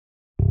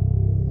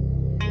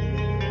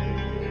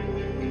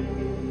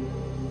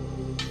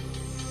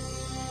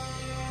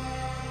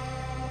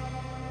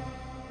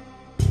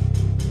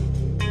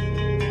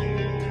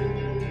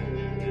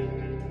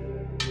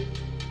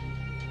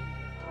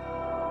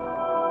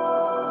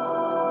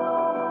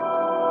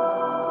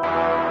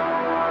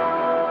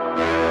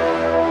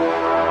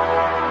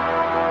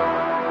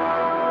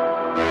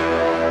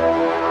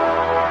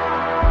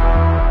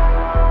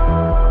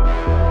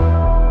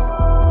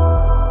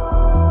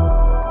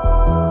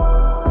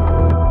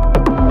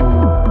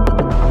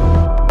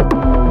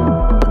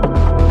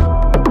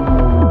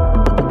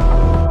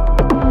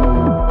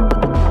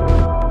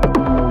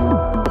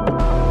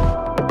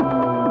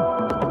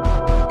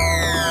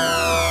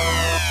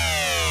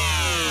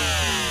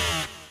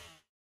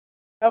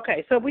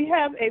Okay, so we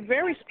have a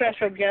very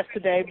special guest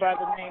today by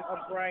the name of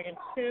Brian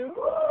Tew.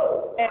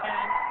 And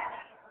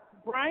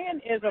Brian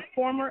is a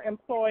former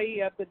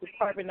employee of the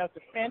Department of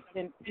Defense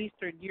in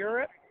Eastern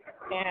Europe,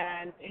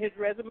 and his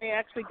resume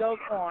actually goes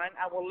on.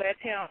 I will let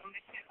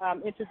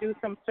him introduce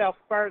himself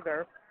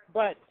further.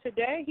 But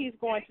today he's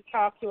going to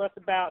talk to us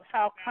about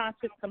how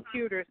conscious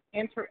computers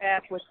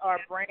interact with our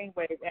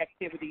brainwave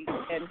activity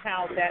and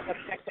how that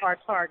affects our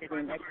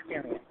targeting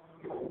experience.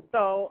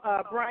 So,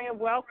 Brian,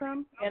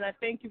 welcome, and I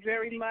thank you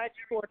very much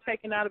for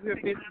taking out of your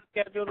busy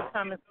schedule to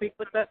come and speak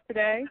with us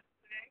today.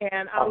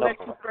 And I'll let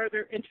you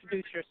further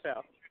introduce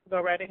yourself.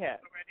 Go right ahead.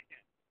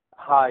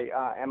 Hi,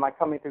 am I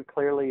coming through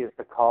clearly? Is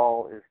the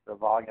call, is the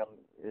volume,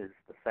 is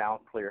the sound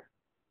clear?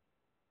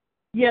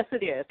 Yes,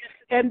 it is.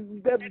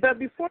 And but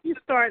before you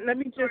start, let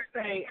me just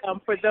say,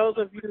 for those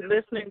of you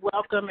listening,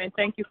 welcome and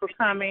thank you for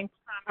coming.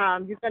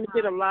 You're going to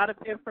get a lot of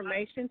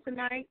information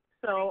tonight,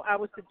 so I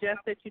would suggest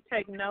that you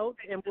take notes,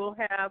 and we'll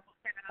have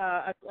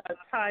a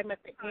time at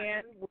the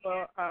end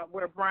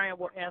where Brian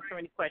will answer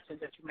any questions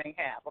that you may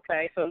have,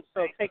 okay? So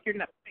take your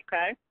notes,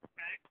 okay?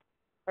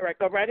 All right,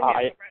 go right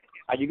ahead.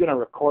 Are you going to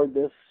record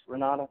this,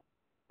 Renata?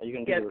 Are you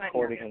going to do the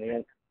recording and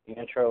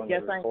the intro and the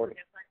recording?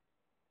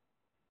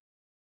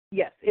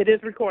 Yes, it is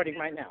recording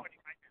right now.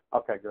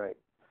 Okay, great.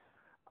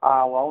 Well,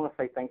 I want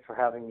to say thanks for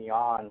having me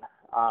on.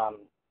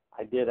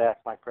 I did ask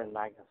my friend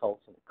Magnus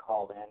Olson to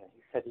call in, and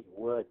he said he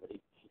would, but he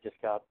just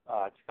got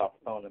off the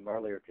phone with him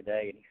earlier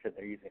today, and he said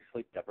they're using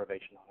sleep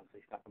deprivation on him, so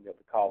he's not going to be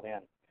able to call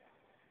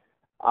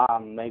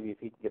in. Maybe if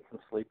he can get some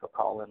sleep, he'll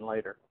call in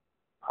later.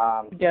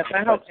 Yes,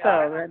 I hope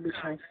so. That'd be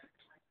nice.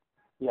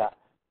 Yeah,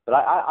 but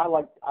I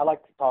like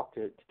to talk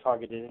to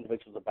targeted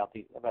individuals about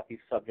these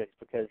subjects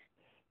because,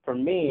 for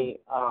me,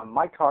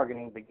 my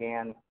targeting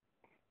began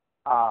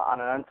on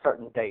an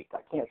uncertain date.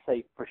 I can't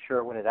say for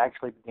sure when it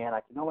actually began.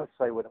 I can only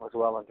say when it was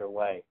well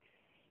underway,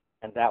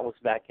 and that was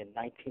back in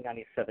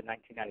 1997,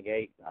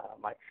 1998,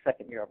 my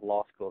second year of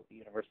law school at the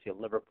University of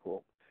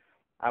Liverpool.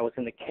 I was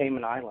in the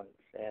Cayman Islands,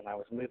 and I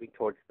was moving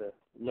towards the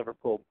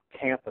Liverpool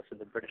campus in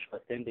the British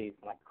West Indies,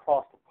 and I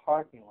crossed the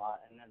parking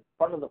lot, and in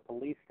front of the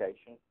police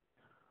station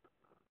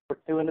were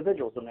two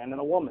individuals, a man and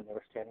a woman. They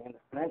were standing in the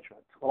front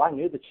entrance. Well, I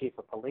knew the chief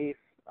of police.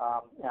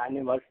 And I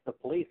knew most of the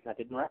police, and I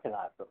didn't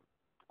recognize them.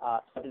 So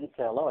I didn't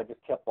say hello. I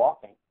just kept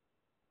walking.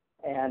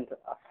 And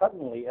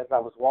suddenly, as I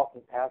was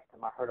walking past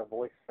them, I heard a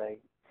voice say,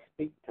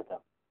 "Speak to them."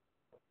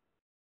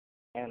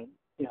 And,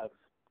 it was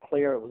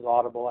clear, it was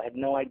audible. I had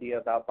no idea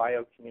about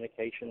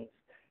biocommunications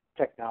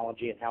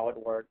technology and how it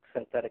worked,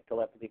 synthetic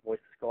telepathy, voice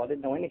to skull. I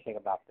didn't know anything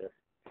about this.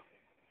 It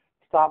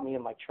stopped me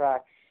in my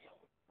tracks,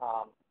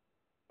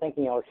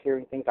 thinking I was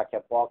hearing things. I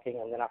kept walking,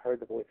 and then I heard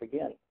the voice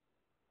again.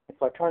 And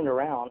so I turned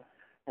around,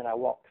 and I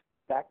walked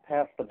back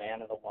past the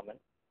man and the woman,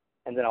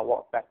 and then I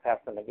walked back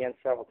past them again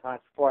several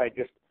times before I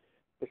just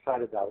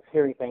decided that I was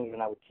hearing things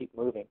and I would keep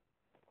moving.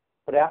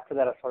 But after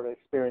that, I started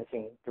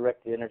experiencing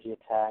directed energy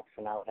attacks,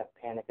 and I would have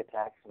panic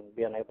attacks and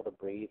be unable to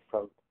breathe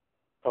from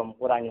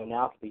what I know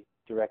now to be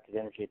directed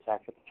energy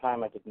attacks. At the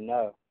time, I didn't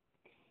know.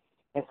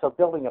 And so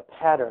building a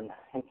pattern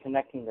and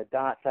connecting the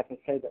dots, I can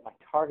say that my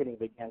targeting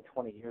began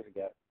 20 years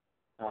ago,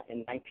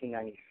 in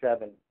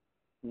 1997,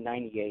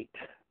 98,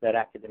 that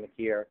academic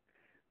year.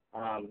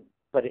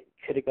 But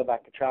could it go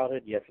back to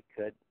childhood? Yes, it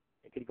could.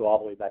 It could go all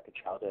the way back to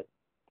childhood.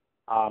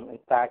 In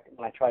fact,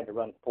 when I tried to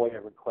run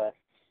FOIA requests,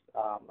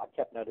 I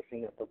kept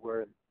noticing that the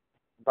word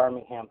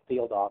Birmingham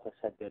Field Office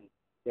had been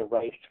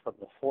erased from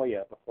the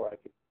FOIA before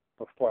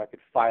I could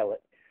file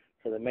it.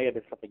 So there may have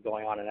been something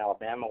going on in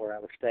Alabama where I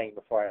was staying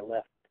before I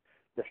left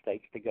the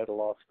States to go to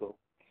law school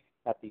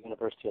at the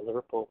University of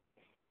Liverpool.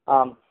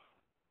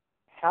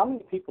 How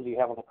many people do you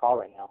have on the call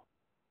right now?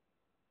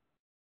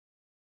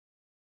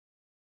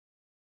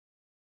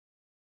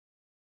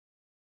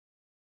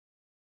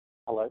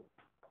 Hello?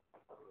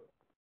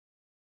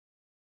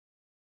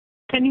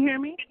 Can you hear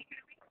me?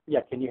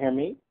 Yeah, can you hear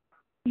me?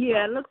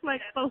 Yeah, it looks like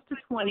close to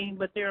 20,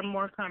 but there are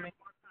more coming.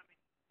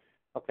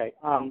 Okay.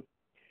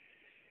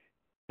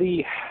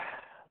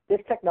 This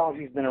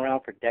technology has been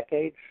around for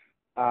decades.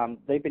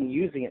 They've been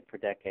using it for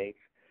decades.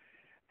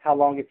 How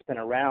long it's been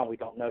around, we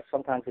don't know.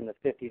 Sometimes in the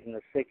 50s and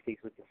the 60s,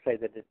 we can say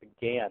that it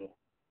began.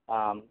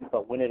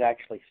 But when it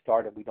actually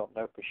started, we don't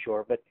know for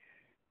sure. But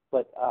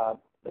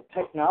the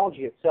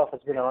technology itself has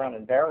been around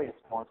in various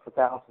forms for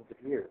thousands of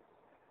years.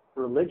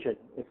 Religion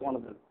is one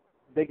of the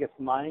biggest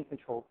mind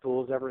control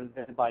tools ever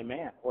invented by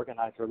man,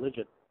 organized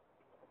religion.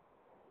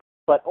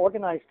 But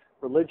organized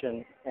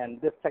religion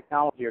and this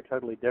technology are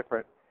totally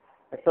different.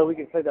 And so we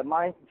can say that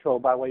mind control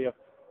by way of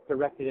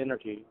directed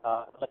energy,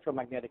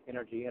 electromagnetic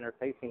energy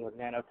interfacing with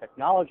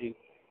nanotechnology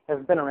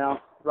has been around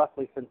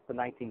roughly since the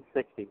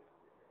 1960s.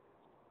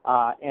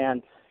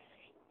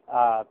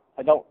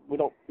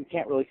 We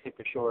can't really say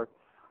for sure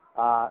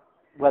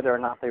whether or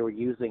not they were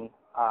using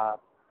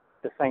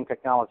the same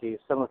technology,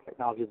 similar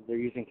technologies that they're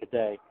using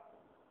today.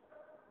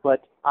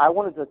 But I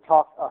wanted to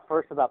talk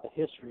first about the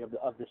history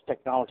of this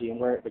technology and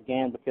where it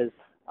began, because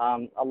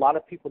a lot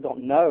of people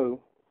don't know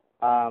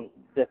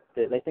that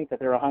they think that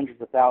there are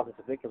hundreds of thousands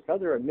of victims. No,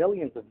 there are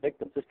millions of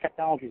victims. This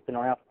technology has been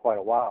around for quite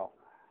a while.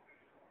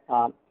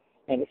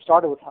 And it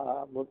started with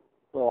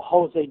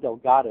Jose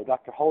Delgado.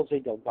 Dr. Jose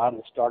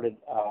Delgado started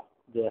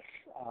this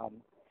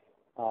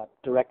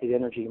directed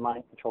energy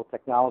mind control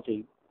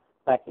technology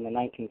back in the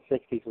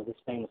 1960s with his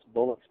famous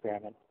bull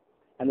experiment.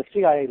 And the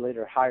CIA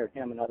later hired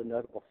him and other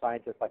notable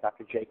scientists like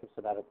Dr.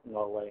 Jacobson out of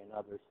Norway and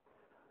others.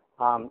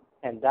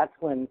 And that's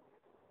when,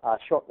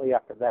 shortly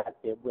after that,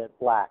 it went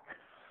black.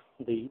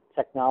 The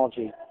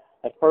technology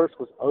at first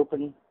was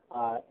open,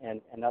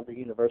 and other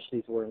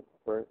universities were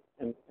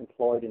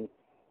employed in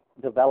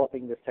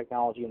developing this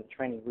technology and the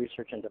training,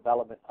 research, and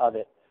development of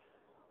it.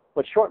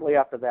 But shortly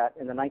after that,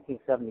 in the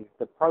 1970s,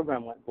 the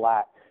program went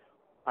black.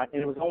 And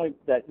it was only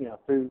that,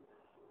 through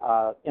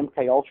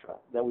MK Ultra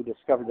that we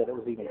discovered that it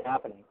was even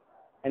happening.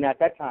 And at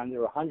that time, there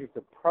were hundreds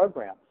of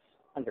programs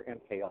under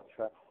MK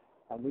Ultra.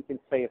 And we can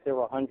say if there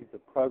were hundreds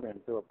of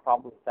programs, there were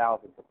probably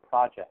thousands of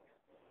projects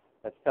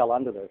that fell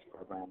under those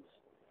programs.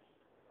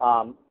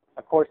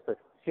 Of course, the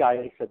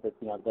CIA said that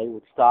they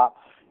would stop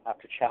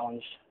after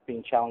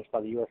being challenged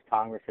by the U.S.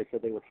 Congress. They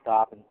said they would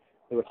stop and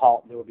they would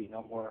halt. There would be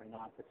no more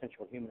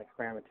non-consensual human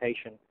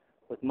experimentation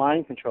with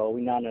mind control.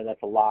 We now know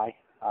that's a lie,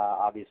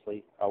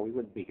 obviously, or we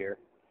wouldn't be here.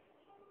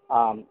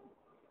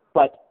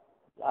 But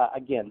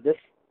again, this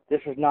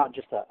is not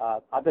just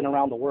I've been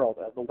around the world,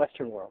 the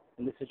Western world,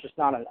 and this is just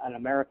not an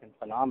American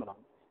phenomenon.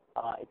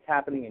 It's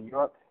happening in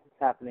Europe. It's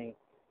happening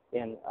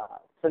in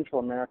Central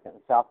America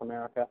and South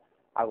America.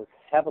 I was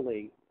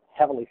heavily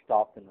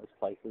stalked in those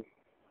places.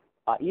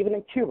 Even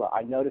in Cuba,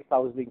 I noticed I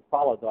was being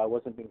followed, though I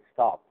wasn't being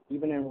stalked.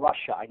 Even in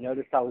Russia, I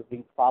noticed I was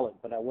being followed,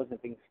 but I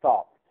wasn't being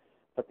stalked.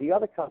 But the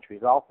other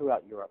countries all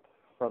throughout Europe,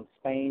 from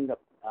Spain to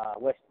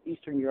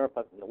Eastern Europe,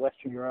 up into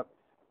Western Europe,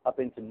 up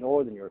into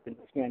Northern Europe,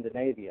 into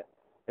Scandinavia,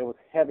 there was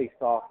heavy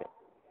stalking.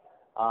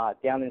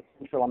 Down in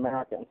Central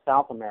America and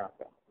South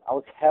America, I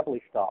was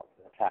heavily stalked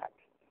and attacked.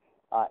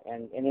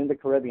 And in the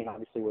Caribbean,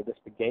 obviously, where this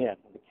began,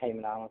 the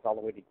Cayman Islands all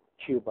the way to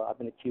Cuba. I've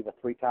been to Cuba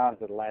 3 times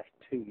in the last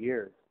 2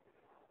 years.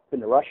 I've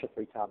been to Russia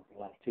 3 times in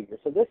the last 2 years.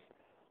 So this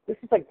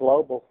is a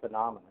global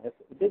phenomenon.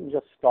 It didn't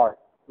just start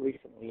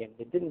recently, and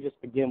it didn't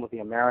just begin with the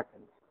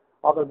Americans.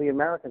 Although the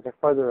Americans are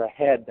further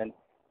ahead than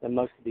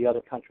most of the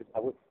other countries, I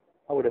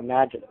would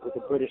imagine, with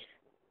the British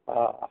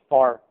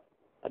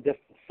a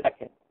distant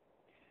second.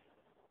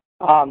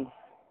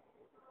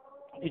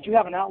 Did you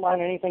have an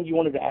outline or anything you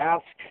wanted to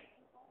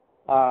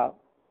ask?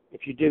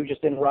 If you do,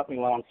 just interrupt me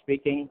while I'm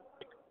speaking.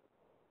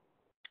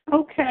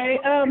 Okay.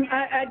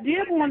 I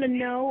did want to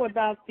know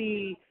about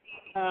the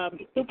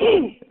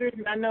supercomputers,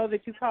 and I know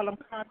that you call them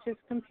conscious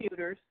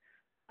computers.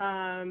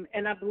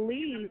 And I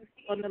believe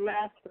on the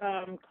last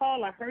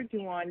call I heard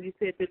you on, you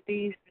said that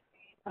these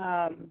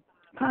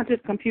conscious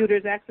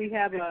computers actually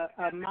have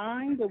a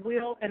mind, a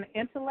will, and an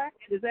intellect.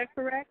 Is that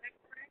correct?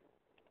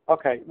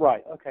 Okay,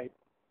 right. Okay.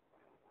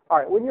 All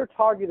right. When you're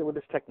targeted with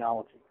this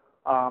technology,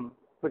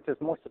 which is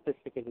more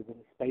sophisticated than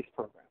the space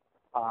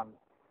program,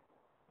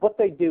 what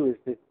they do is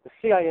the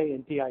CIA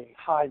and DIA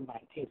hide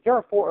mind teams. There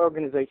are 4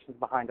 organizations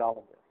behind all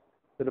of this.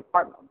 The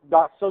Department,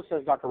 so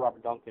says Dr.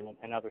 Robert Duncan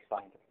and other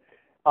scientists.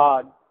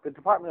 The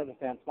Department of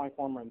Defense, my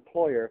former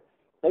employer,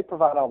 they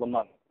provide all the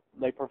money.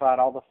 They provide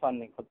all the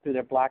funding through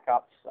their Black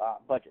Ops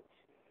budgets.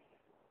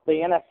 The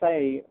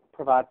NSA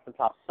provides the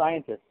top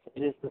scientists.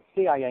 It is the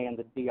CIA and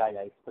the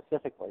DIA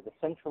specifically, the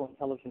Central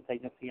Intelligence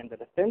Agency and the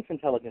Defense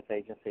Intelligence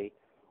Agency,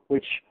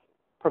 which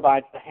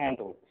provides the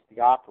handlers,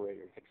 the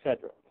operators,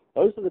 etc.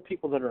 Those are the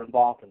people that are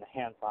involved in the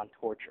hands-on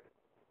torture,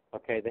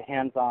 okay, the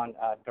hands-on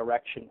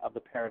direction of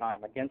the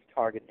paradigm against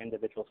target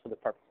individuals for the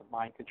purpose of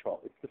mind control.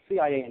 It's the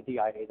CIA and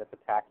DIA that's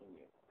attacking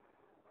you.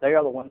 They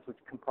are the ones which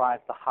comprise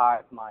the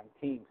hive mind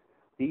teams.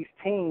 These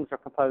teams are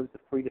composed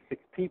of 3 to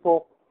 6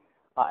 people,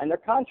 and they're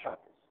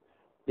contractors.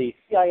 The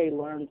CIA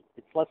learned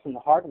its lesson the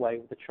hard way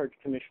with the Church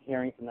Commission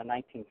hearings in the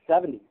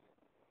 1970s.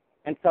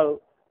 And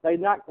so they're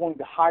not going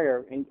to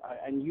hire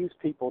and use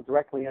people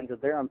directly under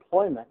their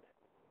employment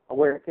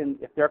where it can,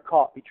 if they're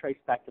caught, be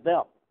traced back to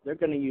them. They're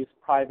going to use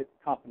private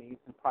companies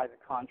and private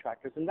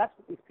contractors, and that's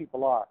what these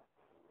people are.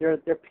 They're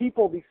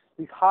people,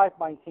 these hive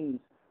mind teams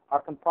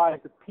are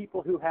comprised of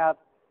people who have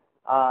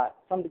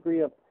some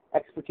degree of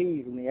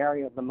expertise in the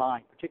area of the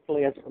mind,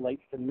 particularly as it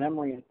relates to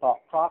memory and thought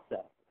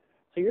process.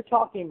 So you're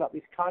talking about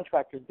these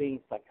contractors being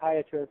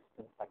psychiatrists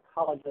and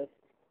psychologists,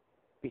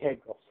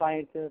 behavioral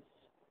scientists,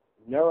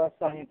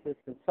 neuroscientists,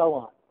 and so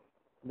on.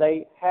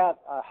 They have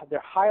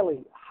they're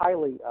highly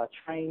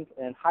trained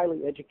and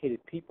highly educated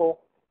people.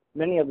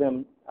 Many of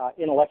them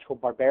intellectual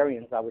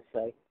barbarians, I would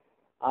say,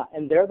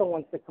 and they're the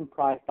ones that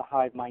comprise the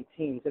hive mind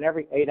teams. And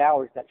every 8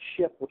 hours, that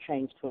shift will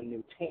change to a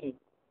new team.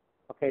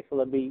 Okay, so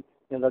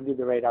they'll do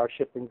their 8-hour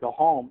shift and go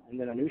home, and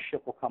then a new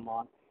shift will come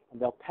on,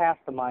 and they'll pass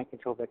the mind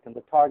control victim,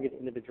 the target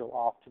individual,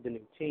 off to the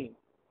new team.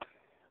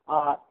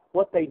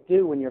 What they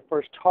do when you're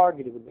first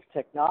targeted with this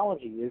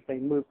technology is they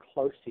move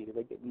close to you,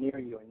 they get near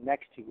you and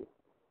next to you,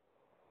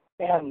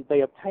 and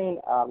they obtain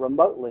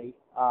remotely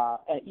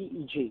an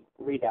EEG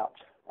readout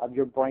of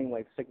your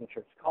brainwave signature.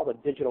 It's called a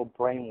digital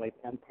brainwave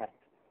imprint.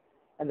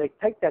 And they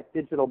take that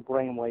digital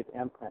brainwave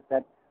imprint,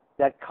 that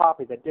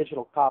copy, that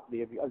digital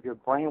copy of your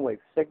brainwave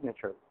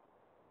signature,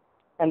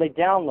 and they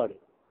download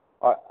it,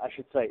 or I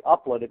should say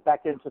upload it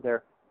back into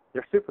their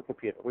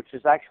supercomputer, which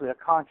is actually a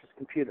conscious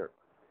computer.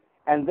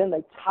 And then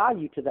they tie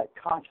you to that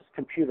conscious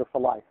computer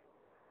for life.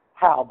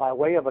 How? By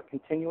way of a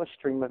continuous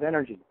stream of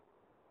energy,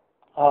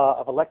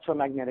 of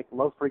electromagnetic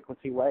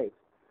low-frequency waves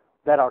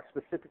that are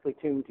specifically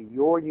tuned to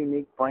your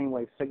unique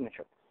brainwave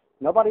signature.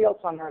 Nobody else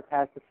on Earth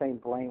has the same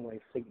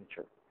brainwave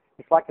signature.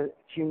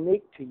 It's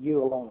unique to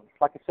you alone.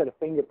 It's like a set of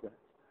fingerprints.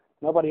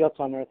 Nobody else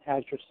on Earth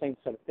has your same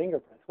set of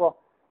fingerprints. Well,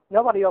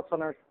 nobody else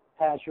on Earth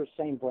has your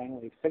same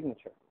brainwave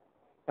signature.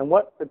 And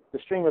what the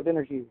stream of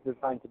energy is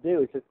designed to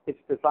do is it's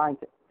designed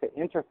to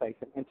interface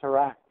and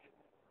interact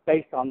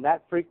based on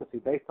that frequency,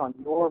 based on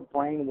your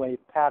brainwave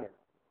pattern.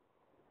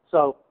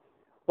 So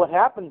what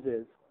happens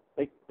is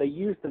they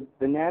use the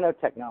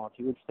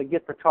nanotechnology, which they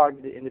get the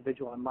targeted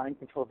individual and mind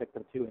control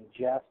victim to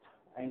ingest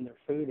in their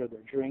food or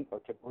their drink or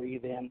to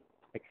breathe in,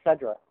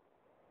 etc.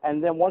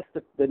 And then once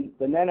the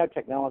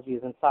nanotechnology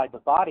is inside the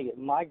body, it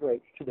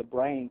migrates to the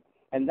brain,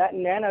 and that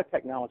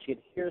nanotechnology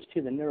adheres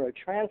to the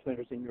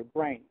neurotransmitters in your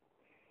brain.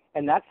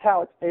 And that's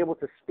how it's able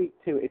to speak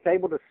to. It's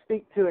able to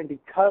speak to and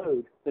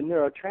decode the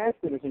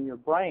neurotransmitters in your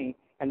brain,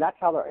 and that's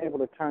how they're able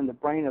to turn the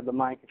brain of the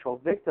mind control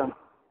victim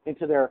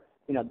into their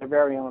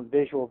very own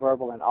visual,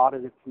 verbal, and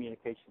auditive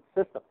communication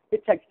system.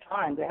 It takes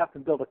time. They have to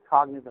build a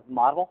cognitive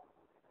model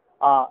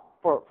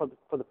for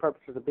the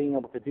purposes of being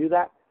able to do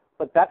that.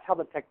 But that's how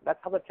the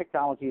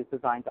technology is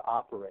designed to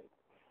operate.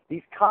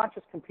 These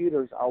conscious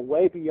computers are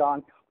way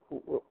beyond.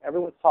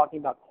 Everyone's talking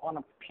about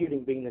quantum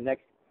computing being the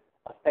next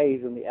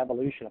phase in the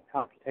evolution of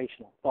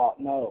computational thought.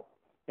 No,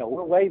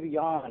 we're way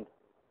beyond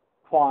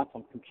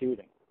quantum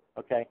computing.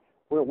 Okay,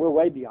 we're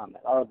way beyond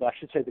that. Or I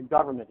should say, the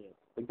government is.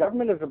 The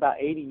government is about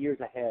 80 years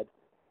ahead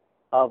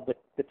of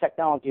the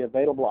technology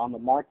available on the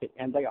market,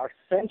 and they are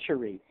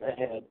centuries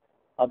ahead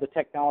of the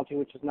technology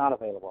which is not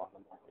available on the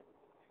market.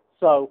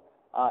 So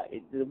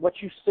what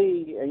you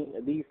see,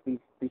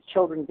 these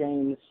children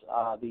games,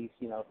 these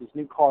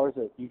new cars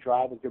that you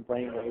drive with your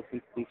brainwaves,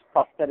 these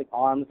prosthetic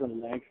arms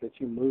and legs that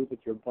you move with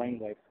your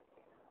brainwaves,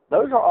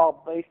 those are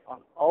all based on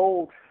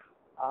old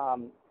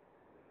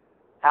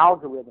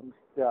algorithms,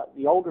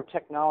 the older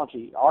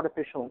technology,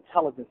 artificial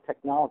intelligence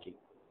technology.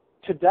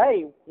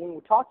 Today, when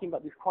we're talking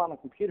about these quantum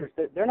computers,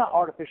 they're not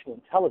artificial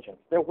intelligence.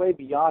 They're way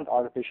beyond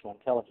artificial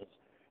intelligence.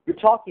 You're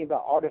talking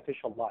about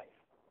artificial life.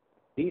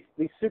 These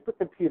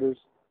supercomputers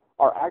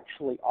are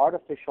actually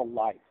artificial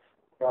life.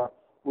 They're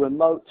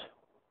remote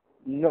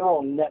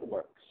neural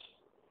networks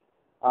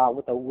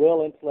with a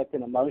will, intellect,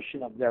 and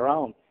emotion of their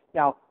own.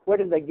 Now, where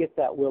did they get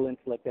that will,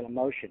 intellect, and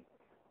emotion?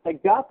 They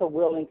got the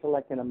will,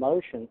 intellect, and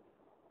emotion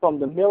from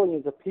the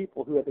millions of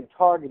people who have been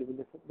targeted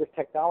with this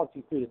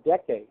technology through the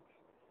decades,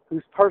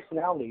 whose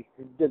personalities,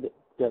 the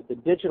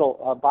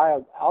digital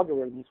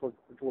bio-algorithms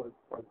were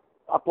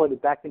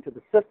uploaded back into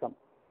the system.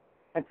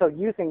 And so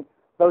using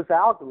those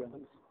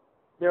algorithms,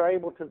 they're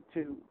able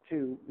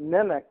to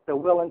mimic the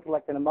will,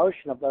 intellect, and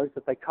emotion of those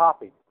that they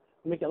copied.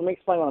 Let me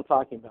explain what I'm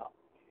talking about.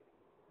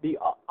 The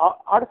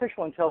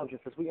artificial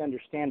intelligence, as we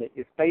understand it,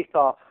 is based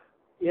off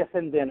if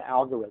and then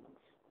algorithms.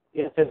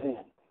 If and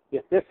then.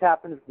 If this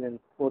happens, then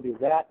we'll do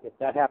that. If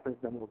that happens,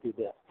 then we'll do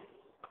this.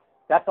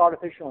 That's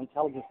artificial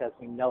intelligence as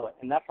we know it,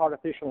 and that's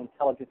artificial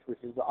intelligence which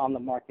is on the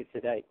market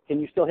today. Can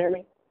you still hear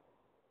me?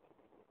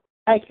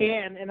 I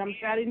can, and I'm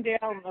jotting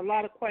down a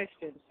lot of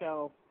questions.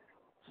 So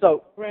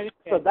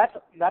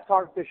that's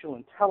artificial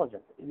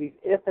intelligence. These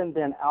if and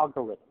then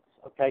algorithms.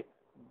 Okay,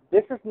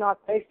 this is not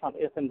based on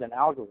if and then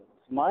algorithms.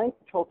 Mind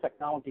control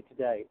technology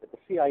today that the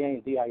CIA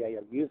and DIA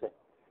are using,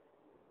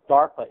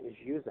 DARPA is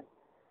using,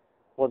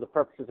 for the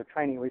purposes of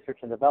training, research,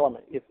 and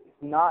development, is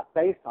not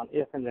based on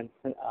if and then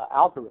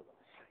algorithms.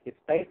 It's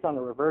based on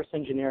the reverse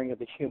engineering of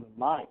the human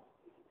mind.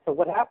 So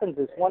what happens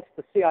is once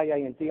the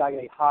CIA and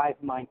DIA hive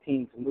mind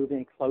teams move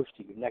in close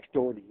to you, next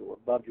door to you, or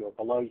above you, or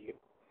below you,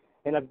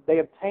 and they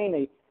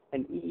obtain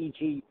an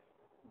EEG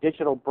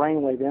digital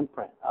brainwave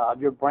imprint of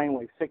your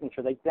brainwave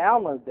signature, they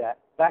download that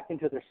back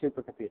into their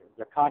supercomputer,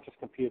 their conscious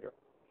computer,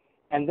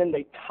 and then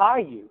they tie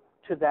you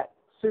to that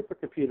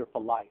supercomputer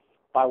for life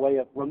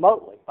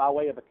remotely, by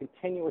way of a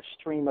continuous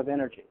stream of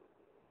energy,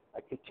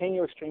 a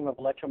continuous stream of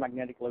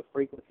electromagnetic low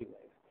frequency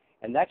waves.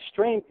 And that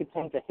stream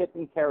contains a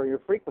hidden carrier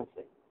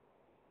frequency.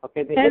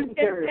 Okay, the hidden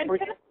carrier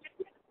frequency.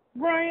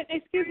 Brian,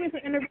 excuse me for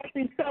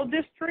interrupting. So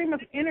this stream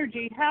of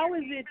energy, how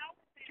is it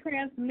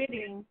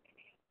transmitting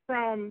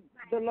from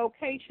the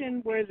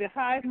location where the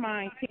hive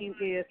mind team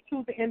is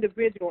to the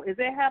individual? Is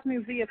that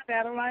happening via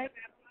satellite?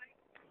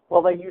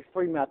 Well, they use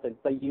three methods.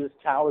 They use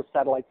towers,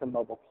 satellites, and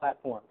mobile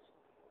platforms.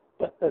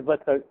 But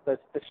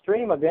the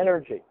stream of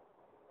energy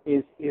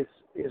is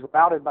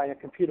routed by a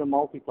computer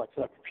multiplex.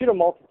 So a computer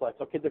multiplex,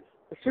 okay, the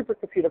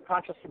supercomputer,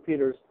 conscious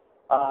computers,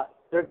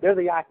 they're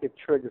the active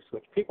trigger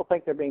switch. People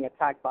think they're being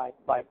attacked by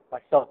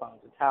cell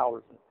phones and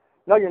towers.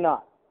 No, you're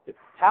not.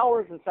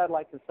 Towers and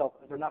satellites and cell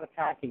phones are not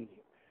attacking you.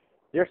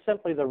 They're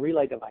simply the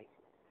relay device.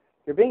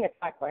 You're being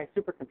attacked by a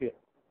supercomputer.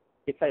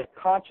 It's a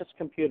conscious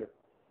computer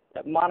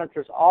that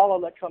monitors all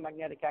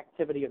electromagnetic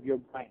activity of your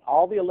brain,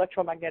 all the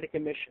electromagnetic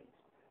emissions,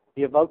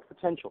 the evoked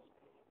potentials.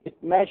 It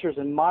measures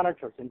and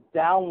monitors and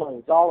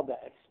downloads all of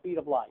that at the speed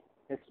of light.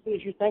 As soon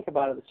as you think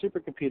about it, the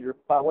supercomputer,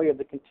 by way of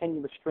the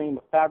continuous stream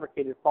of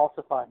fabricated,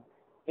 falsified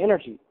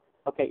energy,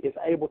 is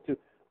able to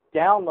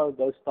download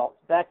those thoughts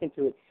back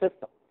into its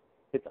system,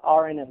 its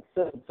RNN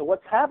system. So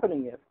what's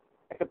happening is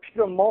a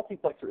computer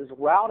multiplexer is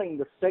routing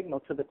the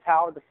signal to the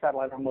tower, the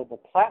satellite, or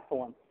mobile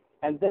platform,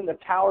 and then the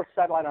tower,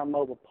 satellite, or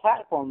mobile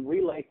platform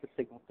relays the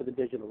signal to the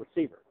digital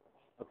receiver.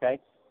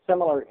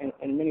 Similar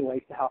in many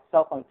ways to how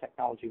cell phone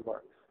technology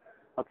works.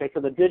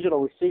 So the digital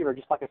receiver,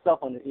 just like a cell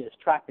phone, is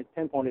tracked and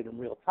pinpointed in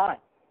real time.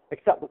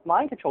 Except with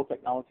mind control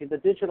technology, the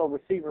digital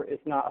receiver is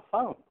not a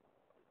phone.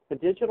 The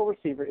digital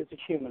receiver is a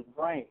human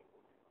brain.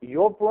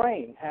 Your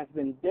brain has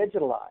been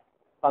digitalized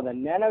by the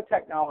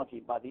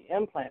nanotechnology, by the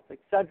implants,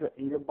 etc.,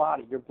 in your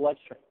body, your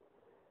bloodstream.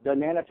 The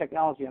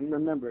nanotechnology, and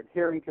remember,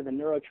 adhering to the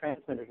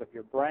neurotransmitters of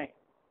your brain.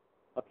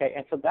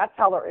 And so that's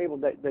how they're able,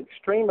 the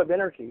stream of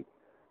energy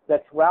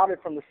that's routed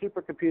from the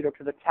supercomputer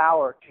to the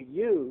tower to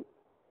you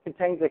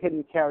contains a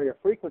hidden carrier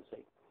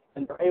frequency.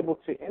 And they're able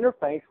to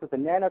interface with the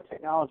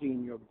nanotechnology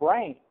in your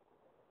brain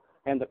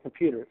and the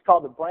computer. It's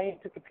called the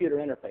brain-to-computer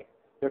interface.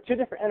 There are two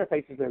different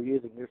interfaces they're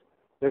using.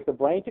 There's the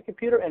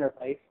brain-to-computer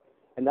interface,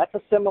 and that's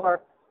a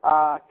similar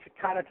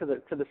kind of to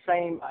the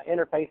same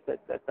interface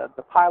that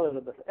the pilot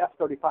of the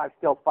F-35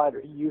 stealth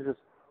fighter, he uses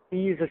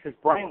his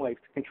brainwaves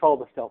to control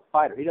the stealth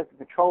fighter. He doesn't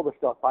control the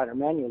stealth fighter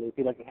manually if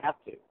he doesn't have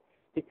to.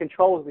 He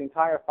controls the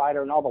entire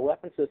fighter and all the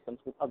weapon systems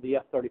of the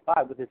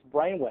F-35 with his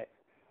brainwaves.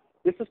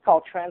 This is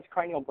called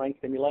transcranial brain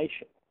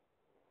stimulation.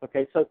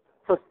 So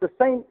it's the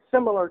same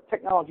similar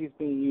technology is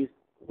being used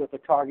with a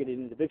targeted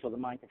individual, the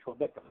mind control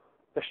victim.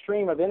 The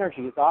stream of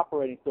energy is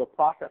operating through a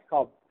process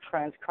called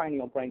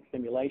transcranial brain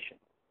stimulation.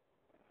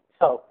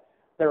 So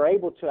they're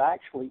able to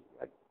actually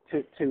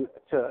to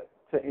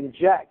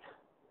inject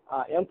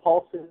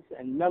impulses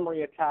and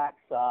memory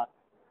attacks,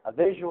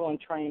 visual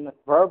entrainment,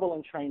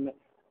 verbal entrainment,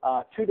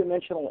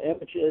 two-dimensional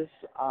images,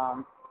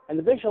 and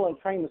the visual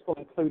entrainments will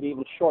include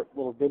even short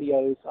little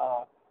videos,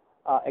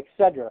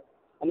 etc.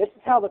 And this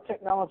is how the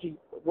technology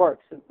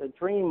works: the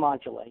dream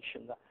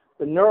modulation,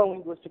 the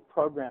neuro-linguistic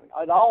programming.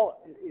 It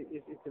all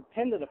is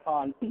dependent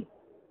upon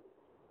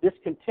this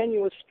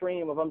continuous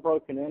stream of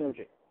unbroken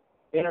energy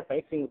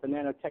interfacing with the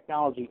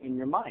nanotechnology in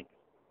your mind.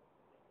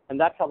 And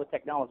that's how the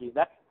technology,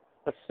 that's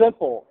the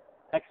simple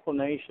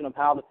explanation of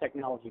how the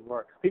technology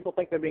works. People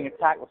think they're being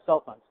attacked with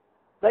cell phones.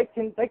 They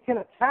can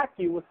attack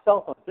you with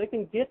cell phones. They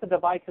can get the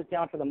devices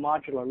down to the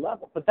modular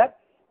level. But that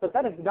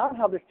is not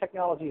how this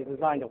technology is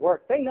designed to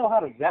work. They know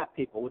how to zap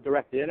people with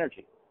directed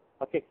energy.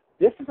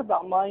 This is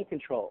about mind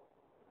control.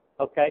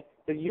 So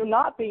you're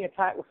not being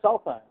attacked with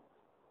cell phones.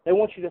 They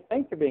want you to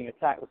think you're being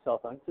attacked with cell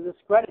phones to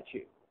discredit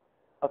you.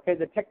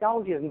 The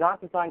technology is not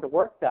designed to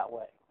work that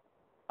way.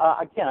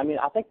 Again,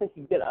 I think they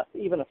can get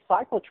even a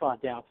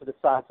cyclotron down to the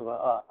size of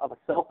a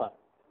cell phone.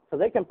 So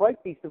they can break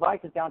these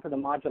devices down to the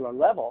modular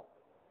level.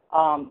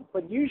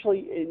 But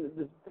usually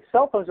the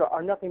cell phones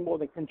are nothing more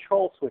than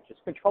control switches,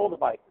 control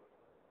devices.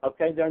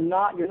 You're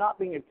not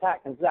being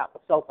attacked and zapped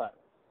with cell phones.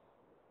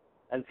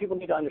 And people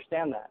need to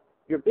understand that.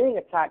 You're being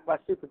attacked by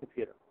a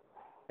supercomputer.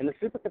 And the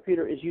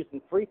supercomputer is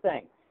using three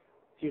things.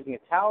 It's using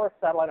a tower,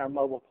 satellite, or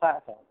mobile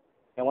platform.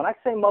 And when I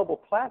say mobile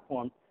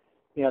platform,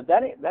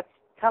 that's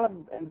kind of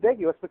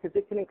ambiguous because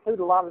it can include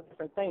a lot of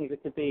different things.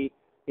 It could be,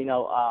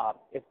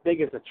 as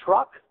big as a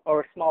truck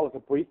or as small as a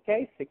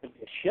briefcase. It could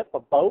be a ship, a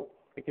boat.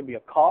 It could be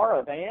a car,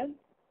 a van.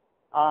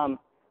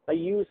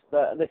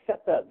 They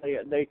set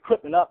the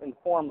equipment up in the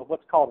form of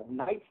what's called a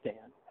nightstand,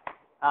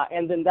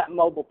 and then that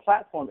mobile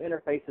platform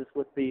interfaces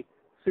with the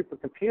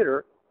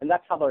supercomputer, and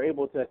that's how they're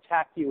able to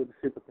attack you with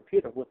the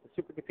supercomputer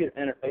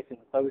interfacing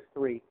with those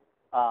three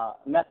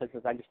methods,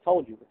 as I just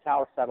told you: the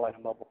tower, satellite,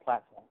 and mobile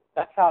platform.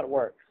 That's how it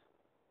works.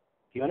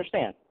 Do you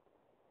understand?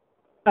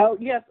 Oh,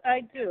 yes,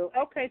 I do.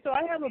 So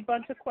I have a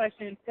bunch of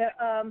questions,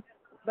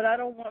 but I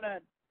don't want to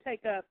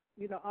take up,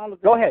 all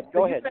of them.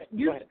 Go ahead.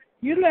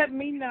 You let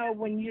me know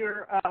when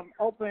you're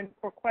open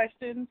for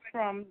questions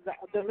from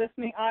the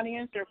listening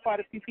audience. There are quite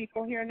a few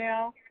people here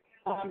now.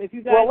 If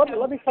you guys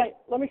let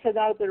me say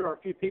that there are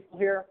a few people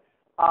here.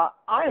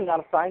 I am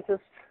not a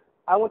scientist.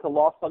 I went to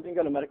law school. I didn't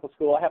go to medical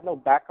school. I have no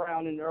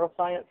background in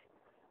neuroscience.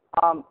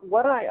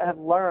 What I have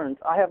learned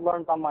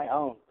on my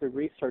own through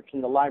research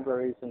in the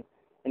libraries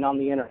and on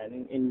the internet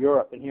in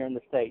Europe and here in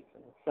the States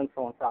and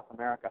Central and South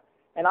America.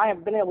 And I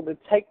have been able to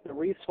take the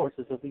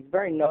resources of these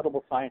very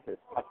notable scientists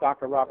like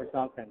Dr. Robert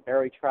Duncan,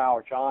 Barry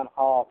Trower, John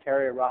Hall,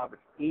 Terry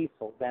Roberts,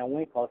 Easel, Van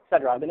Winkle,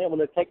 etc. I've been able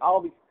to take all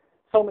these,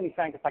 so many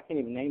scientists I can't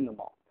even name them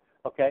all.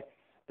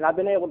 And I've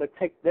been able to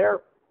take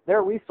their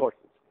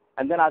resources,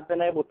 and then I've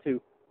been able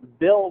to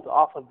build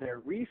off of their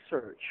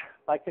research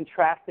by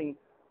contrasting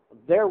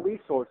their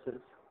resources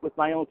with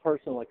my own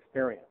personal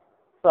experience.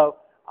 So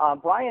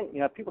Brian,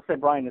 people say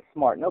Brian is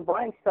smart. No,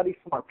 Brian studies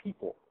smart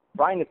people.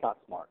 Brian is not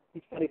smart.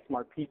 He studies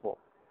smart people.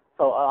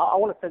 So I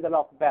want to say that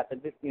off the bat,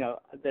 that this,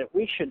 that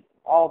we should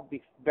all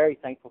be very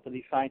thankful for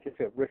these scientists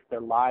who have risked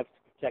their lives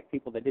to protect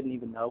people they didn't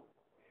even know,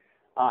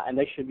 and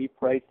they should be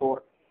prayed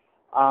for.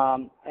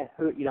 And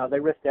who, they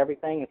risked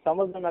everything, and some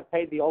of them have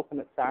paid the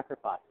ultimate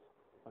sacrifice.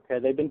 Okay,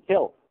 they've been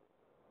killed,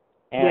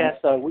 and yes.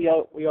 So we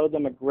owe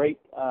them a great.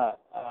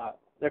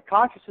 Their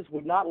consciences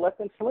would not let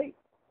them sleep.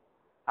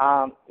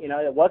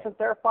 It wasn't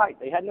their fight.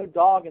 They had no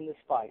dog in this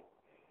fight,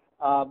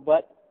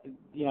 but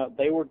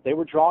they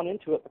were drawn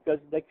into it because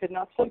they could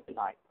not sleep at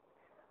night,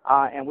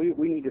 and we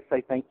need to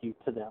say thank you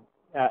to them,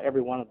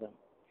 every one of them.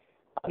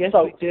 Yes,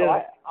 so, we do.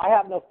 So I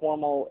have no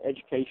formal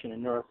education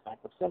in neuroscience.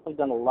 I've simply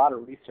done a lot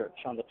of research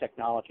on the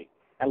technology,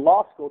 and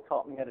law school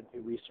taught me how to do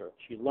research.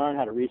 You learn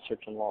how to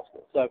research in law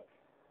school. So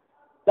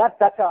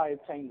that's how I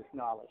obtained this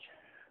knowledge.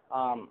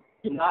 I'm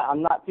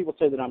not. People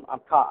say that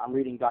I'm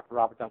reading Dr.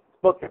 Robert Duncan's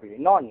book every day.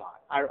 No, I'm not.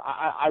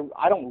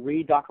 I don't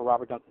read Dr.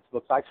 Robert Duncan's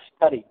books. I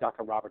study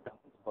Dr. Robert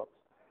Duncan's books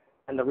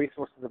and the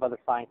resources of other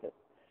scientists.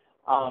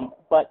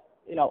 But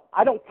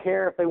I don't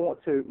care if they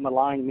want to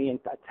malign me and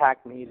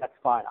attack me. That's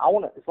fine.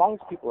 As long as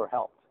people are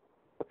helped.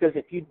 Because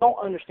if you don't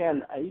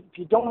understand, if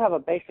you don't have a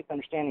basic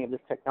understanding of this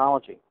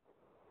technology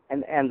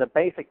and the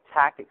basic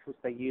tactics which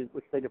they use,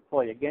 which they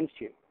deploy against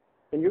you,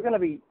 then you're going to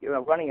be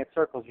running in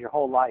circles your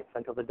whole life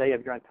until the day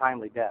of your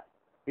untimely death.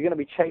 You're going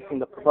to be chasing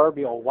the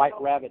proverbial white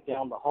rabbit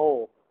down the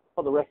hole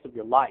for the rest of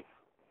your life.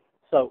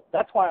 So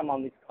that's why I'm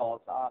on these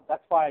calls.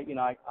 That's why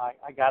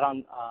I got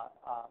on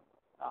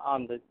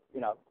the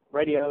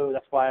radio.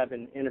 That's why I've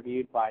been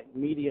interviewed by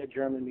media,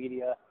 German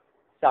media,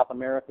 South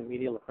American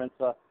media, La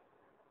Prensa.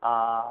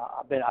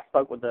 I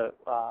spoke with the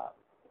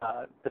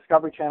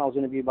Discovery Channel. I was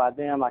interviewed by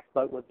them. I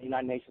spoke with the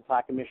United Nations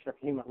High Commissioner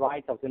for Human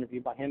Rights. I was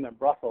interviewed by him in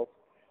Brussels.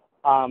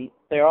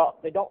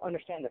 They don't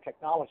understand the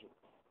technology,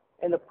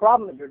 and the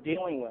problem that you're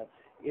dealing with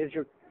is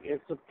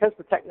because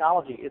the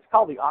technology. It's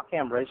called the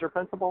Occam razor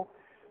principle.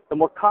 The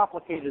more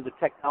complicated the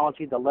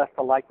technology, the less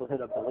the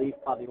likelihood of belief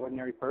by the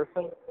ordinary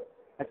person.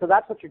 And so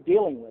that's what you're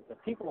dealing with. The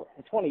people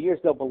in 20 years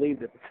they'll believe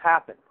that this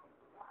happened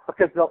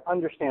because they'll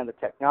understand the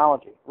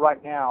technology.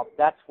 Right now,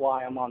 that's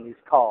why I'm on these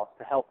calls,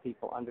 to help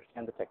people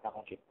understand the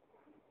technology.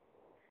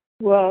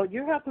 Well,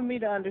 you're helping me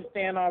to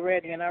understand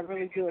already, and I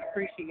really do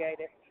appreciate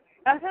it.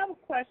 I have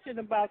a question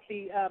about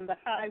the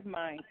Hive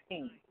Mind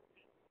team.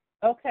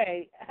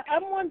 Okay,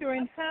 I'm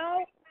wondering, how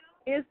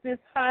is this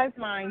Hive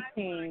Mind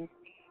team?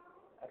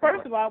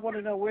 First of all, I want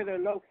to know where they're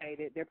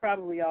located. They're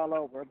probably all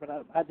over, but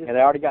I just they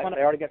already got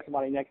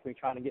somebody next to me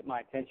trying to get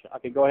my attention.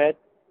 Okay, go ahead.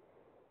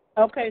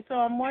 Okay, so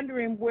I'm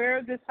wondering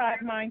where this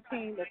Hive Mind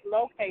team is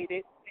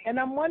located, and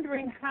I'm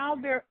wondering how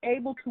they're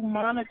able to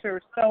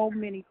monitor so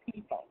many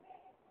people.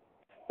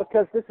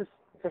 Because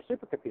they're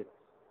supercomputers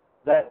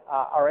that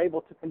are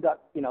able to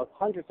conduct,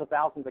 hundreds of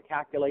thousands of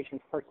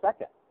calculations per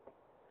second.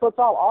 So it's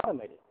all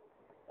automated.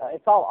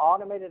 It's all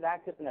automated,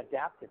 active, and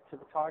adapted to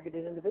the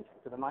targeted individual,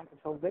 to the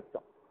mind-controlled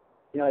victim.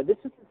 This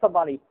isn't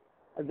somebody.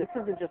 This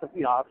isn't just a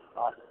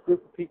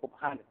group of people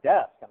behind a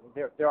desk. I mean,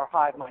 there are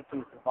Hive Mind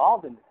teams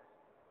involved in this.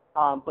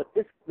 But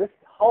the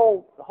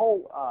whole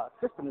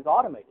system is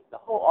automated. The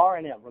whole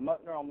RNM,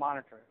 remote neural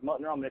monitoring, remote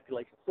neural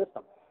manipulation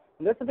system.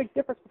 And there's a big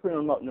difference between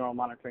remote neural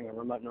monitoring and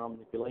remote neural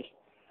manipulation.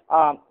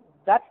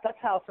 That's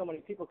how so many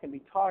people can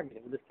be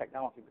targeted with this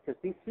technology, because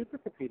these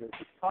supercomputers,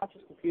 these conscious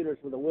computers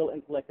with a will,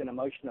 intellect, and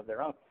emotion of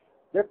their own,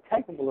 they're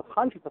capable of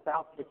hundreds of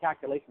thousands of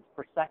calculations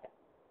per second.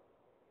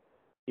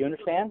 You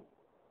understand?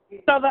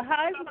 So the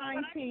Hive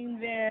Mind team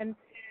then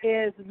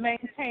is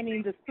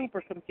maintaining the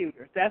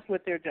supercomputers. That's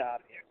what their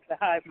job is. The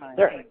Hive Mind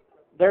team.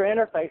 They're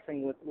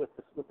interfacing with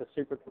the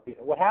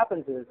supercomputer. What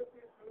happens is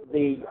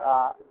the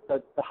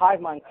Hive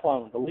Mind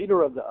clone, the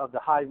leader of the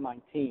Hive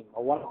Mind team,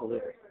 or one of the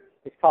leaders,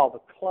 is called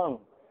the clone.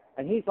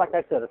 And he's, like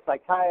I said, a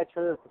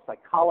psychiatrist, a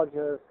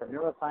psychologist, a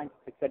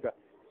neuroscientist, etc.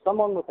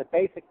 Someone with a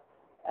basic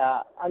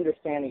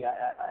understanding,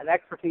 an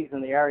expertise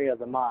in the area of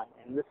the mind.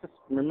 And this is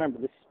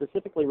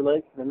specifically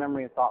related to the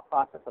memory and thought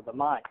process of the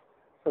mind.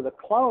 So the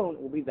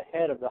clone will be the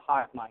head of the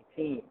Hive Mind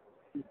team.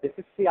 This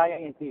is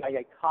CIA and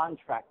DIA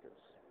contractors.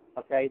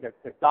 Okay, they're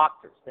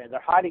doctors. They're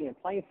hiding in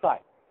plain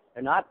sight.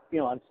 They're not,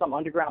 on some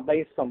underground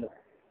base somewhere.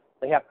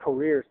 They have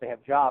careers. They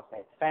have jobs. They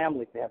have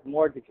families. They have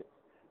mortgages.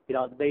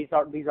 These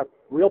are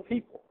real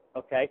people.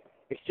 Okay,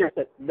 it's just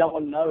that no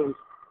one knows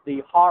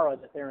the horror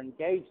that they're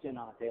engaged in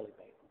on a daily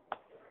basis,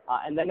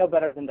 and they know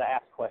better than to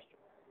ask questions.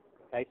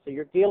 Okay, so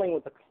you're dealing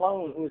with a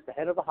clone who is the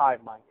head of the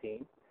Hive Mind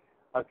team.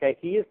 Okay,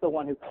 he is the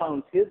one who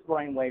clones his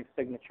brainwave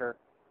signature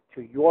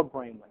to your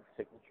brainwave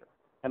signature,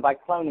 and by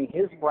cloning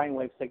his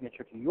brainwave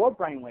signature to your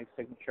brainwave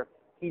signature,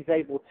 he's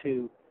able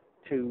to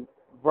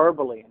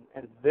verbally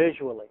and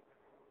visually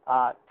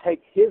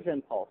take his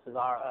impulses,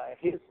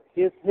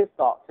 his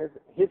thoughts,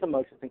 his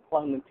emotions, and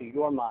clone them to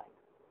your mind.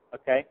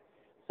 Okay,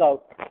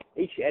 so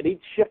at each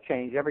shift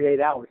change, every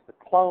 8 hours, the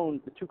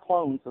two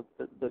clones of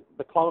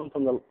the clone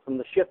from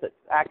the shift that's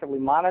actively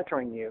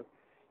monitoring you,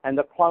 and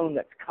the clone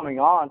that's coming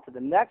on to the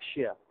next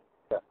shift.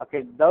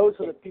 Okay, those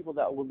are the people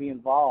that will be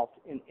involved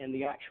in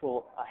the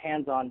actual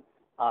hands-on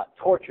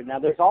tortured. Now,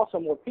 there's also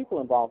more people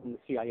involved in the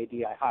CIA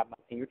DI hive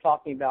mind team. You're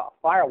talking about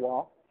a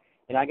firewall,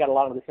 and I got a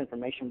lot of this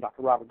information from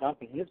Dr. Robert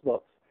Duncan in his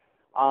books.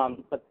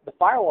 But the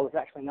firewall is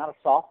actually not a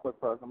software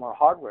program or a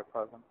hardware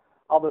program,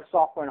 although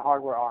software and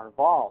hardware are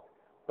involved.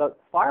 The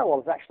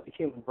firewall is actually the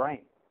human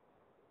brain,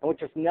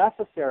 which is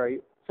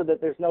necessary so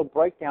that there's no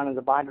breakdown in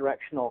the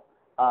bidirectional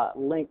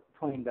link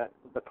between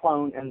the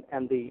clone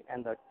and the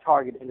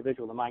target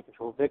individual, the mind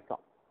control victim.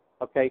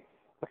 Okay,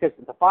 because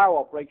if the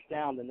firewall breaks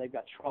down, then they've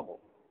got trouble.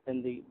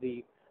 Then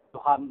the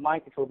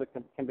mind control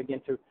victim can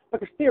begin to,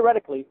 because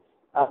theoretically,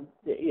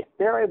 if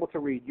they're able to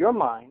read your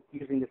mind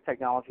using this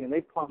technology and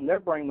they've cloned their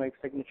brainwave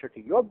signature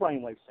to your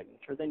brainwave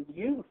signature, then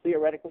you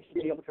theoretically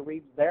should be able to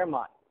read their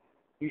mind.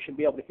 You should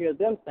be able to hear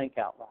them think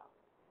out loud,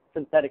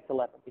 synthetic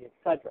telepathy,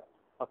 etc.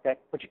 Okay,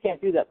 but you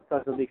can't do that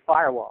because of the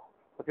firewall,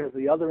 because of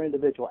the other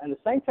individual, and the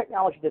same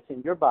technology that's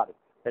in your body,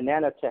 the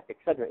nanotech,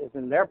 etc., is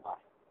in their body.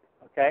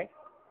 Okay,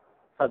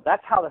 so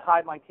that's how the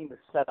hive mind team is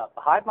set up.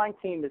 The hive mind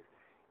team is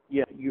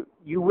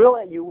you will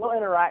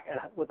interact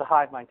with the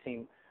hive mind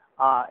team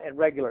at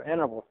regular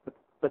intervals,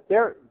 but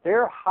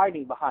they're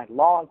hiding behind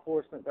law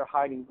enforcement. They're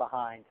hiding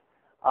behind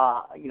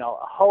a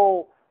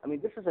whole. I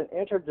mean, this is an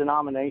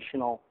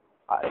interdenominational.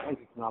 I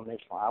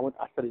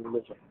studied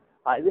religion.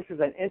 This is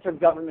an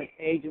intergovernment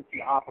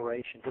agency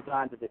operation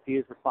designed to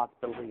diffuse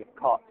responsibility of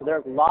cost. So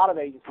there's a lot of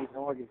agencies and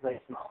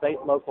organizations, state,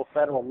 local,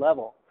 federal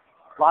level,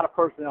 a lot of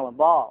personnel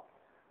involved.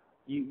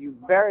 You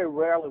very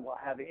rarely will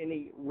have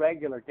any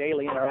regular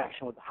daily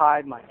interaction with the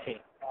hive mind team.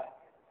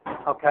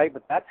 Okay,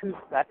 but that's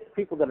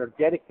people that are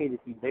dedicated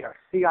to you. They are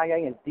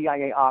CIA and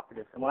DIA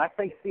operatives. And when I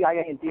say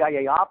CIA and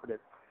DIA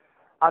operatives,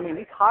 I mean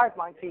these hive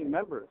mind team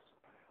members,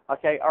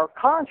 okay, are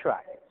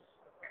contractors.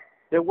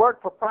 They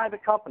work for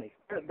private companies.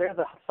 They're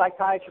the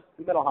psychiatrist at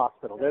the mental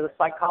hospital. They're the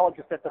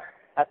psychologist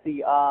at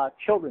the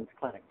children's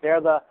clinic.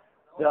 They're the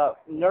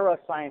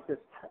neuroscientist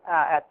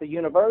at the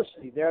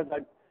university. They're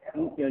the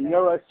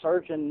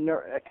neurosurgeon,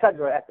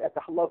 etc. at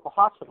the local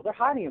hospital. They're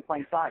hiding in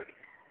plain sight.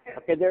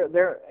 Okay,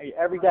 they're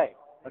every day.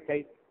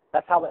 Okay,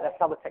 that's how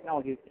the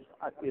technology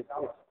is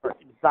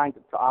designed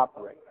to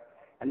operate.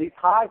 And these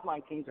hive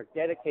mind teams are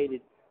dedicated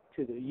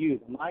to the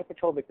mind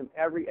control victim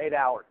every 8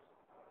 hours.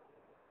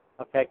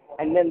 Okay,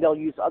 and then they'll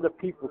use other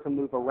people to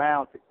move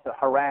around to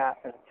harass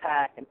and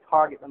attack and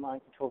target the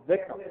mind control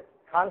victim,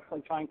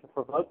 constantly trying to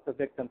provoke the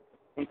victim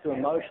into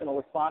emotional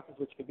responses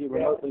which could be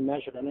remotely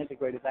measured and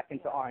integrated back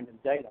into R&M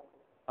data.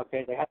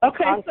 Okay, they have to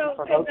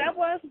so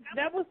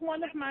that was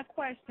one of my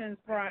questions,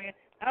 Brian.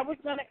 I was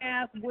going to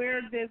ask where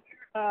this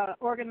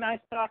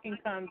organized stalking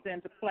comes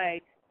into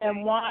play,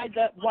 and why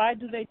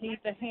do they need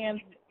the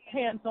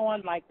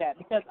hands-on like that?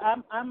 Because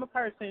I'm a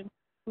person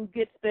who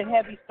gets the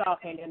heavy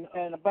stalking,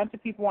 and a bunch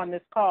of people on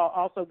this call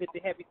also get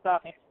the heavy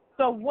stalking.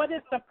 So what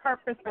is the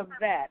purpose of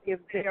that? If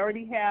they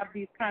already have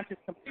these conscious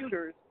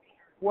computers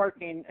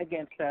working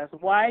against us,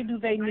 why do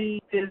they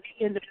need this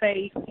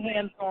in-the-face,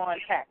 hands-on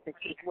tactics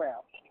as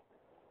well?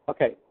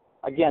 Okay,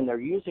 again, they're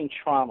using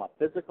trauma,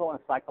 physical and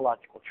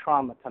psychological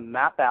trauma, to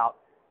map out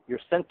your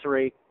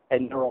sensory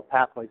and neural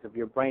pathways of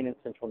your brain and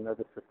central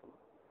nervous system.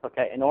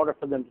 Okay, in order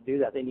for them to do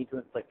that, they need to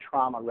inflict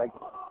trauma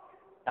regularly.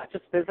 Not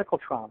just physical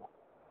trauma,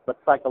 but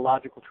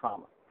psychological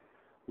trauma.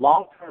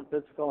 Long-term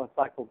physical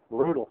and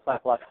brutal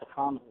psychological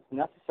trauma is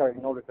necessary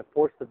in order to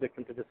force the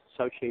victim to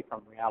disassociate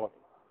from reality,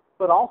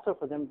 but also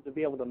for them to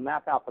be able to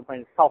map out the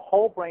brain. It's called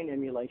whole brain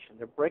emulation.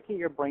 They're breaking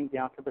your brain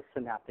down to the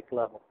synaptic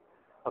level.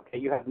 Okay,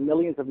 you have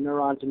millions of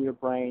neurons in your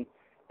brain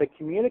that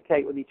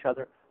communicate with each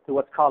other through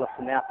what's called a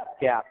synaptic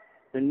gap.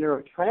 The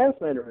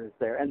neurotransmitter is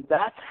there, and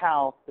that's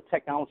how the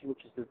technology,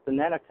 which is the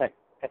nanotech,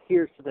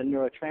 adheres to the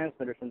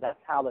neurotransmitters, and that's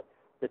how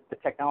the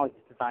technology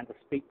is designed to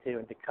speak to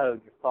and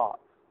decode your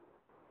thoughts.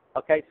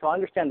 Okay, so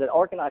understand that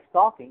organized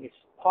stalking is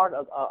part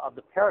of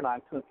the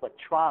paradigm to inflict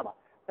trauma.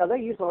 Now, they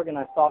use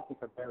organized stalking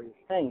for various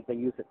things. They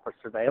use it for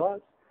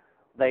surveillance.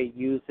 They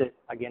use it,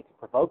 again, to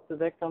provoke the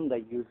victim.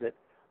 They use it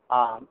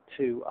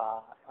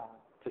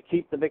to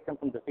keep the victim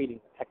from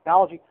defeating the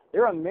technology.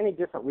 There are many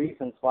different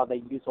reasons why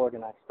they use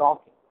organized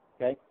stalking,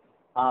 okay?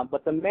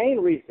 But the main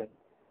reason,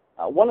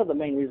 one of the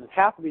main reasons,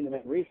 has to be the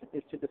main reason,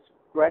 is to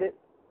discredit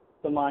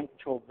the mind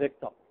control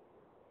victim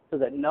so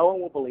that no one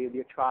will believe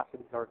the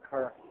atrocities are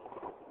occurring.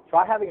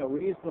 Try having a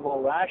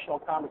reasonable, rational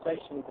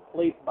conversation with the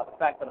police about the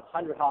fact that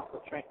 100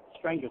 hostile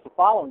strangers are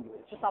following you.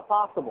 It's just not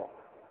possible.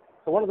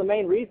 So one of the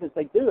main reasons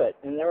they do it,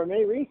 and there are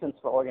many reasons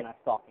for organized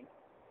stalking,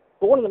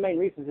 but one of the main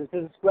reasons is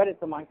to discredit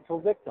the mind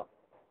control victim,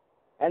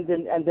 and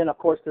then of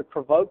course to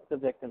provoke the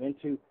victim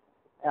into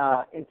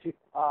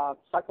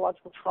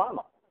psychological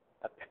trauma,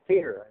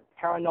 fear,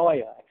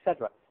 paranoia,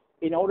 etc.,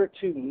 in order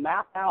to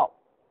map out,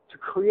 to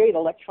create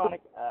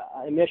electronic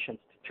emissions,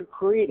 to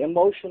create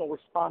emotional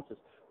responses,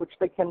 which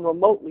they can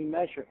remotely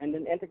measure and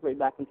then integrate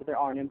back into their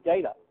R&M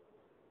data.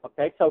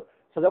 Okay, so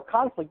they're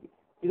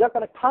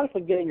going to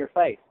constantly get in your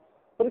face,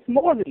 but it's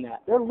more than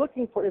that. They're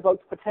looking for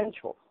evoked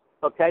potentials.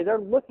 Okay, they're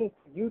looking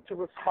for you to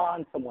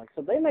respond some way.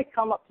 So they may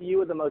come up to you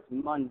with the most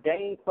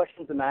mundane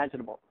questions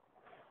imaginable.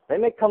 They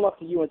may come up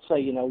to you and say,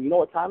 you know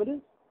what time it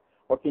is?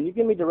 Or can you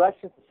give me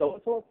directions to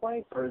so-and-so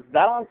place? Or is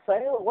that on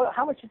sale?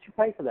 How much did you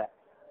pay for that?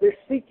 They're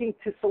seeking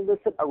to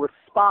solicit a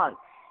response.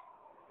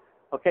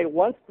 Okay,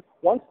 once the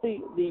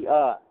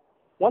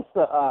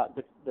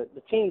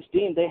teams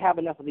deem they have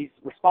enough of these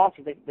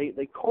responses,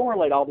 they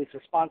correlate all these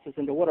responses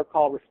into what are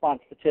called response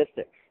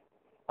statistics.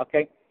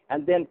 Okay,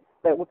 and then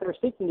what they're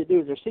seeking to do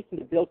is they're seeking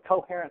to build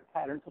coherent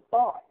patterns of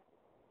thought.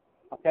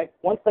 Okay,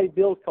 once they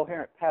build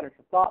coherent patterns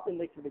of thought, then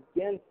they can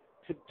begin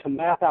to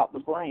map out the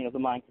brain of the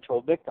mind control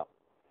victim.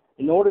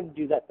 In order to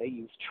do that, they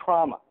use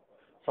trauma.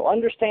 So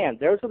understand,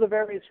 those are the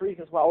various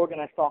reasons why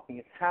organized stalking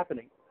is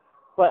happening.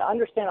 But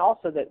understand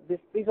also that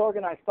these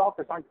organized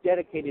stalkers aren't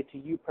dedicated to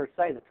you per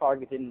se, the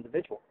targeted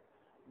individual.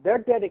 They're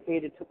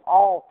dedicated to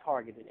all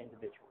targeted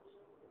individuals,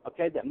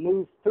 okay, that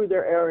move through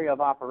their area of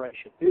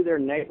operation, through their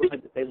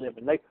neighborhood that they live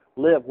in. They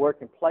live, work,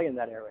 and play in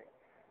that area.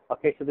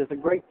 Okay, so there's a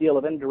great deal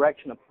of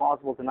indirection and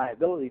plausible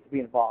deniability to be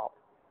involved.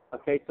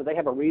 Okay, so they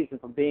have a reason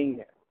for being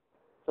there.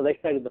 So they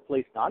say to the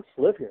police, no, I just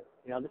live here.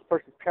 You know, this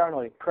person's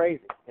paranoid and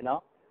crazy, you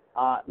know.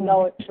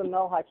 No, it's a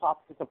no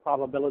hypothesis of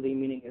probability,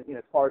 meaning, you know,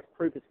 as far as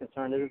proof is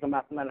concerned, there's a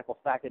mathematical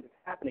fact that it's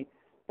happening.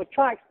 But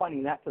try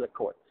explaining that to the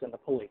courts and the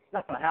police. It's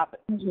not going to happen.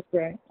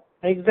 Right.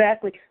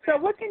 Exactly. So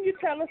what can you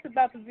tell us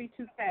about the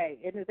V2K?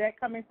 And is that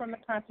coming from the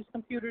conscious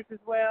computers as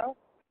well?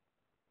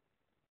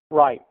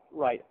 Right.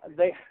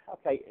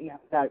 Okay.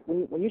 Now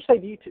when you say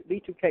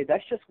V2K,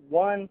 that's just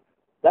one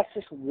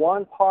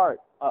part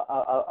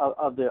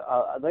of the.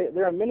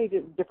 There are many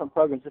different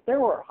programs. If there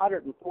were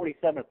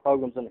 147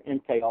 programs in the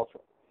MK Ultra,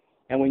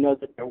 and we know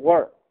that there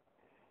were,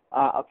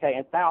 okay,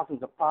 and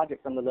thousands of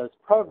projects under those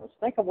programs,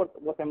 think of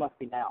what there must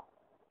be now,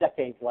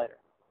 decades later.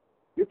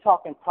 You're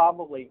talking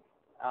probably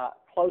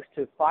close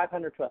to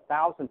 500 to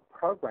 1,000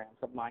 programs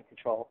of mind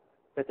control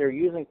that they're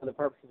using for the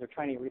purposes of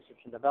training, research,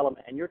 and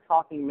development, and you're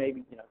talking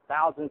maybe, you know,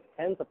 thousands,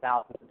 tens of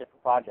thousands of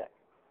different projects.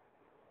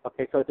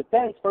 Okay, so it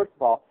depends, first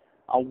of all,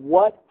 on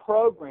what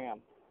program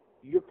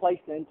you're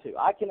placed into.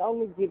 I can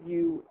only give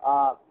you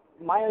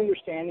my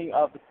understanding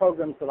of the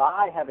programs that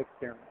I have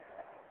experienced.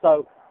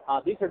 So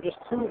these are just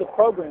two of the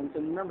programs,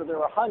 and remember there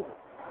are hundreds.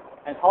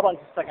 And hold on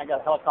just a second, I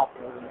got a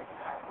helicopter over me.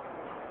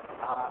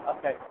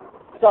 Okay,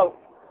 so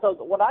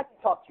what I can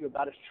talk to you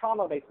about is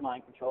trauma-based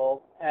mind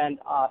control and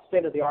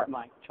state-of-the-art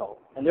mind control.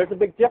 And there's a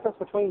big difference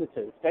between the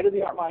two.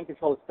 State-of-the-art mind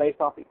control is based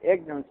off the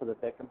ignorance of the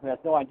victim who has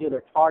no idea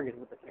they're targeted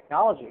with the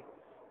technology,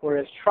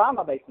 whereas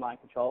trauma-based mind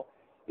control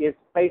is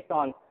based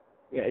on,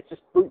 you know, it's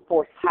just brute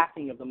force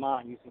hacking of the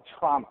mind using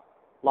trauma,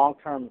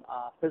 long-term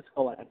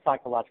physical and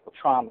psychological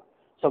trauma.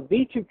 So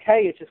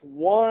B2K is just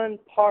one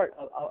part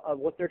of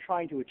what they're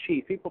trying to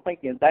achieve. People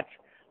thinking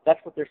that's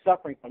what they're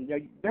suffering from.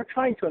 They're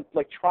trying to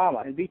inflict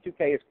trauma, and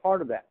B2K is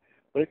part of that.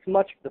 But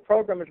the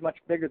program is much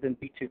bigger than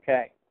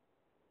B2K.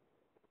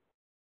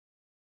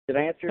 Did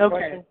I answer your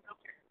question?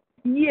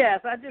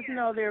 Yes, I just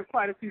know there are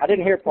quite a few. I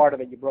didn't hear part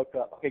of it. You broke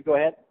up. Okay, go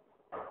ahead.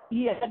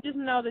 Yeah, I just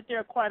know that there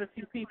are quite a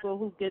few people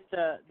who get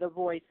the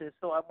voices,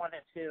 so I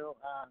wanted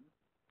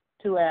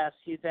to ask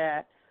you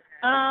that.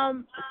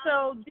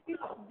 So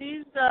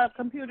these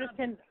computers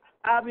can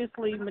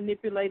obviously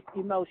manipulate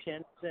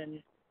emotions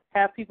and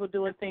have people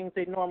doing things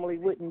they normally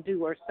wouldn't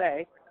do or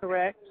say,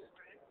 correct?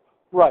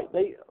 Right.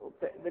 The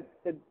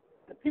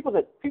people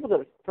that,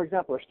 for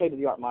example, are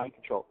state-of-the-art mind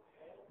control,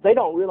 they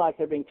don't realize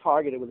they're being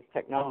targeted with this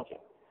technology.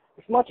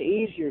 It's much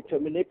easier to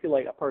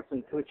manipulate a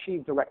person to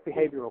achieve direct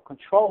behavioral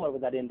control over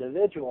that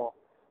individual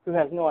who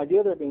has no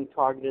idea they're being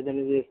targeted than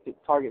it is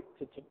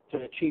to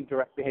achieve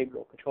direct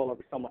behavioral control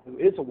over someone who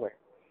is aware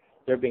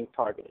they're being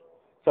targeted.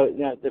 So, you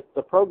know,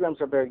 the programs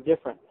are very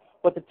different.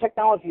 But the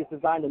technology is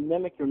designed to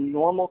mimic your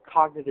normal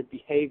cognitive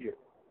behavior,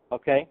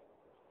 okay?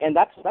 And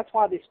that's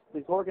why this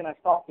organized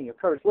stalking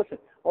occurs. Listen,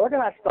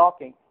 organized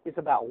stalking is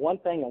about one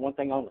thing and one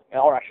thing only,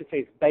 or I should say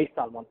it's based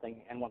on one thing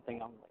and one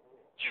thing only,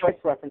 choice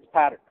reference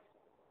patterns.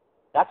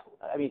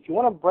 If you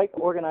want to break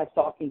organized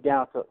stalking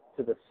down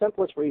to the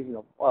simplest reason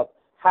of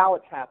how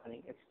it's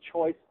happening, it's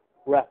choice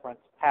reference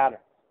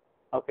patterns,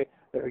 okay?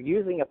 They're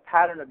using a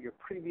pattern of your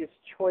previous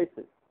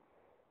choices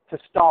to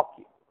stalk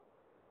you.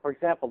 For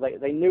example,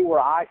 they knew where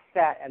I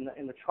sat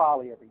in the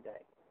trolley every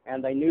day,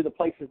 and they knew the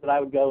places that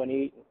I would go and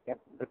eat, and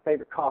the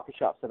favorite coffee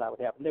shops that I would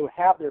have. And they would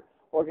have their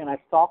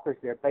organized stalkers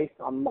there based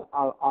on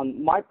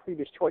my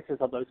previous choices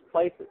of those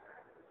places.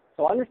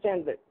 So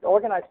understand that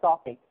organized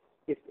stalking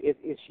is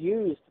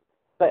used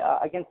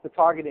against the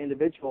targeted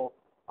individual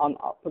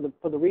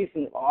for the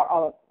reason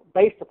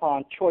based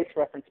upon choice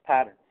reference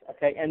patterns.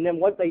 Okay, and then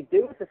what they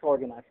do with this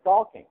organized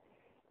stalking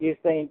is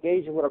they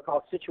engage in what are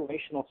called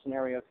situational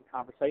scenarios and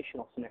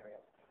conversational scenarios.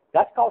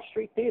 That's called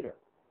street theater.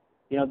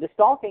 You know,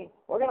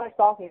 organized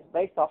stalking is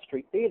based off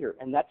street theater,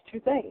 and that's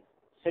two things,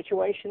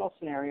 situational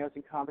scenarios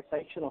and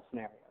conversational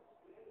scenarios.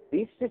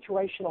 These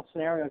situational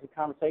scenarios and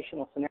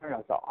conversational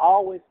scenarios are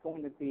always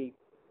going to be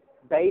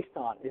based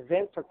on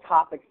events or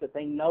topics that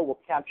they know will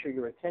capture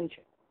your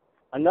attention.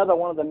 Another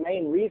one of the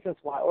main reasons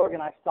why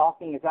organized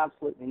stalking is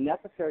absolutely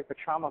necessary for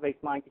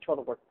trauma-based mind control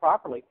to work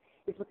properly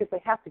is because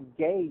they have to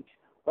gauge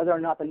whether or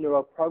not the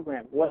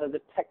neuroprogram, whether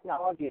the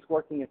technology is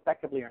working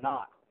effectively or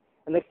not.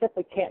 And they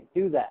simply can't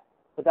do that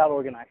without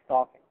organized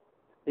stalking.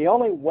 The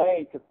only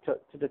way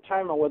to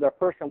determine whether a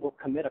person will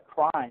commit a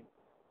crime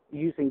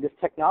using this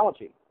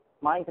technology,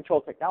 mind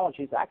control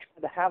technology, is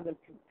actually to have them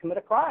commit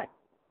a crime.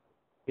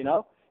 You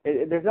know,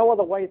 there's no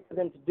other way for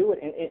them to do it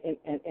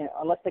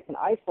unless they can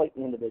isolate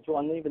the individual,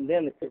 and even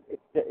then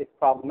it's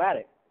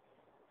problematic.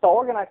 So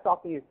organized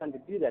stalking is done to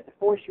do that, to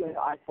force you into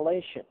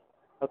isolation.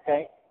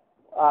 Okay,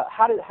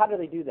 how do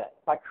they do that?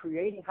 By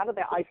creating. How do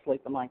they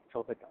isolate the mind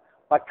control victim?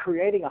 By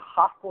creating a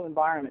hostile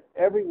environment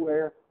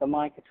everywhere the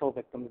mind control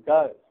victim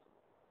goes.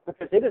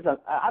 Because it is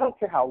I don't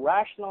care how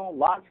rational,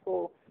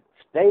 logical,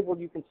 stable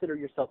you consider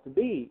yourself to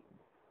be,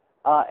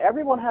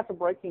 everyone has a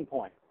breaking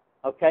point,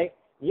 okay?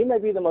 You may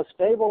be the most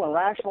stable and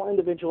rational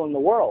individual in the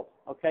world,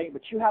 okay,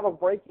 but you have a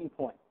breaking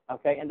point,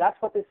 okay? And that's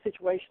what this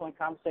situational and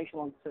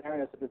conversational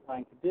scenarios are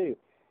designed to do.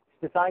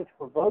 It's designed to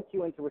provoke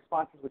you into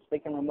responses which they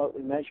can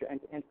remotely measure and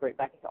to integrate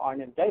back into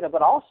RNN data,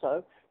 but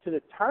also to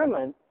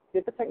determine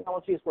if the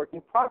technology is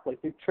working properly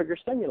through trigger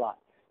stimuli.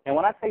 And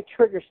when I say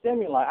trigger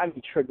stimuli, I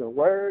mean trigger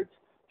words,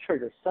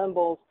 trigger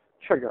symbols,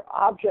 trigger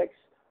objects,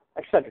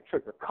 etc.,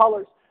 trigger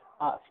colors.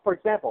 For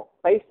example,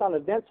 based on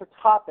events or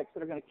topics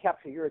that are going to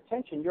capture your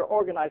attention, your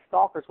organized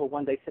stalkers will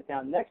one day sit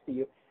down next to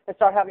you and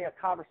start having a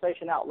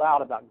conversation out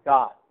loud about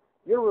God.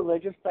 You're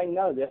religious, they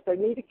know this, they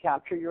need to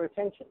capture your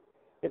attention.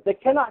 If they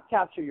cannot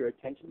capture your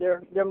attention,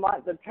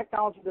 the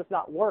technology does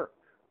not work.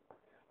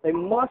 They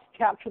must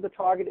capture the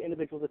target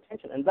individual's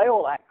attention, and they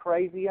will act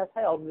crazy as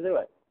hell to do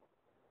it.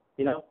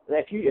 You know,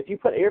 if you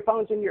put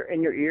earphones in your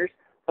ears,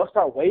 they'll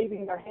start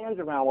waving their hands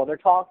around while they're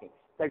talking.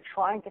 They're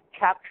trying to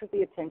capture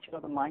the attention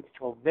of the mind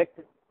control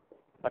victim.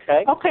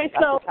 Okay? Okay,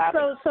 so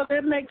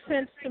that makes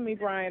sense to me,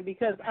 Brian,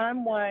 because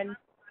I'm one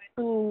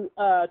who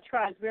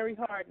tries very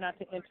hard not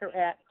to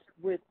interact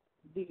with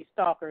the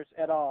stalkers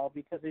at all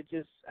because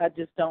I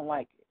just don't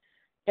like it.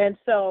 And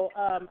so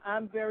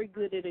I'm very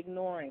good at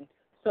ignoring.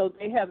 So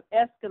they have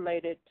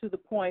escalated to the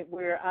point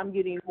where I'm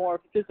getting more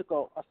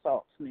physical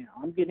assaults now.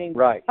 I'm getting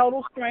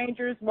total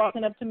strangers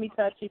walking up to me,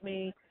 touching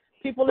me,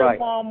 people in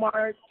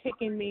Walmart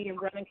kicking me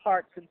and running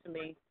carts into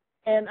me.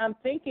 And I'm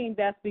thinking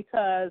that's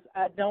because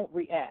I don't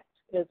react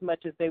as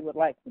much as they would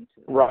like me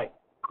to. Right.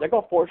 They're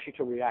going to force you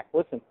to react.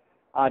 Listen,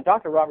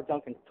 Dr. Robert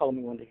Duncan told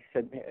me one day, he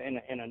said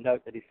in a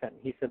note that he sent me,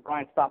 he said,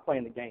 Brian, stop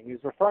playing the game. He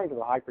was referring to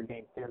the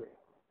hypergame theory.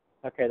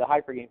 Okay, the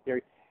hypergame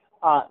theory.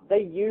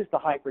 They use the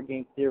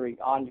hypergame theory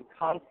on you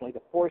constantly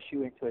to force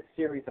you into a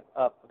series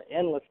of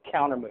endless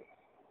counter moves,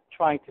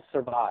 trying to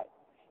survive.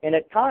 And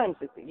at times,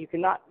 you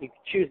can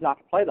choose not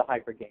to play the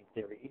hypergame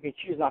theory. You can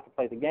choose not to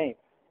play the game.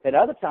 At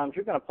other times,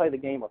 you're going to play the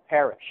game or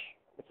perish.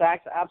 It's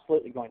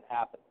absolutely going to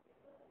happen.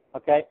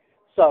 Okay?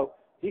 So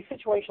these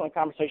situational and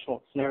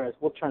conversational scenarios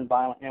will turn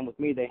violent, and with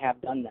me, they have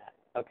done that.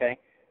 Okay?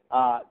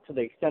 To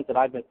the extent that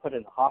I've been put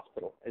in the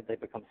hospital as they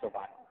become so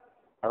violent.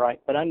 All right?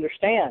 But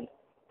understand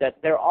that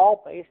they're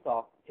all based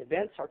off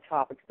events or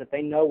topics that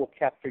they know will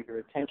capture your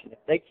attention. If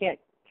they can't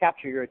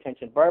capture your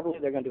attention verbally,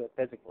 they're going to do it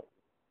physically.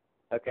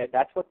 Okay,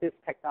 that's what this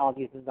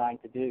technology is designed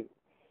to do,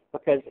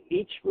 because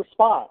each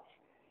response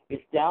is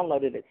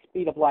downloaded at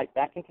speed of light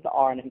back into the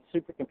RNN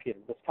supercomputer,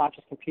 this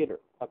conscious computer.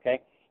 Okay,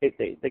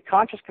 the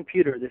conscious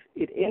computer,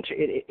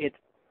 it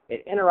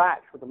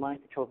interacts with the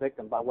mind control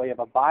victim by way of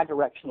a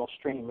bidirectional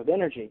stream of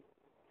energy,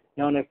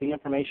 known as the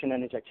information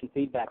and injection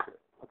feedback loop.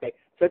 Okay,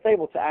 so it's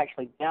able to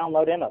actually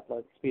download and upload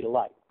at the speed of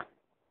light.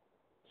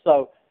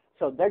 So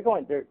they're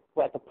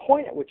at the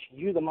point at which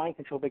you, the mind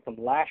control victim,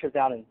 lashes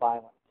out in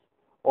violence,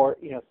 or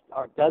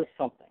does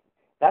something.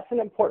 That's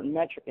an important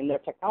metric in their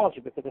technology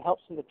because it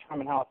helps them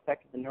determine how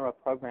effective the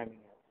neuroprogramming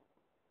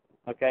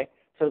is. Okay?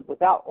 So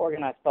without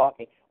organized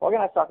stalking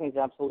is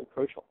absolutely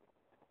crucial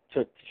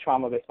to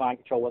trauma-based mind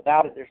control.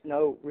 Without it, there's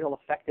no real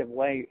effective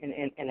way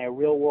in a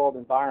real-world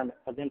environment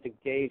for them to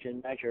gauge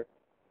and measure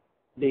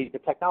the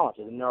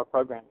technology, the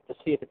neuroprogramming, to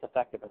see if it's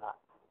effective or not.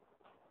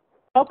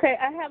 Okay,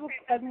 I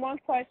have one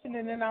question,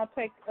 and then I'll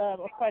take a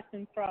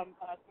question from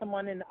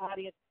someone in the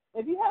audience.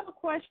 If you have a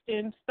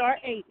question, star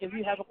 8 if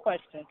you have a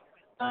question.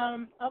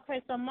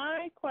 Okay, so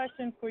my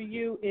question for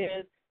you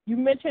is, you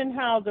mentioned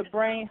how this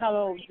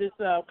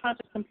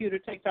conscious computer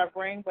takes our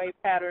brainwave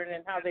pattern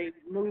and how they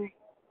move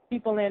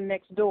people in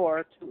next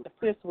door to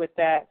assist with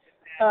that.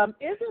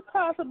 Is it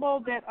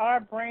possible that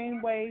our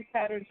brainwave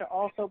patterns are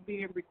also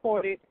being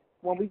recorded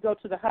when we go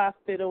to the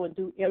hospital and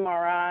do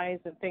MRIs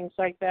and things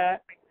like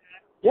that?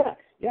 Yes.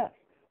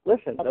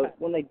 Listen, okay.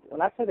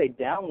 When I say they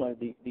download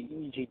the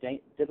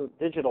EEG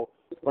digital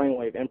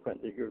brainwave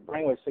imprint, your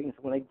brainwave signature,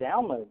 when they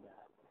download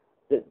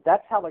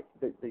that's how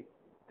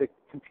the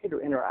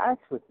computer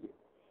interacts with you.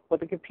 But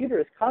the computer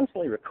is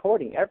constantly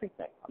recording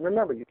everything.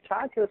 Remember, you're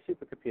tied to a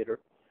supercomputer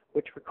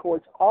which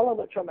records all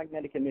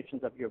electromagnetic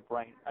emissions of your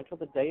brain until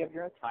the day of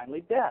your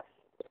untimely death.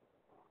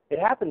 It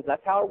happens.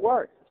 That's how it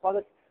works. That's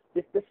why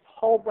this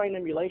whole brain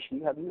emulation,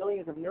 you have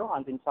millions of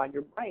neurons inside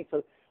your brain.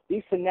 So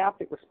these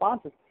synaptic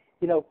responses,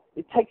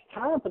 it takes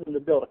time for them to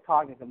build a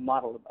cognitive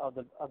model of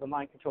the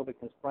mind control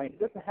victim's brain. It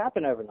doesn't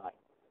happen overnight.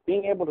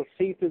 Being able to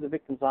see through the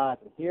victim's eyes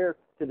and hear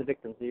through the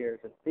victim's ears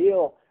and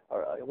feel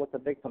or what the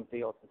victim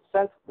feels, and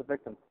sense the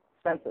victim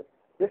senses.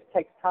 This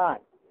takes time.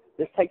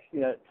 This takes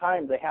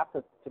time. They have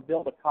to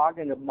build a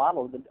cognitive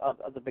model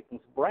of the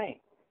victim's brain.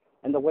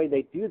 And the way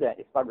they do that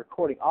is by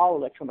recording all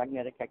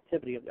electromagnetic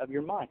activity of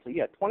your mind. So,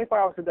 24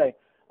 hours a day,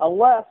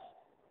 unless,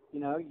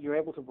 you're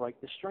able to break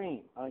the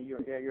stream.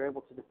 You're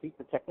able to defeat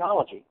the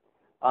technology.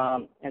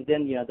 And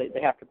then,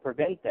 they have to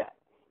prevent that.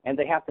 And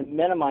they have to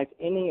minimize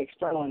any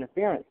external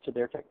interference to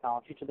their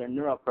technology, to their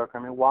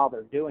neuroprogramming while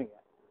they're doing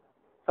it.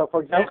 So,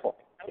 for example,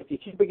 if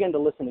you begin to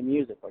listen to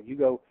music or you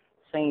go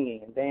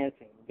singing and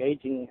dancing,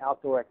 engaging in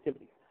outdoor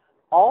activities,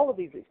 all of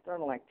these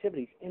external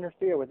activities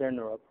interfere with their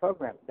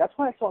neuroprogramming. That's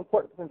why it's so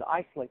important for them to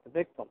isolate the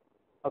victim,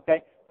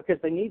 okay? Because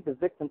they need the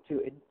victim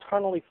to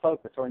internally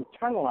focus or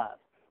internalize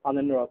on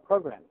the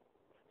neuroprogramming.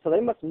 So they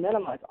must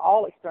minimize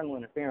all external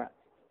interference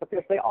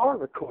because they are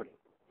recording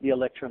the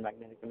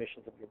electromagnetic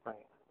emissions of your brain.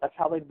 That's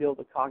how they build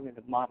a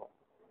cognitive model.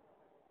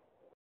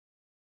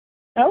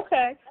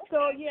 Okay.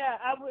 So,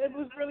 it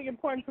was really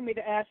important for me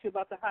to ask you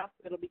about the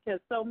hospital because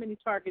so many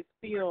targets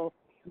feel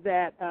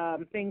that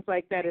things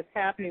like that is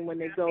happening when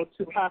they go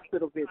to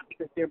hospital visits,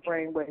 that their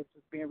brain waves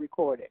is being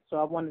recorded. So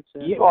I wanted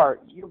to...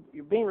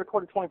 You're being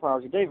recorded 24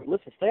 hours a day. But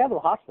listen, stay out of the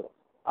hospital.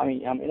 I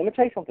mean, let me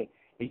tell you something.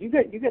 If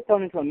you get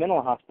thrown into a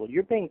mental hospital,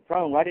 you're being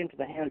thrown right into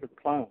the hands of the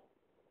clone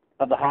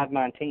of the hive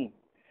mind team.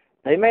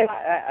 They may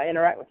not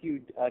interact with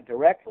you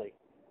directly,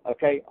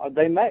 okay? Or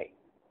they may.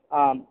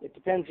 It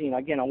depends,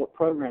 again, on what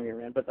program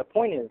you're in. But the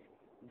point is,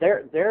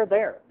 they're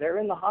there. They're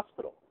in the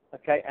hospital,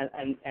 okay?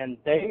 And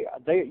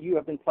you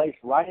have been placed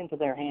right into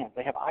their hands.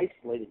 They have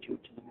isolated you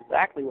to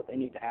exactly what they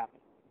need to happen.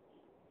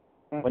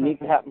 Mm-hmm. What needs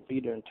to happen for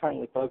you to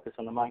internally focus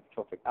on the mind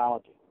control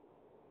technology.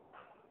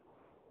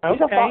 Okay.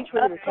 These are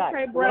thought-triggered attacks.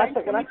 Okay, Brian,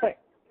 go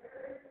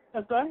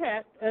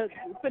ahead.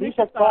 Finish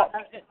your thought,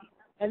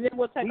 and then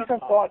we'll take These are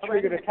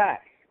thought-triggered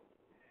attacks.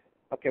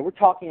 Okay, we're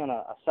talking on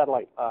a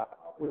satellite.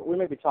 We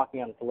may be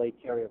talking on a delayed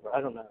carrier, but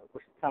I don't know.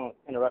 We're kind of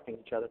interrupting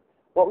each other.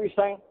 What were you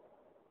saying?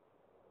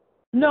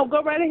 No,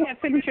 go right ahead.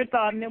 Finish your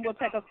thought, and then we'll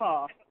take a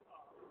call.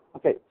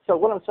 Okay, so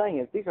what I'm saying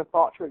is these are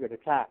thought-triggered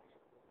attacks.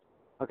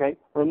 Okay,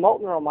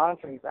 remote neural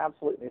monitoring is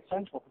absolutely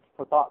essential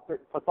for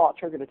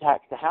thought-triggered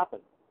attacks to happen.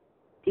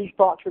 These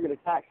thought-triggered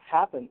attacks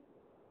happen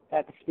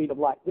at the speed of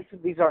light.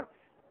 These are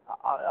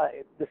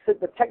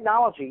the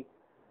technology.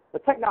 The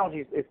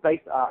technology is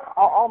based.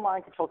 All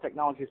mind control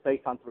technology is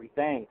based on three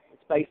things.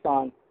 It's based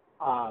on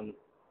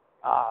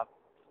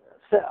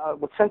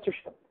with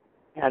censorship,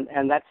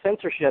 and that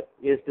censorship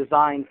is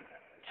designed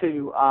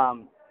to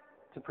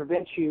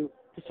prevent you,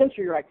 to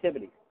censor your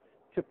activities,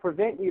 to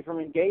prevent you from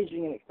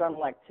engaging in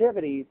external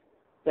activities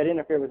that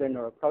interfere with their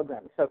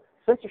neuroprogramming. So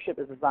censorship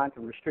is designed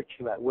to restrict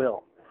you at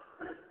will.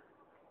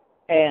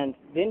 And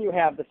then you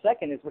have the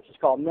second, which is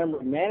called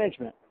memory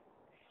management.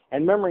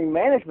 And memory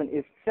management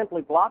is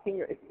simply blocking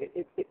your.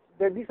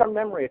 These are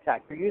memory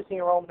attacks. You're using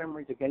your own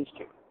memories against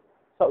you.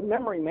 So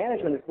memory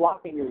management is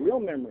blocking your real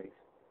memories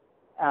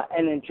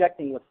and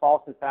injecting with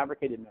false and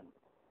fabricated memories.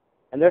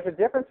 And there's a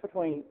difference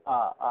between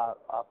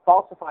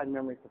falsified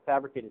memories and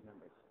fabricated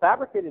memories.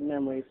 Fabricated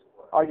memories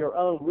are your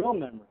own real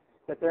memories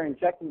that they're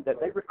injecting, that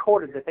they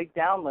recorded, that they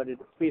downloaded at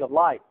the speed of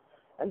light,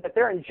 and that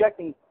they're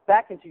injecting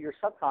back into your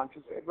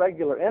subconscious at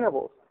regular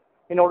intervals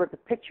in order to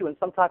pitch you in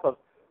some type of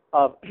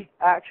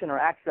action or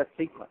access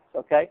sequence,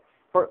 okay,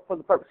 for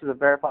the purposes of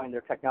verifying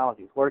their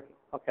technology is working,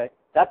 okay.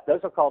 Those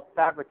are called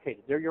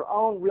fabricated. They're your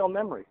own real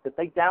memories that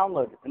they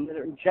downloaded and that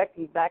are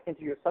injecting back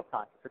into your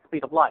subconscious at the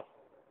speed of light.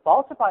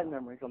 Falsified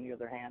memories, on the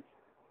other hand,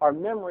 are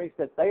memories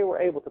that they were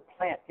able to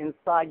plant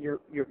inside your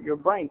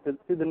brain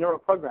through the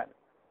neuroprogramming.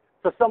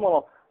 So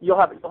you'll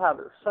have a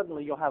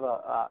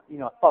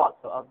thought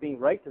of being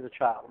raped as a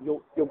child.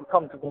 You'll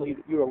come to believe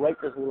that you were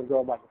raped as a little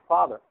girl by your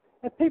father,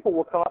 and people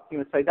will come up to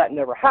you and say that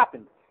never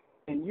happened,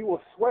 and you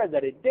will swear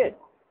that it did.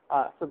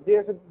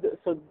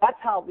 So that's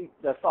how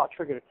the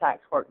thought-triggered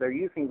attacks work. They're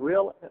using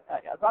real.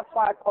 That's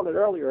why I called it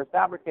earlier a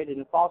fabricated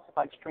and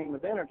falsified stream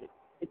of energy.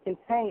 It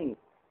contains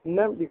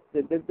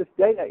this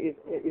data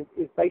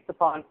is based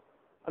upon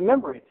a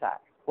memory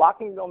attack,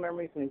 blocking real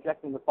memories and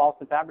injecting with false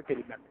and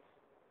fabricated memories.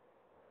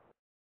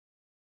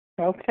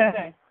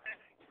 Okay.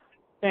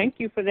 Thank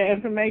you for the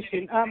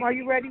information. Are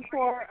you ready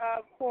for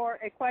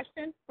a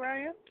question,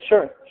 Brian?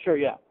 Sure,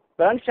 yeah.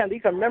 But understand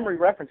these are memory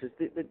references.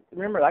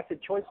 Remember, I said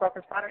choice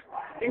reference patterns.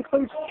 It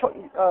includes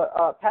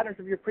patterns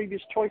of your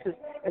previous choices,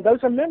 and those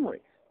are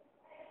memories.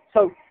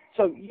 So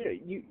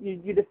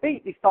you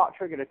defeat these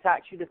thought-triggered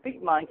attacks. You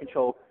defeat mind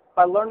control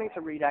by learning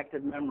to read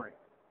active memory.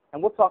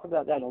 And we'll talk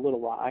about that in a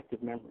little while,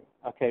 active memory,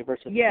 okay,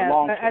 versus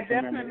long-term memory. I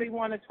definitely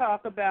want to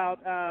talk about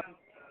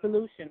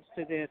solutions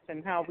to this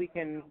and how we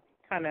can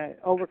kind of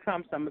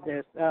overcome some of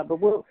this. But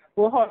we'll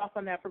hold off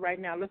on that for right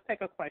now. Let's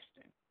take a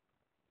question.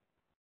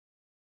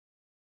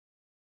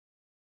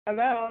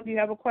 Hello, do you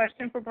have a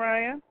question for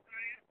Brian?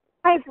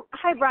 Hi,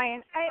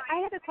 Brian. I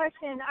had a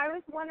question. I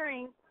was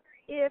wondering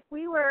if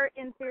we were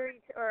in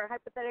theory or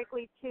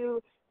hypothetically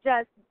to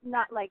just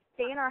not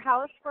stay in our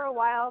house for a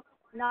while,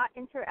 not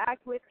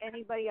interact with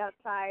anybody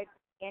outside,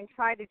 and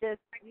try to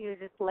just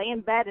lay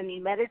in bed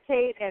and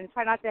meditate and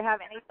try not to have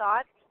any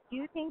thoughts, do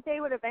you think they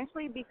would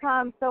eventually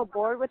become so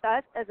bored with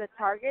us as a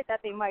target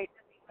that they might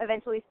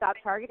eventually stop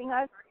targeting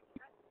us?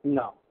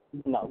 No.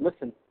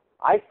 Listen,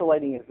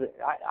 isolation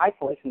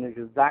is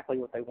exactly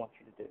what they want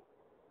you to do.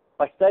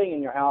 By staying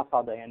in your house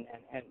all day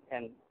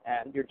and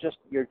you're just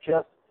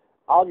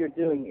all you're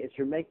doing is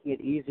you're making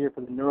it easier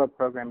for the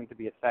neuroprogramming to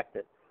be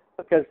effective,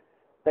 because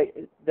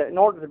in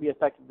order to be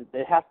effective,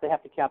 they have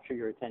to capture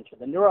your attention.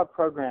 In order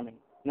for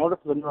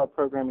the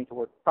neuroprogramming to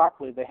work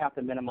properly, they have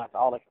to minimize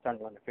all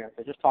external interference.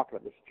 I just talked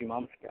about this a few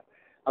moments ago.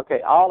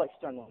 Okay, all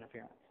external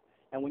interference.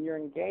 And when you're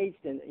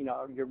engaged in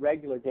your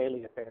regular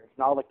daily affairs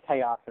and all the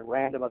chaos and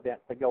random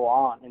events that go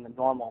on in the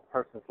normal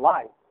person's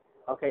life,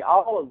 okay,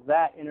 all of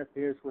that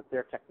interferes with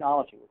their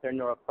technology, with their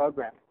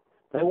neuroprogramming.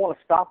 They want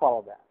to stop all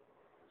of that.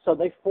 So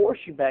they force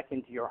you back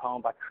into your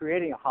home by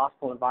creating a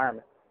hostile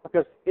environment,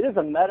 because it is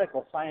a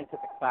medical,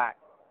 scientific fact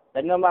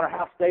that no matter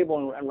how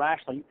stable and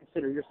rational you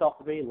consider yourself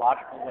to be,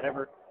 logical,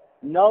 whatever,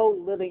 no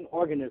living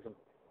organism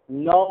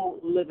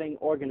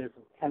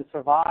can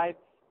survive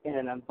in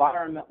an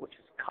environment which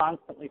is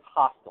constantly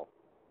hostile.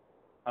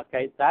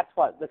 Okay, that's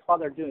why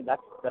they're doing.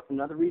 That's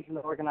another reason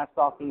that organized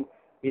stalking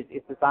is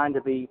designed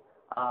to be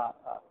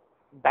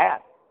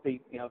bad,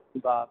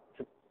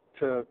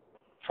 to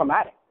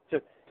traumatic,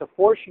 to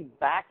force you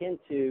back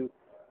into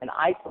an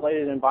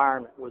isolated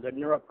environment where the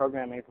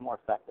neuroprogramming is more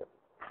effective.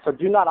 So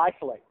do not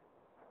isolate.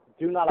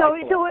 So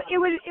it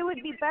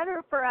would be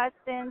better for us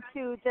than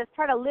to just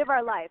try to live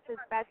our life as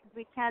best as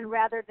we can,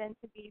 rather than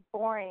to be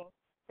boring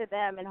to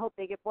them and hope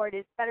they get bored.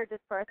 It's better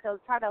just for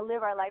ourselves try to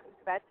live our life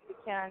as best as we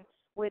can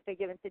with a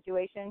given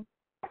situation.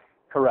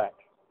 Correct.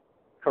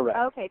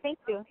 Okay, thank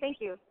you.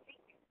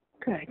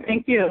 Okay,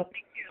 thank you.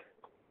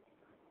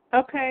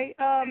 Okay,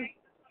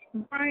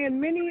 Brian,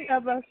 many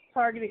of us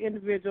targeted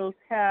individuals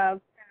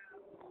have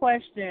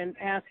questions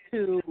as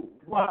to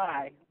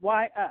why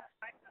us.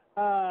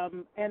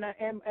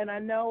 And I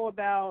know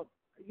about,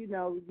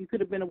 you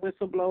could have been a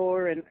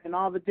whistleblower and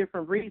all the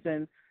different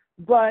reasons,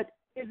 but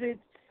is it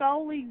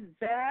solely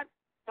that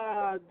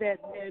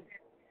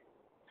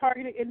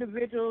targeted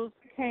individuals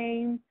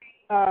came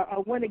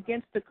or went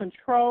against the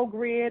control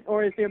grid,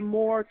 or is there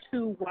more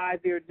to why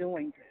they're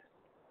doing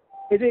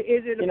this? Is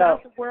it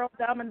about the world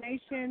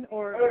domination,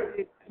 or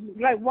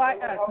why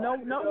us? No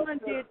one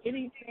did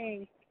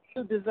anything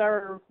to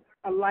deserve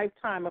a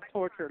lifetime of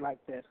torture like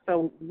this.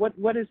 So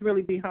what is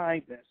really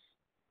behind this?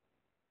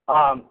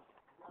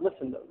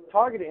 Listen,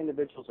 targeted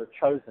individuals are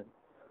chosen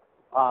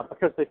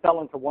because they fell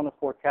into one of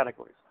four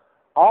categories.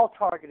 All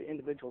targeted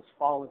individuals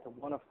fall into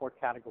one of four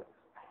categories.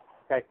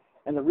 Okay,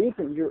 and the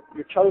reason you're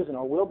chosen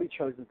or will be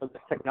chosen for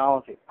this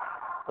technology,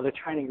 for the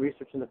training,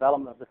 research, and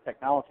development of this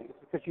technology, is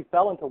because you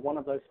fell into one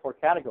of those four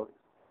categories.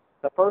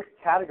 The first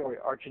category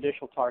are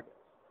judicial targets,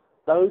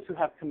 those who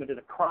have committed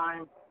a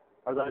crime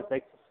or those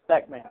they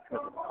suspect may have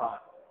committed a crime.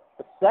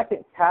 The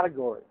second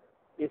category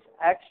is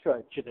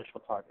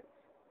extrajudicial targets,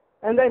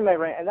 and that may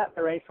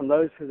range from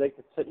those who they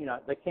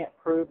can't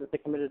prove that they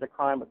committed a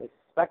crime, but they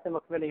suspect them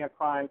of committing a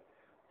crime,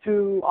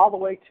 to all the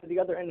way to the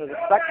other end of the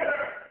spectrum.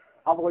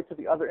 All the way to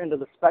the other end of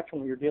the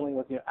spectrum, when you're dealing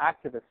with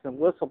activists and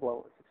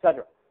whistleblowers,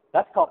 etc.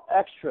 That's called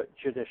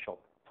extrajudicial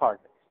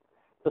targets.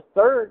 The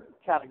third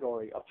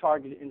category of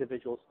targeted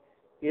individuals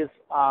is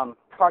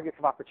targets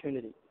of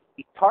opportunity.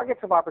 Targets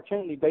of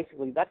opportunity,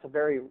 basically, that's a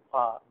very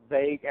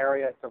vague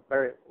area. It's a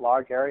very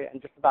large area,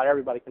 and just about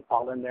everybody can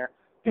fall in there.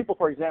 People,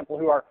 for example,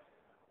 who are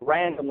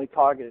randomly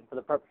targeted for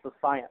the purpose of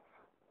science,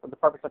 for the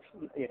purpose of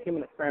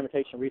human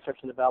experimentation, research,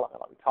 and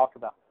development, like we talked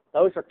about.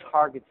 Those are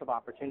targets of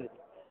opportunity.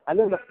 And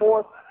then the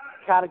fourth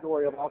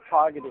category of all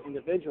targeted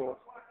individuals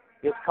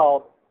is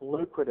called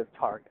lucrative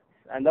targets.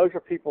 And those are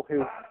people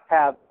who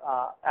have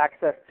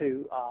access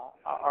to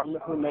or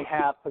who may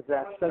have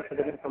possessed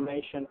sensitive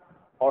information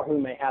or who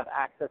may have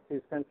access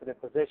to sensitive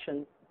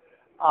positions.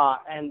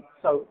 And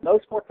so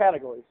those four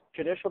categories,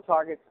 judicial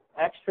targets,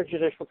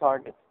 extrajudicial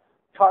targets,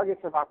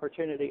 targets of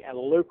opportunity, and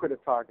lucrative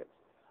targets,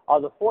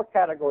 are the four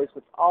categories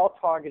which all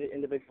targeted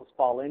individuals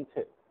fall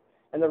into.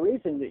 And the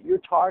reason that you're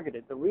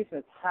targeted, the reason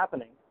it's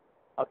happening,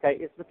 okay,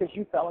 is because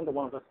you fell into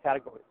one of those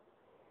categories.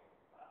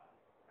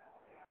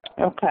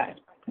 Okay.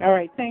 All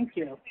right. Thank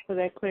you for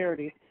that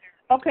clarity.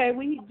 Okay,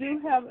 we do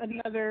have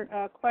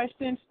another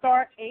question.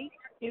 Star 8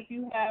 if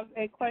you have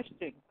a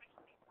question.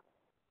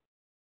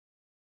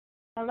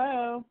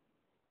 Hello.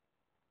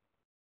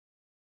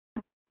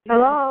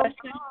 Hello.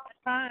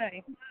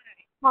 Hi.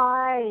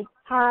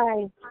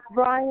 Hi.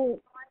 Brian,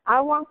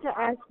 I want to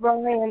ask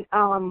Brian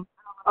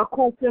a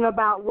question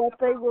about what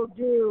they will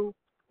do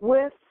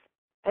with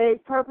a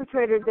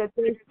perpetrator that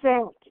they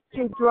sent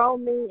to throw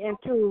me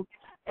into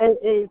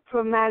a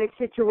traumatic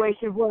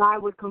situation where I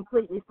would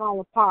completely fall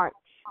apart.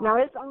 Now,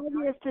 it's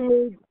obvious to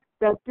me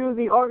that through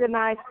the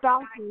organized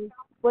stalking,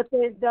 what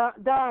they've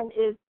done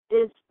is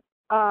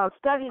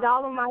studied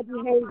all of my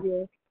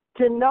behavior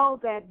to know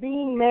that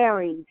being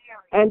married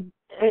and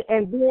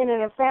being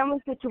in a family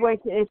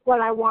situation is what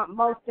I want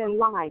most in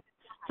life.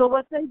 So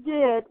what they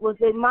did was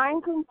they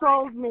mind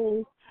controlled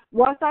me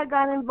once I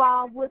got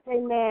involved with a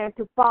man,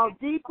 to fall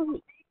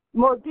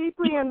more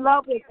deeply in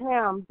love with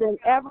him than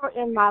ever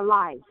in my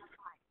life.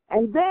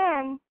 And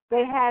then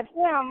they had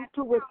him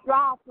to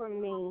withdraw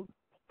from me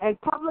and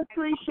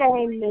publicly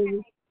shame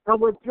me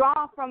and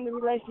withdraw from the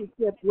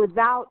relationship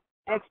without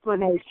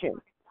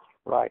explanation.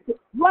 Right.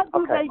 What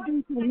do they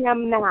do to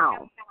him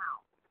now?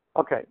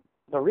 Okay.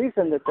 The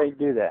reason that they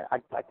do that,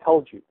 I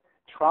told you,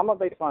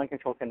 trauma-based mind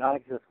control cannot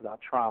exist without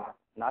trauma.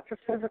 Not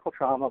just physical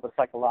trauma, but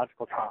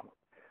psychological trauma.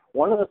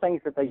 One of the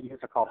things that they use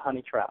are called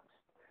honey traps.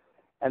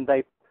 And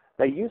they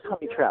use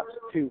honey traps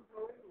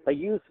they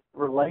use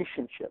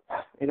relationships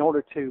in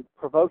order to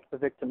provoke the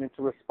victim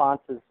into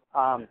responses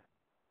from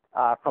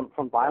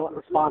violent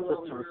responses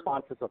to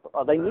responses of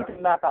they need to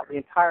map out the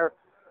entire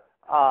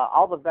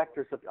all the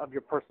vectors of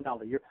your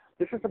personality.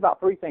 This is about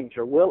three things: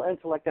 your will,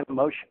 intellect, and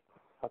emotion.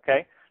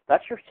 Okay,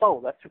 that's your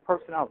soul. That's your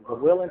personality. The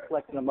will,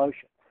 intellect, and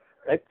emotion.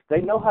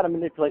 They know how to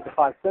manipulate the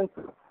five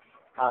senses.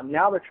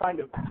 Now they're trying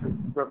to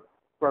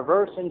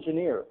reverse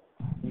engineer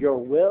your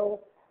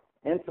will,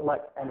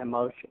 intellect, and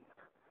emotion.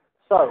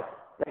 So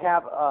they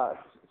have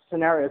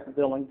scenarios that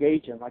they'll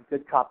engage in, like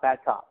good cop, bad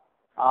cop,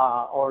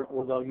 or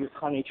they'll use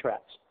honey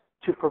traps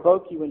to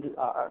provoke you into,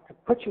 to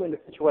put you into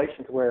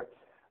situations where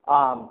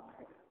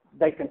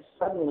they can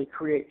suddenly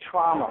create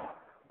trauma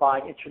by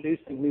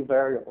introducing new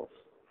variables.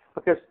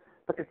 Because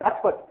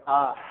that's what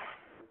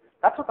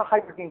the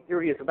hyper game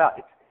theory is about.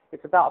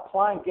 It's about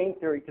applying game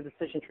theory to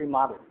decision tree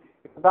modeling.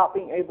 It's about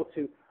being able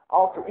to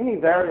alter any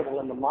variable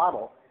in the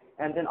model,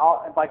 and then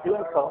by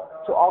doing so,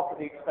 to alter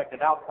the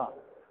expected outcome.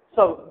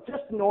 So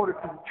just in order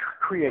to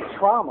create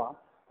trauma,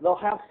 they'll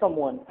have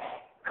someone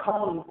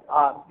come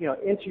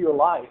into your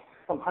life,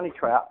 some honey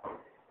trap,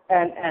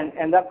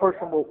 and that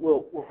person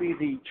will be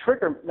the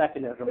trigger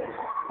mechanism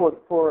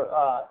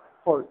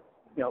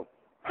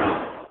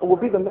will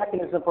be the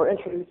mechanism for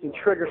introducing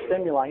trigger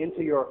stimuli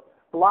into your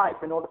life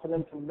in order for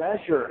them to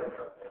measure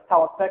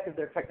how effective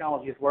their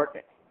technology is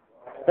working.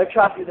 They've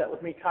tried to do that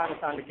with me time and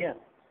time again.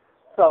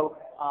 So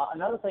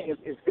another thing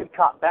is good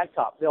cop, bad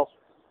cop. They'll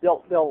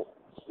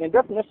and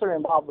doesn't necessarily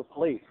involve the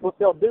police. What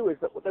they'll do is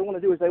that what they want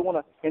to do is they want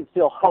to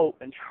instill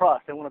hope and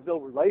trust. They want to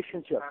build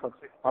relationships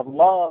of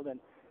love and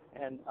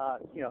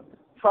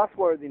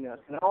trustworthiness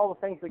and all the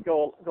things that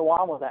go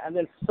on with that, and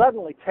then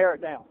suddenly tear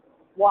it down.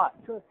 Why?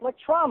 To inflict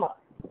trauma,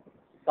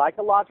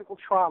 psychological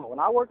trauma. When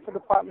I worked for the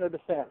Department of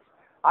Defense,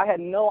 I had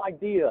no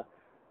idea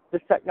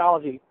this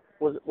technology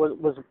was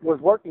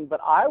working,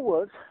 but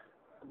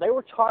they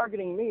were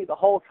targeting me the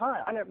whole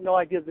time. I had no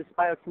idea this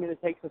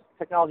biocommunications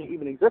technology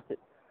even existed.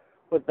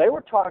 But they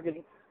were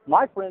targeting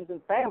my friends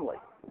and family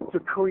to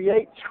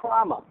create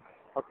trauma,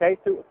 okay,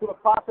 through a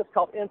process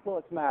called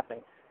influence mapping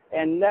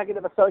and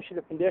negative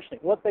associative conditioning.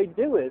 What they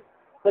do is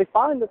they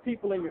find the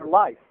people in your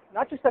life,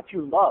 not just that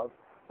you love,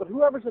 but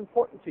whoever's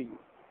important to you,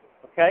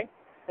 okay?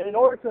 And in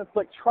order to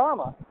inflict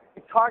trauma,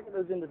 they target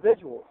those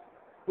individuals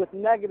with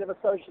negative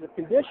associative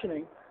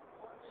conditioning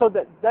so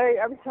that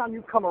every time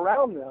you come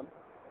around them,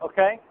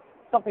 okay,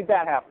 something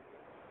bad happens.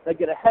 They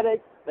get a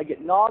headache, they get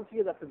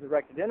nausea, that's a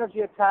directed energy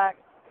attack,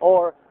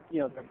 or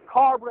their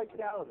car breaks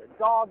down, or their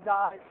dog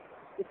dies.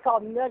 It's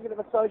called negative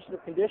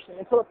associative conditioning.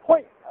 And so the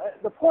point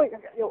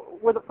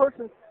where the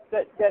person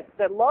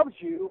that loves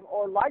you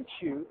or likes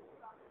you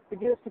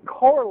begins to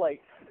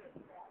correlate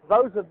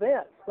those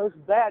events, those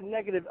bad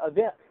negative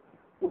events,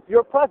 with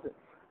your presence.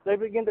 They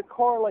begin to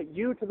correlate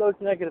you to those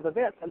negative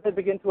events, and they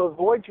begin to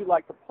avoid you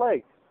like the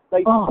plague.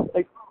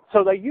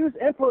 So they use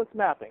influence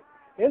mapping.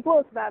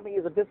 Influence mapping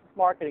is a business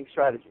marketing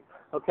strategy.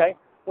 Okay,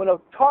 when a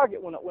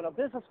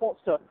business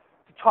wants to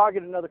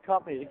target another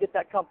company to get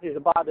that company to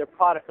buy their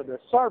product or their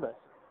service,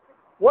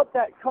 what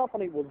that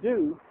company will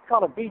do, it's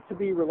called a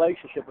B2B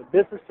relationship, a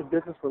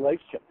business-to-business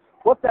relationship.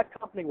 What that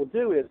company will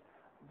do is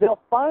they'll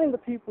find the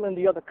people in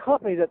the other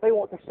company that they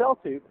want to sell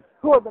to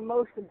who are the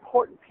most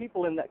important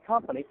people in that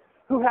company,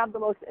 who have the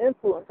most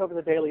influence over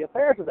the daily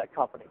affairs of that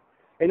company,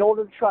 in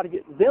order to try to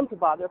get them to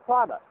buy their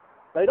product.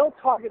 They don't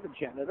target the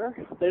janitor.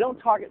 They don't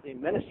target the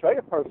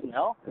administrative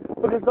personnel,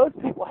 because those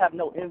people have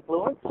no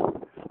influence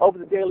over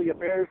the daily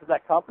affairs of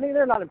that company.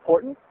 They're not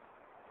important.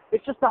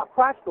 It's just not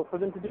practical for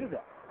them to do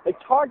that. They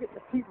target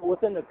the people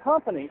within the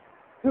company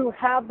who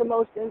have the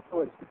most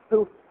influence,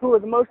 who are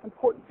the most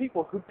important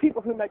people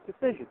who make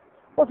decisions.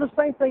 Well, it's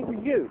the same thing for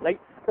you.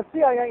 The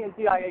CIA and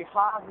DIA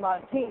hive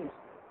mind teams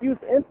use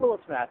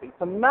influence mapping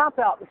to map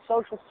out the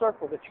social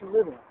circle that you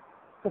live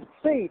in, to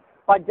see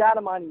by data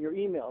mining your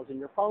emails and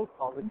your phone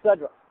calls,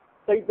 etc.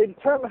 They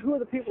determine who are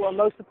the people who are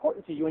most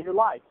important to you in your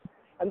life,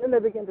 and then they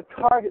begin to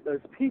target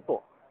those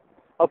people,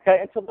 okay,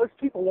 until those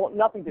people want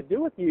nothing to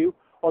do with you,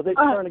 or they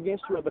turn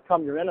against you or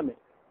become your enemy.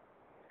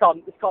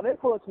 It's called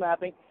influence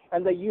mapping,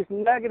 and they use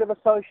negative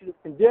associative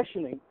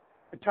conditioning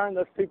to turn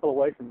those people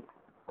away from you.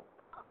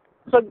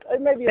 So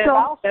it may be a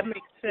mouse. That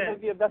makes sense. It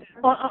may be a best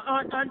friend.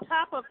 On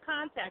top of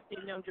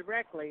contacting them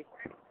directly,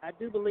 I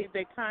do believe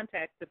they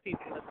contact the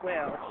people as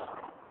well.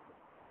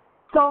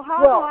 So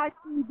how do I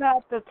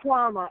combat the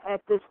trauma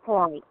at this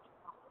point?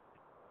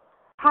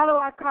 How do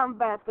I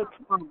combat the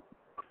trauma?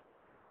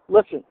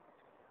 Listen,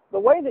 the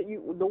way that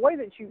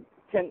you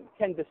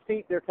can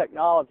defeat their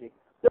technology,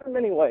 there are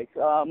many ways.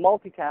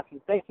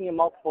 Multitasking, thinking in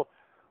multiple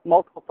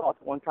thoughts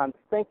at one time,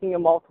 thinking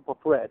in multiple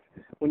threads.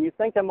 When you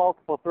think in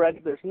multiple threads,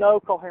 there's no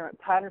coherent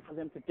pattern for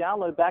them to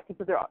download back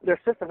into their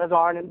system as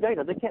RNN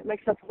data. They can't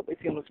make sense of what they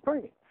see on the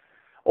screen.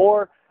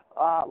 Or,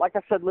 like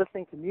I said,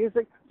 listening to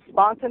music,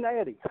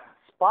 spontaneity.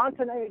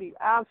 Spontaneity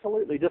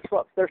absolutely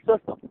disrupts their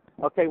system.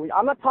 Okay,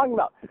 I'm not talking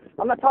about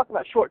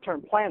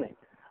short-term planning.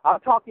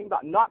 I'm talking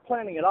about not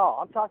planning at all.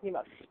 I'm talking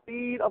about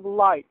speed of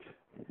light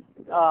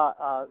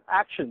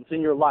actions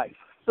in your life.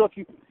 So if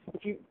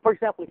you, for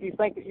example, if you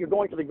think that you're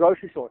going to the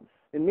grocery store,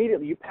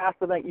 immediately you pass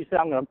the thing, you say,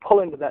 I'm going to pull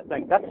into that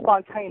thing. That's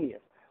spontaneous.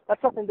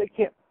 That's something they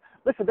can't.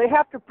 Listen, they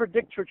have to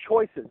predict your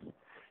choices.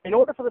 In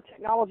order for the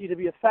technology to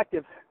be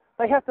effective,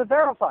 they have to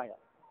verify it.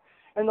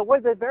 And the way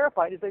they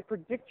verify it is they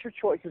predict your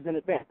choices in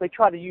advance. They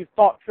try to use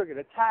thought-triggered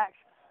attacks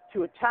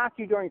to attack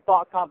you during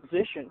thought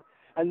composition.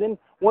 And then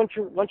once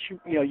you've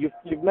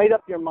made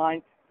up your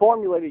mind,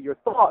 formulated your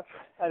thoughts,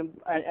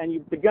 and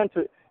you've begun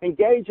to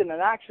engage in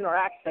an action or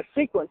action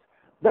sequence,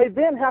 they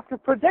then have to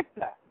predict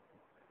that.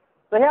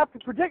 They have to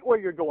predict where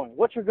you're going,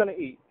 what you're going to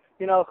eat,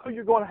 who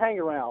you're going to hang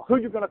around, who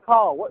you're going to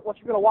call, what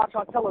you're going to watch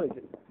on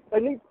television. They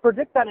need to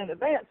predict that in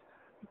advance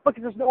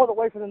because there's no other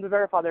way for them to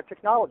verify their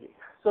technology.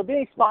 So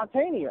being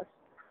spontaneous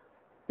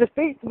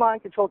defeats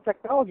mind control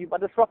technology by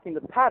disrupting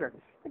the pattern.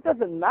 It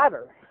doesn't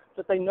matter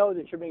that they know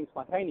that you're being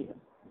spontaneous.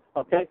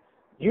 Okay?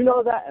 You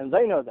know that and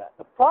they know that.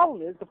 The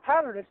problem is the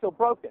pattern is still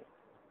broken.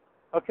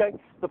 Okay?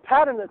 The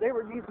pattern that they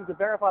were using to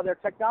verify their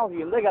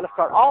technology, and they got to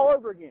start all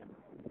over again.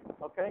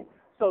 Okay?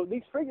 So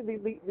these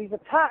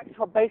attacks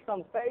are based on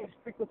the phase,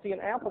 frequency,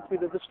 and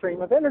amplitude of the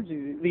stream of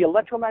energy. The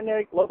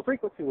electromagnetic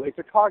low-frequency waves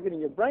they're targeting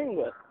your brain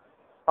with.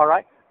 All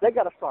right? They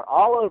got to start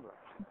all over.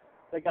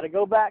 They got to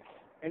go back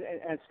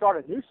and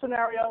start a new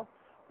scenario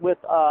with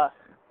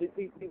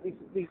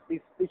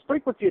these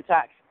frequency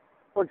attacks.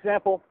 For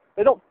example,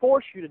 they don't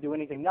force you to do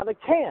anything. Now, they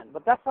can,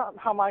 but that's not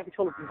how mind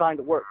control is designed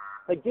to work.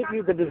 They give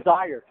you the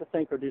desire to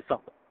think or do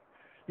something.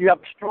 You have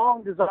a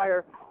strong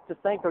desire to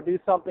think or do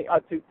something,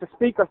 to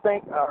speak or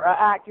think or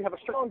act. You have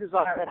a strong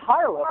desire at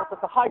higher levels.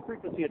 It's a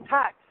high-frequency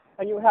attack.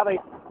 And you have a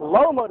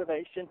low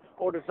motivation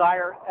or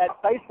desire at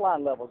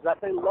baseline levels.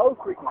 That's a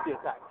low-frequency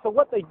attack. So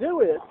what they do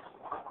is,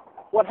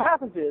 what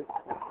happens is,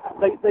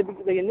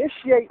 they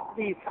initiate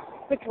these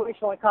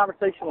situational and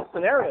conversational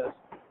scenarios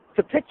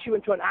to pitch you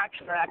into an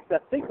action or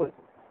access sequence.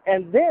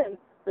 And then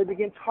they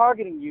begin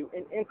targeting you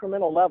in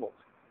incremental levels.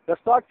 They'll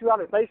start you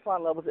out at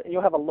baseline levels, and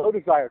you'll have a low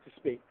desire to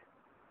speak.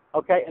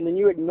 Okay, and then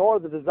you ignore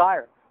the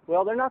desire.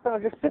 Well, they're not going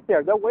to just sit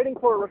there. They're waiting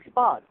for a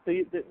response.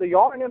 The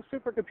RNM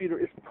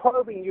supercomputer is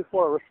probing you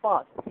for a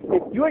response.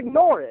 If you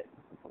ignore it,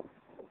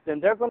 then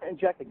they're going to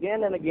inject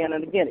again and again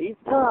and again, each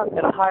time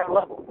at a higher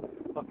level.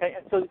 Okay,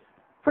 and so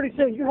pretty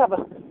soon you have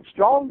a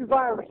strong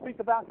desire to speak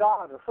about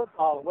God or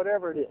football or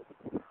whatever it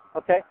is.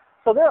 Okay,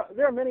 so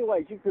there are many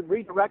ways. You could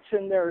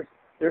redirection. There's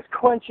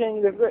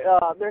quenching.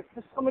 There's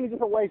just so many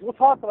different ways. We'll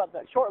talk about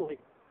that shortly.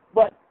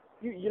 But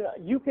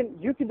you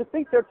can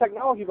defeat their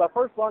technology by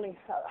first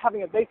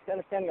having a basic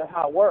understanding of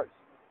how it works,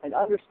 and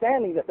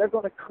understanding that they're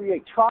going to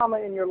create trauma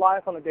in your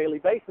life on a daily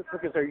basis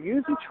because they're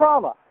using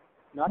trauma,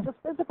 not just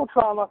physical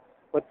trauma,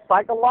 but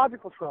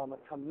psychological trauma,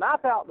 to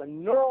map out the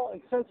neural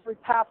and sensory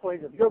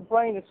pathways of your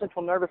brain and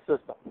central nervous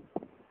system.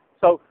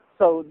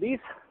 So these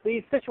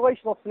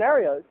situational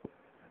scenarios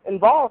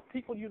involve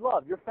people you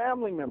love, your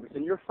family members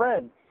and your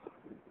friends.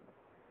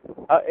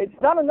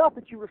 It's not enough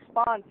that you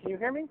respond. Can you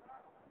hear me?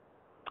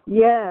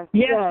 Yes.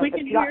 Yes, we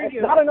can hear you.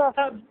 It's not enough.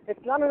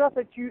 It's not enough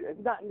that you,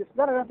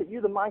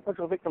 the mind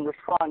control victim,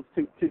 responds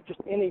to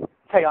just any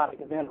chaotic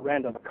event,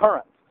 random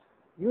occurrence.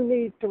 You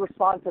need to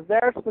respond to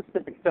their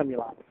specific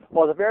stimuli,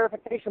 or the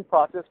verification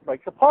process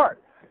breaks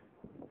apart.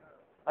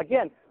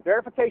 Again,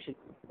 verification.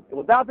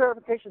 Without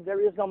verification, there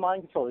is no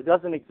mind control. It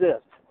doesn't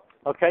exist.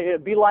 Okay,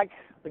 it'd be like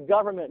the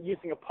government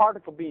using a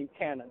particle beam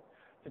cannon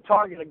to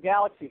target a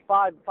galaxy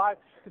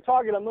to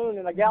target a moon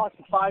in a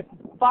galaxy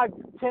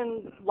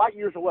 10 light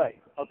years away.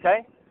 Okay,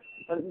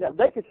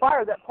 they could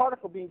fire that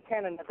particle beam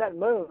cannon at that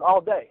moon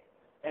all day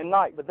and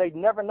night, but they'd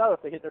never know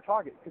if they hit their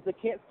target because they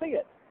can't see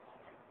it.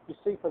 You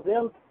see,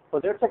 for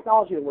their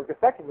technology to work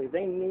effectively,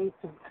 they need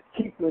to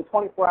keep you in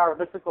 24-hour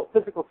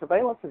physical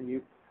surveillance of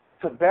you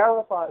to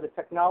verify the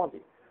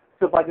technology.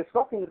 So by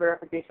disrupting the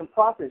verification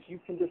process, you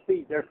can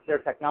defeat their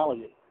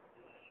technology.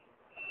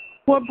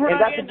 Well, Brian,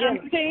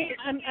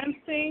 I'm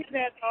seeing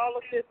that all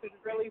of this is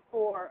really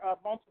for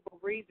multiple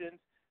reasons.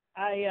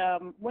 I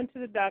went to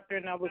the doctor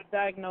and I was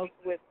diagnosed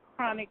with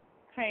chronic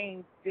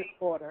pain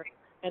disorder,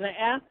 and I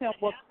asked him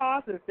what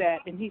causes that,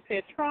 and he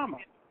said trauma.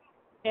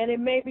 And it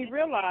made me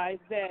realize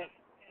that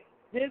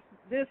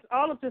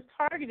all of this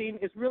targeting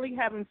is really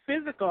having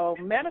physical,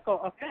 medical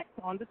effects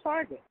on the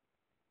target.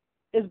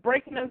 It's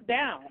breaking us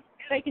down,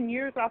 taking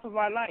years off of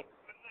our life.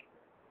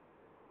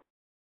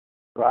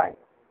 Right.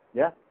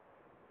 Yeah.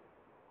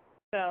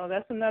 So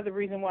that's another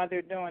reason why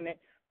they're doing it.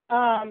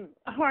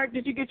 Hart,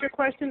 did you get your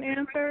question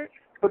answered?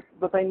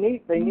 But they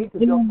need to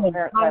build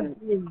coherent patterns.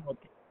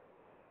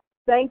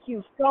 Thank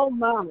you so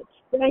much.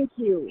 Thank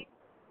you.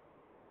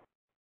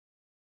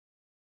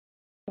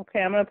 Okay,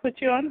 I'm going to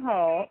put you on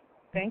hold.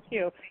 Thank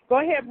you. Go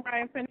ahead,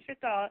 Brian. Finish your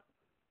thought.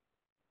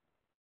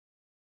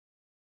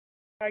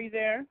 Are you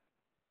there?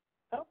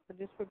 Oh, I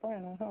just put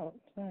Brian on hold.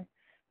 Sorry.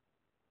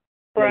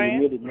 Brian? Yeah, you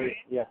muted me.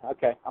 Yeah,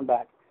 okay, I'm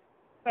back.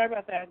 Sorry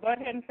about that. Go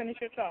ahead and finish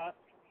your thought.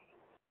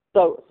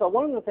 So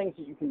one of the things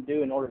that you can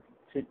do in order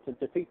to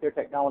defeat their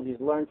technology is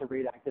learn to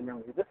read active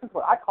memory. This is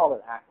what I call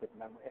it active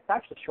memory. It's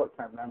actually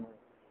short-term memory.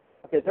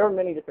 Okay, there are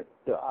many different,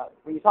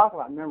 when you talk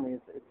about memory,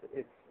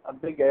 it's a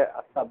big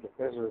subject.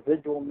 There's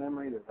residual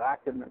memory, there's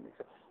active memory.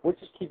 So we'll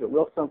just keep it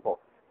real simple.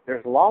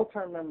 There's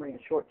long-term memory and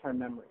short-term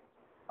memory.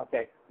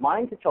 Okay,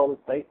 mind control is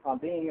based on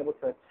being able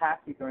to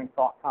attack you during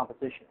thought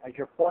composition. As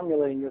you're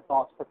formulating your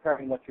thoughts,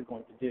 preparing what you're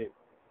going to do.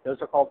 Those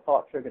are called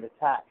thought-triggered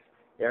attacks.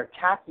 They're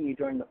attacking you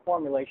during the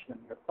formulation of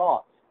your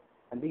thoughts.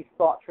 And these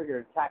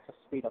thought-triggered attacks are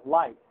the speed of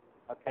light.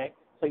 Okay,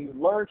 so you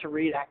learn to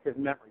read active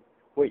memory,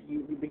 where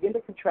you begin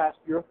to contrast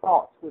your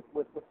thoughts with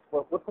what's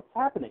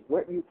happening.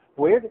 Where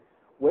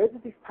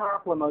did these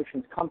powerful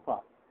emotions come from?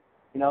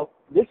 You know,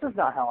 this is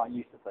not how I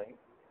used to think.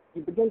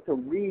 You begin to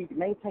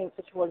maintain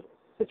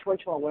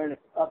situational awareness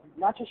of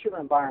not just your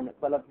environment,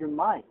 but of your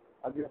mind,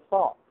 of your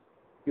thoughts.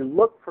 You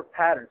look for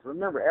patterns.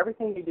 Remember,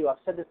 everything they do, I've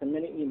said this in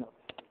many emails,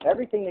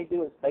 everything they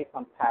do is based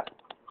on patterns,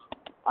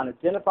 on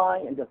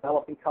identifying and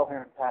developing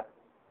coherent patterns.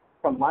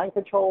 From mind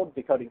control,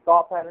 decoding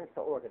thought patterns,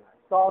 to organized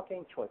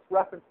stalking, choice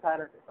reference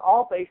patterns, it's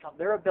all based on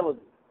their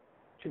ability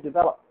to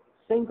develop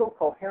single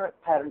coherent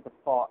patterns of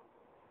thought.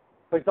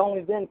 Because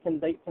only then can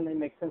they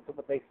make sense of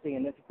what they see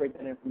and integrate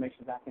that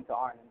information back into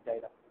RNN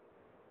data.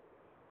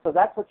 So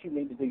that's what you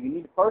need to do. You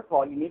need to, first of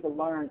all, you need to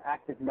learn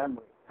active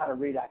memory, how to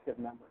read active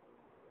memory.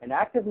 And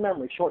active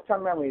memory,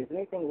 short-term memory, is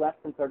anything less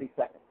than 30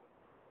 seconds.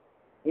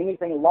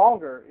 Anything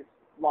longer is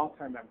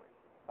long-term memory.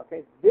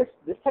 Okay, this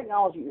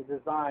technology is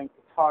designed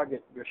to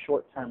target your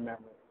short-term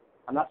memory.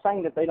 I'm not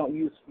saying that they don't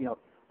use,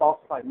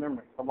 falsified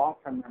memory for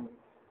long-term memory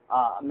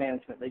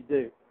management. They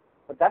do,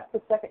 but that's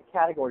the second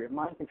category of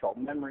mind control: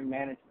 memory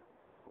management,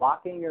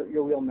 locking your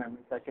real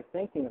memories that you're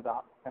thinking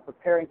about and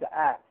preparing to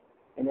act.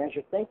 And as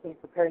you're thinking,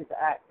 preparing to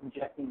act,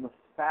 injecting with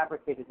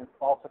fabricated and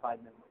falsified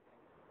memories.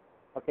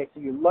 Okay, so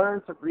you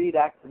learn to read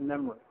active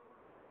memory.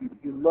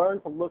 You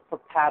learn to look for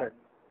patterns.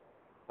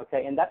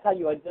 Okay, and that's how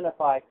you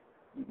identify.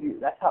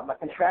 That's how, by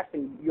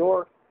contrasting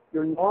your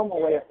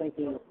normal way of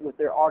thinking with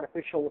their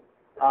artificial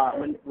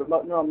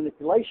remote neural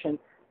manipulation,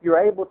 you're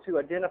able to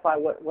identify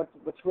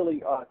what's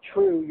really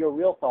true, your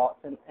real thoughts,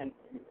 and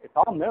it's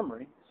all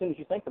memory. As soon as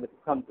you think of it,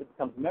 it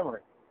becomes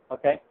memory.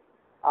 Okay,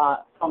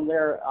 from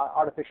their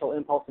artificial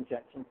impulse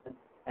injections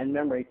and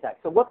memory attacks.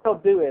 So what they'll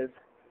do is,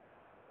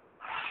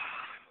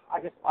 I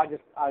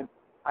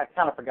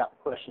kind of forgot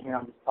the question here.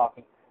 I'm just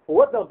talking. But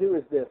what they'll do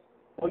is this: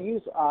 they'll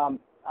use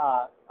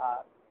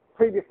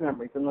previous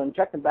memories and they'll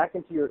inject them back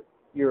into your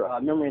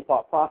memory and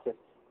thought process.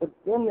 But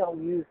then they'll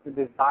use the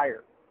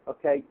desire,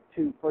 okay,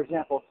 to, for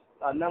example,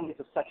 memories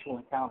of sexual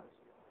encounters.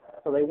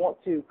 So they want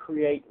to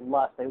create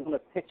lust. They want to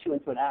pitch you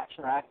into an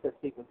action or access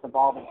sequence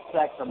involving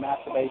sex or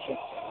masturbation,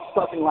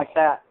 something like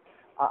that.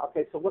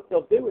 Okay, so what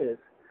they'll do is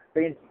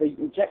they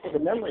inject the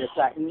memory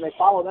attack, and then they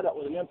follow that up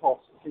with an impulse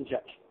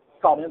injection.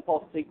 It's called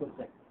impulse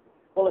sequencing.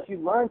 Well, if you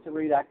learn to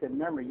read active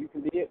memory, you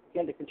can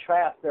begin to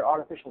contrast their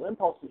artificial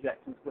impulse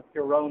injections with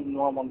your own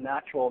normal,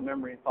 natural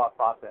memory and thought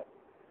process.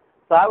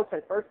 So I would say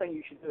the first thing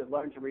you should do is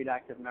learn to read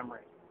active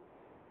memory.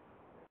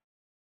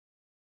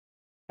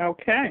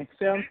 Okay,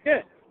 sounds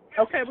good.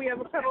 Okay, we have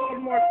a couple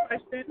of more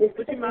questions.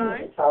 Would you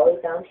mind? Trolley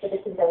down to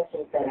the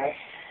convention center.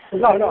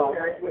 No.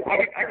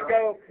 I can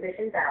go.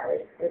 Mission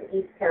Valley with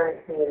East County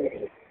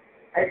communities.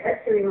 I'd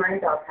like to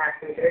remind all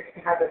passengers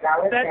to have a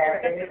valid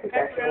pass in your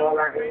possession while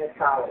riding the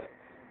trolley.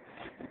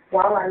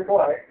 While on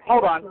board,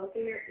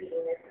 smoking or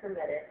eating is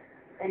permitted,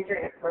 and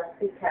drinks must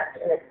be kept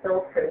in a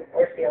spill-proof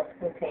or sealed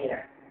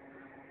container.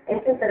 In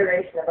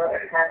consideration of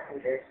other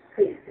passengers,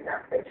 please do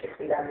not place your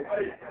seat on the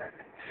seat.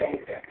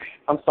 Thank you.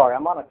 I'm sorry,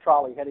 I'm on a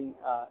trolley heading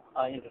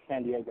into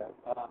San Diego,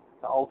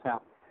 to Old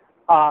Town.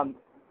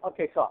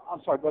 Okay, so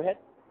I'm sorry, go ahead.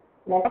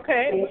 Next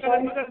okay, we're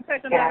going to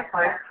take another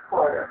question.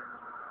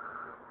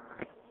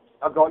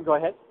 Go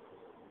ahead.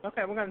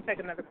 Okay, we're going to take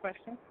another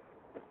question.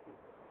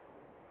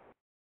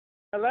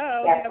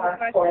 Hello, you have a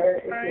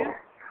question, Brian?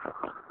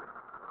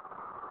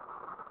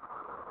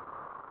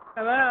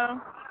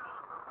 Hello?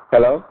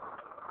 Hello?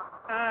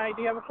 Hi,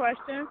 do you have a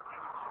question?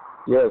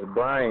 Yes,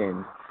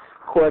 Brian.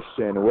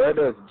 Question, where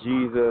does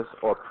Jesus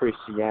or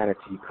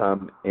Christianity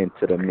come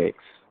into the mix?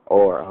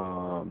 Or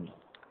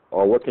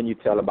what can you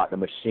tell about the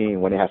machine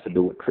when it has to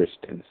do with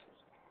Christians?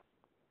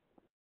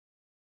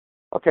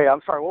 Okay,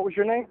 I'm sorry, what was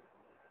your name?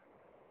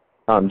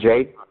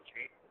 Jay.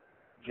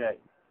 Jay.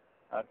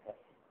 Okay.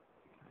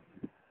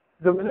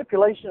 The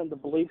manipulation of the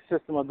belief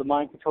system of the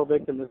mind control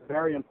victim is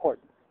very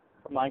important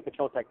for mind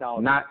control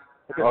technology.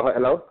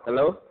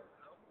 Hello?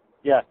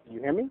 Yes, do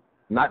you hear me?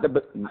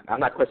 I'm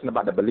not questioning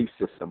about the belief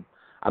system.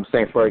 I'm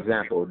saying, for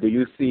example, do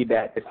you see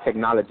that this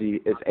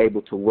technology is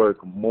able to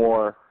work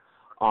more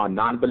on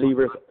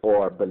non-believers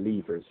or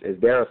believers? Is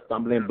there a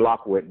stumbling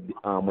block with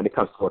when it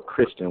comes to a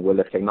Christian? Will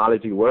the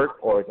technology work,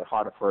 or is it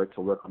harder for it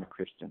to work on a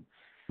Christian?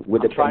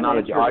 With the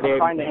technology, are they? I'm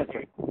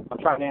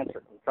trying to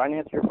answer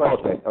your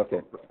question.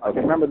 Okay.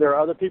 Remember, there are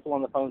other people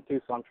on the phone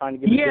too, so I'm trying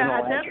to get a general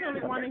answer. Yeah, I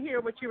definitely want to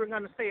hear what you were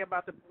going to say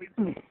about the belief.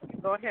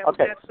 Go ahead with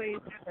Okay. that, please,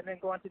 and then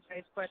go on to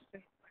Jay's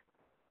question.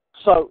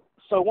 So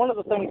one of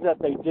the things that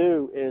they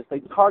do is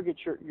they target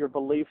your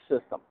belief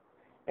system,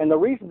 and the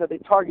reason that they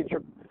target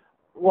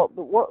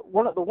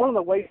one of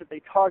the ways that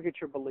they target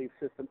your belief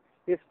system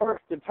is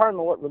first to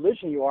determine what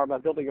religion you are by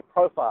building a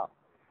profile.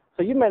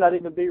 So you may not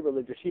even be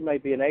religious; you may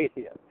be an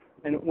atheist.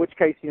 In which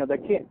case, they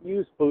can't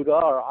use Buddha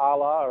or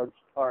Allah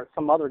or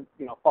some other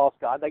false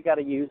god. They got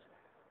to use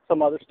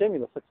some other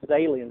stimulus, such as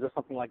aliens or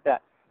something like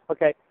that.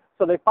 Okay,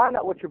 so they find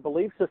out what your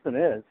belief system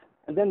is,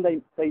 and then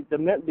the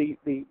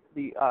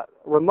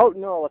remote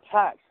neural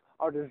attacks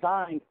are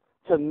designed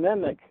to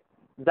mimic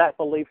that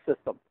belief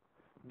system.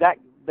 That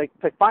they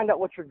find out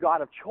what your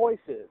God of choice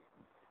is,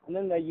 and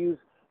then they use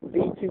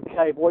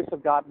V2K, voice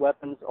of God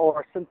weapons,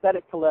 or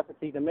synthetic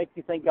telepathy to make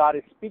you think God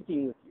is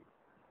speaking with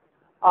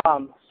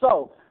you.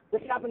 So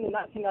this happened in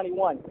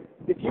 1991.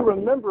 If you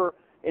remember,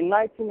 in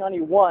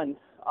 1991,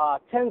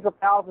 tens of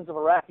thousands of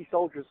Iraqi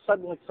soldiers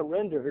suddenly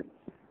surrendered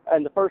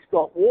in the first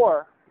Gulf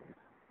War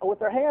with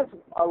their hands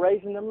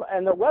raising them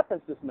and their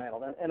weapons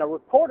dismantled. And a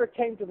reporter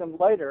came to them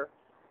later,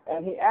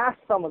 and he asked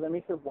some of them,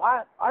 he said,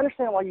 "Why? I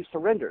understand why you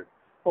surrendered,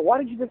 but why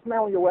did you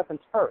dismantle your weapons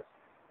first?"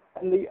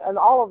 And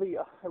all of the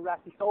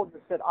Iraqi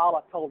soldiers said,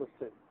 "Allah told us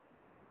to.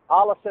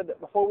 Allah said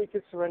that before we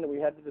could surrender, we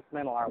had to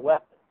dismantle our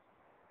weapons."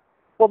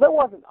 Well, there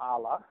wasn't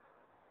Allah.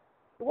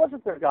 It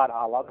wasn't their God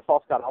Allah, the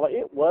false God Allah.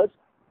 It was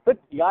the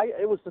CIA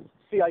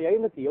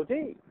and the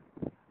DOD.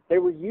 They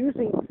were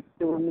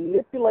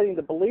manipulating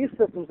the belief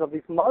systems of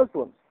these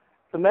Muslims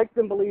to make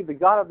them believe the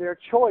God of their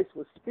choice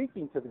was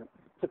speaking to them,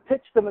 to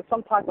pitch them as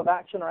some type of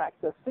action or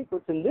access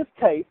secrets. In this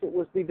case, it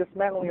was the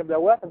dismantling of their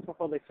weapons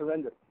before they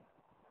surrendered.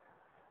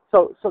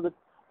 So the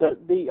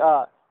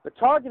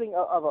targeting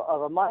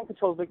of a mind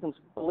control victim's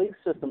belief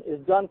system is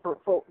done for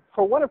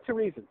one of two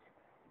reasons: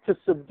 to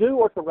subdue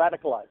or to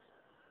radicalize.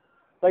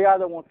 They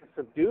either want to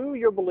subdue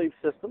your belief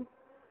system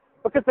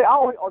or they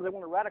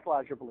want to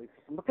radicalize your belief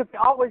system, because they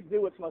always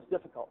do what's most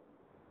difficult.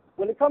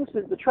 When it comes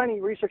to the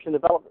training, research, and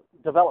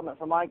development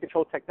for mind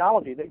control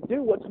technology, they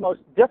do what's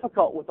most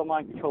difficult with the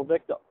mind control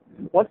victim.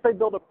 Once they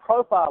build a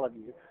profile of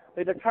you,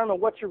 they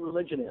determine what your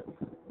religion is,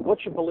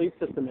 what your belief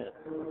system is,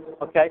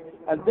 okay?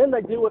 And then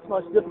they do what's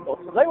most difficult.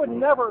 So they would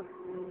never,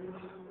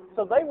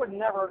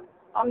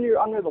 I'm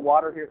near the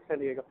water here at San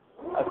Diego.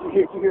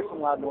 You hear some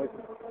loud noises.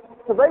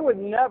 So they would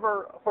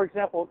never, for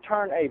example,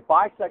 turn a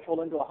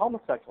bisexual into a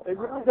homosexual. It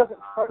really doesn't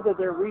further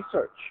their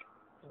research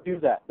to do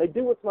that. They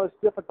do what's most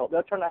difficult.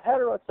 They'll turn a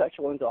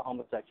heterosexual into a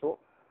homosexual.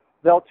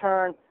 They'll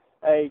turn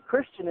a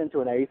Christian into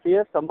an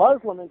atheist, a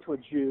Muslim into a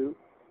Jew,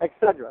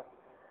 etc.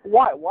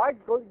 Why? Why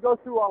go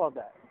through all of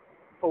that?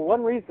 For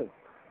one reason: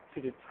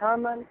 to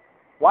determine.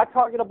 Why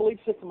target a belief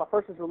system, a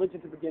person's religion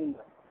to begin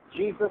with?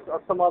 Jesus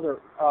or some other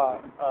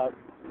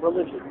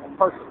religion, a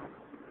person.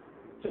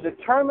 To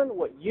determine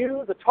what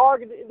you, the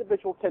targeted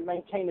individual, can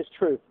maintain as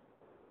truth.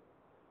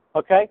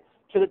 Okay?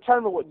 To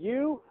determine what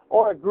you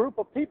or a group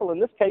of people, in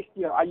this case,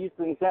 I used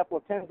an example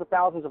of tens of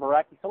thousands of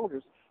Iraqi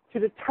soldiers, to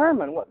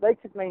determine what they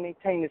could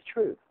maintain as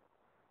truth.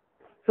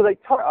 So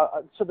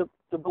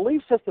the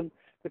belief system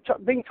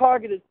being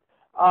targeted,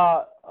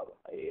 so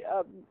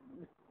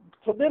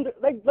then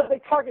they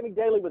target me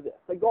daily with this.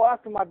 They go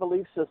after my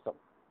belief system.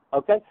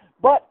 Okay?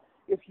 But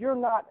if you're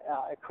not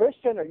a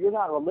Christian or you're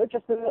not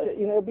religious, then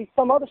it'll be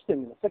some other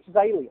stimulus, such as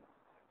aliens.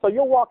 So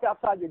you'll walk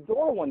outside your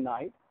door one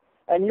night,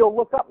 and you'll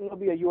look up, and there'll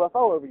be a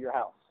UFO over your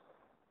house.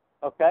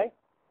 Okay?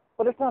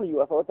 But it's not a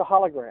UFO; it's a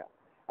hologram.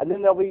 And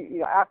then there'll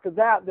be, after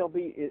that, they'll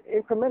be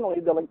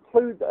incrementally, they'll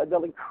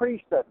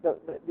increase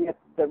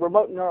the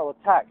remote neural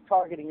attacks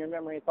targeting your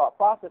memory and thought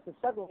process, and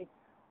suddenly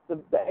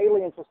the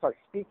aliens will start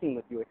speaking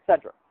with you,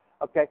 etc.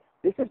 Okay?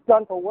 This is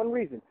done for one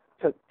reason: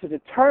 to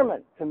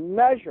determine, to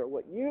measure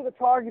what you, the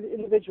targeted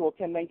individual,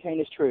 can maintain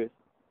as truth.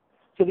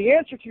 So the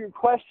answer to your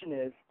question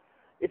is,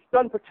 it's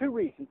done for two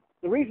reasons.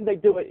 The reason they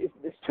do it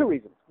is two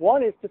reasons.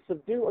 One is to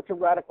subdue or to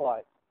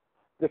radicalize.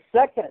 The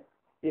second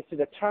is to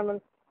determine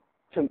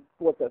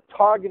what the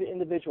targeted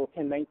individual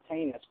can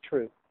maintain as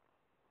truth.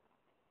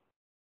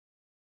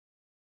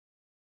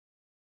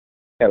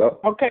 Hello?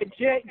 Okay,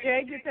 Jay,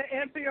 did that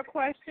answer your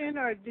question,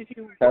 or did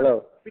you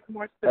be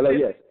more specific? Hello,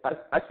 yes.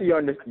 I see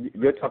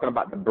you're talking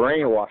about the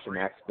brainwashing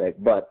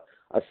aspect, but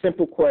a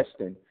simple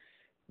question: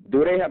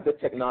 do they have the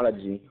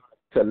technology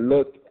to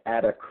look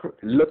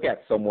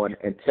at someone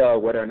and tell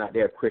whether or not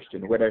they're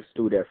Christian, whether it's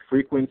through their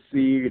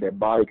frequency, their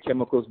body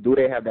chemicals? Do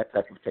they have that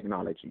type of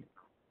technology?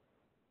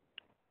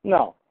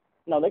 No,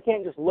 they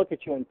can't just look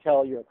at you and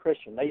tell you're a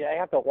Christian. They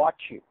have to watch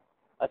you.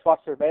 That's why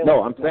surveillance.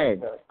 No, I'm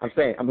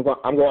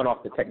going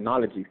off the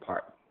technology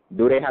part.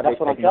 Do they have the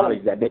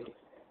technology that they?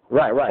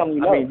 Right. I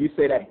mean, you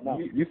say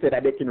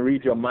that they can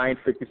read your mind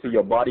frequency,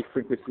 your body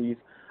frequencies,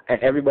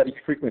 and everybody's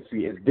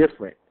frequency is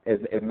different, is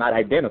not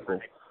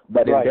identical.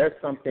 But is there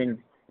something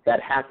that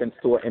happens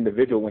to an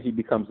individual when he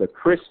becomes a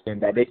Christian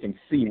that they can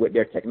see with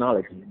their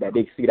technology, that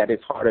they see that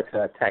it's harder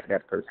to attack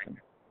that person?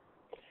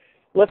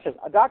 Listen,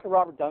 Dr.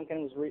 Robert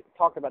Duncan was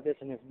talking about this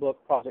in his book,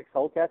 Project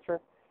Soulcatcher.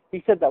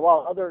 He said that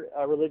while other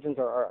religions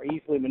are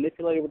easily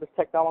manipulated with this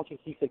technology,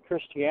 he said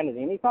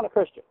Christianity, and he's not a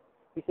Christian,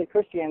 he said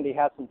Christianity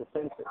has some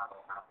defenses.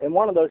 And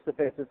one of those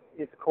defenses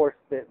is, of course,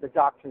 the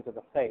doctrines of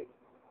the faith.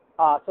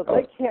 So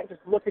they can't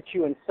just look at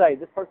you and say,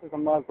 this person's a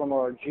Muslim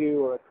or a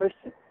Jew or a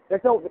Christian. The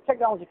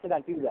technology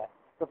cannot do that.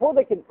 Before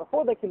they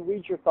can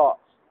read your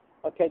thoughts,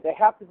 okay, they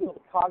have to build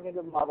a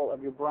cognitive model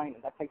of your brain,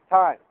 and that takes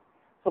time.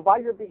 So by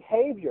your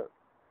behavior,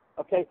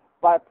 okay,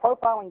 by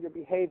profiling your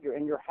behavior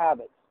and your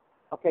habits,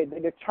 okay, they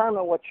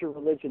determine what your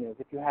religion is,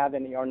 if you have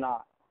any or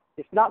not.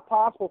 It's not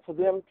possible for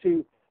them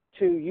to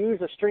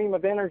use a stream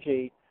of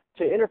energy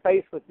to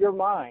interface with your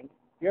mind,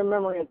 your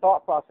memory and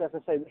thought process,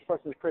 and say this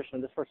person is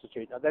Christian, this person is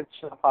Jew. No, that's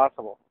not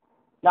possible.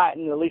 At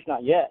least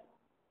not yet,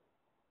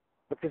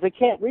 because they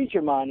can't read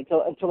your mind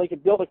until they can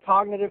build a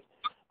cognitive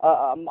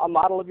a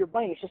model of your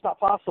brain. It's just not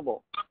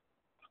possible.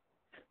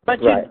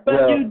 But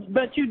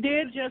you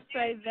did just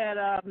say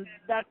that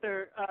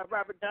Dr.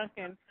 Robert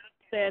Duncan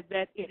said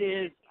that it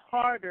is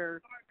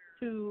harder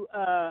to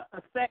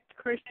affect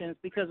Christians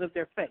because of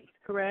their faith,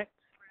 correct?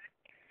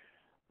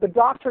 The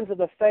doctrines of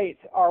the faith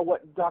are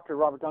what Dr.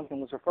 Robert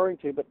Duncan was referring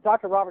to, but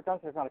Dr. Robert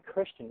Duncan is not a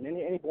Christian.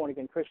 Any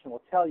born-again Christian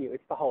will tell you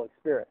it's the Holy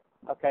Spirit,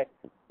 okay?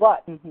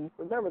 But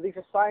remember, these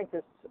are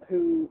scientists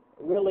who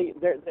really,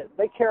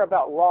 they care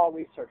about raw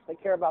research. They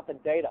care about the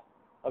data,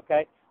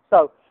 okay?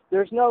 So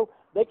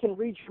they can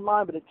read your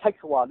mind, but it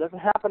takes a while. It doesn't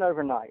happen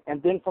overnight.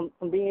 And then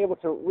from being able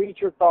to read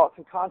your thoughts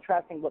and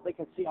contrasting what they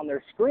can see on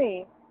their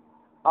screen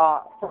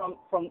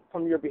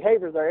from your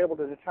behavior, they're able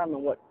to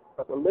determine what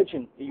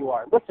religion you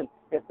are. Listen,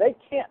 if they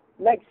can't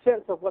make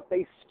sense of what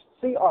they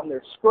see on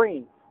their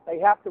screen, they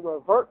have to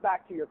revert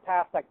back to your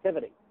past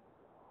activity.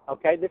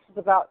 Okay, this is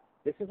about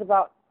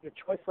your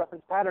choice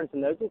reference patterns,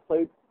 and those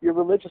include your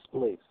religious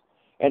beliefs.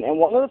 And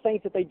one of the things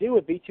that they do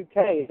with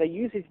B2K is they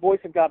use these voice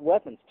of God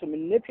weapons to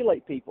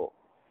manipulate people,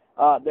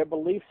 their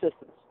belief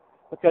systems,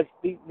 because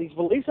these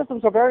belief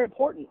systems are very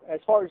important as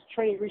far as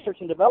training, research,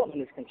 and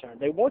development is concerned.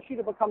 They want you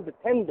to become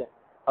dependent,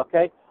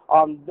 okay,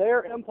 on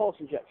their impulse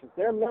injections,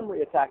 their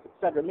memory attacks,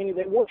 etc. Meaning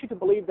they want you to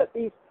believe that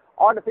these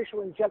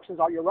artificial injections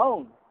are your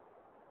own,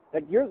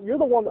 that you're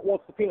the one that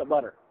wants the peanut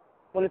butter,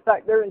 when in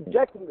fact they're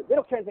injecting. They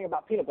don't care anything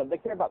about peanut butter. They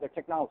care about their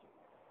technology.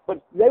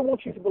 But they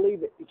want you to believe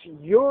that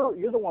you're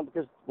the one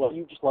because, well,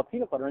 you just love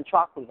peanut butter and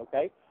chocolate,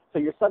 okay? So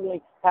you're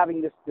suddenly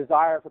having this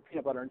desire for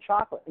peanut butter and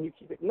chocolate, and you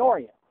keep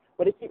ignoring it.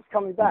 But it keeps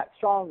coming back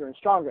stronger and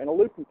stronger in a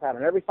looping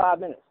pattern every 5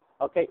 minutes,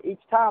 okay? Each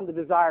time the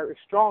desire is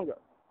stronger,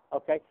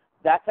 okay?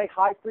 That's a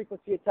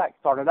high-frequency attack.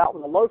 Started out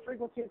with a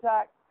low-frequency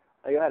attack.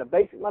 You had a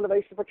basic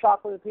motivation for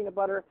chocolate and peanut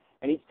butter,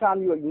 and each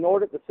time you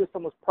ignored it, the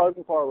system was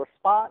probing for a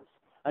response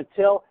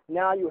until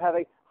now you have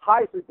a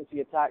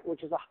high-frequency attack,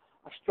 which is a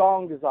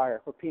strong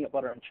desire for peanut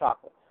butter and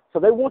chocolate. So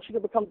they want you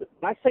to become, and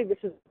I say this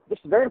is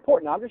very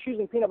important. I'm just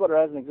using peanut butter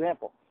as an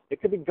example.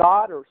 It could be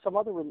God or some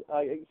other,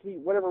 it could be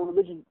whatever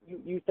religion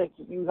you think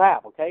you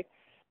have, okay?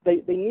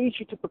 They need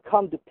you to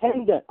become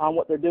dependent on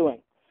what they're doing,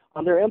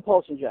 on their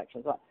impulse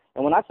injections.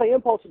 And when I say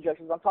impulse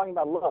injections, I'm talking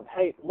about love,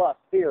 hate, lust,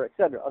 fear,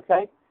 etc.,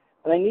 okay?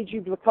 And they need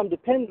you to become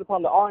dependent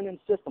upon the R&M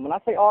system. When I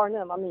say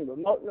R&M, I mean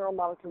remote neural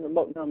monitoring,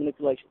 remote neural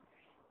manipulation.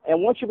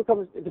 And once you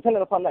become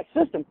dependent upon that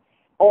system,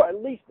 or at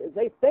least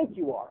they think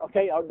you are,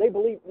 okay, or they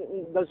believe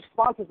those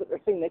responses that they're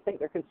seeing, they think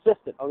they're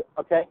consistent,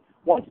 okay?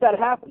 Once that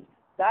happens,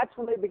 that's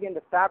when they begin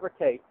to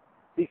fabricate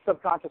these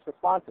subconscious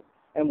responses.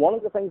 And one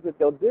of the things that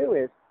they'll do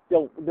is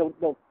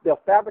they'll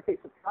fabricate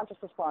subconscious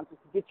responses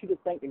to get you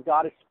to think that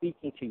God is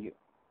speaking to you.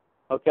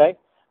 Okay,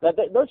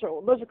 those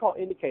are called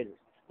indicators.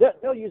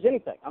 They'll use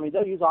anything. I mean,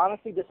 they'll use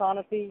honesty,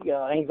 dishonesty,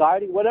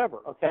 anxiety, whatever.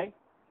 Okay,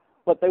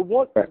 but they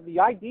want the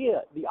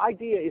idea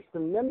is to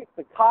mimic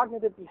the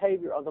cognitive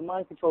behavior of the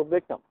mind control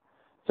victim,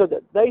 so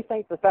that they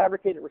think the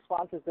fabricated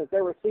responses that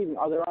they're receiving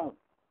are their own,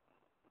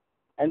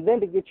 and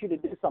then to get you to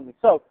do something.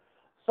 So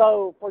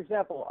for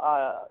example,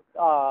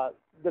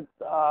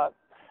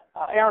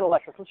 Aaron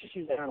Alexis. Let's just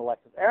use Aaron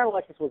Alexis. Aaron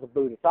Alexis was a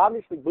Buddhist.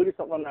 Obviously, Buddhists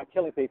don't run around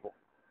killing people.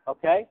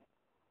 Okay.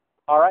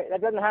 All right,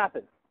 that doesn't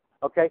happen,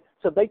 okay?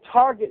 So they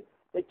target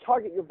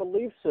your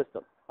belief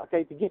system,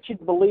 okay, to get you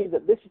to believe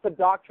that this is the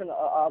doctrine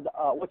of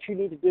what you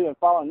need to do and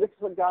follow, and this is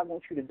what God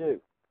wants you to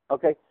do,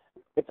 okay?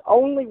 It's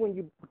only when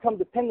you become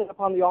dependent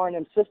upon the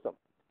R&M system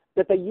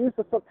that they use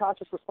the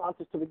subconscious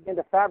responses to begin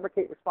to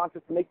fabricate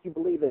responses to make you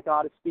believe that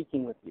God is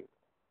speaking with you.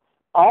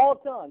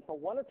 All done for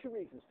one of two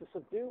reasons: to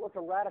subdue or to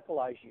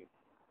radicalize you,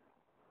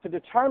 to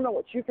determine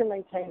what you can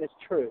maintain as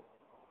true.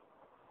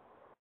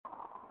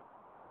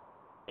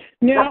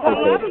 Now,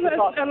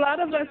 a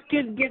lot of us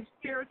get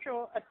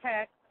spiritual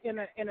attacks in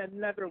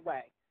another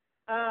way.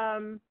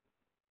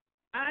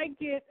 I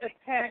get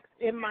attacks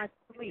in my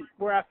sleep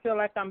where I feel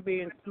like I'm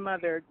being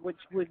smothered, which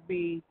would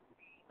be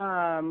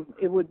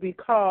it would be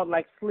called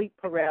like sleep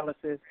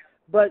paralysis.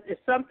 But if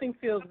something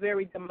feels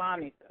very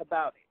demonic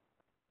about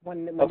it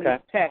when these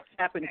attacks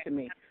happen to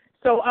me.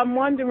 So I'm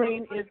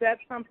wondering, is that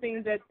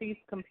something that these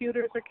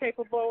computers are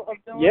capable of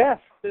doing? Yes.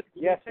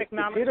 Yes. The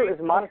computer is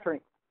monitoring.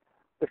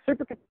 The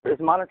supercomputer is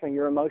monitoring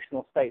your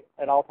emotional state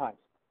at all times.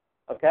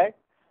 Okay.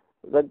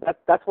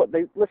 That's what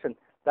they listen.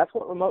 That's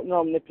what remote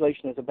neural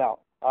manipulation is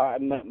about.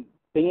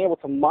 Being able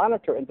to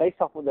monitor and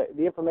based off of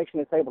the information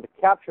it's able to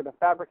capture to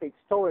fabricate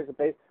stories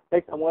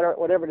based on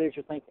whatever it is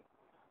you're thinking.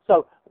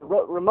 So the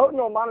remote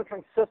neural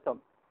monitoring system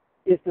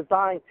is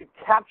designed to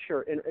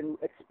capture in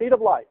speed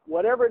of light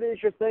whatever it is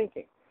you're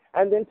thinking,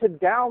 and then to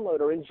download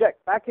or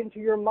inject back into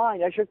your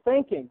mind as you're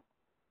thinking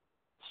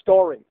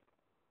stories.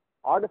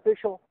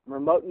 Artificial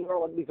remote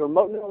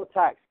neural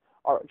attacks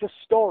are just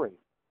stories,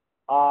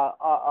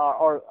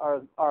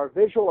 are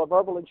visual or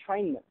verbal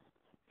entrainment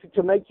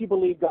to make you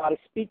believe God is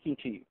speaking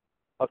to you.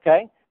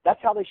 Okay,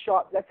 that's how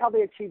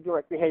they achieve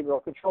direct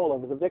behavioral control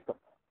over the victim.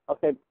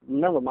 Okay,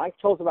 remember, mind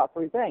control is about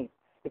three things.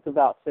 It's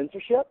about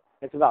censorship,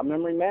 it's about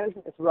memory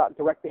management, it's about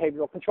direct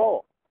behavioral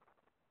control.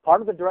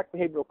 Part of the direct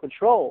behavioral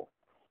control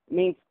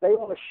means they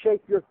want to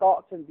shape your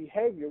thoughts and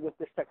behavior with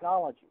this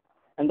technology.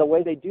 And the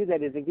way they do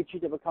that is they get you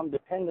to become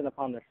dependent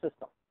upon their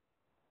system.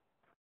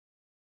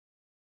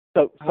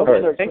 So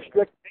whether it's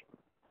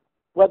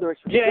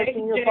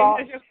restricting your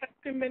thoughts. Has your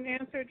question been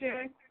answered,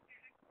 Jay?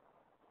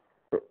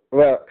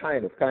 Well,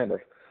 kind of.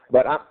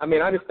 But I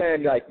mean, I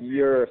understand like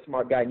you're a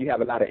smart guy and you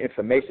have a lot of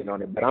information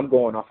on it, but I'm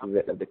going off of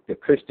the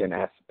Christian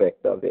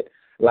aspect of it.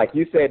 Like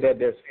you said that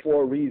there's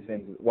 4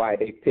 reasons why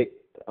they put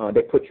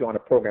you on a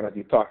program as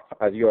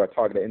you're a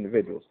targeted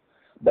individuals.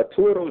 But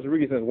 2 of those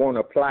reasons won't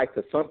apply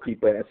to some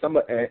people, and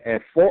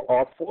 4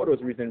 of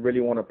those reasons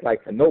really won't apply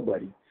to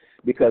nobody,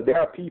 because there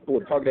are people,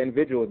 targeted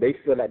individuals, they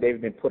feel like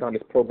they've been put on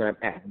this program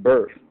at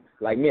birth.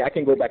 Like me, I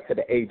can go back to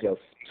the age of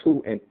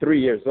 2 and 3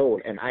 years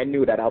old, and I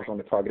knew that I was on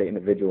the targeted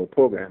individual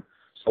program.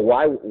 So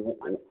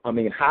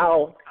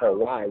how or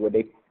why would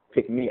they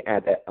pick me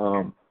at that,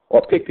 or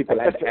pick people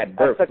at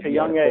birth at such a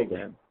young age?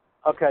 Program?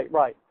 Okay,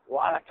 right. Well,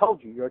 I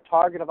told you, you're a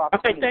target of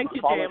opportunity. Okay, thank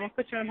you, Jay. I'm going to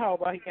put you on hold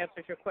while he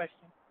answers your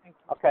question. Thank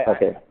you.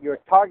 Okay. You're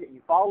a target.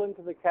 You fall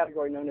into the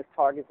category known as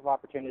targets of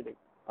opportunity.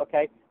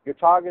 Okay? You're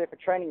targeted for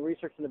training,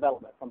 research, and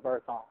development from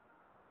birth on.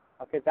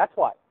 Okay, that's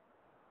why.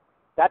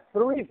 That's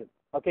the reason.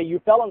 Okay, you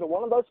fell under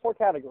one of those 4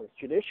 categories: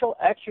 judicial,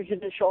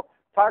 extrajudicial,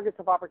 targets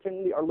of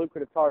opportunity, or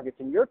lucrative targets.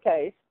 In your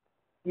case,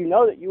 you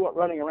know that you weren't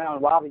running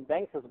around robbing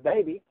banks as a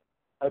baby.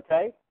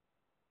 Okay?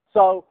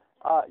 So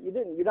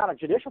you're not a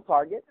judicial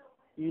target.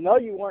 You know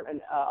you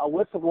weren't a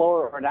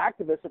whistleblower or an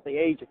activist at the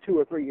age of 2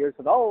 or 3 years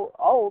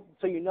old,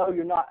 so you know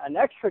you're not an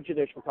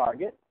extrajudicial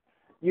target.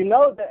 You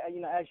know that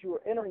as you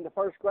were entering the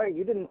 1st grade,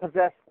 you didn't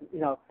possess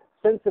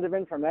sensitive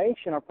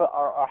information or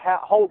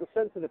hold a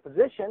sensitive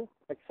position,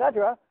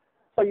 etc.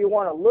 So you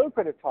weren't a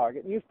lucrative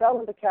target. You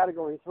fell into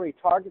category 3,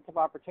 targets of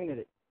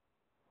opportunity.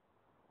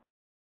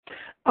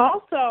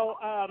 Also,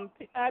 I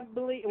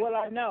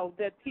know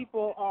that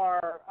people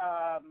are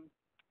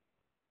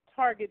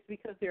targets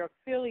because they're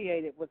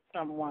affiliated with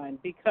someone.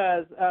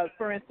 Because,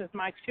 for instance,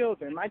 my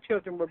children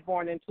were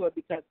born into it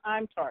because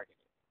I'm targeted.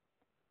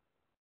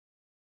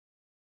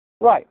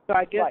 Right. So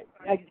I guess,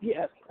 right.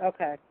 Yes,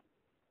 okay.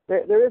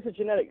 There is a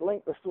genetic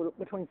link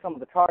between some of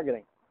the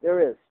targeting. There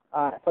is.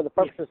 For the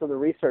purposes of the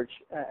research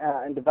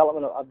and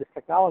development of this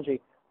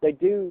technology, they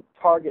do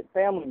target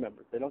family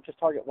members. They don't just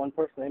target one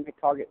person. They may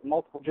target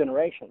multiple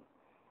generations.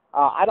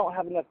 I don't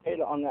have enough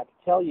data on that to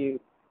tell you,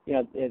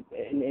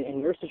 in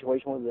your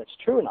situation whether that's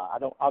true or not. I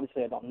don't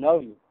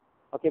know you.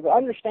 Okay, but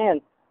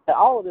understand that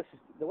all of this,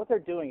 what they're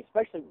doing,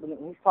 especially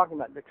when he's talking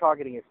about they're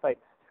targeting your faith,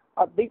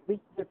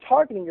 they're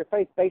targeting your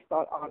faith based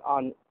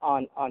on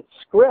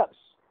scripts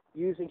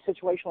using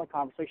situational and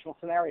conversational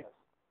scenarios.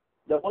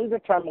 They want to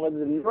determine whether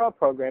the neural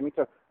programming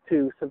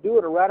to subdue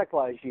it or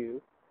radicalize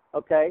you,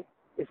 okay,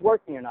 is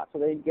working or not. So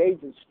they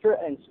engage in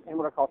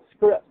what are called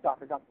scripts.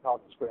 Dr. Duncan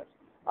calls them scripts.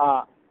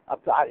 I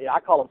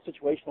call them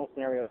situational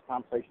scenarios,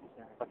 conversational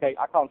scenarios. Okay,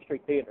 I call them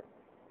street theater.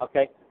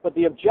 Okay, but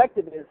the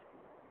objective is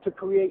to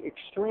create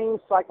extreme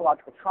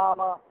psychological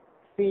trauma,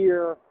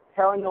 fear,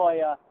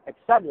 paranoia,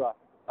 etc.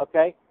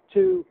 Okay,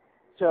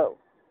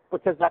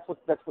 because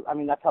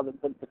that's how the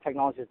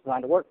technology is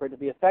designed to work, for it to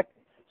be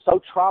effective. So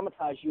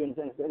traumatize you in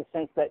a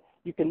sense that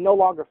you can no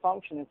longer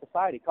function in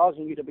society,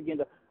 causing you to begin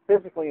to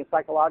physically and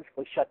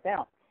psychologically shut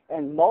down.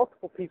 And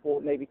multiple people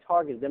may be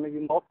targeted. There may be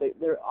multiple.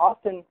 They're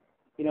often,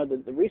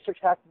 the research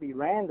has to be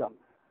random,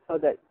 so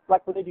that,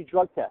 like when they do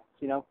drug tests,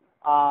 they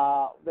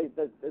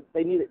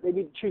need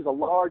to choose a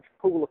large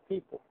pool of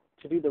people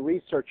to do the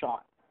research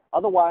on.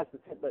 Otherwise,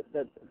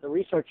 the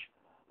research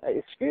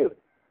is skewed.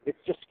 It's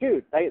just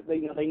skewed.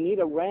 They need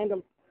a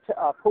random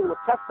pool of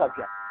test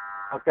subjects.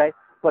 Okay.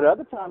 But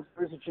other times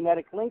there's a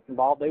genetic link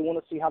involved. They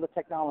want to see how the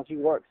technology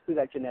works through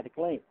that genetic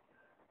link.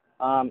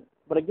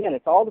 But again,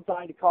 it's all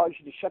designed to cause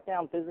you to shut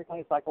down physically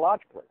and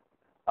psychologically,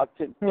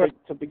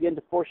 to begin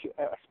to force you,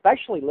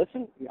 especially,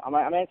 listen, I'm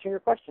answering your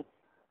question,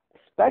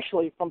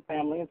 especially from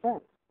family and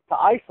friends, to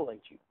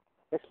isolate you,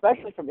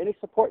 especially from any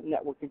support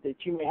network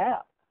that you may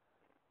have.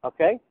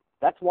 Okay?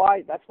 That's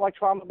why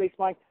trauma-based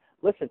mind,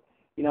 listen,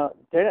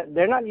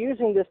 they're not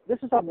using this. This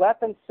is a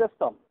weapon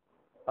system.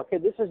 Okay,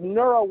 this is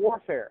neuro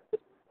warfare.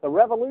 The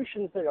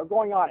revolutions that are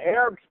going on,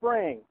 Arab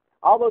Spring,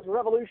 all those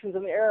revolutions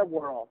in the Arab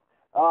world,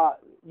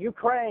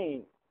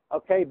 Ukraine,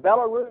 okay,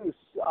 Belarus,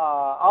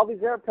 all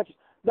these Arab countries.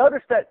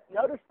 Notice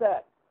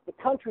that the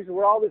countries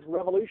where all this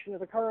revolution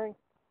is occurring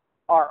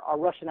are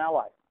Russian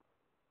allies.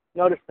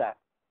 Notice that,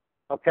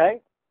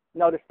 okay?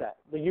 Notice that.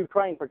 The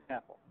Ukraine, for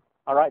example.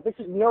 All right, this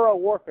is neuro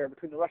warfare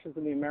between the Russians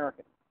and the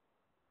Americans.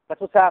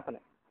 That's what's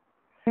happening.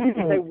 It's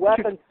a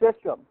weapon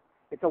system.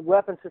 It's a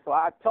weapon system.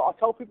 I've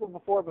told people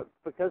before, but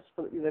because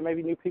there may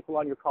be new people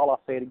on your call,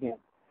 I'll say it again.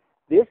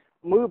 This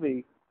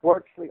movie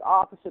works the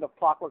opposite of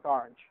Clockwork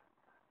Orange.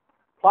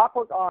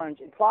 Clockwork Orange,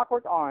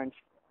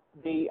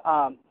 the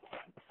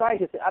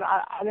scientists,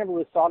 I never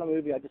really saw the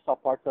movie. I just saw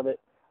parts of it.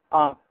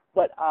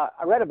 But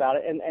I read about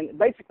it, and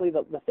basically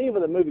the theme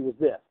of the movie was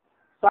this.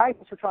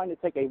 Scientists were trying to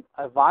take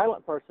a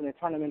violent person and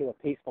turn him into a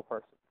peaceful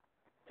person.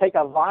 Take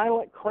a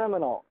violent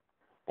criminal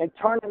and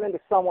turn him into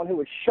someone who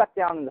would shut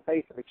down in the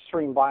face of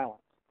extreme violence.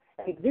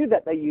 And to do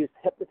that, they used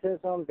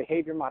hypnotism,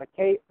 behavior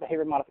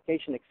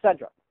modification,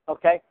 etc.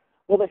 Okay?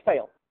 Well, they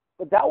failed.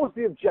 But that was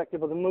the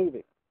objective of the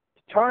movie,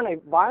 to turn a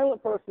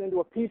violent person into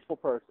a peaceful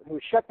person who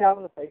would shut down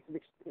in the face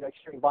of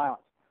extreme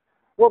violence.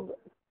 Well,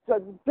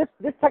 so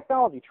this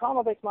technology,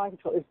 trauma-based mind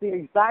control, is the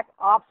exact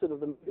opposite of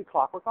the movie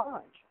Clockwork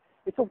Orange.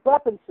 It's a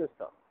weapon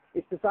system.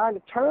 It's designed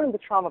to turn the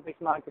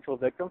trauma-based mind control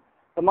victim,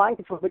 the mind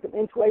control victim,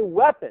 into a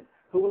weapon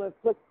who will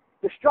inflict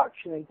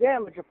destruction and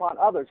damage upon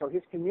others or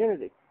his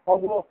community, or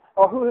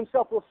who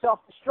himself will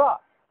self-destruct.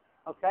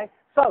 Okay?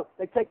 So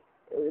they take,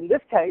 in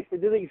this case, they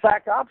do the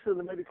exact opposite of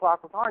the movie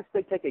Clockwork Orange.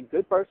 They take a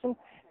good person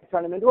and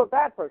turn him into a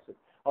bad person,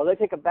 or they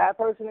take a bad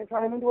person and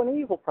turn him into an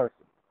evil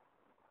person.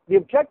 The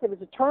objective is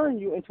to turn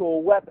you into a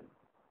weapon,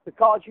 to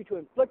cause you to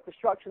inflict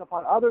destruction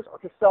upon others or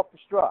to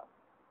self-destruct.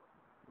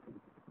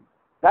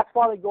 That's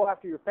why they go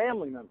after your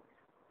family members.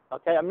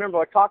 Okay, I remember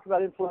I talked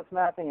about influence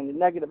mapping and the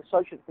negative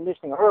associative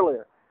conditioning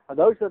earlier.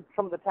 Those are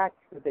some of the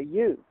tactics that they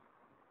use.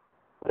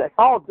 But it's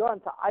all done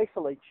to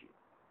isolate you.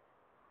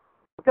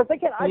 Because they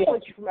can't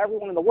isolate you from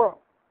everyone in the world.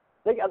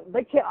 They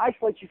can't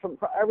isolate you from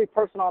every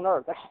person on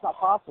earth. That's just not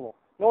possible,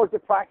 nor is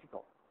it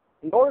practical.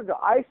 In order to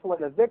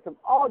isolate a victim,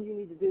 all you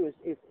need to do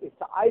is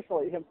to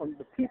isolate him from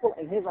the people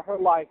in his or her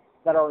life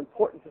that are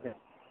important to them,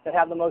 that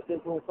have the most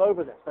influence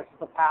over them, such as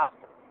the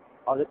pastor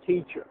or the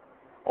teacher,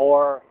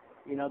 or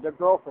their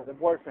girlfriend, their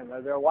boyfriend,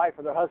 or their wife,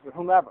 or their husband,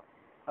 whomever.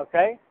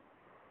 Okay?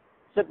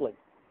 Siblings.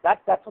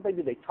 That's what they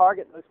do. They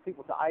target those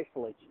people to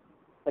isolate you.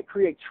 They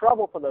create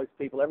trouble for those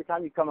people every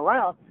time you come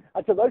around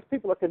until those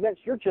people are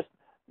convinced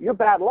you're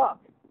bad luck.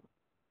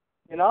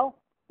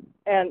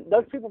 And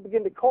those people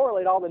begin to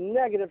correlate all the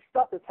negative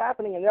stuff that's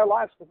happening in their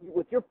lives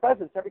with your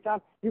presence. Every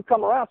time you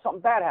come around,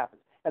 something bad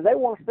happens. And they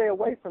want to stay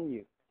away from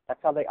you.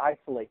 That's how they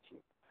isolate you.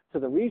 So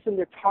the reason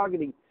they're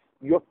targeting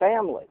your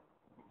family,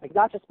 it's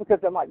not just because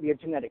there might be a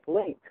genetic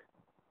link,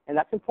 and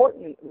that's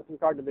important with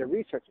regard to their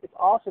research. It's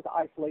also to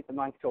isolate the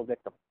mind control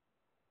victim.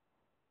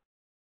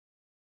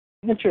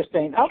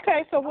 Interesting.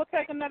 Okay, so we'll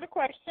take another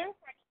question.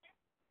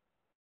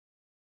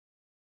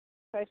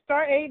 Okay,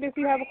 star 8 if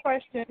you have a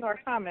question or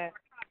a comment.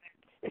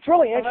 It's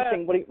really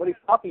interesting what he's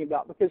talking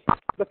about because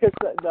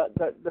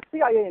the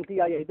CIA and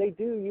DIA, they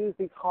do use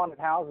these haunted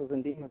houses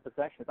and demon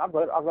possessions. I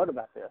wrote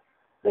about this.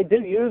 They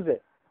do use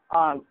it.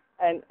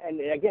 And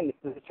again,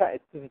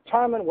 it's to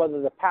determine whether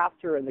the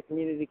pastor and the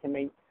community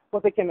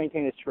what they can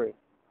maintain is true.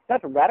 It's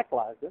not to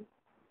radicalize them.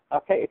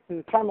 Okay, it's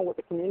to determine what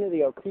the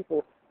community or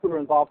people who are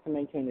involved can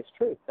maintain is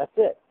true. That's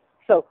it.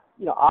 So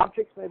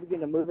objects may begin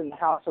to move in the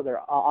house or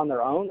they're on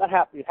their own. That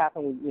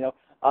happens with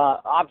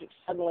objects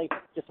suddenly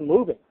just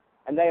moving,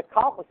 and they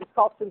accomplish. It's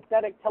called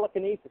synthetic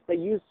telekinesis. They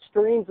use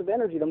streams of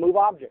energy to move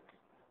objects.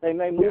 They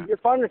may move your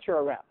furniture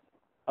around.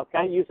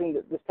 Okay, using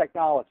this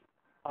technology.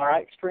 All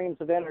right, streams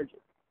of energy.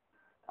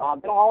 They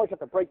don't always have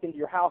to break into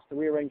your house to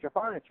rearrange your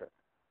furniture.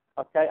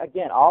 Okay,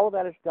 again, all of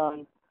that is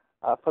done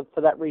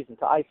for that reason,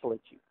 to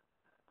isolate you,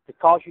 to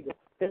cause you to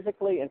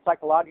physically and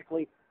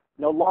psychologically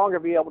no longer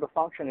be able to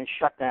function and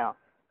shut down.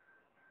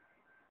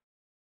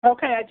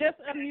 Okay, I just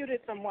unmuted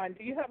someone.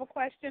 Do you have a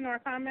question or a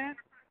comment?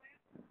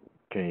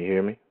 Can you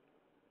hear me?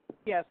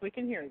 Yes, we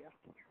can hear you.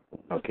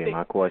 Okay,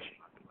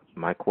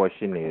 my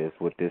question is,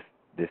 with this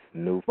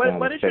new form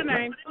what of is your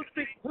name?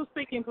 Who's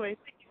speaking, please?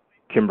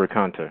 Kimbrick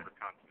Hunter.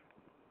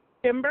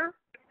 Kimber?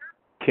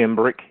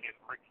 Kimbrick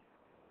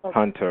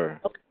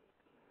Hunter.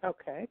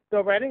 Okay,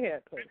 go right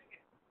ahead, please.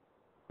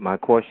 My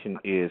question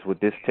is, with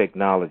this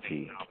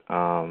technology,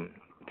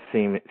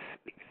 since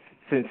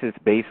it's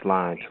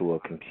baseline to a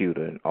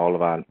computer and all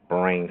of our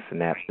brain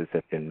synapses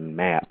have been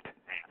mapped,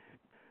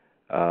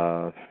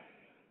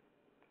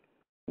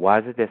 why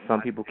is it that some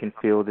people can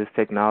feel this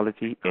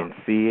technology and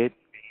see it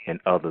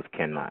and others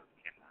cannot?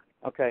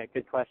 Okay,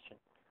 good question.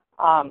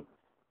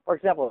 For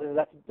example,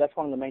 that's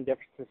one of the main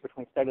differences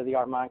between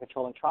state-of-the-art mind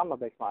control and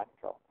trauma-based mind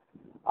control.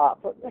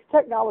 But this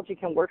technology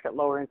can work at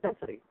lower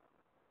intensities,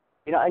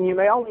 and you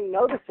may only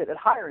notice it at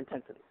higher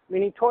intensities,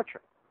 meaning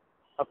torture.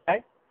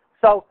 Okay,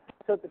 so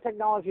if the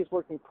technology is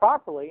working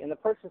properly and the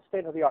person's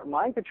state-of-the-art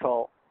mind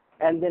control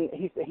and then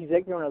he's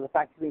ignorant of the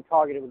fact he's being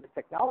targeted with the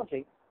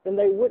technology, then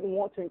they wouldn't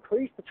want to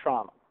increase the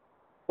trauma.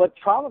 But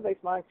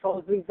trauma-based mind control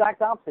is the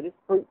exact opposite. It's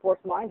brute force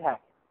mind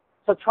hacking.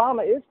 So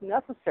trauma is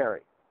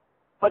necessary,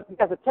 but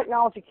because the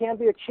technology can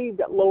be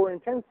achieved at lower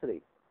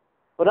intensities.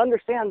 But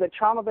understand that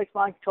trauma-based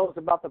mind control is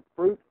about the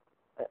brute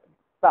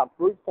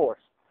force.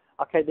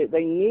 Okay,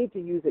 they need to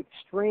use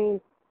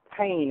extreme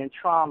pain and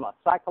trauma,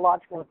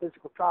 psychological and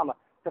physical trauma,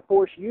 to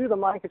force you, the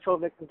mind control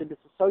victim, to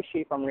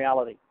disassociate from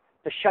reality,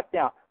 to shut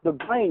down. The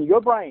brain,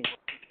 your brain,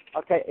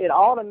 okay, it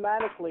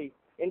automatically,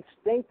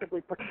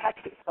 instinctively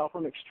protects itself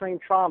from extreme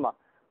trauma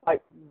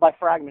by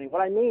fragmenting.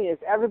 What I mean is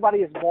everybody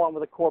is born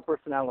with a core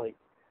personality.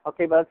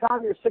 Okay, by the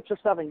time you're 6 or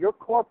 7, your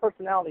core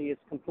personality is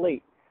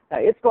complete. Now,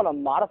 it's going to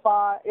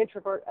modify,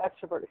 introvert,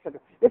 extrovert, etc.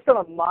 It's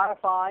going to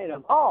modify and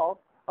evolve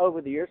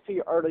over the years to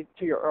your early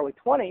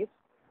 20s.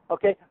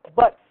 Okay,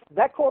 but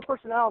that core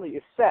personality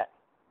is set.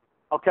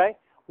 Okay,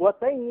 what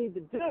they need to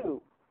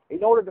do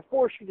in order to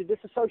force you to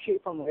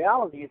disassociate from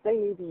reality is they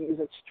need to use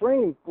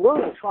extreme,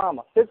 brutal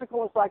trauma,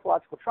 physical and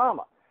psychological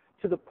trauma,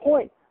 to the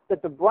point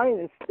that the brain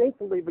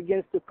instinctively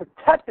begins to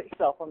protect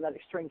itself from that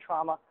extreme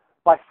trauma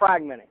by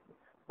fragmenting,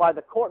 by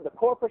the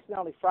core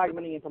personality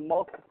fragmenting into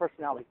multiple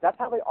personalities. That's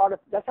how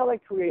they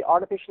create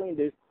artificially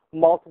induced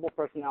multiple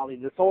personality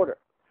disorder.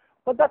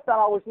 But that's not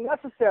always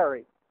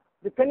necessary,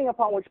 depending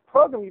upon which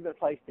program you've been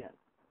placed in.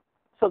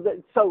 So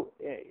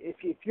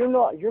if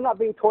you're not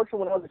being tortured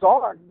when others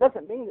are, it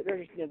doesn't mean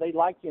that they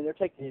like you and they're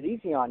taking it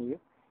easy on you.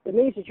 It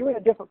means that you're in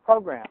a different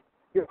program.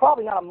 You're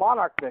probably not a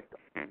monarch victim.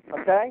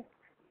 Okay,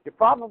 you're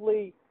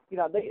probably, they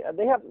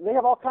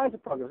have all kinds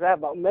of programs. They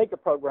have Omega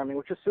programming,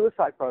 which is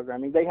suicide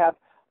programming. They have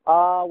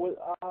what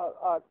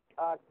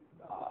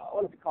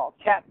is it called?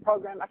 CAT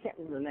program. I can't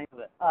remember the name of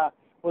it.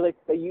 Where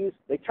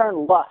they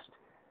turn lust,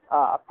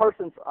 a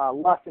person's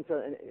lust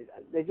into,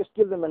 they just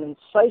give them an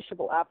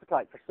insatiable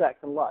appetite for sex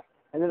and lust,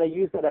 and then they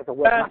use that as a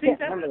weapon. I can't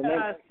remember the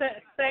name.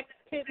 Sex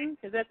Kitten?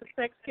 Is that the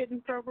Sex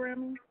Kitten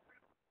programming?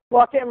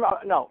 Well, I can't remember.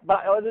 No,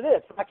 but it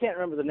is. I can't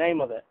remember the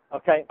name of it.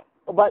 Okay.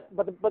 But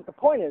the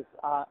point is,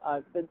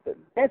 the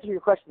answer to your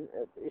question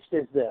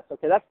is this.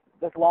 Okay,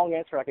 that's a long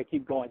answer. I could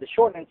keep going. The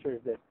short answer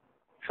is this: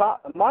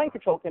 mind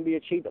control can be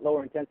achieved at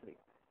lower intensity,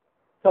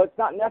 so it's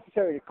not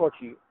necessary to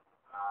torture you.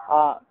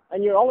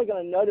 And you're only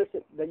going to notice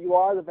that you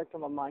are the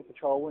victim of mind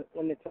control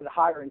when it's at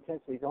higher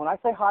intensities. And when I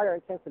say higher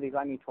intensities,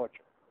 I mean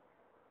torture.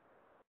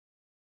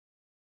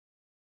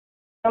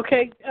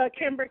 Okay,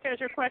 Kimbrick, has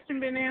your question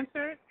been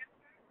answered?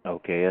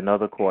 Okay,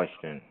 another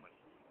question.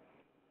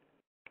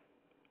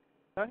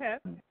 Go ahead.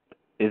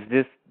 Is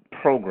this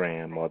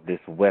program or this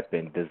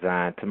weapon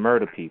designed to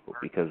murder people?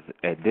 Because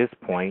at this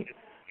point,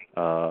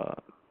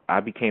 I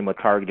became a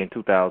target in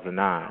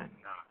 2009.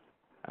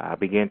 I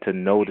began to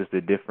notice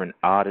the different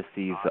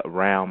oddities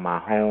around my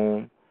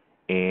home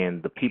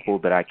and the people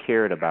that I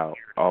cared about,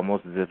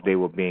 almost as if they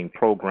were being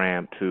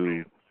programmed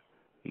to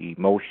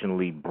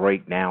emotionally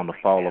break down or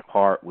fall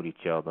apart with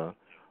each other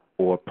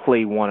or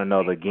play one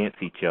another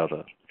against each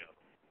other.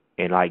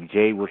 And like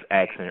Jay was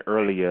asking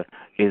earlier,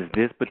 is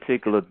this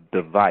particular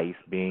device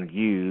being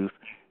used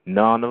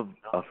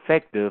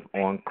non-effective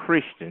on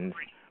Christians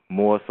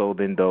more so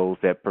than those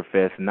that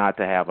profess not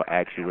to have an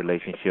actual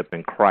relationship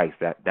in Christ?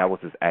 That was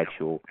his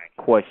actual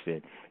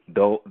question.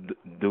 Do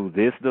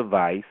this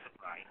device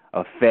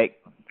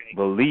affect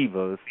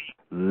believers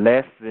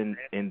less in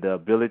the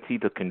ability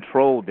to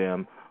control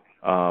them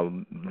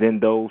than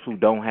those who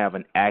don't have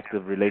an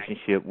active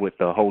relationship with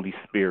the Holy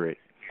Spirit?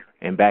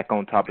 And back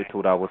on topic to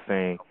what I was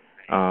saying,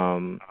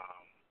 around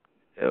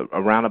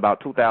about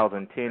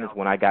 2010 is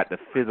when I got the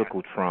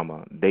physical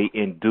trauma. They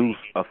induced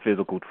a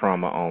physical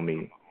trauma on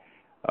me.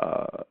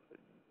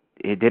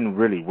 It didn't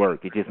really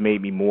work. It just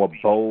made me more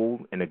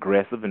bold and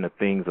aggressive in the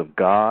things of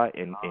God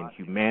and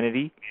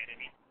humanity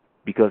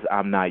because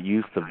I'm not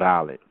used to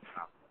violence.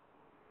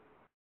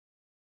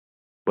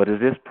 But is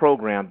this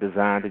program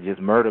designed to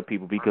just murder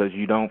people because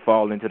you don't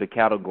fall into the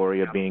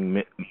category of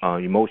being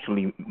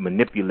emotionally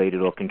manipulated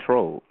or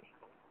controlled?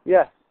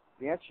 Yes.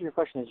 The answer to your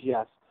question is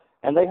yes.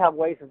 And they have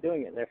ways of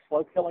doing it. There's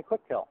slow kill and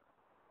quick kill.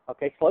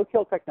 Okay, slow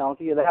kill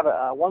technology. They have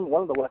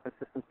one of the weapon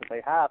systems that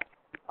they have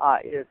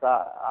is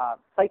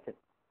Satan.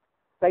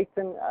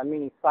 Satan,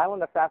 meaning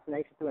silent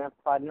assassination through an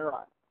amplified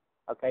neuron.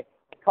 Okay,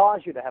 they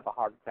cause you to have a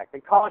heart attack. They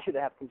cause you to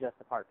have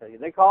congestive heart failure.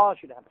 They cause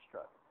you to have a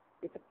stroke.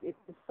 It's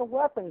a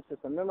weapon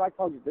system. Remember, I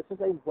told you this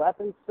is a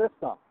weapon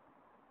system.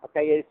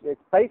 Okay,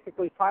 it's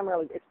basically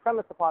primarily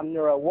premised upon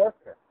neuro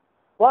warfare,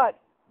 but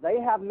they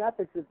have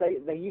methods that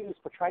they use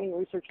for training,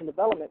 research, and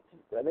development.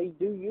 They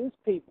do use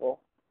people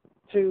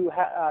to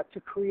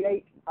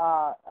create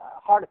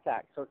heart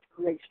attacks or to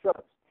create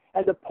strokes.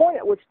 And the point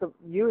at which the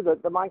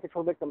mind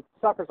control victim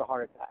suffers a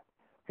heart attack,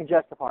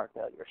 congestive heart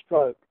failure,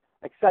 stroke,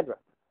 etc.,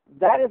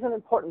 that is an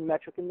important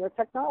metric in their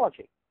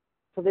technology.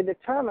 So they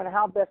determine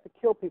how best to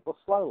kill people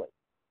slowly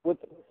with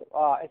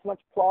as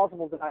much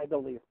plausible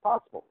deniability as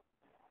possible.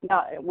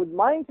 Now, with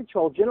mind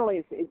control,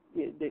 generally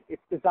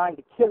it's designed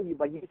to kill you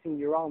by using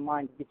your own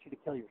mind to get you to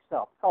kill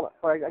yourself.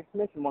 I just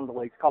mentioned one of the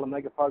ways called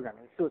Omega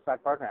programming,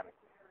 suicide programming.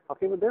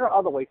 Okay, but there are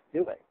other ways to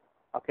do it.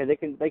 Okay,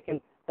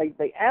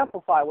 they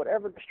amplify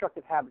whatever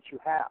destructive habits you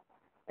have,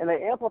 and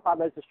they amplify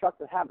those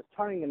destructive habits,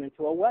 turning them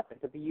into a weapon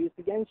to be used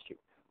against you.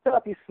 So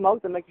if you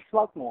smoke, they make you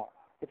smoke more.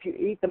 If you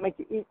eat, they make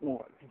you eat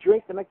more. If you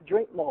drink, they make you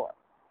drink more.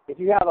 If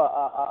you have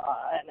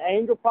an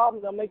anger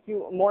problem, they'll make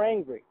you more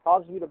angry,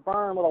 cause you to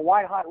burn with a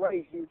white-hot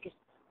rage. You're just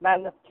mad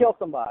enough to kill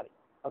somebody.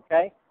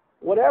 Okay,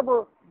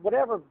 whatever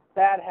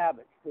bad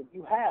habits that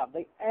you have,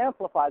 they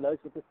amplify those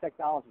with this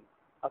technology.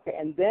 Okay,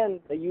 and then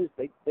they use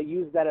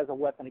that as a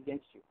weapon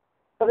against you.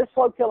 So there's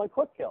slow kill and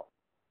quick kill.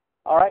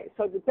 All right,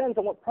 so it depends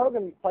on what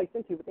program you place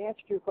into, but the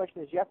answer to your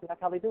question is yes, and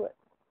that's how they do it.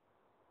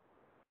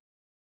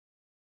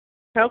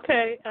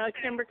 Okay,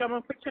 Kimber, I'm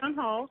going to put you on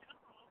hold.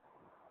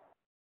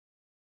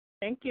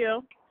 Thank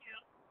you.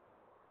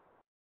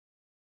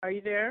 Are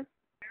you there?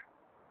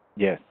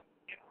 Yes.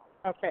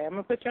 Okay, I'm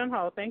going to put you on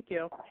hold. Thank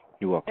you.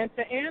 You're welcome. And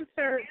to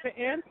answer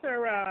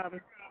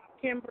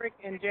Kimbrick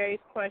and Jay's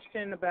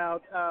question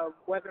about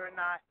whether or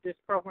not this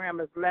program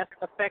is less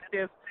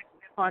effective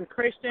on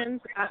Christians,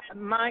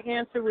 my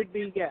answer would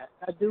be yes.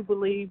 I do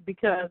believe,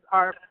 because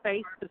our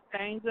faith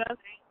sustains us,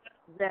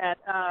 that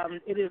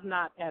it is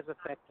not as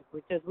effective,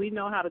 because we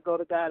know how to go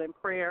to God in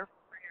prayer,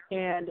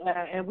 and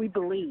we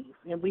believe,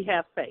 and we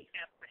have faith.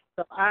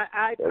 So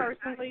I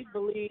personally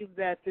believe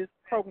that this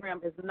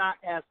program is not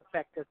as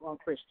effective on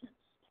Christians.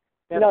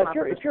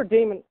 If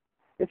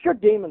you're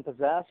demon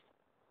possessed,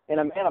 and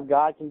a man of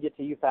God can get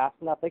to you fast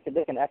enough, they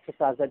can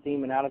exorcise that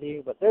demon out of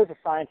you. But there's a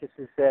scientist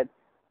who said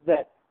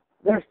that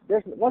there's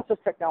once this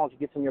technology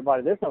gets in your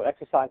body, there's no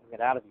exorcising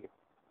it out of you.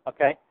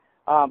 Okay,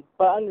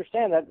 but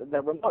understand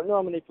that remote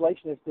neural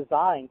manipulation is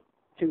designed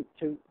to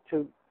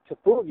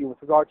fool you with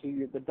regard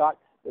to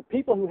the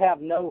people who have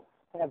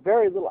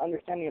very little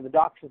understanding of the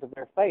doctrines of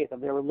their faith,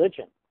 of their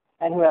religion,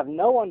 and who have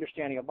no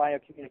understanding of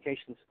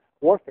biocommunications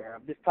warfare,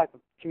 of this type of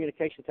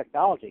communication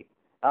technology,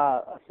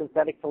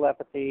 synthetic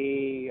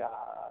telepathy,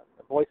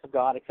 the voice of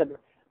God, etc.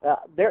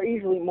 They're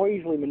more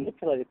easily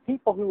manipulated.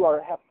 People who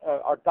are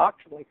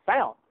doctrinally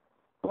sound,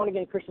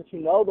 born-again Christians who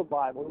know the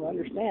Bible, who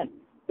understand,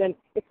 then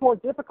it's more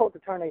difficult to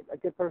turn a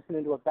good person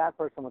into a bad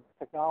person with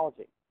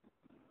technology.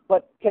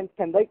 But can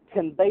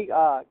they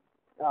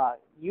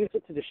use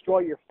it to destroy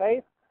your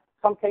faith?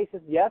 Some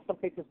cases, yes. Some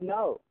cases,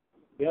 no.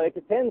 It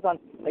depends on.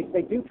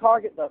 They do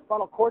target the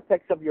frontal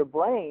cortex of your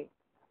brain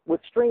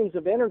with streams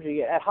of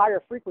energy at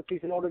higher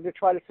frequencies in order to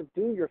try to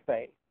subdue your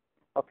faith.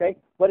 Okay,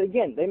 but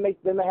again, they may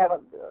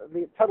have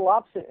the total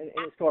opposite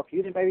in store for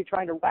you. They may be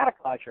trying to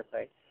radicalize your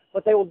faith,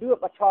 but they will do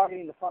it by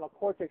targeting the frontal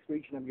cortex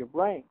region of your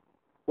brain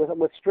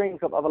with streams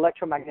of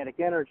electromagnetic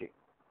energy.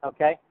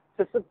 Okay,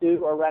 to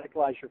subdue or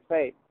radicalize your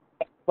faith.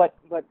 But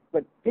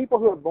people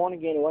who are born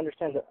again, who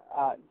understand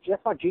that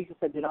just like Jesus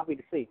said, do not be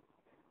deceived.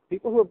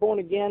 People who are born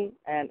again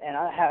and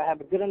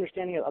have a good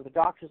understanding of the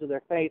doctrines of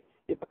their faith,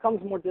 it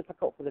becomes more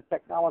difficult for the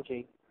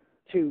technology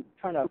to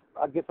turn a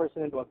good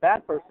person into a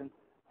bad person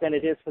than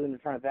it is for them to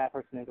turn a bad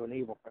person into an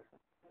evil person.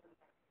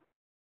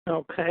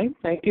 Okay,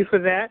 thank you for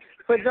that.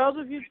 For those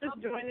of you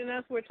just joining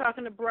us, we're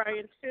talking to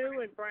Brian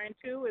Tew, and Brian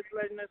Tew is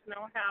letting us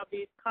know how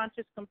these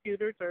conscious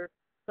computers, or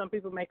some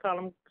people may call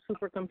them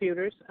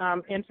supercomputers,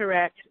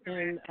 interact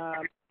and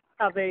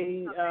how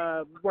they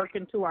work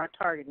into our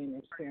targeting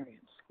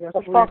experience.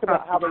 Let's talk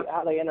about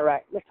how they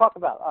interact. Let's talk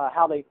about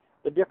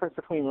the difference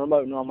between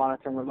remote neural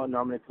monitoring and remote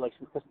neural manipulation,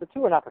 because the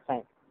two are not the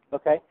same.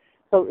 Okay,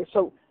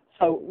 so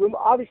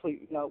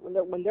obviously,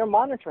 when they're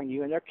monitoring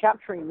you and they're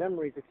capturing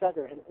memories,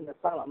 etc., in the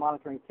silent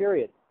monitoring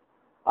period,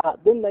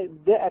 then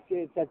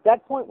at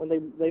that point when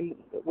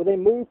they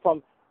move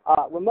from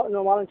remote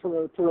neural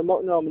monitoring to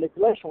remote neural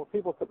manipulation, where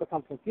people could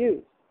become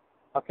confused.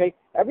 Okay,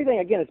 everything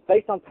again is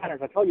based on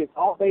patterns. I told you it's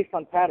all based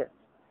on patterns.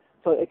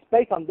 So it's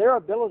based on their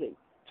ability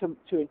to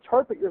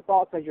interpret your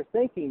thoughts as you're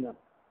thinking them.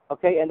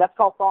 Okay, and that's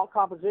called thought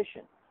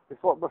composition. As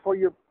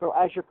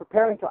you're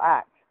preparing to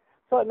act.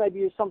 So it may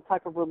be some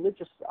type of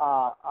religious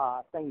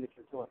thing that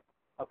you're doing.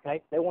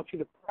 Okay, they want you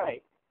to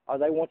pray, or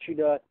they want you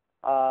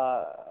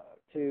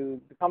to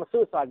become a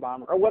suicide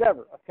bomber, or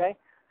whatever. Okay,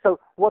 so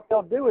what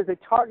they'll do is they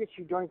target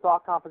you during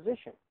thought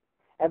composition,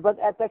 but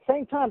at that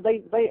same time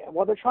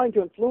they're trying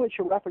to influence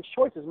your reference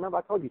choices. Remember,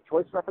 I told you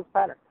choice, reference,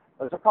 pattern.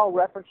 Those are called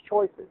reference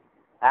choices.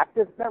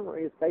 Active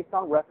memory is based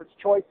on reference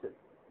choices,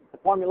 the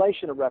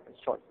formulation of reference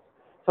choices.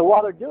 So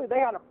while they're doing, they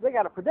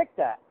got to predict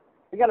that.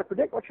 They got to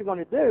predict what you're going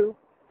to do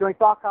during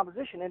thought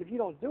composition, and if you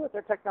don't do it,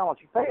 their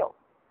technology fails.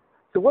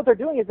 So what they're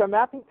doing is they're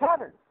mapping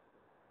patterns,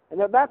 and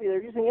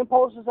they're using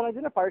impulses and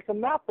identifiers to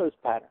map those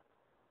patterns.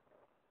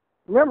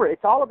 Remember,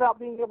 it's all about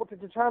being able to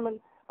determine,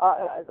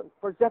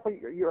 for example,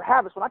 your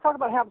habits. When I talk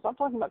about habits, I'm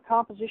talking about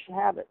composition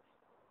habits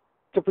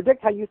to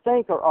predict how you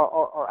think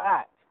or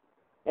act.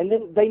 And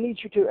then they need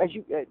you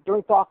to,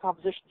 during thought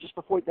composition, that's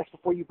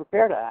before you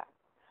prepare to act.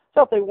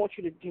 So if they want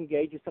you to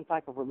engage in some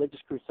type of religious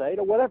crusade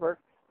or whatever,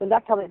 then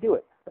that's how they do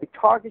it. They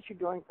target you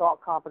during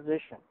thought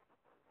composition.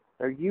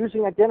 They're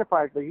using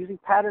identifiers. They're using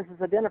patterns as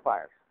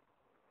identifiers.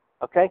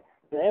 Okay?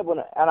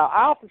 And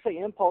I often say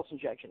impulse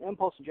injection.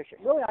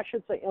 Really, I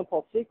should say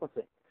impulse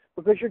sequencing,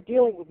 because you're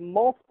dealing with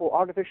multiple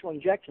artificial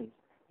injections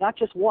not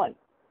just one.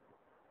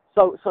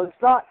 So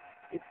it's not.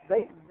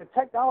 The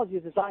technology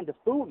is designed to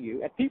fool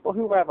you, and people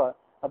who have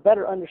a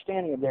better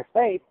understanding of their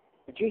faith,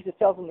 if Jesus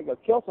tells them to go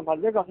kill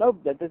somebody, they're going to know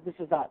that this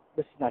is not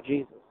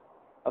Jesus.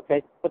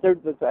 Okay, but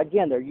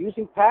they're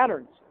using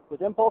patterns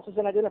with impulses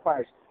and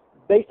identifiers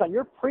based on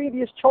your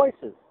previous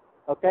choices.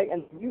 Okay,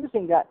 and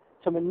using that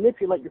to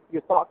manipulate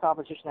your thought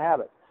composition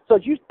habits. So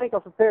as you think or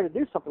prepare to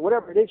do something,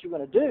 whatever it is you're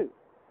going to do,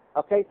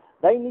 okay,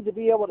 they need to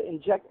be able to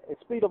inject a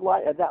speed of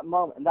light at that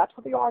moment, and that's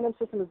what the R&M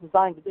system is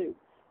designed to do,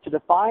 to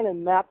define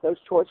and map those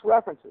choice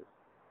references.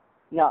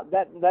 Now,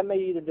 that may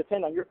either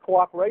depend on your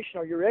cooperation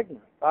or your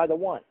ignorance, either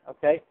one,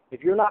 okay?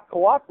 If you're not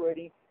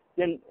cooperating,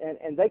 then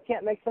and they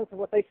can't make sense of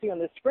what they see on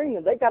this screen,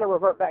 then they've got to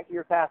revert back to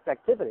your past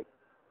activity.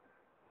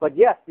 But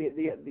yes,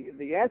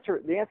 the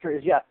answer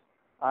is yes.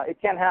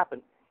 It can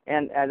happen,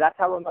 and that's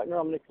how remote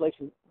neural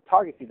manipulation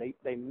targets you.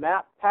 They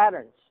map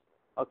patterns,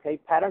 okay,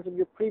 patterns of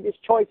your previous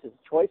choices,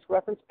 choice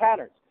reference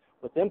patterns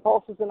with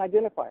impulses and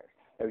identifiers.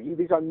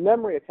 These are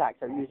memory attacks.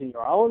 They're using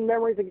your own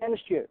memories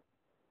against you,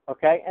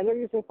 okay, and they're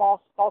using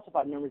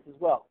falsified memories as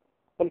well.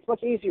 But it's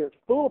much easier to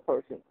fool a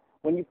person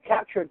when you've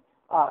captured,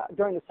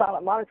 during the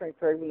silent monitoring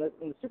period, when the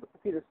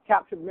supercomputers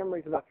captured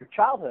memories about your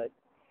childhood,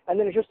 and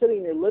then as you're sitting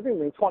in your living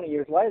room 20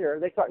 years later,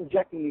 they start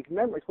injecting these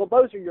memories. Well,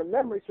 those are your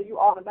memories, so you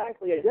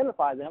automatically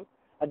identify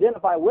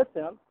with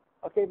them.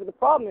 Okay, but the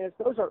problem is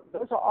those are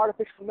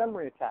artificial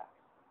memory attacks.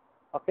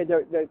 Okay,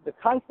 the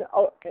constant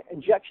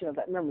injection of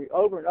that memory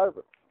over and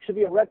over should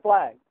be a red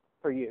flag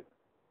for you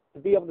to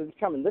be able to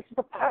determine this is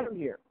a pattern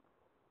here.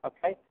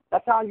 Okay,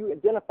 that's how you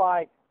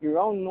identify your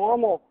own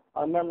normal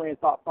memory and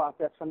thought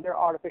process from their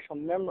artificial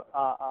memory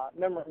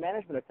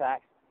management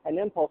attacks and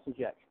impulse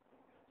injection.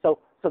 So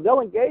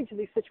they'll engage in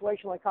these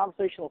situational and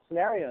conversational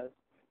scenarios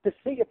to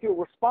see if you'll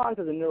respond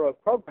to the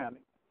neuroprogramming.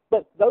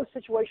 But those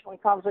situational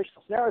and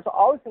conversational scenarios are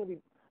always going to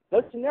be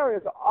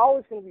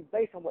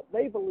based on what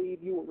they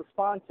believe you will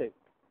respond to.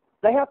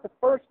 They have to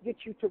first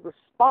get you to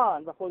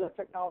respond before their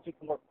technology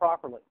can work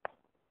properly.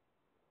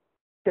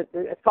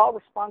 It's called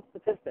response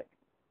statistics.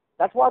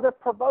 That's why they're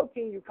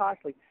provoking you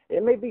constantly.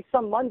 It may be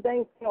some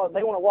mundane thing, or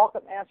they want to walk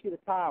up and ask you the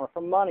time, or for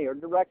money or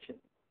direction.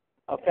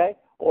 Okay?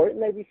 Or it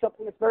may be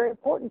something that's very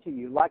important to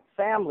you, like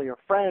family or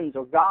friends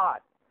or God.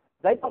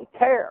 They don't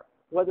care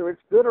whether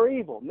it's good or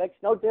evil. It makes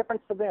no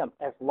difference to them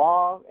as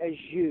long as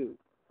you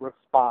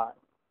respond.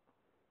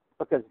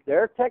 Because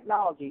their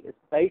technology is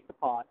based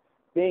upon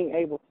being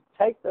able to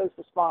take those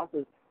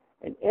responses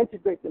and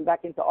integrate them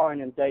back into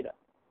R&M data.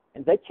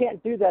 And they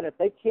can't do that if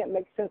they can't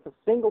make sense of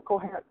single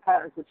coherent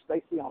patterns which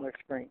they see on their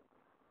screen.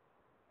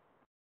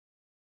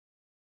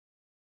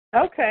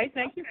 Okay,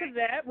 thank you for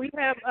that. We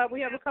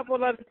have a couple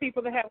of other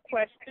people that have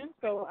questions,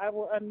 so I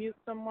will unmute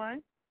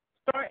someone.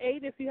 Star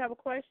 8 if you have a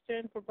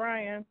question for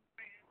Brian.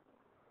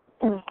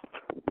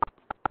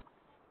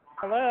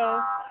 Hello.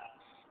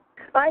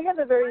 I have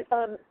a very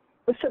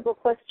simple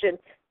question.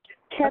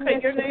 Okay,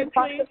 your name,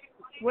 please.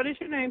 What is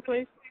your name,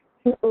 please?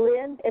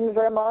 Lynn in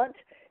Vermont.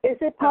 Is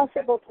it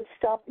possible to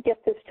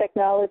get this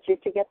technology,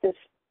 to get this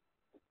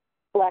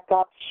black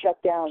ops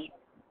shut down?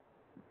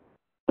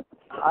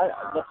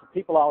 Listen,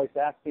 people always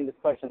ask me this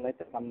question, and they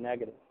think I'm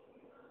negative.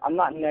 I'm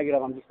not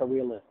negative. I'm just a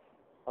realist.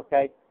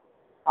 Okay?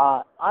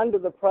 Under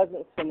the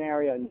present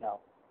scenario, no.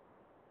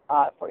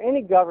 For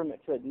any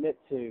government to admit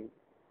to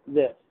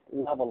this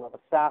level of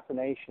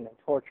assassination and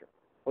torture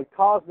would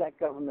cause that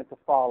government to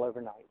fall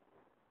overnight.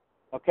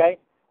 Okay?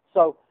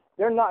 So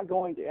they're not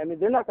going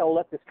to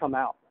let this come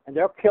out, and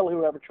they'll kill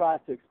whoever tries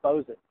to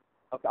expose it.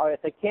 Okay? Or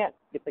if they can't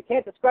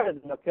discredit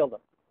it, they'll kill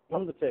them.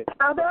 One of the two.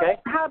 How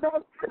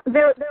about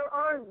there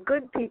are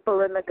good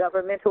people in the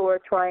government who are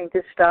trying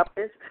to stop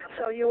this.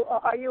 So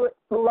are you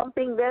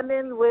lumping them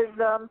in with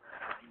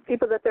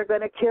people that they're going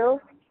to kill?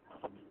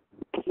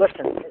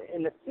 Listen,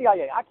 in the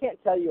CIA, I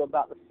can't tell you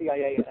about the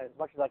CIA as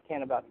much as I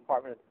can about the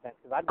Department of Defense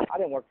because I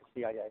didn't work for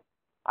the CIA.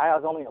 I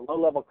was only a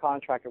low-level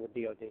contractor with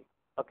DOD.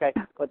 Okay,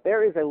 but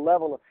there is a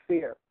level of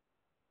fear.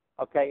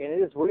 Okay, and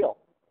it is real,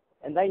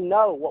 and they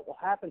know what will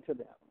happen to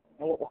them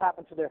and what will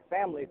happen to their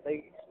family if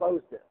they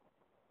expose this.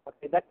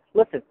 Okay,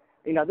 listen,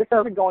 this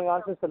has been going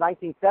on since the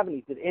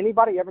 1970s. Did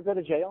anybody ever go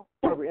to jail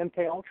over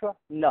MKUltra?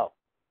 No.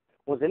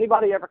 Was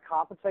anybody ever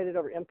compensated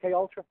over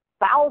MKUltra?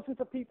 Thousands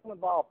of people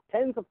involved,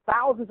 tens of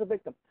thousands of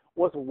victims.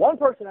 Was one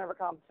person ever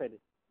compensated?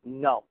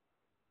 No.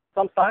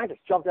 Some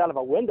scientist jumped out of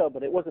a window,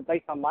 but it wasn't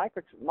based on mind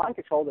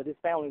control that his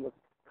family was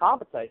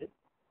compensated.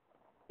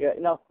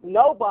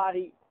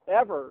 Nobody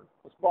ever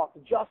was brought to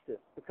justice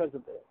because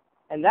of this.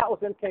 And that was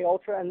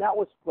MKUltra, and that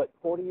was,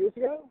 40 years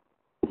ago?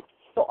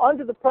 So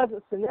under the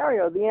present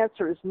scenario, the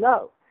answer is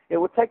no. It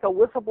would take a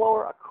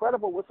whistleblower, a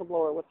credible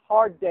whistleblower with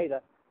hard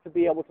data to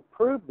be able to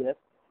prove this,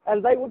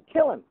 and they would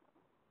kill him.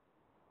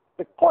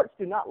 The courts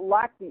do not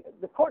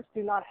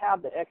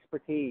have the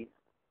expertise,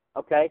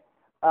 okay,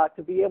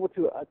 to be able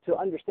to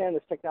understand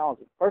this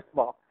technology. First of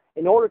all,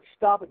 in order to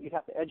stop it, you'd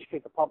have to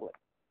educate the public.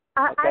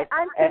 Okay?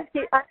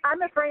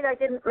 I'm afraid I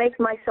didn't make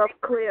myself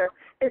clear.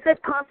 Is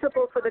it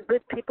possible for the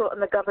good people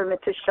in the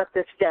government to shut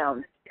this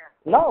down?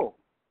 No.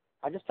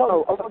 I just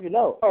told you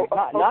no.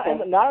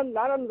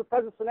 Not under the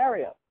present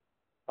scenario.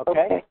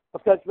 Okay?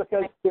 Because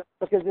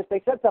if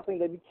they said something,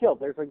 they'd be killed.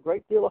 There's a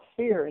great deal of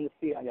fear in the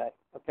CIA.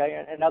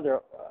 Okay, and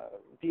other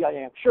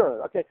DIA, I'm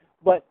sure. Okay,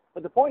 but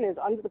the point is,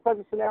 under the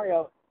present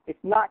scenario,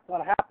 it's not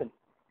going to happen.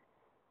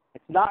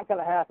 It's not going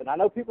to happen. I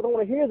know people don't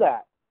want to hear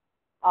that.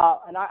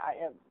 And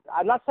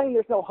I'm not saying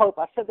there's no hope.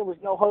 I said there was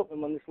no hope,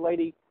 and when this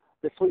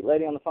sweet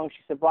lady on the phone,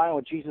 she said, Brian,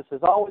 with Jesus,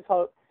 there's always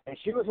hope, and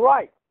she was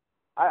right.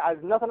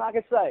 There's nothing I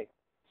can say.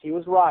 She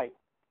was right,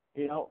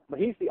 but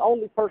he's the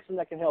only person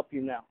that can help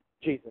you now,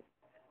 Jesus.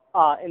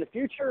 In the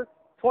future,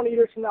 20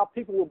 years from now,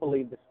 people will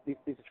believe these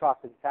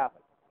atrocities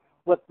happen.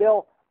 But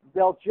they'll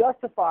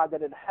justify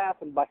that it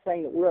happened by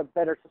saying that we're a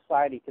better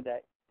society today.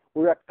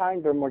 We're a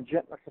kinder, more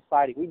gentler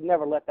society. We'd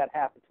never let that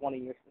happen 20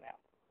 years from now.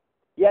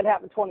 Yeah, it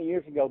happened 20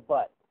 years ago,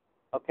 but,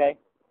 okay?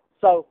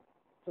 So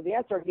the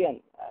answer,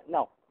 again,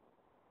 no.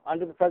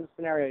 Under the present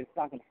scenario, it's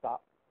not going to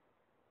stop.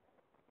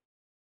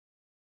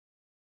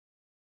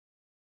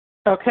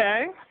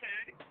 Okay.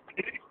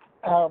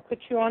 I'll put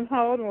you on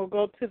hold, and we'll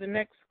go to the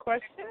next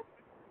question.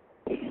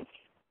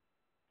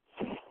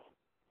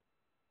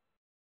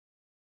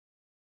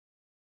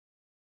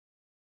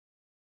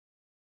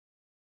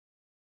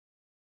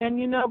 And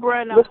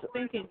Brian, I was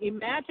thinking,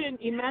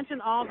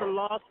 imagine all the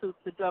lawsuits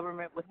the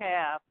government would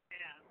have.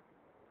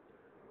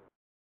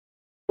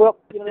 Well,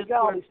 they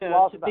got all these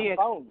laws about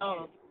phones,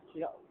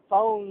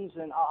 phones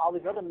and all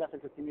these other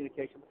methods of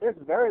communication. But there's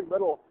very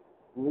little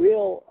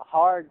real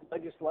hard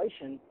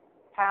legislation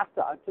passed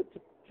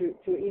to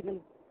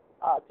even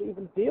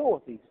deal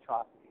with these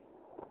atrocities.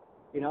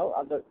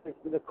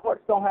 The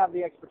courts don't have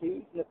the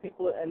expertise, and the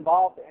people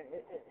involved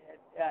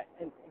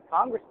in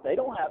Congress, they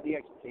don't have the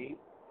expertise.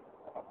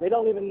 They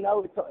don't even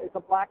know it's a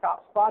black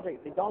ops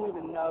project. They don't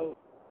even know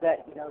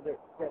that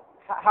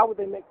how would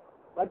they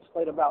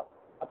legislate about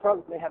a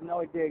program they have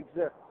no idea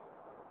exists.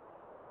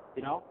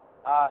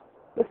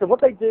 Listen,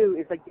 what they do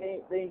is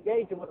they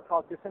engage in what's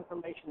called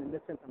disinformation and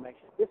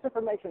misinformation.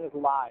 Disinformation is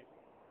lies.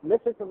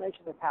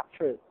 Misinformation is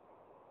half-truth.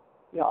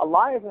 A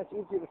lie is much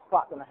easier to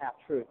spot than a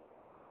half-truth.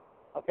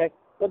 Okay?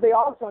 But they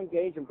also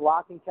engage in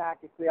blocking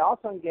tactics. They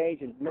also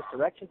engage in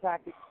misdirection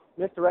tactics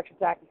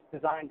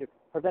designed to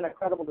prevent a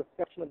credible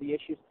discussion of the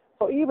issues.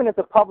 So even if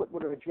the public were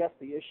to address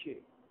the issue,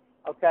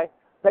 okay,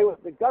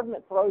 the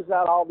government throws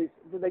out all these,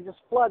 they just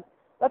flood.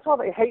 That's why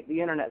they hate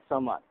the Internet so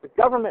much. The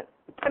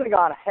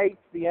Pentagon hates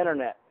the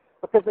Internet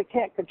because they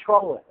can't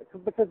control it,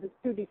 because it's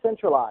too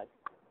decentralized.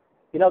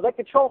 They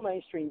control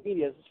mainstream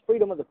media. It's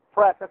freedom of the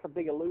press. That's a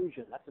big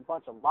illusion. That's a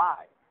bunch of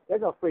lies. There's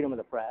no freedom of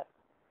the press,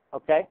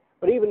 okay?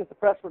 But even if the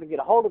press were to get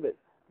a hold of it,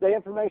 the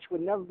information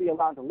would never be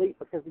allowed to leak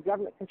because the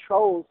government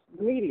controls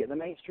the media, the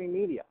mainstream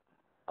media,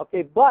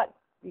 okay? But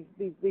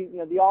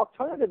the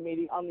alternative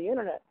media on the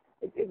Internet,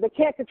 they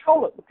can't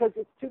control it because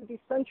it's too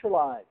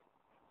decentralized.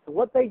 So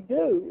what they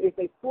do is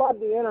they flood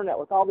the Internet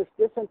with all this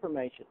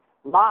disinformation,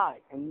 lies,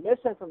 and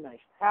misinformation,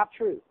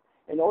 half-truths,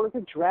 in order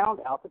to drown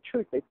out the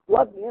truth. They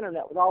flood the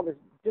Internet with all this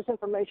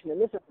disinformation and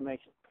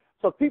misinformation.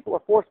 So people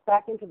are forced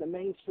back into the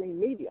mainstream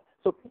media.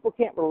 So people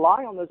can't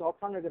rely on those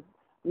alternative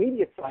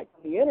media sites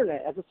on the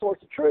Internet as a source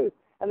of truth,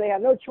 and they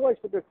have no choice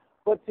but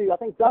to, I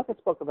think Duncan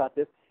spoke about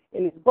this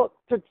in his book,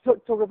 to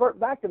revert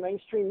back to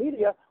mainstream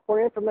media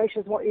where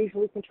information is more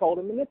easily controlled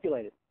and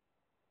manipulated.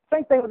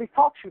 Same thing with these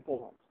talk show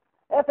forums.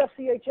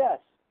 FFCHS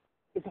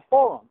is a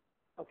forum.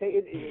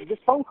 Okay, this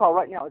phone call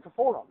right now is a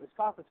forum, this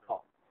conference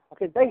call.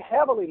 Okay, they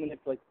heavily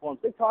manipulate the forums.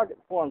 They target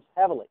the forums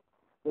heavily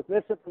with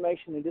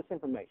misinformation and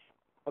disinformation.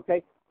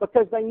 Okay,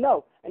 because they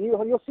know, and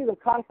you'll see them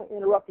constantly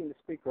interrupting the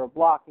speaker or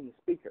blocking the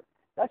speaker.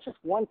 That's just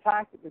one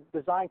tactic that's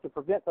designed to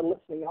prevent the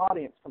listening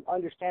audience from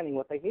understanding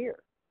what they hear.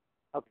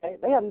 Okay,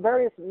 they have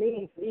various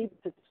means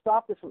to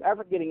stop this from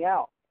ever getting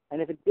out.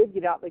 And if it did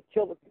get out, they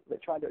kill the people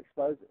that tried to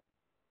expose it.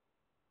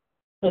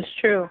 That's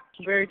true.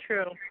 Very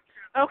true.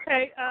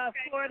 Okay,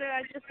 Florida,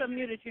 I just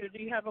unmuted you.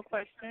 Do you have a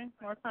question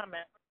or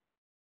comment?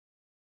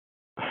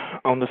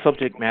 On the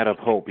subject matter of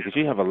hope, because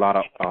you have a lot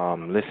of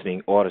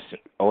listening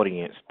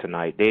audience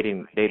tonight, they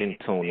didn't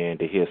tune in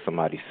to hear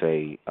somebody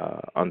say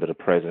under the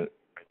present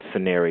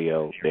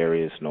scenario there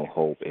is no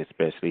hope,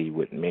 especially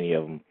with many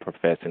of them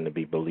professing to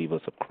be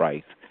believers of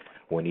Christ,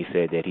 when he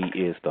said that he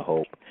is the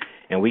hope.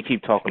 And we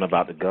keep talking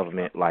about the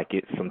government like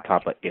it's some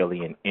type of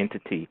alien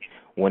entity,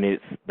 when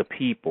it's the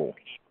people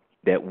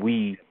that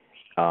we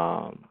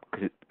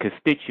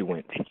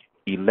constituents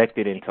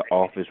elected into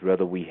office,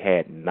 whether we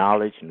had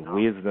knowledge and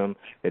wisdom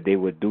that they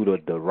would do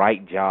the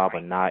right job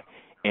or not.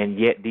 And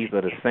yet these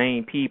are the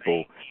same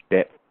people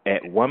that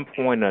at one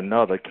point or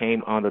another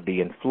came under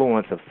the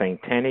influence of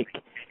satanic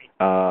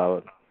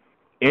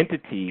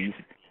entities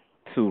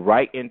to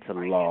write into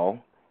law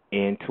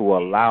and to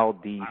allow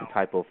these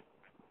type of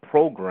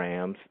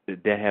programs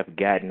that have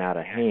gotten out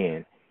of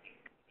hand.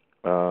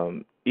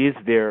 Is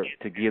there,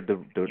 to give the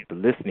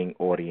listening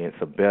audience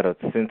a better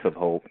sense of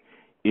hope,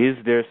 is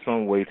there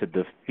some way to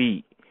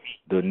defeat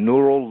the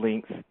neural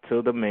links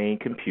to the main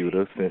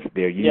computer, since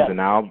they're using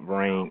our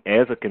brain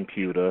as a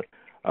computer,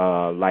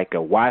 like a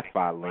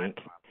Wi-Fi link,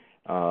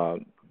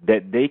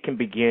 that they can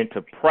begin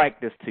to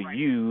practice to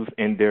use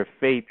in their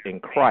faith in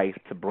Christ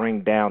to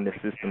bring down the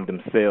system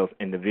themselves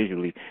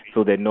individually,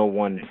 so that no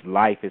one's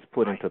life is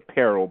put into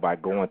peril by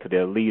going to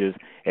their leaders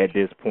at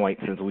this point,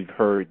 since we've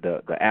heard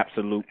the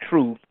absolute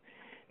truth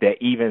that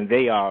even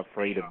they are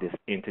afraid of this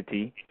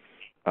entity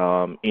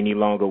any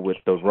longer with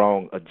the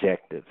wrong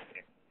objectives.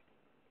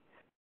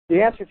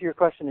 The answer to your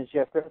question is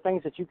yes. There are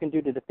things that you can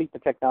do to defeat the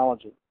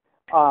technology.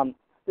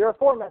 There are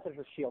 4 methods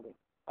of shielding,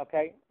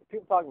 okay?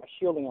 People talk about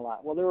shielding a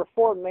lot. Well, there are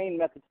 4 main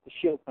methods to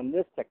shield from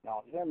this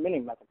technology. There are many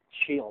methods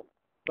to shield,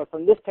 but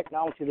from this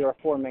technology, there are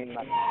 4 main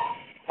methods.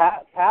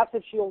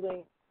 Passive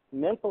shielding,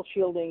 mental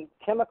shielding,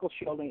 chemical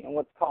shielding, and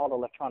what's called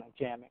electronic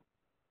jamming,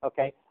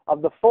 okay?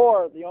 Of the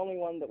 4, the only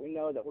one that we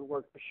know that would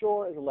work for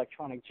sure is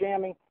electronic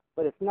jamming,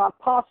 but it's not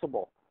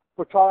possible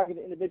for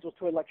targeted individuals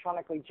to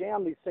electronically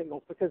jam these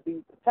signals because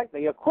the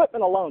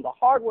equipment alone, the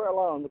hardware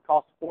alone, would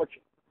cost a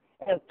fortune.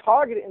 And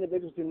targeted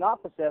individuals do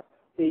not possess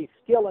the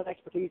skill and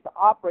expertise to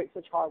operate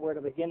such hardware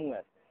to begin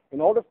with.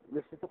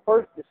 This is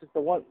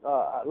the one,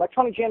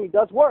 electronic jamming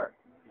does work,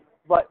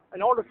 but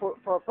in order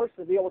for a person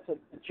to be able to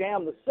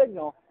jam the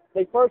signal,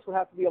 they first would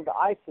have to be able to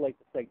isolate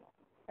the signal.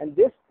 And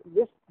this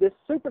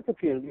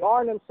supercomputer, the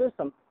RNM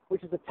system,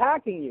 which is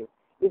attacking you,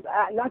 is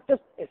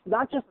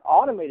not just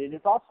automated,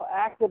 it's also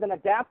active and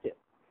adaptive.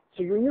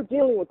 So when you're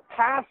dealing with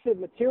passive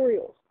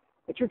materials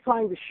that you're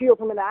trying to shield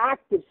from an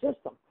active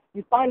system,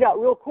 you find out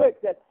real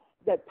quick that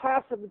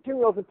passive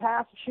materials and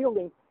passive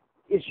shielding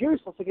is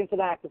useless against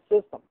an active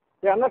system.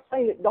 I'm not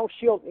saying that don't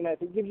shield,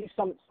 if it gives you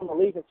some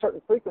relief at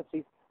certain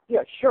frequencies, yeah,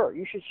 sure,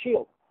 you should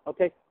shield,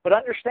 okay? But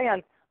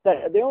understand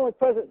that the only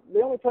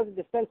present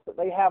defense that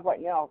they have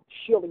right now to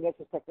shield against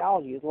this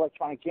technology is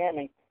electronic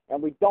jamming,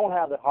 and we don't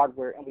have the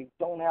hardware and we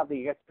don't have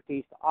the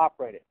expertise to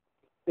operate it.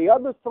 The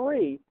other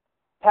 3,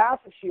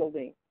 passive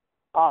shielding,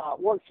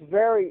 works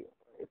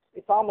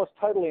it's almost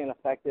totally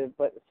ineffective,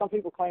 but some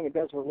people claim it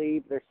does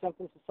relieve their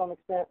symptoms to some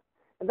extent,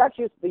 and that's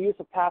the use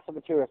of passive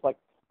materials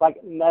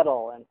like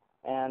metal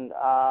and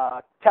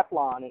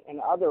Teflon and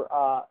other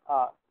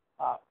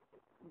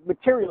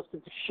materials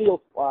to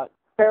shield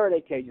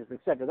Faraday cages,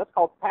 etc. That's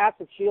called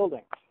passive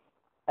shielding,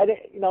 and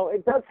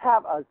it does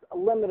have a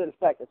limited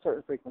effect at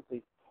certain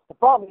frequencies. The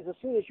problem is as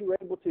soon as you're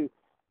able to,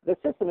 the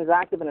system is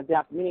active and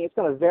adaptive, meaning it's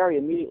going to vary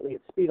immediately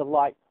at speed of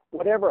light.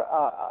 Whatever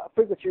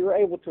frequency you're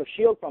able to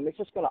shield from, it's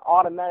just going to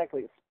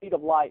automatically, at the speed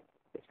of light,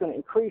 it's going to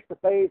increase the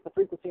phase, the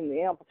frequency, and the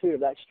amplitude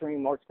of that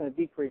stream, or it's going to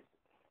decrease.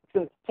 It's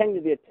going to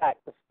continue the attack.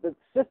 The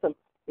system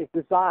is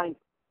designed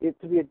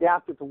to be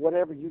adaptive to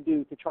whatever you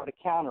do to try to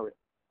counter it,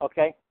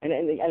 okay? And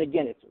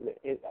again,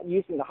 it's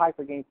using the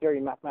hypergame theory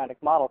mathematic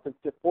model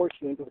to force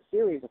you into a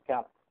series of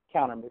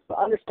countermeasures. So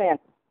understand,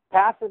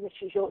 passive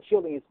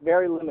shielding is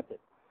very limited.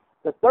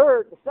 The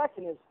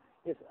second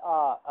is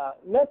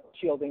mental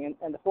shielding,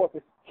 and the 4th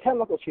is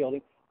chemical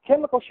shielding.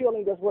 Chemical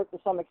shielding does work to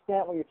some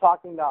extent when you're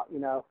talking about,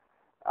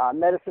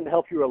 medicine to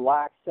help you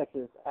relax, such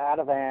as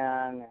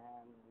Ativan and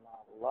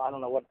I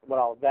don't know what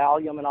all,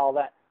 Valium and all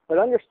that. But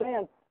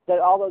understand that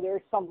although there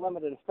is some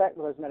limited effect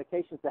with those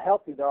medications to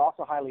help you, they're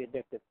also highly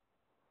addictive.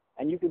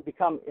 And you can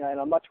become in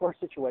a much worse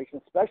situation,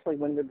 especially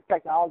when the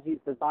technology is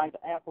designed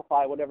to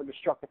amplify whatever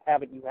destructive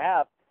habit you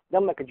have.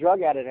 They'll make a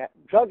drug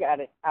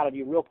addict out of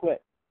you real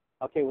quick,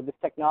 okay, with this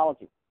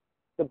technology.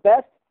 The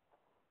best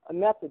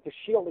method to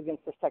shield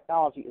against this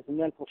technology is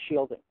mental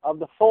shielding. Of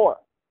the 4,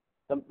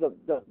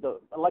 the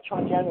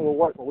electronic jamming will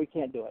work, but we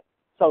can't do it.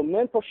 So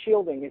mental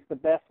shielding is the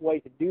best way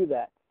to do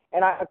that.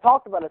 And I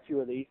talked about a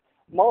few of these.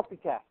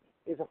 Multitasking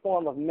is a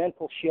form of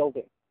mental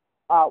shielding.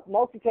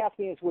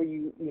 Multitasking is where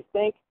you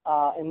think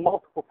in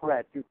multiple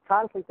threads. You're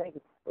constantly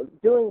thinking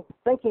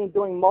and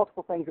doing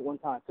multiple things at one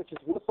time, such as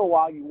whistle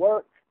while you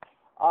work,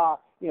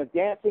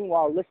 dancing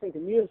while listening to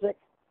music,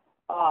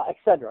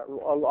 etc.,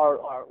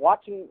 or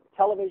watching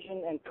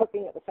television and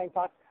cooking at the same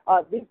time.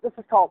 This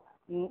is called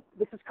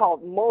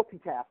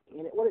multitasking,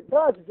 and what it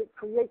does is it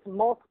creates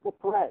multiple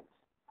threads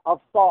of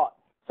thought,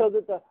 so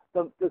that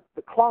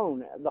the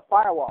clone, the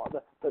firewall,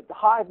 the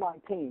hive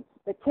mind team,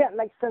 they can't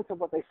make sense of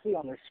what they see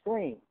on their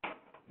screen.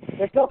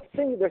 There's no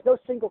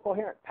single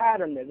coherent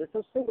pattern there. There's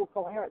no single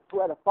coherent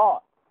thread of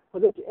thought for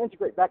them to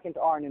integrate back into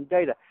RNM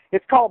data.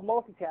 It's called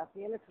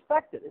multitasking, and it's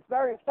effective. It's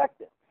very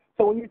effective.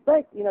 So when you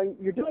think,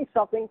 you're doing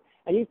something,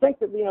 and you think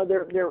that,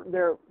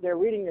 they're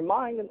reading your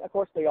mind, and of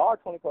course they are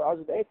 24 hours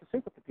a day. It's a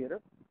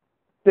supercomputer.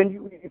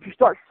 Then if you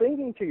start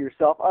singing to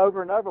yourself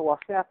over and over while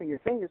snapping your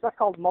fingers, that's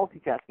called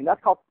multitasking.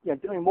 That's called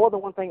doing more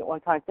than one thing at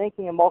one time,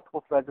 thinking in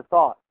multiple threads of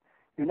thought.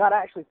 You're not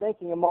actually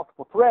thinking in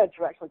multiple threads.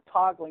 You're actually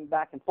toggling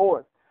back and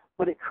forth.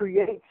 But it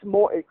creates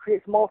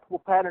multiple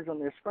patterns on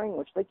their screen,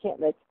 which they can't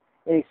make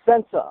any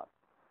sense of.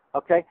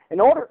 Okay? In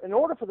order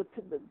for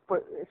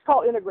it's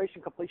called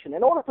integration completion.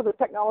 In order for the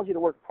technology to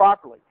work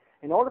properly,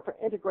 in order for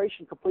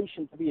integration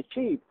completion to be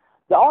achieved,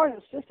 the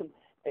RNM system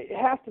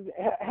has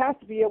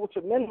to be able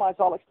to minimize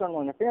all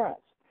external interference.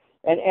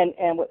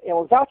 And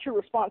without your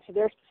response to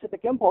their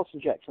specific impulse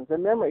injections, their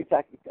memory,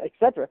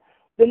 etc.,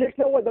 then there's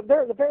no way. The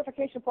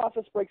verification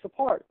process breaks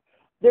apart.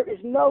 there is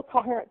no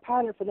coherent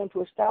pattern for them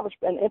to establish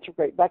and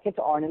integrate back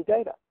into RNN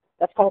data.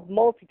 That's called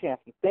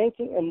multitasking,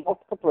 thinking and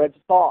multiple threads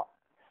of thought.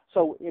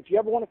 So if you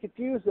ever want to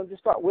confuse them,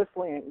 just start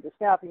whistling and just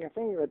snapping your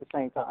finger at the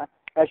same time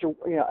as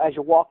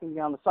you're walking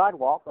down the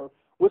sidewalk, or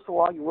whistle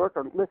while you work,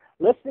 or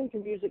listening to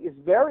music is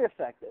very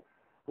effective.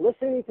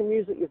 Listening to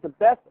music is the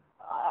best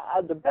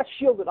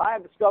shield that I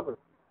have discovered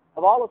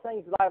of all the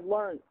things that I've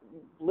learned.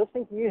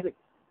 Listening to music,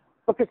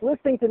 because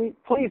listening to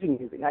pleasing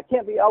music, now it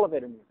can't be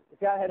elevator music.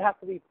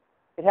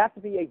 It has to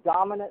be a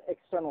dominant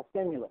external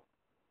stimulus.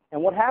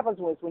 And what happens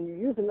is when you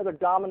use another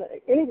dominant,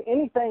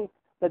 anything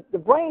that the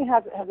brain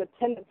has a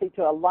tendency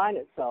to align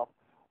itself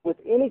with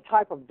any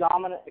type of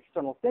dominant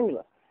external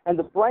stimulus. And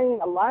the brain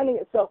aligning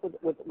itself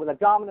with a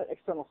dominant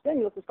external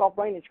stimulus is called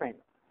brain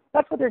entrainment.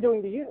 That's what they're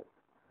doing to you.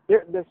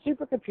 The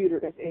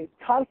supercomputer is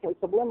constantly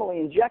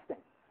subliminally injecting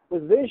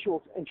with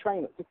visuals,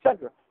 entrainments,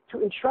 etc.,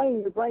 to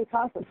entrain your brain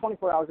constantly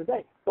 24 hours a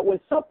day. But when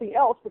something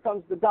else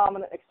becomes the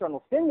dominant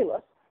external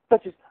stimulus,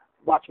 such as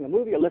watching a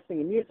movie or listening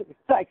to music,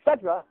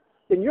 etc.,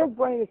 then your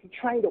brain is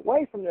trained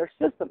away from their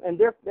system, and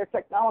their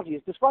technology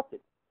is disrupted.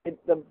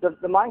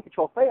 The mind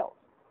control fails.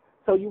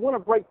 So you want to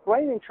break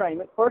brain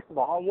entrainment, first of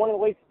all, and one of the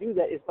ways to do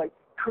that is by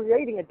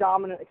creating a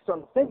dominant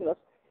external stimulus,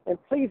 and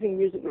pleasing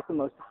music is the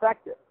most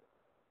effective.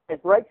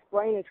 It breaks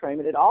brain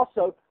entrainment. It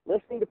also,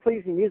 listening to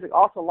pleasing music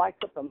also lights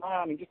up the mind,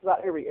 I mean, just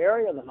about every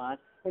area of the mind,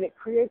 and it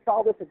creates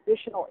all this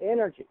additional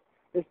energy,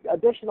 this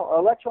additional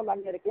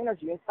electromagnetic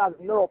energy inside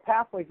the neural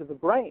pathways of the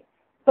brain.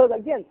 So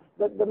again,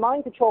 the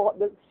mind control,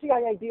 the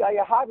CIA,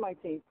 DIA hive mind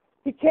team,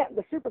 the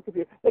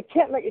supercomputer, it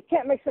can't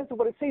make sense of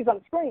what it sees on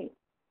the screen.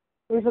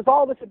 Because there's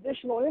all this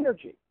additional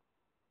energy.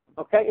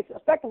 Okay, it's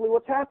effectively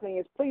what's happening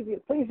is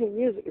pleasing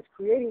music is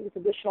creating this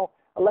additional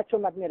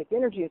electromagnetic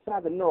energy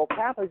inside the neural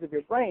pathways of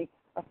your brain,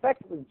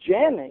 effectively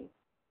jamming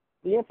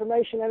the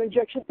information and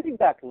injection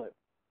feedback loop.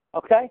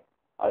 Okay,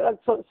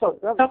 so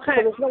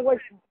there's no way.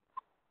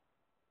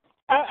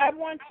 I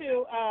want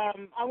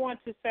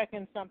to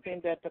second something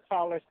that the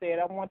caller said.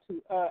 I want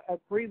to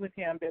agree with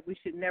him that we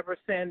should never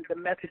send the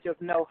message of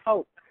no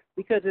hope,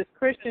 because as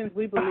Christians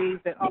we believe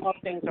that all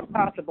things are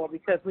possible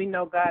because we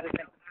know God is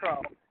in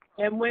control.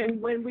 And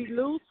when we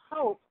lose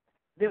hope,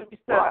 then we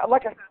stop.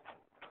 Let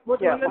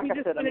me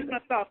just finish my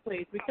thought,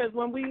 please. Because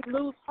when we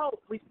lose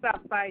hope, we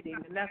stop fighting,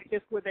 and that's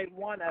just where they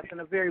want us, in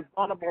a very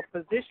vulnerable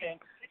position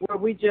where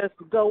we just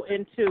go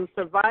into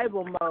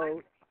survival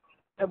mode.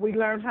 And we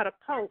learn how to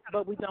cope,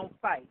 but we don't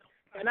fight.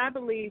 And I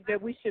believe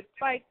that we should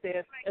fight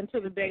this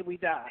until the day we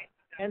die.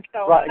 And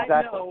so I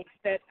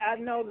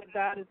know that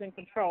God is in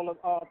control of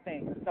all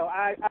things. So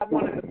I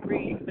want to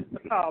agree with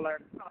the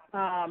caller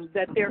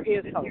that there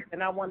is hope,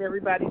 and I want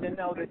everybody to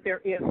know that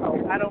there is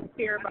hope. I don't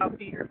care about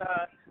these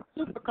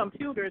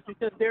supercomputers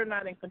because they're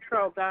not in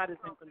control. God is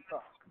in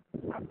control.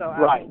 So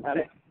right,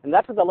 and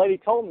that's what the lady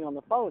told me on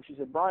the phone. She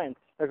said, "Brian,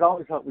 there's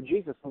always hope with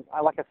Jesus." And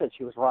like I said,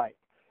 she was right.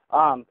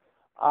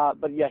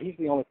 But yeah, he's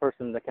the only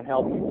person that can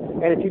help you.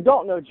 And if you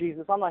don't know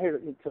Jesus, I'm not here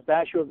to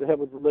bash you over the head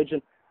with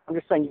religion. I'm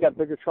just saying you got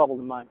bigger trouble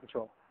than mind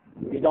control.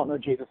 If you don't know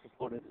Jesus as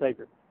Lord and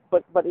Savior.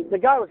 But the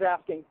guy was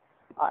asking,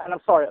 and I'm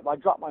sorry, I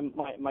dropped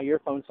my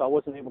earphones, so I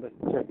wasn't able to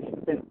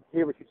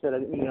hear what you said. I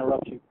didn't mean to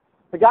interrupt you.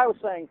 The guy was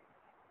saying,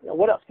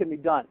 what else can be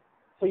done?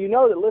 So you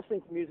know that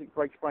listening to music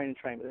breaks brain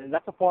entrainment, and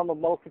that's a form of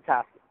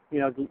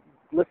multitasking.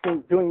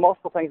 Listening, doing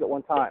multiple things at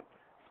one time.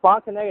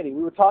 Spontaneity.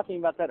 We were talking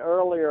about that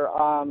earlier.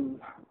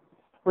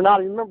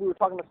 Renata, you remember we were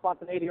talking about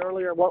spontaneity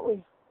earlier, weren't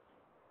we?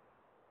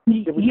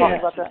 Did we talk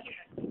about that?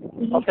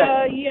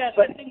 Okay. Yes,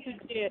 I think you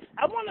did.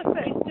 I want to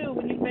say, too,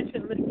 when you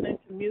mentioned listening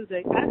to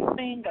music, I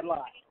sing a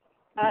lot.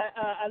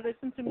 I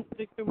listen to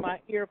music through my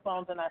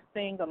earphones, and I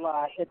sing a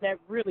lot, and that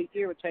really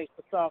irritates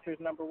the stalkers,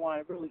 number one.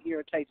 It really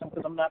irritates them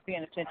because I'm not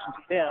paying attention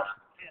to them.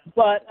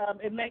 But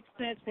it makes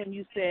sense when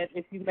you said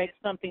if you make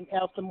something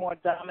else a more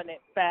dominant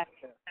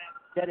factor,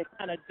 that it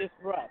kind of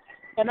disrupts.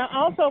 And I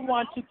also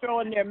want to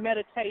throw in there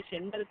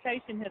meditation.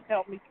 Meditation has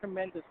helped me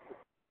tremendously.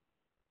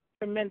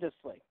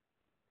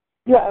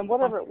 Yeah, and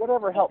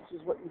whatever helps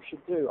is what you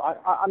should do.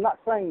 I'm not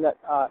saying that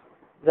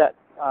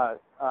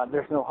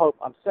there's no hope.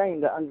 I'm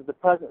saying that under the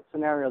present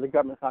scenario, the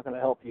government's not going to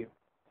help you,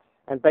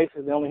 and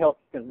basically the only help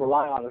you can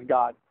rely on is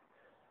God.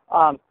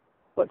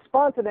 But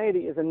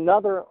spontaneity is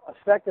another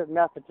effective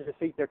method to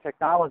defeat their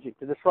technology,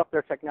 to disrupt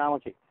their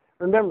technology.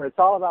 Remember, it's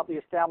all about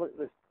the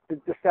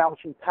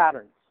establishing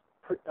patterns.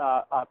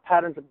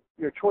 Patterns of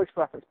your choice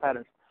preference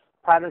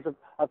patterns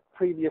of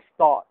previous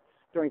thought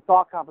during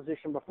thought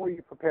composition before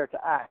you prepare to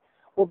act.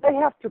 Well, they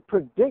have to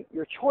predict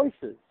your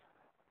choices.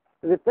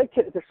 If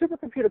the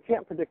supercomputer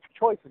can't predict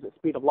your choices at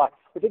speed of light,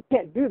 if it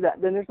can't do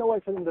that, then there's no way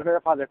for them to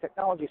verify their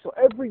technology. So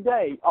every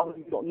day, although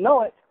you don't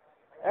know it,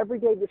 every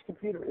day this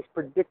computer is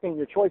predicting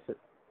your choices.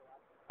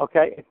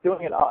 Okay, it's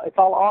doing it. It's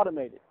all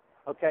automated.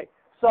 Okay,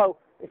 so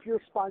if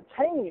you're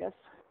spontaneous.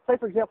 Say,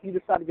 for example, you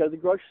decide to go to the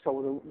grocery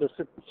store. The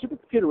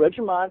supercomputer reads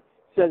your mind,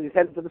 says he's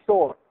headed to the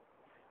store.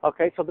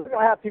 Okay, so they're going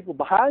to have people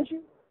behind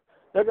you.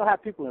 They're going to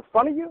have people in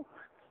front of you.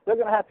 They're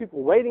going to have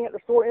people waiting at the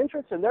store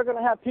entrance, and they're going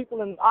to have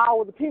people in the aisle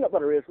where the peanut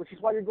butter is, which is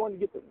why you're going to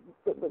get to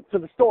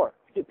the store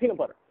to get peanut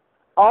butter,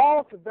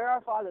 all to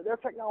verify that their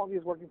technology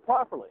is working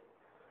properly.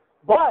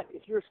 But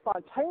if you're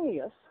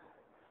spontaneous,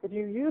 if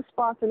you use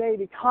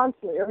spontaneity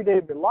constantly every day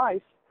of your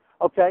life,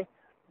 okay,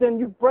 then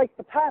you break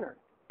the pattern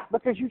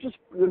because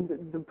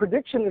the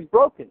prediction is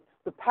broken.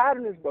 The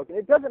pattern is broken.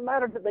 It doesn't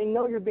matter that they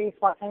know you're being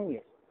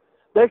spontaneous.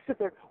 They sit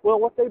there, well,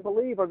 what they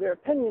believe or their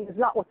opinion is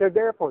not what they're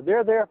there for.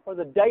 They're there for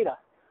the data.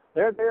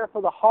 They're there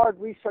for the hard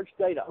research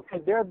data.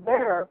 Okay, they're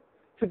there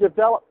to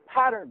develop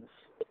patterns.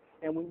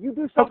 And when you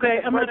do something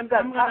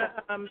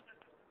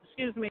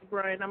excuse me,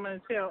 Brian, I'm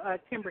going to tell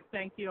Kimber,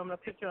 thank you. I'm going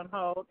to put you on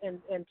hold and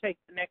take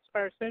the next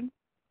person.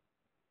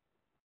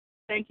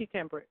 Thank you,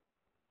 Kimber.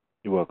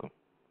 You're welcome.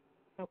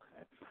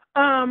 Okay.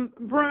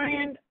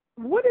 Brian,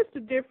 what is the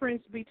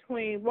difference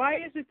between, why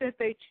is it that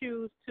they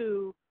choose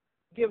to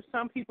give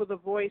some people the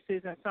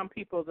voices and some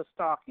people the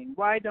stalking?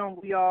 Why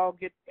don't we all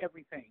get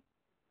everything?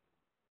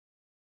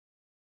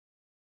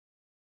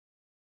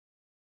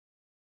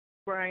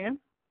 Brian?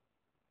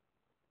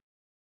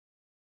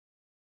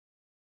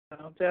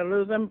 Oh, did I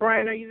lose him?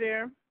 Brian, are you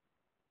there?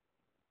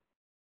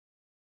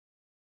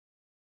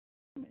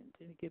 Did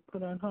he get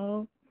put on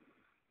hold?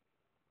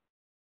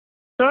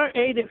 Star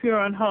 8 if you're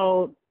on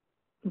hold,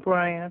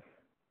 Brian.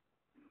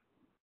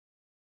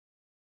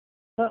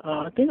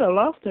 I think I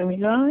lost him,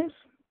 you guys.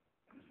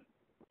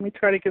 Let me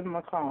try to give him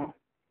a call.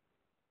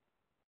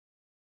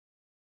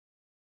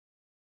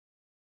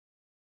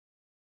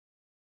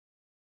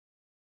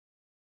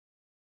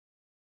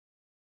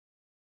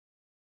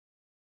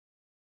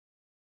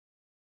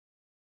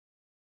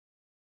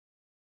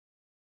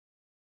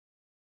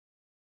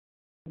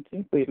 I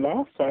think we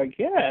lost our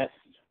guest.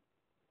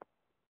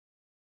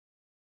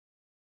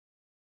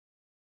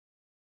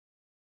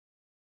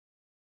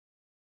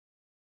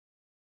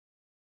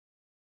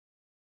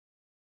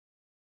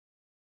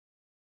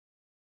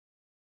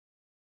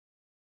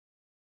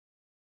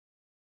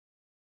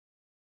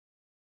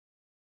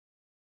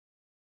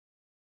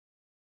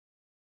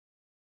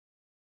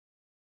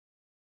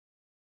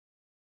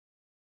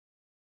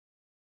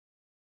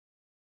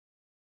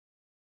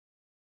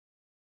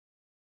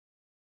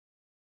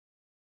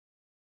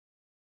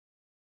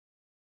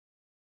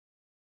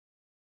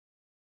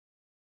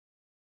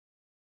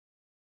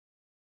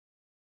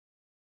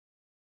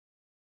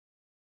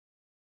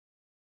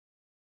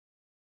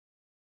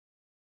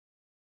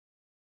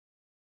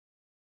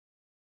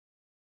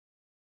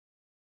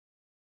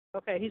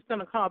 Okay, he's going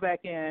to call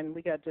back in.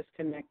 We got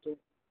disconnected.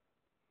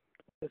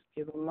 Just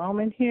give a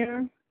moment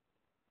here.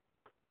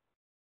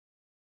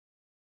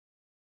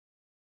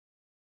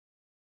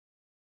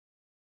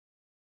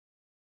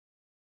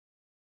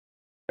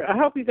 I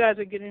hope you guys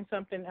are getting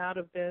something out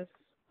of this.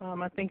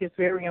 I think it's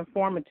very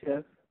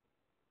informative.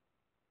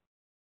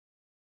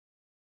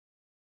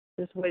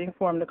 Just waiting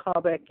for him to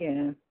call back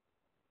in.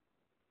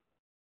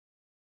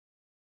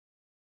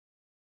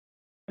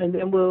 And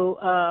then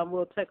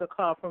we'll take a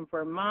call from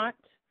Vermont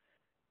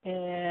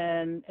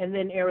and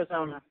then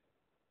Arizona.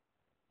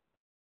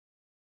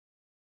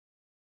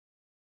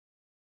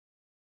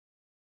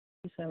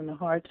 He's having a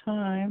hard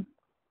time.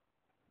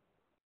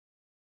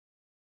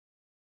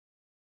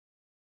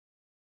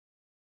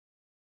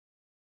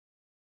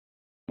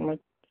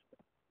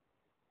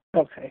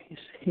 Okay,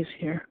 he's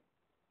here.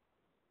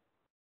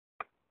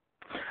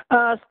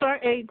 Star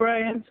 8,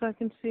 Brian, so I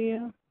can see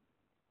you.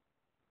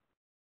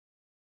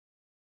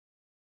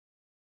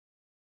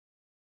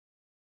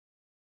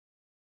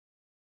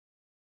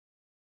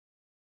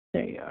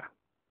 There you are.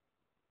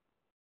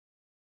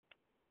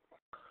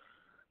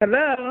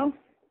 Hello.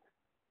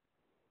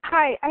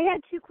 Hi, I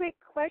had two quick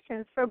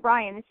questions for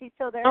Brian. Is he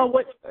still there? Oh,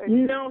 what?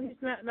 No, he's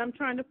not. I'm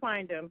trying to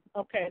find him.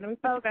 Okay, let me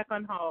put you back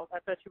on hold. I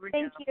thought you were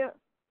Thank you.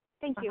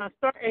 Thank you.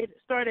 Start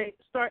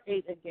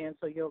 8 again,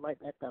 so you'll light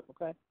back up.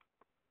 Okay.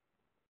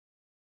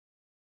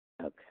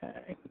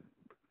 Okay.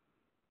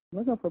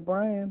 Looking for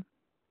Brian.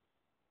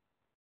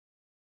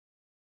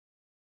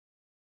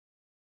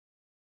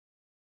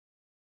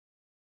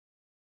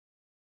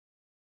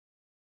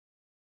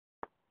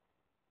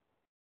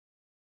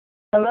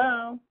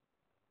 Hello.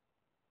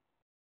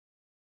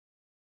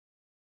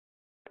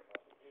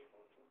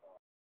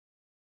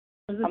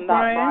 Is this I'm not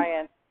Brian?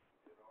 Brian.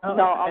 Oh,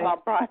 no, okay. I'm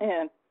not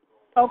Brian.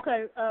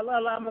 Okay, I'm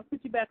going to put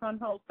you back on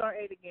hold. Start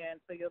 8 again,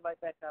 so you'll light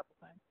back up.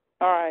 Okay.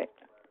 All right.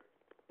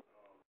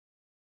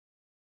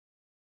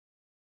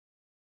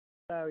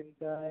 Sorry, you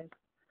guys.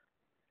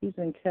 He's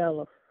in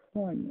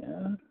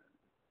California.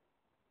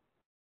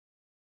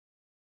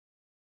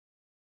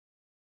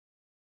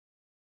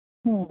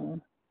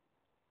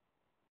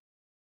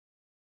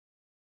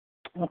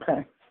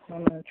 Okay,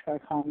 I'm going to try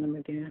calling him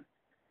again.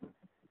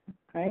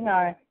 Hang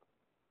on.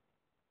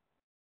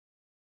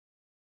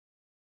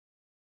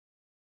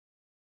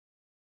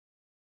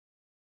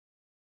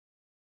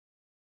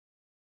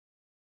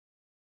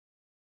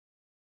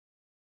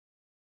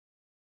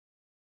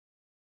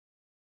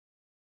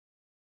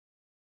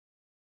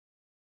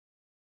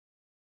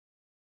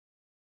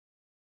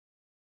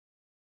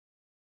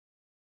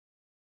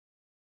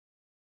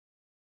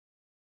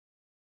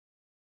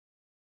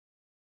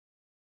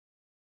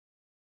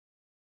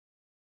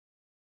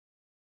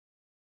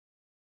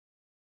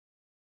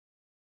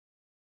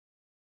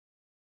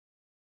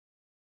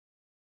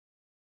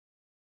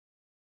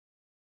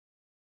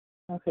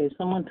 Okay,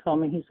 someone told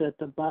me he's at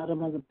the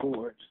bottom of the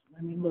board.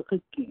 Let me look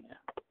again.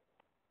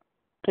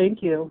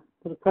 Thank you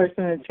for the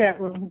person in the chat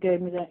room who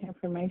gave me that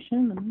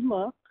information. Let me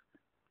look.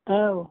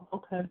 Oh,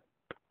 okay.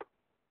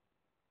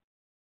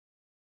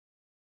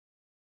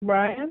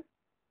 Brian?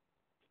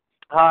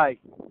 Hi.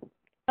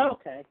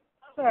 Okay.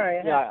 Sorry,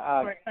 I had a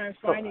hard time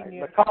finding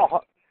you. The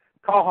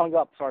call hung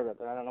up. Sorry about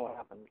that. I don't know what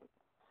happened.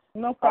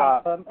 No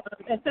problem.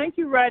 And thank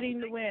you, Riding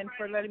the Wind,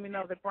 for letting me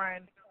know that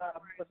Brian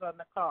was on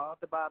the call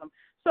at the bottom.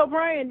 So,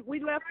 Brian, we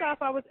left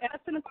off. I was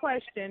asking a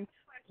question.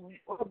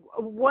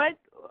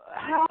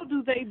 How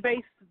do they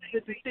base the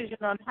decision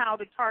on how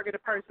to target a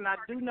person? I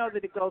do know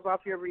that it goes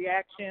off your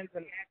reactions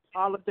and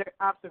all of their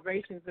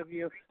observations of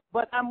you,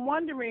 but I'm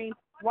wondering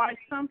why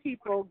some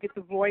people get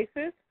the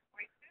voices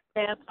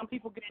and some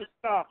people get the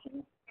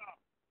stalking.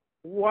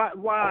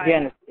 Why?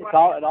 Again, it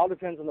all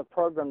depends on the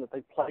program that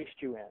they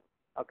placed you in.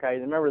 Okay,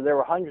 remember there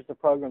were hundreds of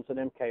programs at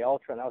MK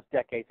Ultra, and that was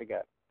decades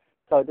ago.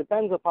 So it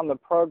depends upon the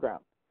program.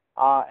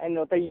 And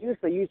what they use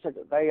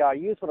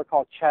what are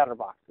called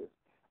chatterboxes.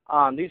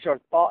 These are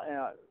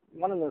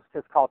one of them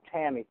is called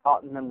TAMI,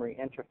 Thought and Memory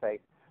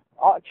Interface.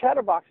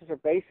 Chatterboxes are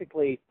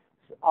basically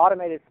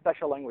automated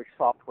special language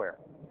software.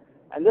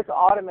 And this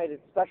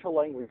automated special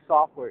language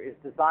software is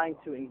designed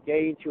to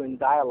engage you in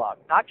dialogue,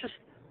 not just,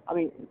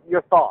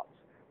 your thoughts.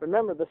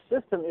 Remember, the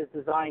system is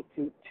designed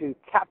to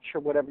capture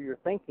whatever you're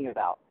thinking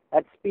about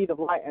at speed of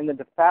light and then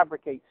to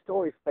fabricate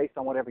stories based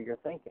on whatever you're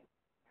thinking.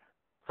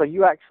 So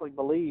you actually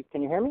believe,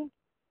 can you hear me?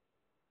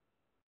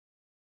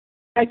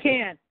 I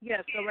can.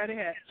 Yes, go right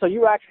ahead. So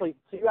you actually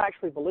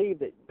believe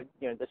that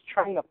this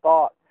train of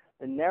thought,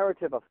 the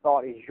narrative of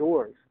thought is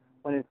yours,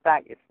 when in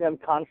fact it's them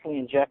constantly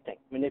injecting,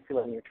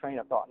 manipulating your train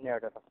of thought,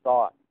 narrative of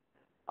thought.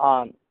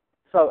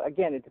 So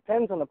again, it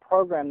depends on the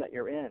program that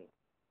you're in.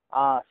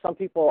 Some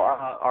people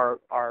are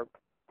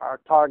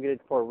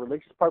targeted for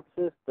religious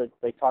purposes.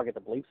 They target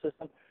the belief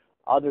system.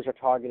 Others are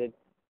targeted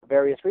for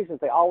various reasons.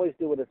 They always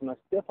do it as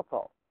most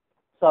difficult.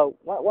 So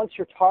once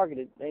you're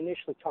targeted, they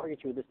initially target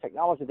you with this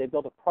technology. They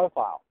build a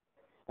profile.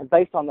 And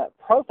based on that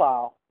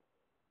profile,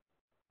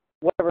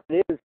 whatever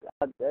it is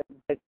that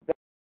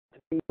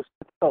with you is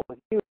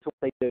what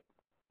they do.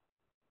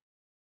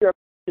 They'll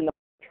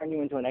turn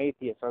you into an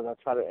atheist, or they'll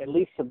try to at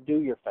least subdue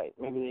your faith.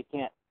 Maybe they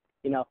can't.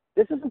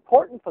 This is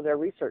important for their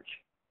research.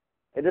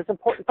 It is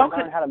important to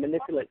learn how to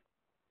manipulate.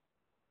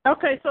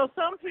 Okay, so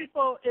some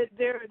people,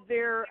 their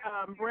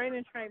brain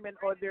entrainment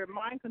or their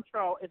mind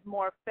control is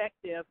more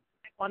effective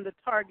on the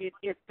target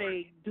if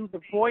they do the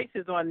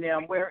voices on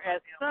them,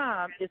 whereas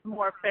some is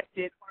more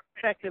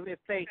effective if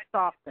they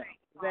soft them.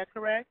 Is that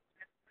correct?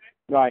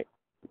 Right.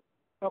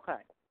 Okay.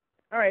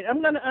 All right,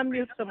 I'm going to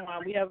unmute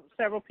someone. We have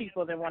several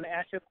people that want to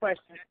ask you a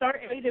question. Star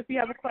 8 if you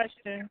have a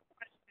question.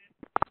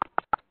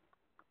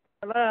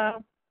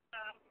 Hello?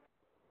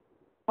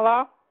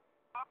 Hello?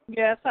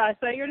 Yes, hi.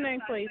 Say your name,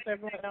 please.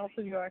 Everyone else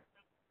is yours.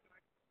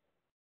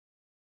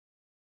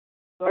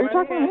 Are you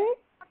talking to me?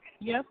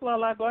 Yes,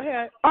 Lola, go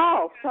ahead.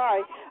 Oh,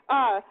 sorry.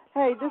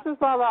 Hey, this is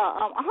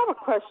Lola. I have a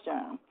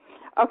question.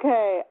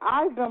 Okay,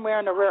 I've been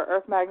wearing a rare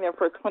earth magnet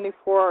for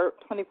 24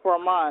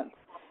 months,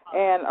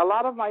 and a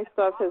lot of my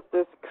stuff has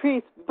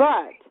decreased,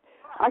 but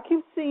I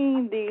keep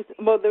seeing these.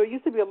 Well, there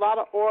used to be a lot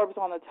of orbs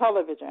on the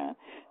television.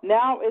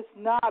 Now it's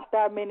not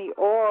that many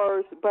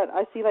orbs, but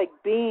I see like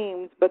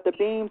beams, but the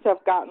beams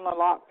have gotten a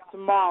lot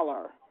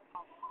smaller.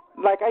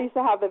 Like I used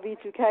to have the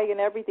V2K and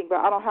everything,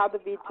 but I don't have the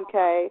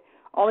V2K.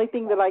 Only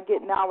thing that I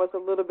get now is a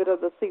little bit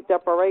of the sleep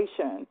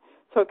deprivation.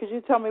 So could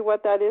you tell me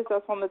what that is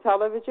that's on the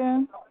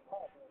television?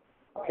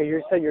 Okay,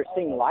 you said you're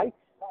seeing lights?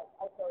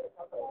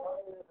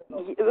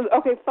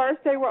 Okay,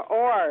 first they were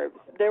orbs.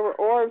 There were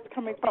orbs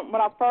coming from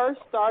when I first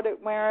started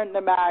wearing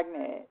the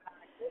magnet.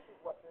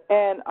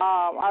 And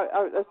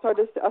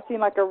I seen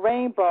like a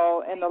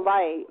rainbow in the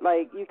light.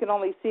 Like you can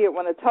only see it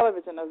when the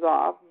television is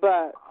off.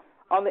 But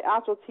on the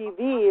actual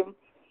TV,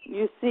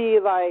 you see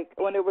like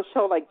when it would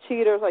show like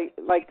cheaters,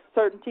 like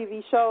certain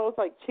TV shows,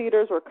 like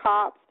cheaters or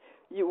cops.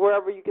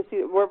 Wherever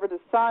the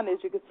sun is,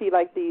 you can see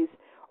like these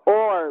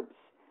orbs.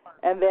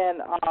 And then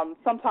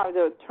sometimes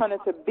it would turn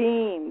into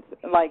beams,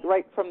 like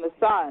right from the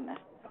sun.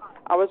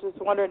 I was just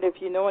wondering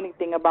if you know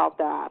anything about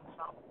that.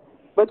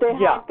 But they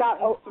have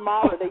gotten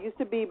smaller. They used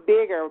to be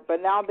bigger,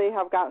 but now they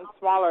have gotten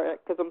smaller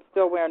because I'm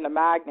still wearing the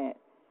magnet.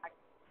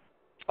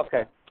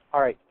 Okay.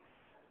 All right.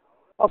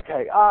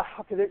 Okay.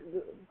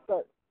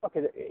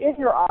 In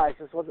your eyes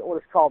is what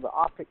is called the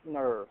optic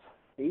nerve.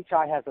 Each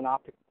eye has an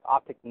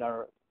optic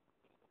nerve.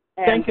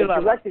 And Thank you,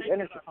 directed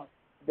energy.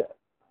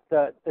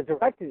 The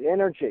directed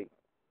energy.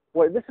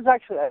 Well, this is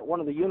actually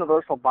one of the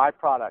universal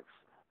byproducts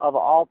of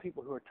all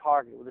people who are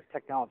targeted with this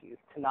technology is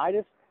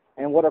tinnitus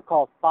and what are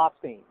called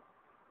phosphenes.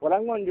 What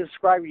I'm going to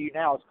describe to you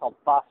now is called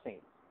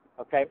phosphenes.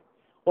 Okay,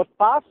 what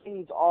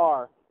phosphenes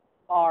are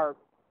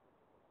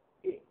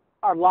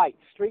light,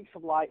 streaks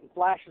of light,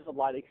 flashes of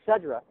light,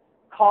 etc.,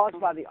 caused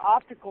by the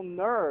optical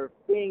nerve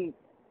being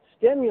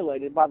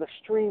stimulated by the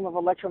stream of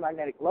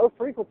electromagnetic low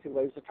frequency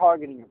waves that are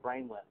targeting your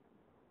brain with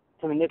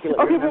to manipulate.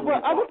 Okay,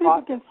 but other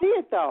people can see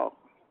it though.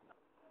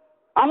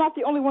 I'm not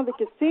the only one that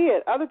can see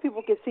it. Other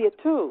people can see it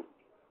too.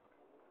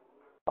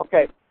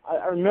 Okay,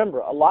 I remember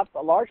a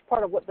large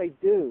part of what they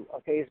do,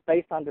 okay, is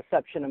based on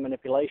deception and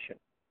manipulation.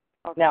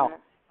 Okay. Now,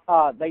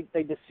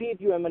 they deceive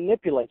you and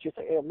manipulate you.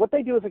 What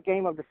they do is a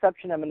game of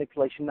deception and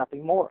manipulation,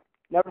 nothing more.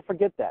 Never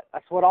forget that.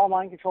 That's what all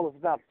mind control is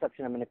about: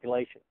 deception and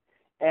manipulation.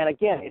 And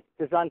again, it's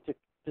designed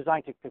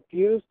to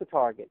confuse the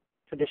target,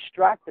 to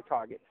distract the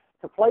target,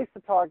 to place the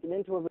target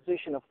into a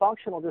position of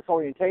functional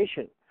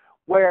disorientation,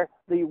 where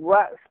the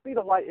speed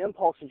of light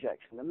impulse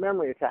injection, the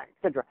memory attack,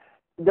 etc.,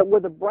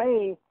 where the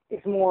brain is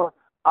more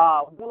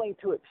willing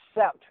to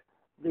accept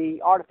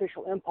the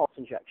artificial impulse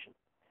injection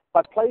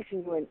by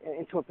placing you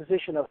into a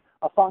position of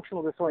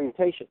functional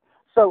disorientation.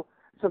 So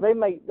they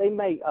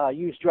may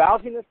use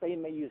drowsiness, they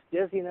may use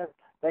dizziness,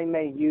 they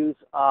may use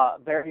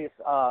various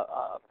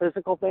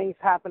physical things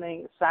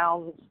happening,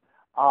 sounds.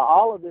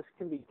 All of this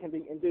can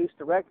be induced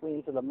directly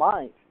into the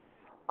mind.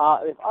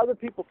 If other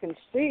people can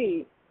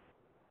see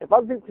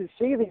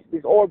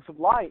these orbs of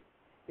light,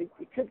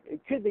 it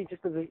could be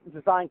just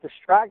designed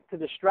to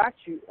distract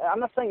you. I'm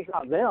not saying it's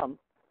not them,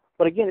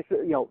 but again, it's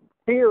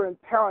fear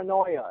and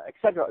paranoia,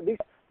 etc.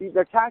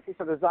 Their tactics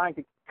are designed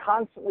to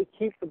constantly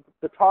keep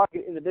the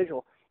target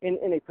individual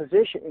in a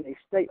position, in a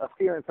state of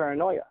fear and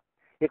paranoia.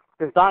 It's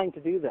designed to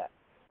do that.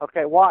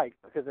 Okay, why?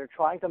 Because they're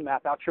trying to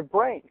map out your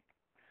brain.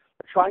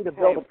 They're trying to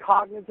build a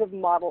cognitive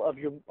model of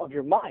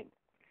your mind.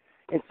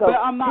 And so, but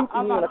I'm not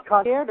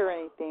scared or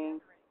anything.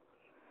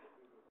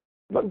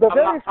 But the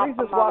various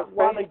reasons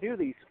why they do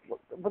these.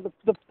 But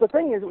the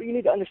thing is, what you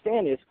need to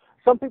understand is,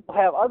 some people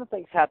have other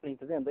things happening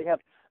to them. They have,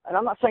 and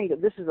I'm not saying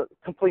that this is a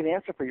complete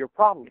answer for your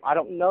problem. I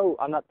don't know.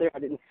 I'm not there. I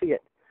didn't see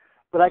it.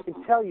 But I can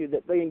tell you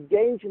that they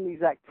engage in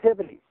these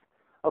activities,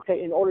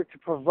 okay, in order to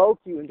provoke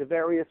you into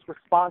various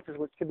responses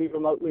which can be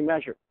remotely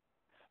measured.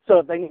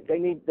 So they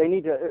need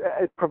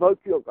to provoke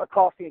you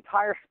across the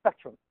entire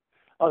spectrum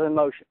of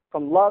emotion,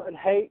 from love and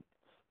hate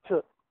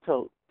to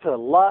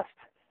lust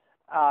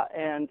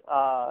and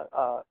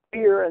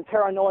fear and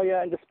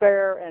paranoia and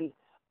despair and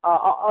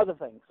other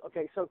things.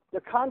 Okay, so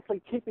they're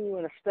constantly keeping you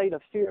in a state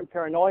of fear and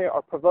paranoia,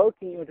 or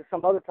provoking you into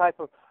some other type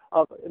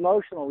of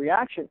emotional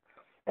reaction,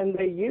 and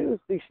they use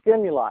these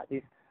stimuli,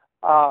 these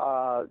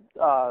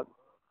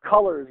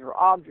colors or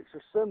objects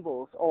or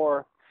symbols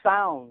or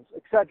sounds,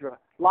 etc.,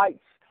 lights,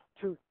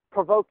 to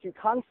provoke you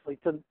constantly,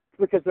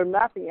 because they're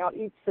mapping out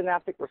each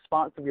synaptic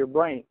response of your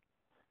brain.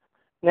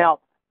 Now,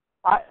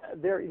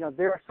 there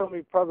are so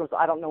many programs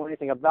I don't know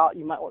anything about.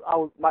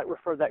 I might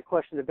refer that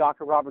question to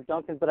Dr. Robert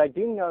Duncan, but I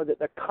do know that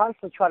they're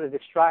constantly trying to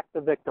distract the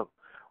victim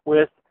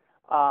with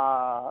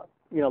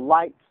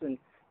lights and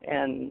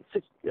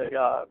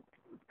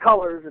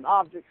colors and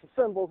objects and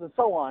symbols and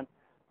so on,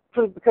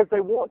 because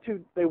they want to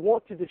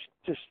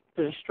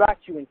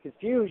distract you and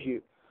confuse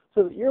you,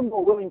 so that you're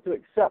more willing to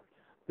accept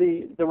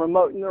the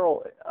remote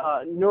neural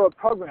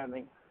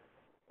programming.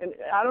 And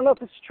I don't know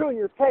if it's true in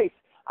your case.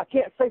 I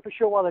can't say for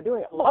sure why they're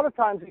doing it. A lot of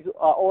times these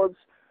orbs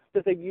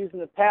that they've used in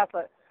the past,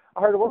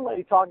 I heard one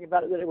lady talking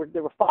about it, that they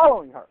were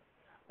following her,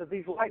 that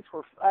these lights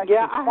were actually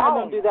I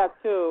had them do that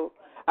too.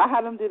 I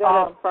had them do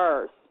that at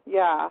first.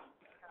 Yeah.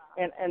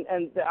 And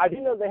I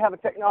do know they have a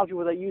technology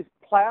where they use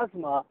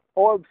plasma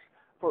orbs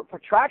for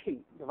tracking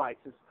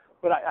devices.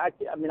 But I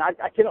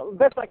can, the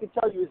best I can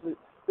tell you is that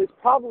it's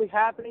probably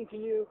happening to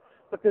you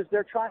because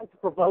they're trying to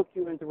provoke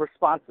you into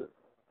responses.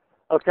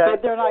 Okay.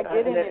 But they're not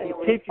getting any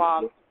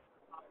response.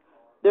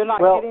 They're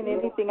not getting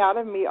anything out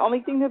of me.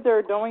 Only thing that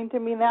they're doing to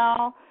me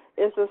now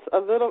is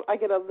I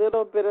get a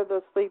little bit of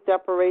the sleep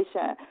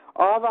deprivation.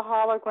 All the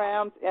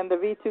holograms and the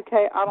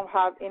V2K, I don't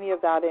have any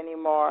of that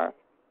anymore.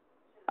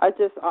 I'm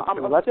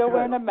still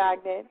wearing a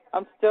magnet.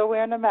 I'm still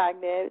wearing a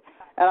magnet,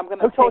 and I'm going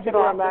to take it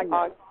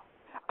off.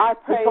 I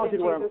prayed in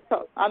Jesus.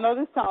 I know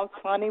this sounds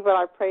funny, but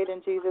I prayed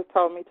and Jesus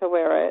told me to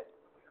wear it.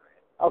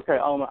 Okay.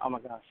 Oh my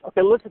gosh.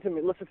 Okay, listen to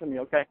me.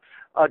 Okay.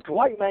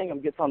 Dwight Mangum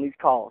gets on these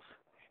calls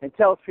and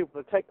tells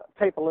people to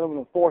tape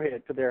aluminum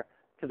forehead to their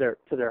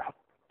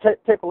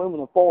tape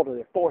aluminum foil to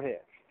their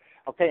foreheads.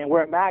 Okay, and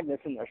wear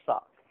magnets in their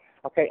socks.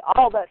 Okay,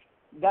 all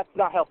that's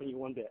not helping you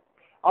one bit.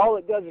 All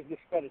it does is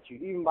discredit you,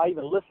 even by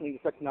listening to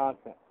such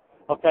nonsense.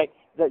 Okay,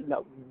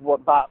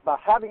 by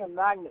having a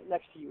magnet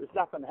next to you, it's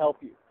not going to help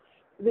you.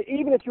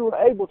 Even if you were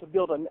able to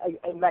build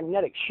a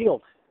magnetic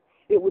shield,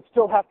 it would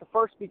still have to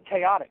first be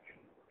chaotic.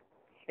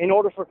 In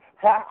order for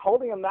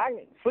holding a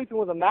magnet, sleeping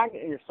with a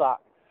magnet in your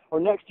sock or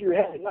next to your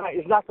head at night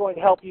is not going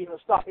to help you to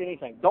stop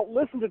anything. Don't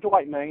listen to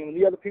Dwight Mangum and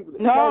the other people that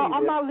tell you this. No,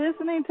 I'm not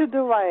listening to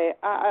Dwight.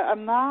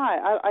 I'm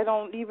not. I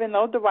don't even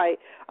know Dwight.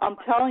 I'm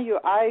telling you,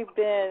 I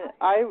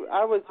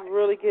was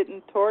really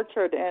getting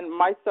tortured, and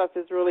my stuff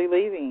is really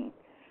leaving.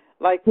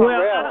 Like, for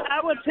real. I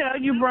would tell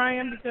you,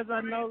 Brian, because I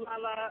know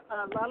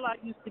Lala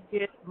used to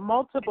get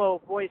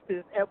multiple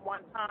voices at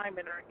one time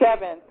in her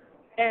head.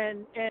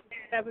 And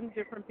 7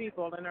 different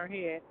people in her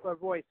head for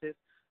voices.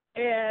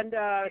 And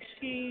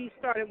she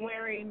started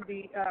wearing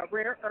the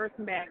rare earth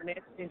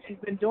magnets, and she's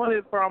been doing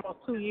it for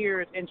almost 2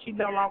 years, and she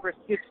no longer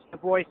skips the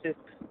voices.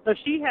 So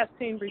she has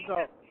seen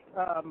results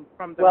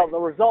from the... Well, the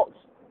results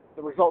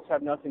the results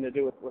have nothing to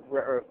do with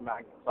rare earth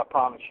magnets. I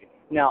promise you.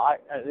 Now,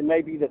 it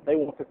may be that they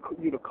want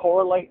you to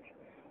correlate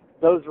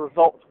those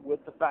results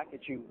with the fact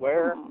that you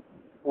wear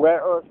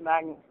rare earth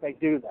magnets. They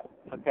do that.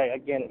 Okay,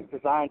 again, it's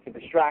designed to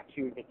distract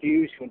you,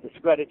 confuse you, and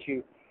discredit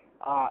you,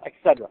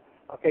 etc.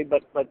 Okay,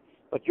 but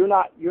you're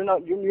not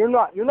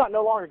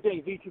no longer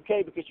getting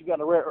V2K because you got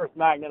a rare earth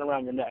magnet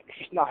around your neck. It's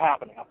just not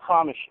happening. I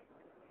promise you.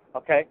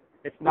 Okay,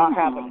 it's not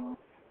happening.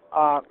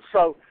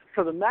 So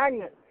the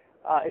magnet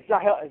it's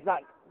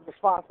not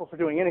responsible for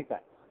doing anything.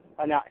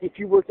 Now, if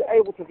you were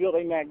able to build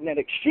a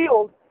magnetic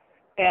shield,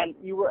 and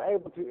you were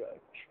able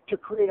to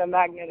create a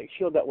magnetic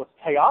shield that was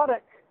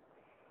chaotic,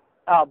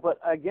 but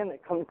again,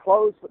 it comes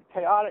close with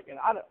chaotic, and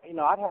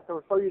I'd have to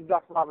refer you to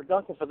Dr. Robert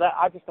Duncan for that.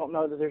 I just don't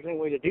know that there's any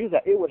way to do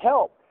that. It would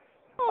help.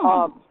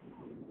 For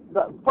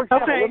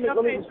example,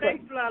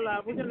 thanks,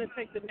 Lala. We're going to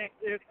take the next.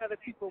 There's other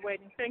people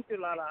waiting. Thank you,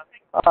 Lala.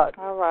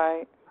 All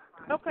right.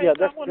 Okay,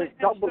 so I want to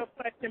ask you a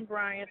question,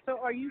 Brian. So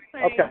are you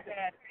saying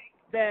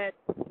that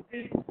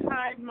these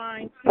hive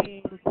mind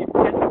teams,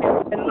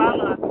 in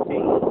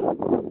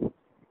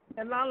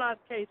Lala's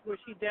case, where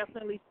she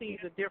definitely sees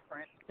a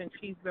difference since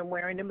she's been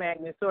wearing the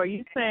magnet, so are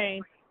you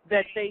saying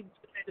that they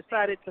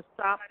decided to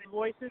stop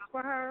voices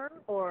for her,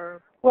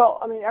 or? Well,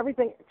 I mean,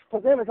 everything, for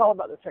them, it's all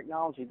about the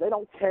technology. They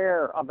don't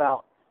care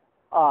about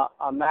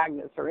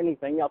magnets or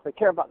anything else. They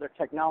care about their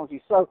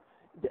technology. So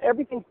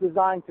everything's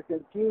designed to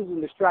confuse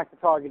and distract the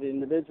targeted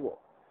individual.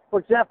 For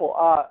example,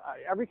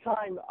 every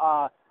time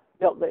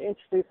they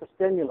introduce a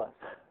stimulus,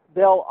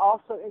 they'll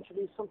also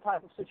introduce some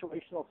type of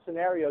situational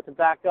scenario to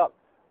back up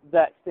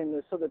that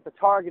stimulus so that the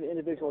targeted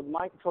individual, the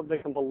mind control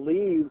victim,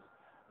 believes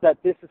that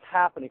this is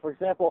happening. For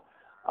example,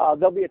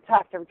 they'll be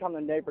attacked every time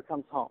the neighbor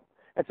comes home.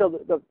 And so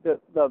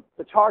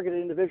the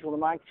targeted individual, the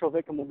mind control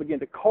victim, will begin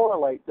to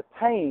correlate the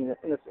pain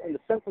and the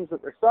symptoms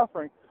that they're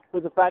suffering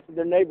with the fact that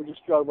their neighbor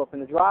just drove up in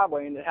the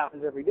driveway, and it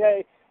happens every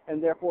day,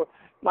 and therefore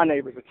my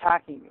neighbor's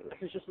attacking me.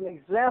 This is just an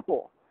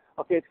example.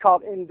 Okay, it's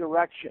called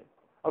indirection.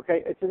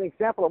 Okay, it's an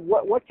example of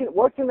what can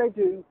they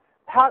do.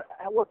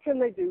 What can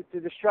they do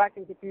to distract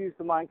and confuse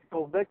the mind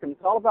control victim?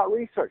 It's all about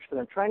research for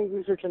them, training,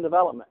 research, and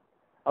development.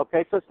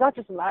 Okay, so it's not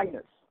just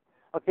magnets.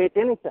 Okay, it's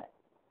anything.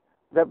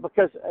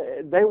 Because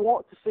they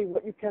want to see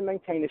what you can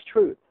maintain as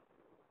truth.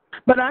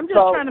 But I'm just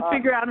trying to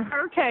figure out in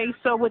her case,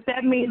 so would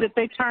that mean that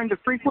they turned the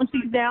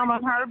frequencies down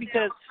on her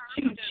because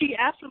she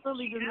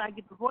absolutely does not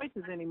get the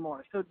voices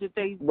anymore? So did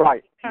they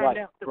turn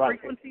down the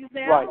frequencies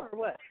down or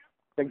what?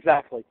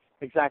 Exactly.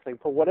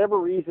 For whatever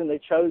reason, they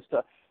chose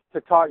to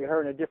target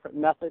her in a different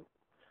method.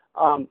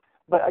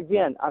 But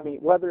again, I mean,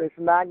 whether it's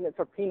magnets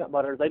or peanut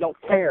butter, they don't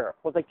care.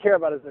 What they care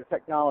about is their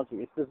technology.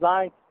 It's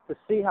designed to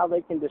see how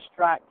they can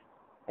distract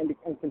and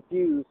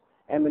confuse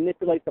and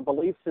manipulate the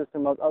belief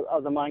system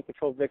of the mind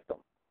control victim.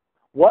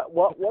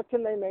 What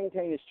can they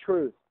maintain as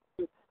truth?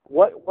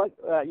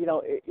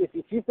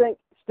 If you think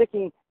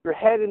sticking your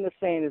head in the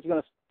sand is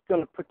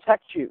going to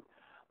protect you,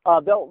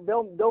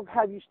 they'll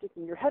have you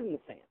sticking your head in the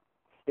sand.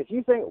 If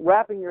you think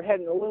wrapping your head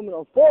in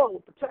aluminum foil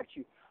will protect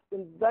you,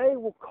 then they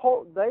will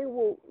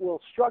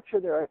structure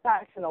their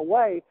attacks in a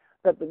way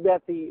that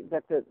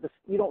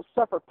you don't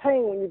suffer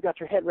pain when you've got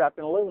your head wrapped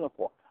in aluminum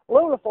foil.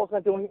 Aluminum foil is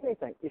not doing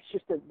anything. It's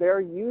just that they're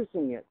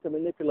using it to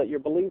manipulate your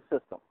belief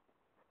system.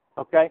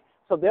 Okay,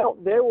 so the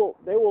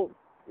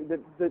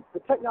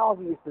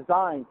technology is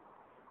designed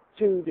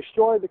to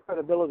destroy the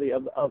credibility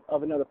of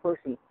another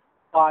person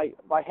by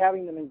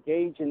having them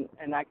engage in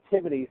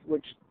activities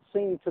which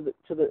seem to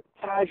the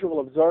casual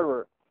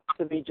observer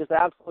to be just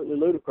absolutely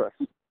ludicrous,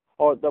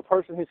 or the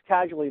person who's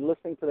casually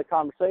listening to the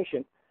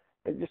conversation.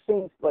 It just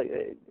seems like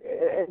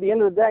at the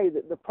end of the day,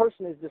 the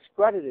person is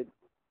discredited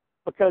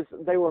because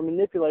they were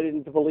manipulated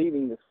into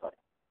believing this way.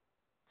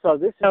 So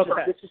this is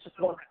just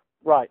one.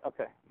 Right.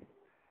 Okay.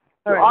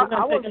 All right.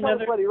 I want to tell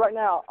this lady right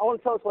now.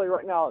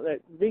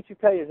 That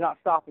V2K is not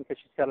stopping because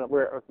she's got a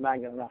rare earth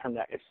magnet around her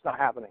neck. It's not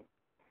happening.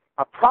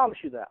 I promise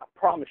you that. I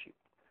promise you.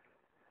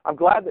 I'm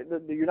glad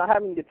that you're not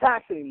having the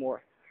attacks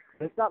anymore.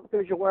 It's not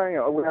because you're wearing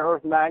a rare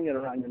earth magnet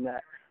around your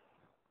neck.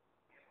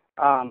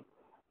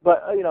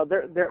 But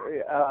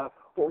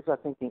what was I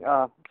thinking?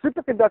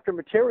 Superconductor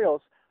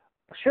materials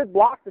should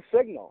block the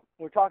signal.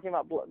 We were talking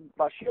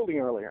about shielding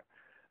earlier.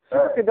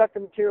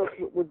 Superconductor materials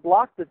would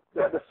block the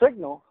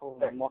signal. Oh,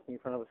 I'm walking in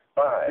front of us.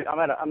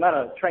 I'm at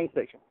a train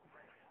station.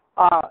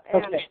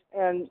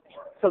 And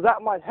so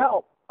that might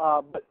help,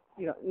 but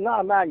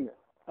not a magnet.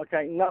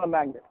 Okay, not a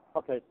magnet.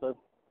 Okay, so.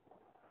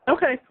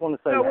 Okay. Just want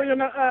to say so we're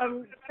gonna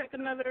take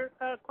another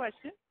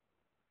question.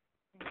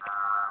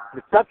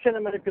 Deception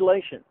and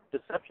manipulation.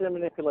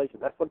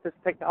 That's what this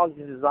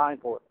technology is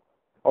designed for.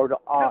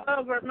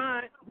 Hello,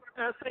 Vermont.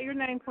 Say your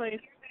name,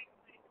 please.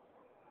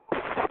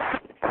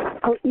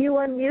 Oh, you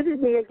unmuted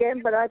me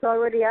again, but I've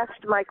already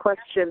asked my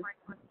question.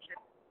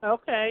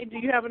 Okay. Do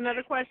you have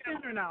another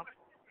question or no?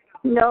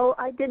 No,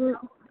 I didn't.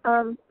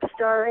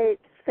 Star 8.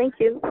 Thank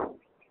you.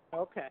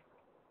 Okay.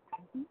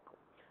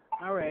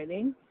 All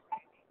righty.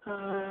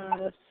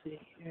 Let's see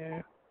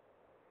here.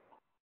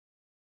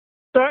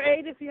 Star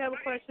 8 if you have a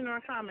question or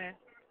a comment.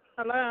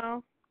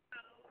 Hello.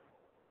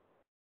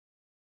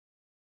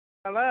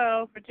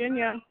 Hello,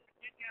 Virginia.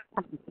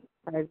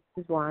 This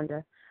is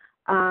Wanda.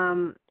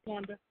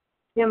 Wanda.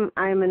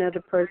 I'm another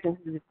person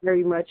who's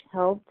very much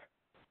helped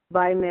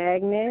by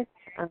magnets.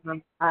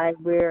 I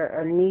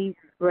wear a knee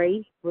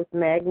brace with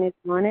magnets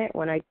on it.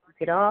 When I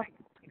take it off,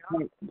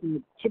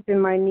 the chip in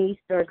my knee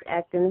starts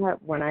acting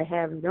up. When I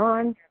have it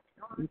on,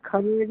 I'm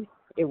covered.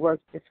 It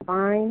works just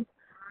fine.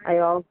 I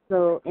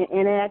also,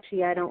 and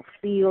actually I don't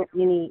feel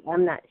any,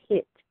 I'm not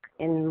hit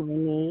in my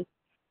knee.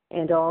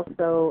 And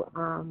also,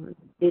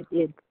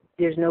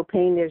 there's no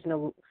pain, there's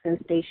no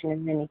sensation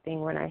of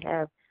anything when I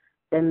have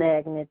the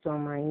magnets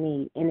on my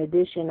knee. In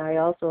addition, I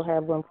also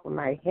have one for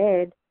my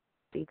head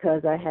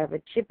because I have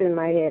a chip in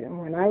my head. And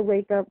when I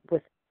wake up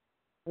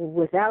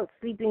without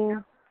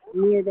sleeping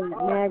near that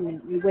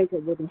magnet, you wake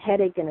up with a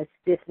headache and a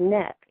stiff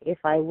neck. If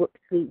I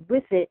sleep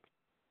with it,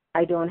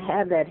 I don't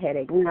have that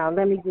headache. Now,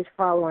 let me just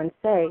follow and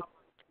say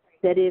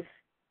that if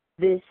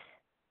the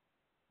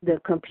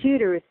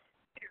computer is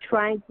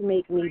trying to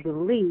make me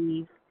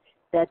believe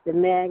that the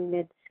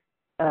magnets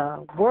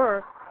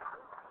work,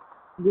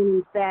 when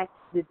in fact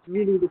it's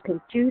really the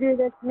computer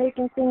that's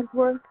making things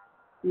work,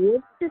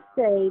 let's just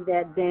say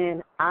that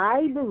then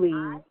I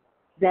believe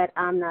that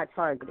I'm not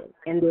targeted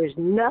and there's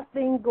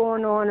nothing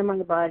going on in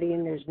my body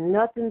and there's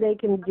nothing they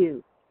can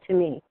do to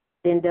me.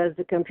 Then does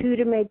the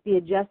computer make the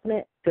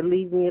adjustment to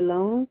leave me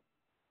alone?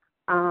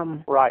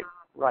 Right.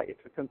 It's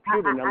a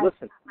computer. Now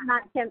listen.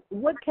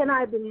 What can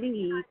I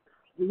believe?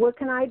 What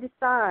can I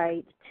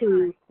decide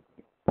to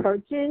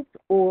purchase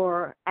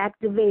or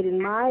activate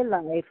in my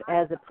life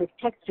as a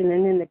protection?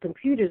 And then the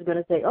computer's going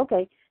to say,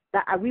 okay,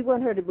 we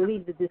want her to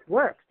believe that this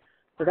works.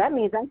 So that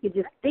means I could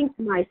just think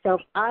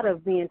myself out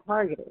of being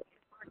targeted.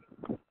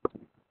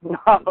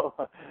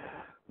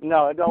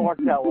 No, it don't work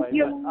that way.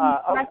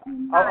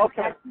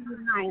 Okay.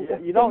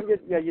 You don't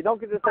get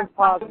to think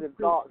positive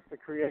thoughts to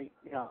create,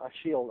 a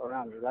shield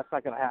around you. That's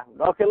not going to happen.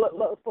 Okay,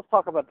 let's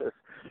talk about this.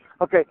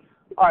 Okay,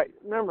 all right.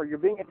 Remember, you're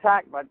being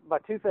attacked by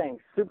two things: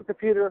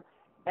 supercomputer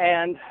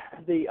and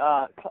the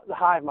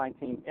hive mind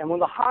team. And when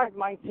the hive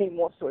mind team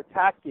wants to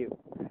attack you,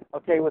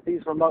 okay, with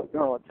these remote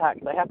neural attacks,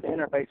 they have to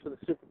interface with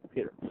a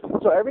supercomputer.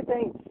 So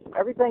everything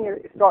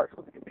it starts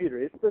with the computer.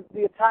 It's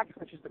the attack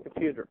switch is the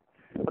computer.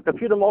 A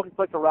computer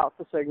multiplexer routes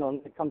the signal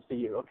and it comes to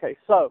you. Okay,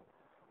 so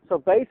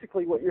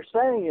basically what you're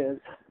saying is,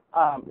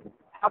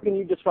 how can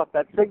you disrupt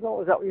that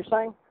signal? Is that what you're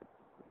saying?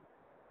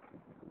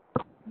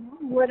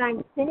 What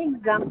I'm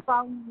saying is I'm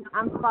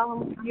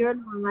following your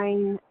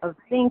line of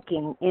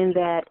thinking in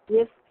that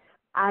if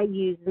I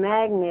use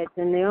magnets,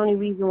 and the only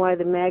reason why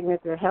the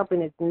magnets are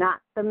helping is not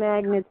the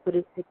magnets, but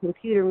it's the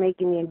computer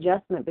making the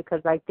adjustment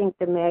because I think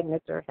the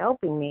magnets are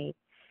helping me,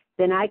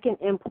 then I can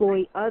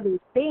employ other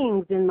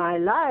things in my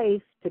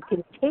life to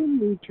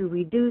continue to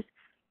reduce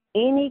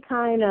any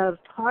kind of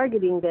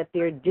targeting that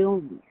they're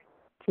doing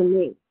to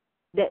me.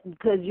 That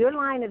because your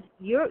line of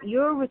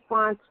your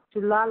response to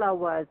Lala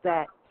was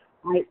that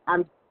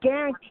I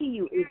guarantee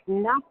you it's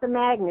not the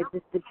magnets,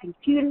 it's the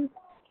computer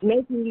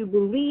making you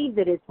believe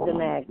that it's the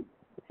magnet.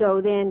 So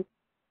then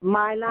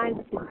my line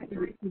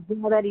to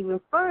draw that even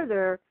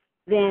further,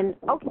 then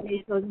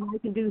okay, so then I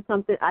can do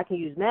something. I can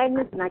use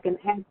magnets and I can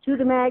add to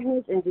the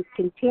magnets and just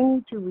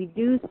continue to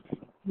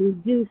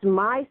reduce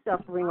my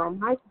suffering or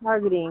my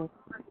targeting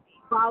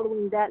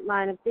following that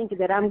line of thinking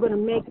that I'm going to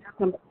make the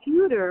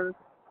computer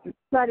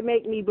try to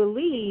make me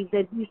believe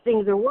that these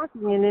things are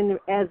working, and then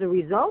as a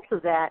result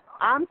of that,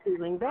 I'm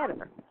feeling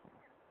better.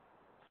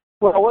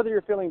 Well, whether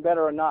you're feeling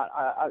better or not,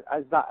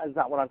 is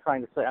not what I'm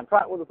trying to say.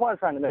 The point I'm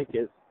trying to make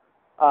is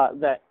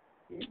that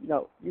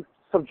you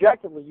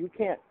subjectively you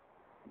can't.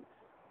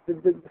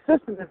 The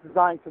system is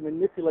designed to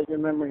manipulate your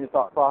memory and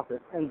thought process,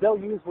 and they'll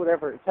use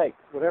whatever it takes,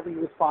 whatever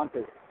you respond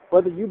to.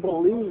 Whether you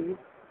believe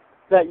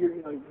that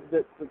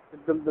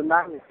the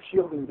magnet is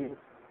shielding you,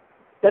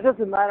 that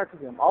doesn't matter to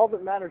them. All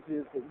that matters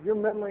is that your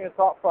memory and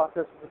thought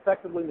process is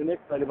effectively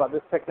manipulated by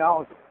this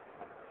technology.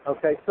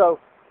 Okay, so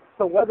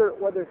whether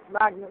it's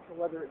magnets or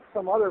whether it's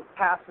some other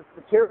passive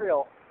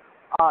material,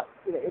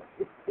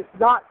 it's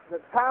not the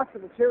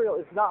passive material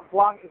is not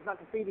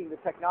defeating the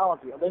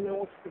technology. They don't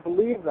want you to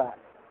believe that.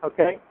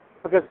 Okay,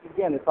 because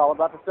again, it's all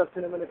about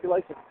deception and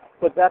manipulation.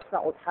 But that's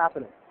not what's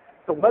happening.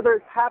 So whether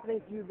it's happening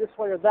to you this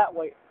way or that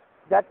way,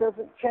 that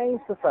doesn't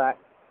change the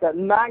fact that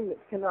magnets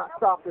cannot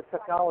stop this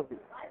technology.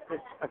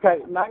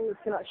 Okay, magnets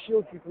cannot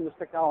shield you from this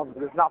technology.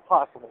 It's not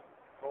possible.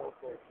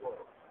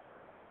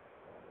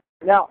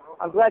 Now,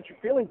 I'm glad you're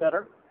feeling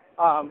better,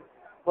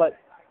 but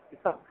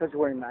it's not because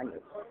you're wearing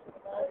magnets.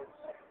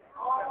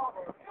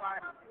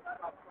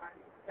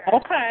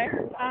 Okay.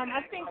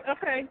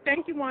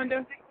 Thank you,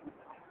 Wanda.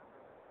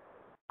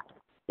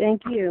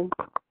 Thank you.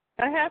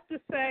 I have to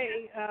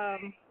say,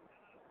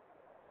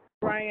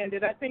 Brian,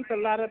 that I think a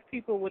lot of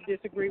people would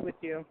disagree with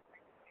you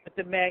with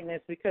the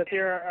magnets because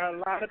there are a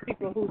lot of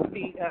people who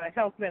see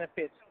health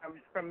benefits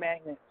from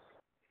magnets.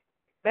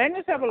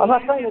 Magnets have a lot. I'm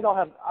not saying they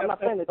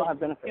don't have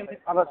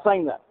benefits. I'm not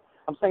saying that.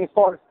 I'm saying as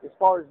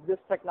far as this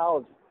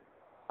technology,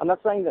 I'm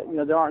not saying that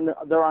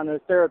there are no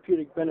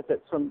therapeutic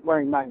benefits from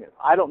wearing magnets.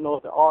 I don't know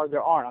if there are.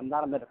 There aren't. I'm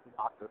not a medical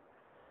doctor.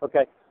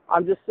 Okay?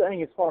 I'm just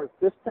saying as far as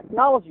this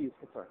technology is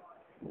concerned,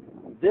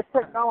 this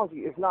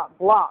technology is not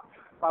blocked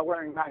by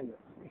wearing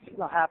magnets. It's just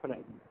not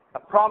happening. I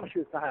promise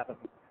you it's not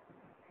happening.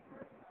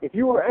 If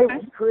you were able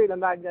to create a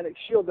magnetic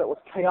shield that was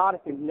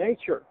chaotic in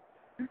nature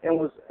and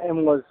was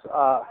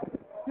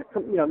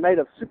made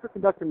of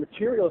superconductor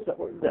materials that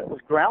was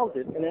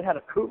grounded, and it had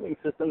a cooling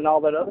system and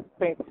all that other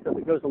fancy stuff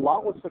that goes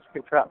along with such a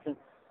contraption,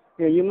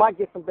 you might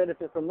get some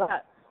benefit from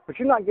that. But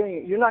you're not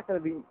going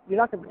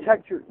to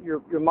protect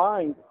your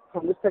mind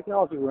from this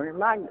technology wearing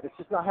magnets. It's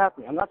just not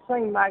happening. I'm not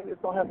saying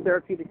magnets don't have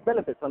therapeutic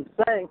benefits. I'm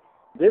saying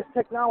this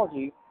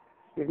technology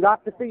is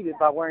not defeated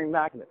by wearing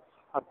magnets.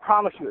 I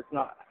promise you it's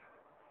not.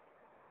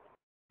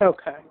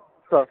 Okay.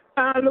 So,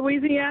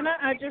 Louisiana,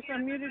 I just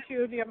unmuted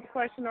you. Do you have a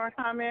question or a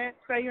comment?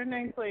 Say your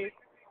name, please.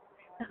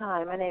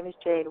 Hi, my name is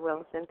Jade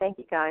Wilson. Thank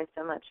you guys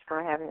so much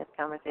for having this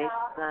conversation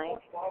tonight.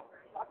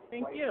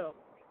 Thank you.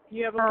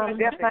 You have a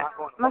question?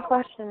 My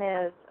question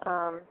is,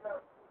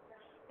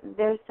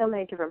 there's so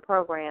many different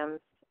programs.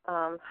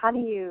 How do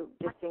you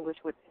distinguish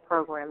which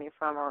program you're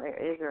from, or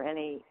is there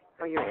any,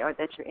 or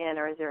that you're in,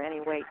 or is there any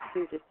way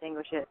to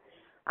distinguish it?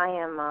 I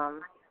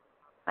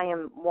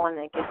am one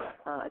that gets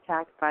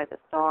attacked by the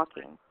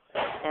stalking,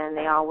 and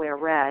they all wear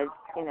red,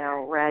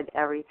 red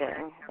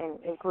everything,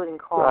 including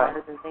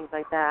cars and things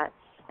like that.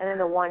 And then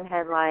the one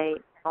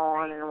headlight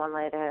on and the one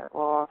light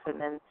off,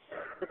 and then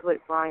just what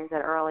Brian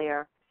said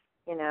earlier,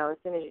 as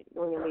soon as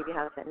when you leave your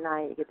house at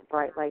night, you get the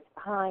bright lights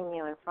behind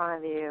you, in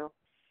front of you,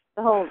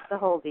 the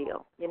whole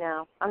deal.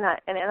 I'm not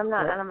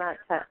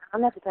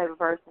the type of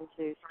person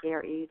to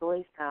scare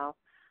easily, so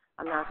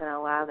I'm not going to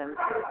allow them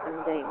to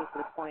intimidate me to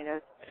the point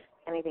of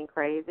anything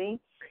crazy.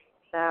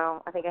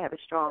 So I think I have a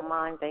strong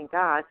mind, thank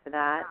God for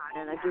that,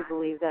 and I do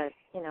believe that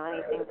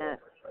anything that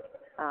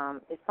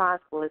is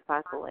possible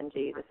in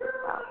Jesus as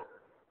well.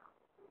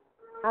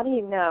 How do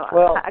you know?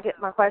 Well,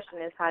 my question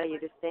is, how do you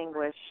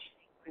distinguish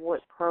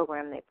what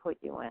program they put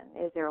you in?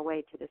 Is there a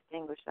way to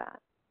distinguish that?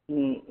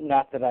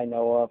 Not that I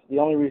know of. The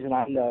only reason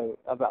I know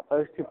about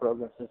those two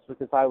programs is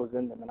because I was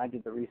in them and I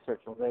did the research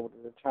and was able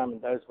to determine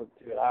those were the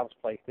two that I was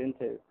placed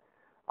into.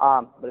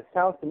 But it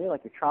sounds to me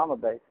like you're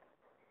trauma-based.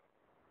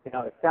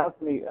 It sounds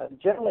to me,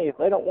 generally, if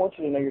they don't want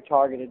you to know you're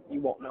targeted,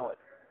 you won't know it.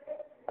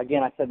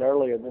 Again, I said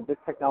earlier that this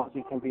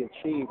technology can be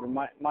achieved,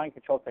 mind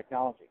control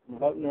technology,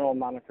 remote neural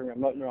monitoring,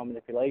 remote neural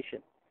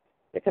manipulation.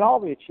 It can all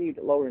be achieved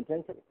at lower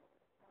intensity.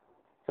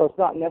 So it's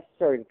not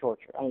necessary to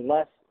torture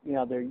unless,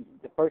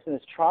 the person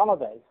is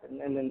trauma-based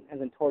and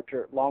then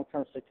torture,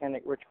 long-term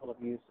satanic ritual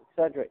abuse,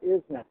 etc.,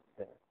 is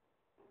necessary.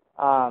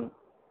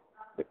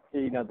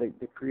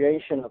 The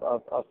creation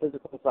of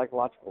physical and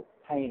psychological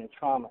pain and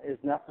trauma is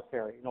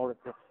necessary in order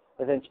to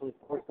eventually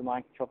force the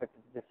mind control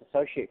victim to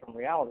disassociate from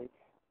reality.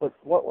 But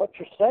what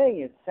you're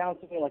saying sounds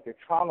to me like you're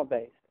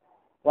trauma-based.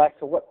 Like,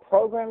 so what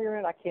program you're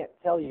in, I can't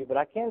tell you, but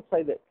I can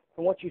say that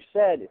from what you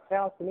said, it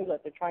sounds to me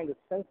like they're trying to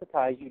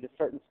sensitize you to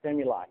certain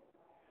stimuli.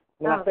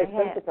 They have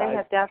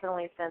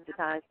definitely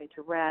sensitized me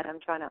to red. I'm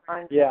trying to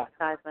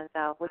unsensitize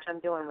myself, which I'm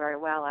doing very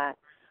well at.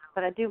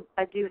 But I do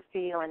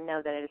feel and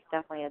know that it is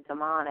definitely a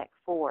demonic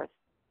force.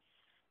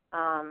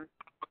 Right.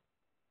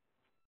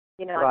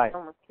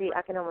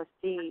 I can almost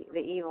see the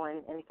evil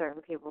in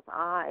certain people's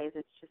eyes.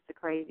 It's just the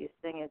craziest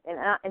thing.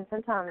 And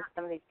sometimes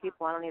some of these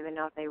people, I don't even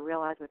know if they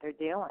realize what they're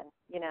doing.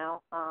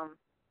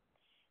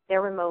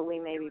 They're remotely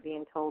maybe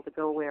being told to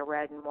go wear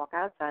red and walk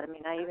outside. I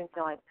mean, I even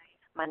feel like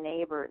my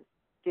neighbors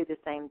do the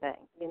same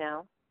thing.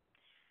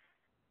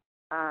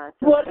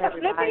 Well, let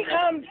me,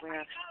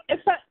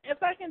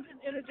 if I can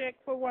just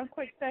interject for one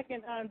quick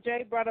second,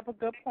 Jay brought up a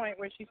good point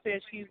where she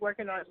said she's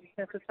working on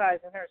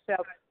desensitizing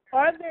herself.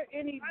 Are there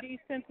any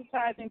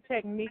desensitizing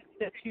techniques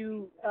that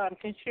you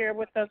can share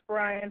with us,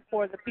 Brian,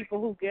 for the people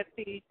who get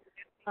the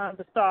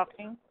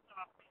stalking?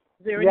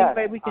 Is there any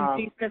way we can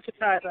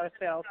desensitize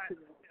ourselves to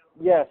this?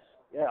 Yes,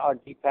 or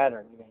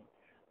depattern, you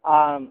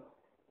mean.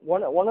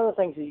 One of the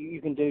things that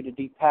you can do to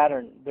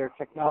depattern their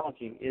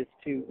technology is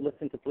to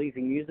listen to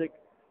pleasing music,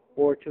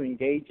 or to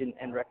engage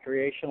in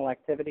recreational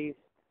activities,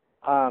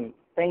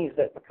 things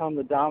that become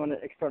the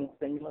dominant external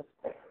stimulus,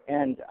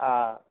 and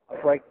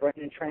break brain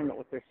entrainment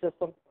with their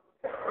system.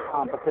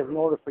 Because in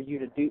order for you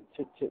to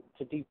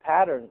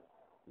depattern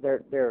their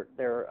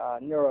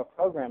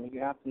neuroprogramming, you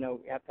have to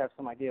have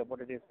some idea of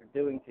what it is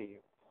they're doing to you.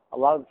 A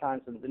lot of the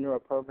times, the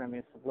neuroprogramming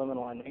is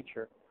subliminal in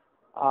nature.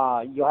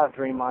 You'll have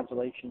dream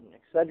modulation,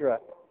 etc.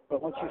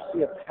 But once you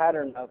see a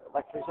pattern of,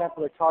 like, for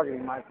example, they're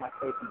targeting my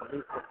faith and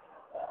belief system,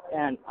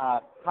 and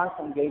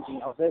constantly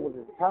engaging, I was able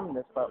to determine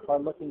this by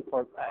looking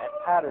for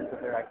patterns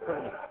of their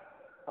activity,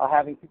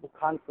 having people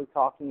constantly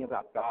talking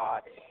about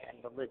God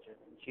and religion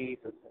and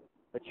Jesus and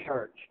the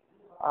church.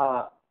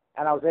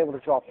 And I was able to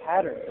draw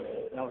patterns of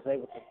it, and I was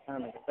able to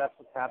determine if that's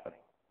what's happening.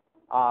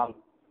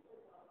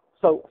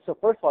 So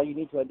first of all, you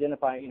need to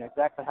identify,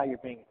 exactly how you're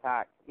being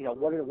attacked.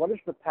 What is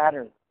the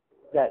pattern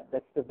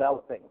that's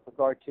developing with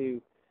regard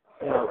to,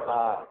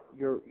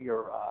 your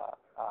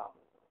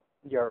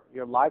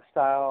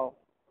lifestyle,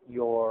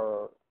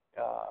 your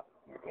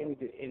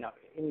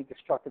any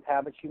destructive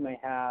habits you may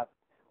have,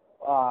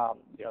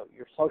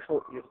 your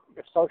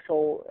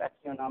social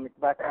economic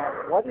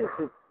background.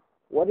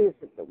 What is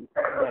it that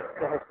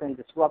has been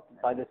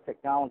disrupted by this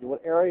technology?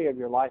 What area of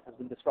your life has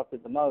been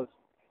disrupted the most?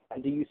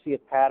 And do you see a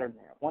pattern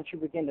there? Once you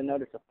begin to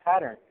notice a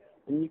pattern,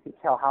 then you can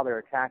tell how they're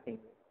attacking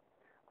you.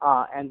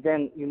 And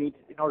then you need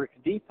to, in order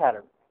to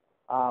depattern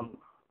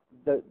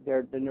the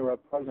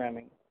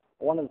neuroprogramming,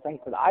 one of the things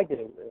that I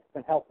do that's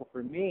been helpful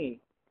for me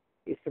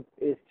is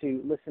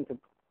to listen to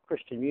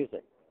Christian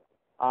music.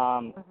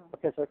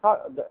 Because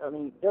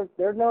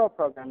their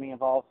neuroprogramming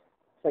involves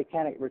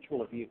satanic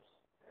ritual abuse.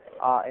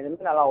 And it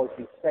may not always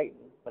be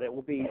Satan, but it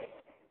will be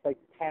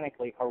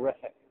satanically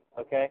horrific,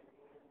 okay?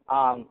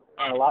 And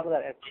a lot of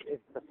that is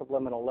the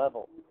subliminal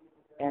level.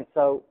 And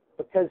so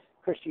because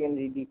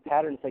Christianity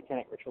de-patterns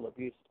satanic ritual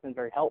abuse, it's been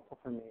very helpful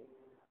for me.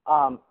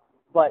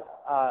 But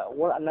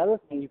another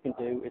thing you can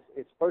do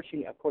is first,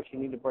 of course, you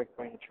need to break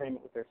brain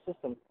entrainment with their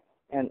system.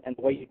 And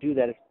the way you do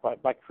that is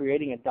by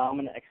creating a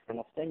dominant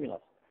external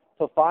stimulus.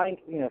 So find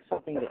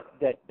something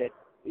that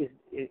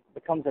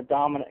becomes a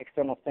dominant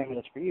external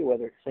stimulus for you,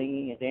 whether it's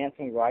singing and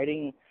dancing,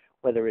 writing,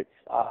 whether it's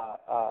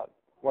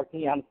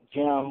working out at the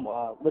gym,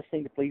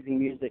 listening to pleasing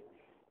music,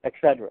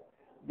 etc.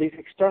 These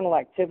external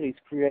activities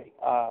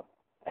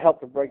help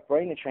to break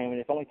brain entrainment,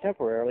 if only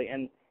temporarily.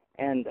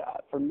 And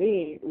for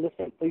me,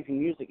 listening to pleasing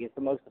music is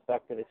the most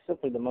effective. It's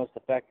simply the most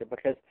effective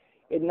because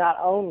it not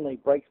only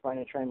breaks brain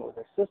entrainment with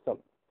their system,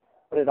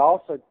 but it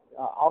also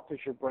alters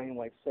your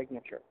brainwave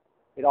signature.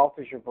 It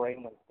alters your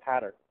brainwave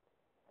pattern.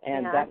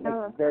 And that makes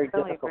it very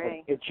difficult.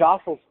 It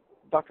jostles,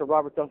 Dr.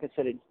 Robert Duncan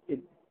said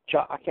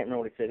I can't remember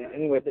what he said.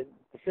 Anyway, the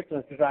system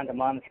is designed to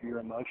monitor your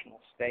emotional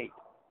state.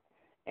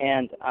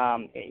 And,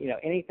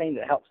 anything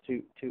that helps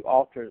to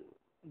alter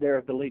their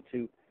ability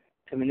to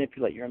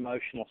manipulate your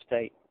emotional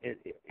state is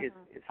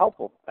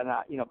helpful. And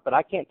but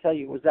I can't tell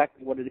you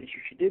exactly what it is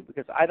you should do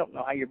because I don't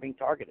know how you're being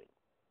targeted.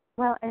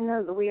 Well, and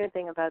the weird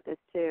thing about this,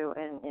 too,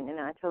 and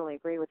I totally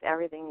agree with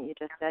everything that you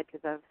just said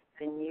because I've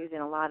been using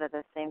a lot of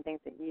the same things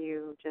that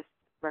you just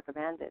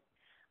recommended.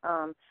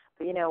 But,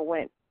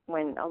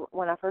 when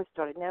I first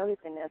started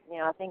noticing this,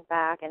 I think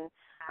back and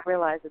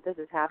realized that this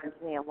has happened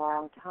to me a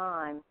long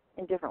time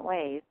in different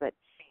ways, but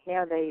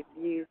now they've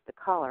used the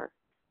color,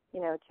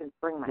 to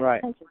bring my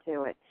attention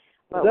to it.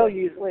 But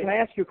can I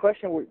ask you a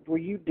question?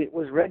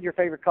 Was red your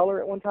favorite color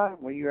at one time?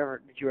 Did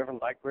you ever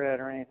like red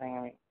or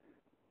anything?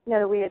 No,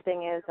 the weird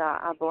thing is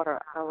I bought a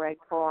red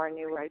car, a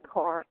new red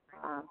car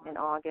in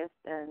August,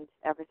 and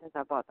ever since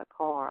I bought the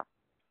car,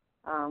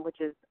 which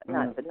is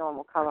not the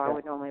normal color I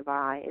would normally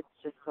buy, it's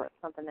just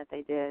something that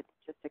they did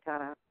just to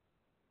kind of,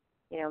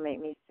 make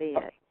me see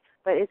it.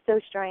 But it's so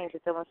strange.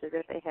 It's almost as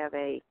if they have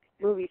a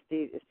movie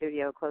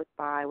studio close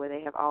by where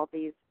they have all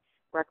these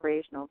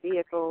recreational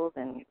vehicles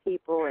and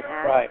people and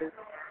actors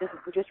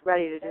just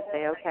ready to just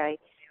say, okay,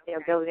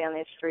 go down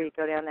this street,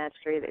 go down that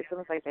street. It's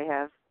almost like they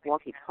have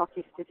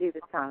walkie-talkies to do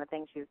this kind of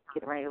thing. She's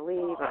getting ready to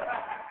leave,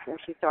 or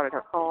she started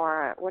her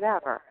car, or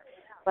whatever.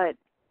 But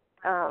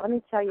let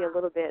me tell you a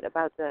little bit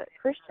about the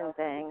Christian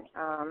thing.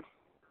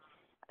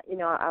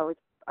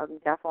 I'm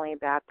definitely a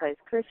baptized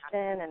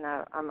Christian, and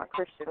I'm a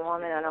Christian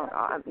woman.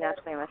 I'm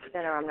naturally a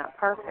sinner. I'm not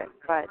perfect,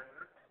 but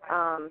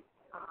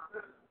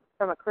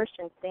from a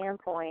Christian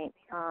standpoint,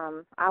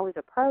 I was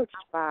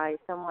approached by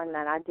someone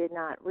that I did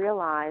not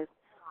realize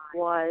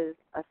was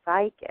a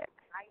psychic.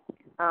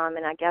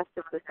 And I guess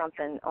this was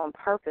something on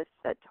purpose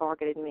that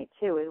targeted me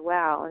too as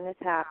well. And this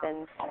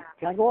happened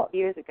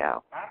years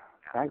ago.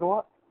 Can I go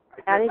up?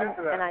 I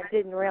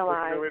didn't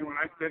realize.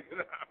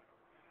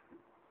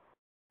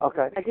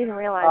 Okay. I didn't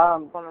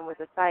realize this woman was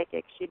a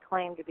psychic. She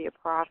claimed to be a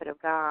prophet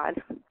of God,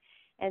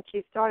 and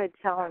she started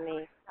telling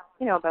me,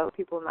 about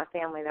people in my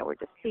family that were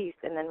deceased.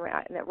 And then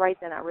right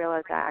then I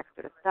realized I asked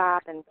her to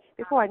stop. And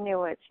before I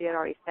knew it, she had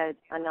already said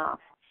enough.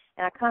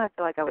 And I kind of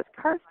feel like I was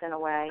cursed in a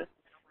way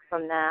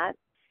from that.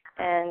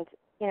 And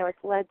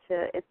it's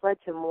led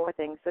to more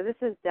things. So this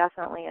is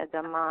definitely a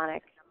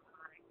demonic,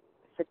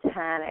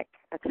 satanic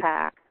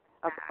attack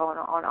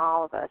on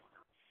all of us.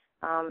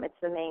 It's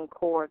the main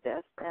core of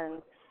this,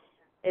 and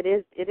it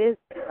is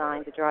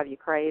designed to drive you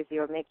crazy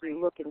or make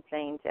you look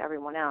insane to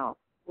everyone else.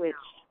 Which,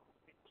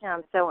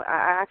 so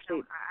I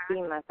actually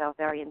deem myself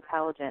very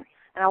intelligent,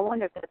 and I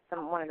wonder if that's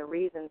one of the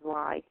reasons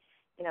why,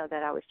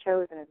 that I was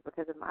chosen is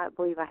because I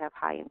believe I have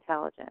high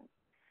intelligence,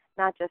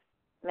 not just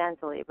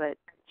mentally, but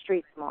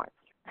street smarts.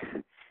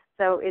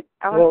 So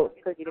I want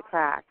the cookie to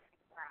crack.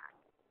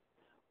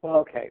 Well,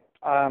 okay.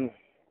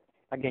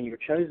 Again, you were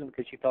chosen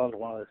because you fell into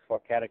one of those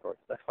four categories.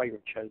 That's why you were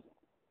chosen.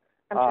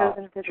 I'm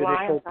chosen because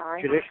why? I'm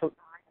sorry.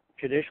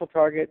 Judicial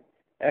target,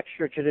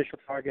 extrajudicial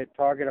target,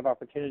 target of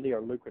opportunity,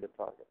 or lucrative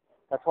target.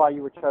 That's why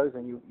you were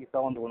chosen. You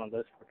fell into one of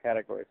those four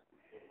categories.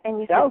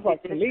 And it sounds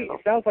like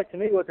to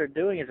me what they're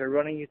doing is they're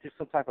running you through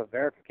some type of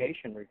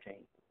verification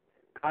routine.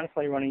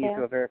 Constantly running you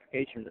through a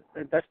verification.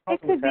 That's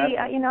it could be.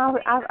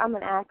 I'm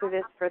an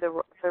activist for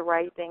the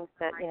right things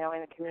that in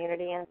the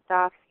community and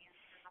stuff.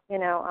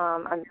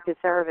 I'm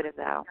conservative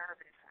though,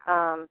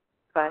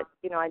 but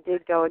I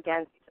did go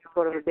against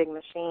sort of a big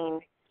machine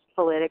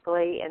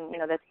politically, and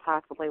that's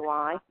possibly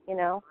why.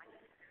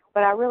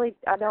 But I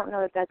don't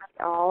know that that's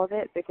all of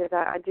it, because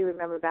I do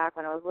remember back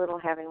when I was little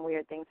having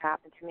weird things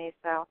happen to me.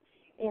 So,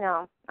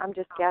 I'm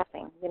just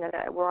guessing.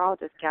 That we're all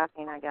just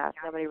guessing, I guess.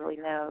 Nobody really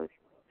knows.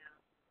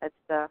 That's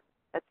the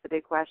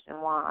big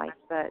question, why.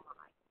 But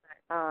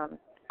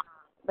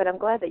I'm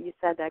glad that you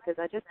said that, because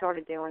I just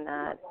started doing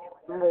that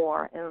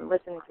more, and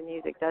listening to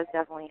music does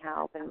definitely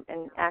help,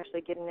 and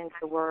actually getting into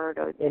the Word.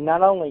 It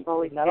not only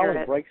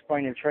breaks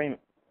brain entrainment.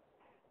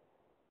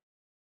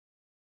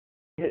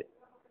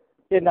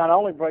 It not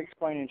only breaks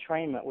brain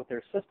entrainment with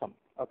their system,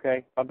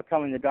 okay, by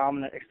becoming the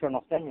dominant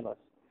external stimulus,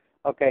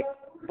 okay,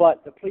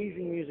 but the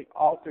pleasing music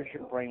alters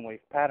your brainwave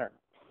pattern.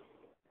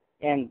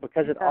 And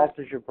because it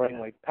alters your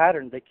brainwave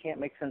pattern, they can't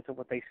make sense of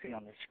what they see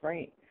on the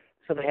screen.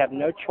 So they have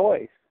no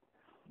choice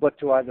but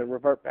to either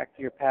revert back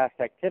to your past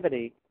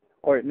activity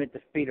or admit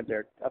defeat of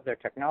their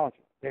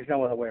technology. There's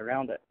no other way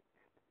around it.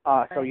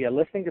 So yeah,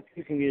 listening to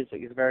pleasing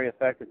music is very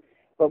effective.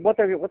 But what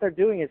they're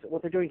doing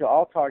to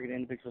all target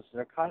individuals is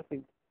they're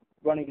constantly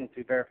running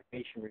into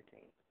verification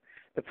routines.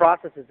 The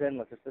process is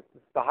endless. It's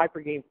the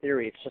hypergame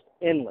theory. It's just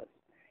endless,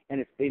 and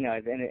it's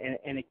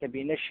and it can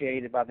be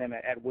initiated by them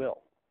at will.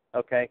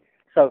 Okay,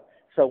 so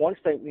once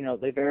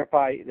they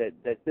verify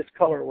that this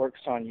color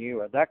works on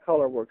you or that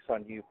color works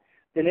on you,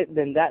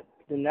 then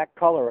that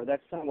color or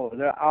that symbol or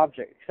that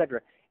object,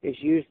 etc., is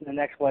used in the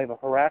next wave of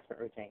harassment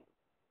routine.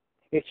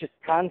 It's just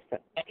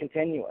constant,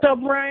 continuous. So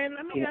Brian,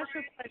 let me ask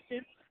you a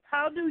question.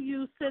 How do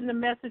you send a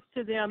message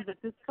to them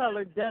that this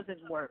color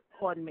doesn't work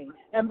on me?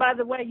 And by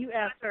the way, you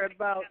asked her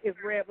about if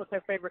red was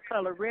her favorite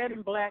color. Red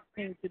and black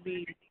seem to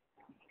be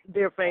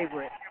their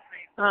favorite,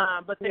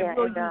 but they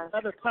will use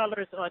other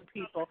colors on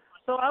people.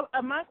 So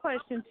my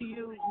question to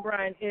you,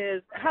 Brian,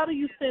 is how do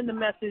you send the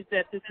message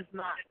that this is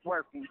not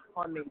working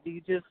on me? Do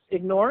you just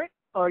ignore it,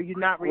 or you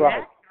not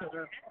react?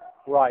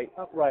 Right.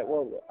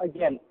 Well,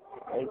 again,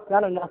 it's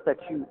not enough that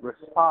you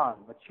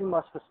respond, but you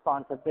must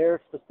respond to their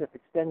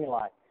specific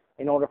stimuli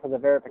in order for the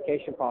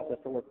verification process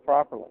to work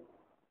properly.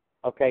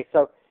 Okay,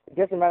 so it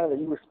doesn't matter that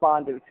you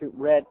respond to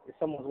red if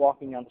someone's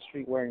walking down the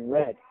street wearing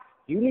red.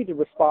 You need to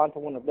respond to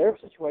one of their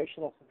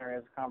situational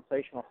scenarios,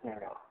 conversational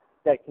scenarios,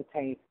 that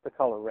contains the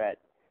color red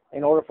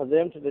in order for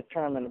them to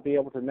determine and be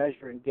able to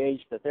measure and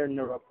gauge that their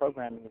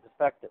neuroprogramming is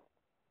effective.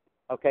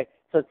 Okay,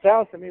 so it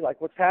sounds to me like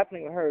what's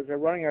happening with her is they're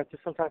running her through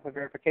some type of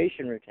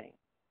verification routine.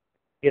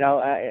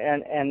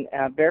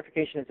 And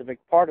verification is a big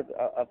part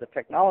of the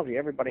technology.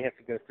 Everybody has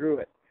to go through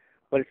it.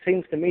 But it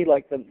seems to me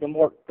like the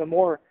more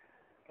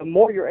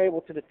you're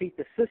able to defeat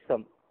the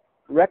system,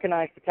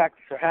 recognize the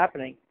tactics are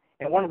happening,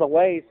 and one of the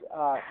ways,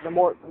 the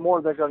more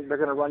they're going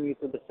to run you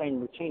through the same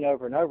routine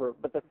over and over.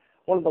 But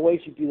one of the ways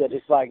you do that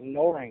is by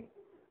ignoring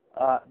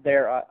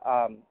their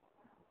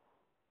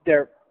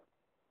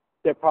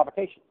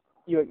provocations.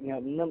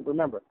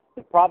 Remember,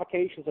 the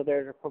provocations are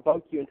there to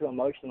provoke you into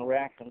emotional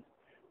reactions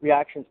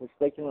which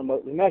they can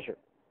remotely measure.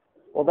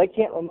 Well, they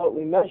can't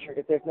remotely measure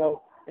if there's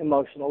no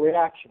emotional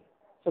reaction.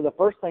 So the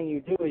first thing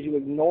you do is you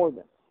ignore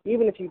them.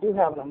 Even if you do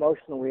have an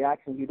emotional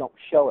reaction, you don't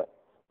show it,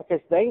 because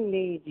they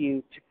need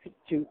you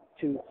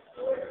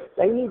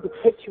they need to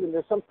pitch you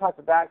into some type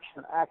of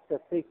action or access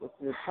sequence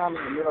to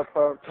determine the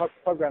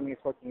neuroprogramming is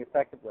working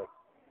effectively.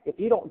 If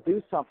you don't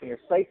do something or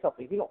say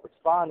something, if you don't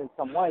respond in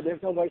some way,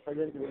 there's no way for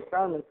them to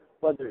determine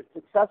whether it's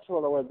successful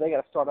or whether they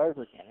got to start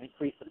over again,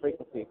 increase the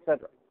frequency,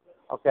 etc.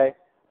 Okay?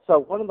 So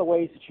one of the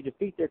ways that you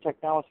defeat their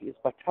technology is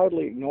by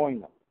totally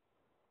ignoring them,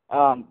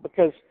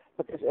 because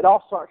it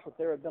all starts with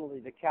their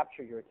ability to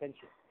capture your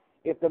attention.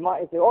 If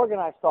the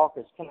organized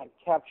stalkers cannot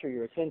capture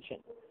your attention,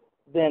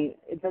 then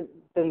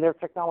their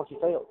technology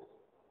fails.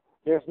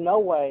 There's no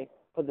way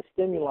for the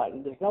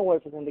stimulant, there's no way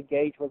for them to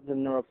gauge whether the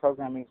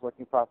neuroprogramming is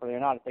working properly or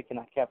not if they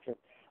cannot capture it.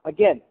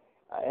 Again,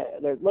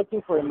 they're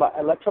looking for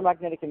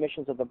electromagnetic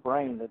emissions of the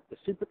brain. The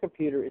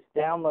supercomputer is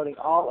downloading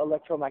all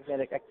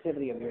electromagnetic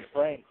activity of your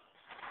brain.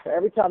 So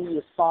every time you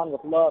respond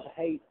with love,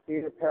 hate,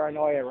 fear,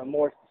 paranoia,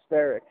 remorse,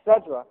 despair,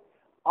 etc.,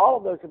 all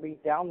of those are being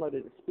downloaded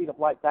at the speed of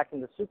light back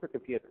into the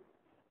supercomputer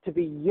to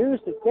be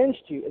used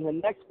against you in the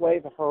next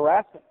wave of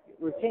harassment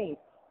routine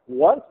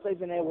once they've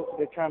been able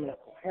to determine a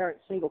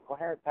single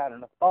coherent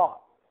pattern of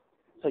thought.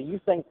 So you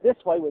think this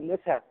way when this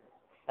happens,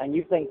 and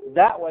you think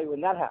that way when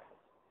that happens.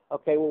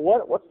 Okay,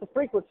 well, what's the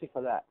frequency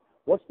for that?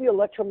 What's the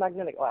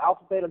electromagnetic,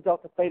 alpha, beta,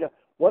 delta, theta?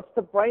 What's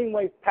the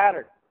brainwave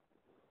pattern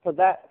for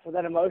that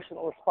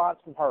emotional response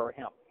from her or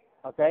him?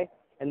 Okay,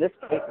 in this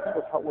case,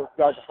 it's with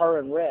regard to her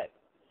and red.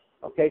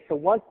 Okay, so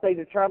once they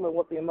determine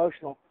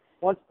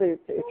once they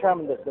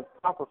determine the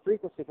proper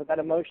frequency for that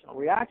emotional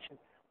reaction,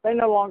 they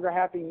no longer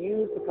have to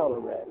use the color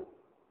red.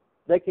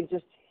 They can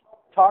just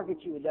target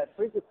you with that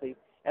frequency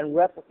and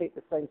replicate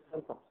the same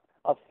symptoms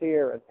of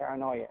fear and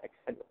paranoia,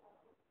 etc.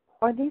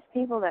 Are these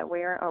people that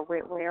wear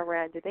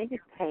red, do they get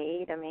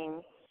paid? I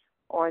mean,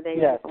 or are they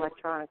just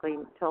electronically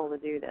told to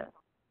do this?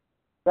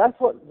 That's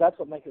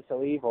what makes it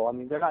so evil. I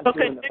mean, they're not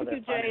doing it for their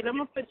thank you, Jade. I'm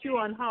going to put you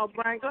on hold.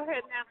 Brian, go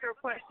ahead and answer a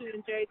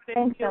question. Jade,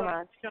 thanks so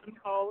much. On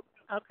hold.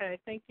 Okay,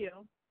 thank you.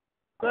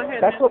 Go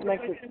ahead. That's what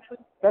makes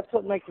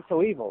it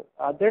so evil.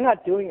 They're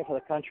not doing it for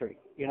the country.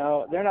 You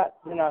know, they're not.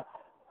 You know,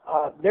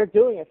 they're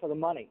doing it for the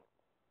money.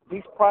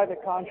 These private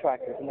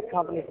contractors and the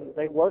companies that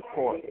they work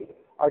for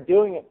are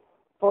doing it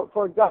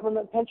for a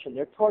government pension.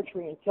 They're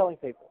torturing and killing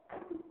people.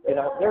 You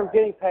know, they're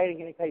getting paid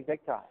big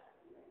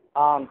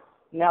time.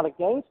 Now, the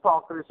game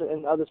stalkers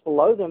and others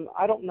below them,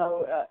 I don't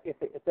know if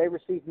they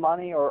receive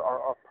money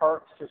or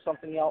perks or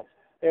something else.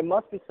 There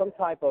must be some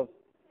type of,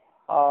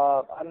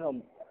 I don't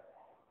know.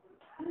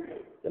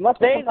 There must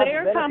be some type they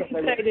of are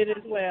compensated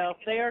as well.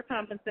 They are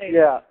compensated.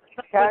 Yeah,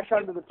 cash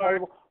under the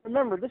table.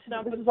 Remember, this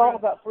is all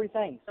about three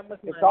things.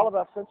 It's all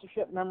about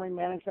censorship, memory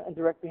management, and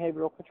direct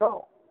behavioral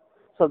control.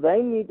 So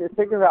they need to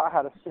figure out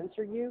how to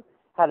censor you,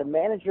 how to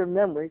manage your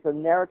memory, the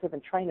narrative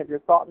and train of your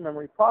thought and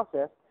memory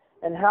process,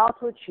 and how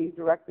to achieve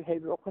direct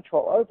behavioral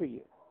control over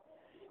you.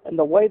 And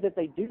the way that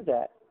they do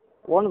that,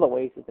 one of the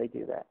ways that they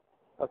do that,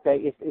 okay,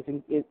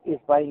 is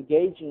by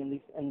engaging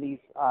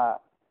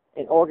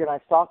in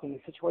organized stalking,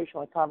 in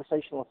situational and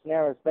conversational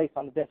scenarios based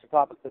on the denser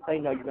topics that they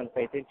know you're going to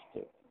pay attention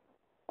to.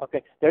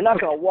 Okay, they're not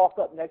going to walk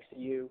up next to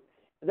you.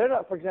 They're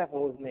not, for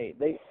example, with me.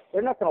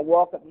 They're not going to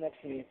walk up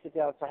next to me and sit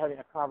down and start having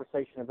a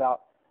conversation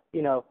about,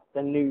 you know,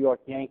 the New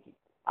York Yankees.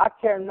 I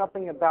care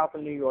nothing about the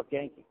New York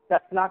Yankees.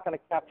 That's not going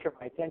to capture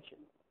my attention.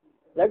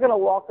 They're going to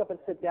walk up and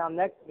sit down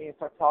next to me and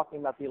start talking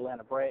about the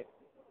Atlanta Braves.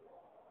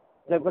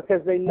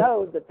 Because they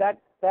know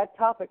that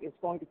topic is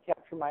going to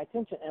capture my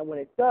attention. And when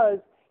it does,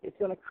 it's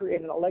going to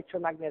create an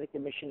electromagnetic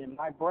emission in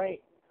my brain,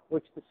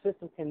 which the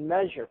system can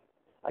measure.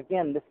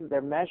 Again,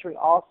 they're measuring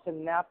all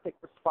synaptic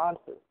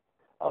responses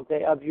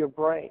of your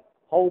brain,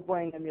 whole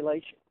brain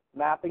emulation,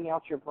 mapping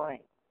out your brain.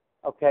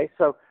 Okay,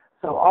 so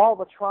all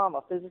the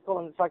trauma, physical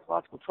and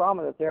psychological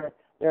trauma that they're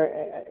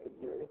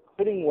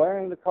including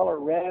wearing the color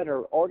red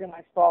or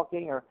organized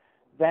stalking or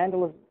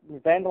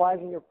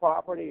vandalizing your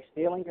property,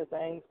 stealing your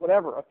things,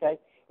 whatever. Okay,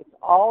 it's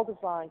all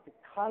designed to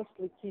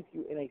constantly keep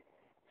you in a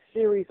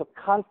series of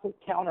constant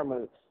counter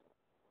moves,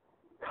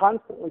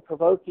 constantly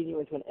provoking you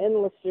into an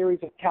endless series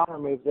of counter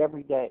moves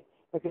every day.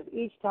 Because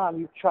each time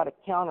you try to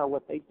counter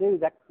what they do,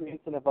 that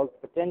creates an evoked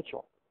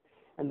potential.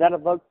 And that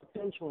evoked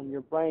potential in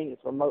your brain is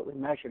remotely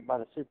measured by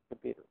the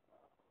supercomputer.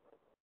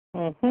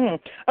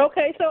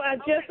 Okay, so I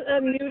just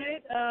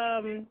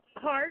unmuted.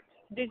 Hart,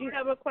 did you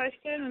have a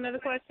question, another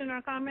question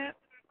or comment?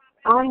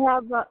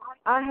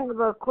 I have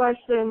a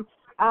question.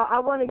 I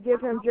want to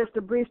give him just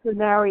a brief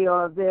scenario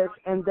of this,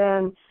 and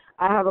then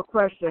I have a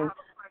question.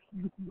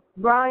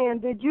 Brian,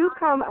 did you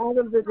come out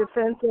of the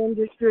defense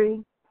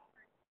industry?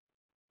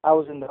 I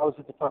was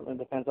the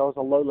Department of Defense. I was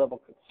a low-level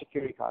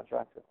security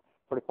contractor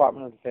for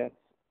Department of Defense.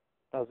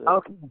 That was it.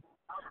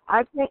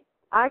 Okay.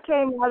 I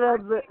came out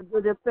of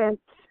the defense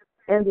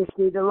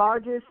industry, the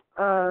largest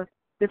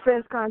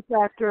defense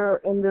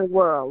contractor in the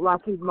world,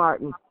 Lockheed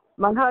Martin.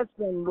 My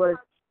husband was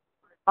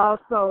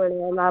also an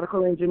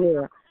aeronautical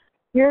engineer.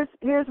 Here's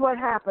what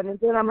happened, and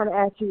then I'm going to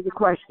ask you the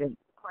question.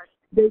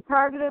 They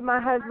targeted my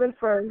husband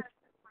first.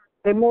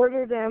 They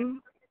murdered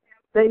him.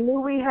 They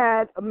knew we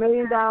had $1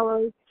 million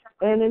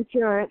in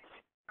insurance.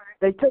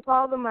 They took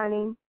all the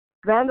money,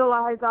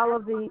 vandalized all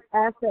of the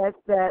assets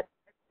that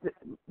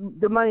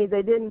the money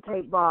they didn't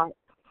take bought,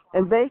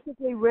 and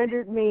basically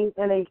rendered me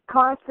in a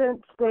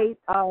constant state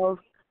of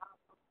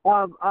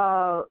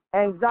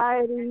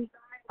anxiety.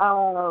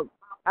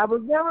 I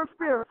was never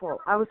fearful.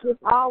 I was just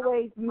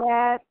always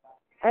mad,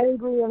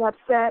 angry, and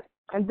upset.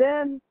 And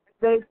then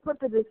they put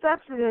the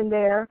deception in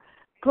there,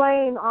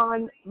 playing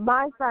on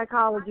my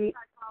psychology,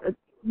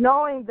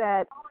 knowing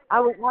that I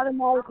would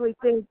automatically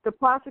think the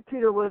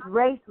prosecutor was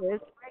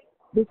racist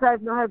because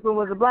my husband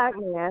was a black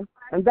man,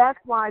 and that's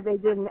why they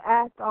didn't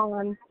act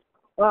on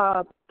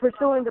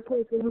pursuing the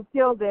person who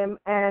killed him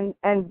and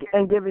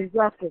giving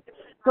justice.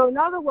 So in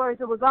other words,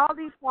 there was all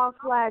these false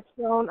flags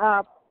thrown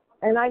up,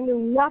 and I knew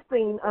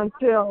nothing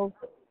until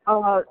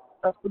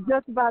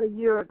just about a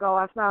year ago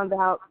I found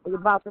out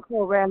about the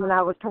program and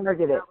I was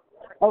targeted.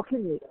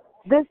 Okay,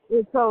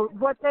 so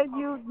what they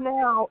use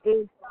now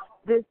is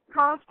this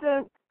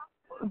constant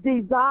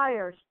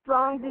desire,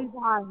 strong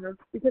desire,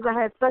 because I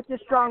had such a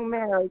strong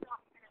marriage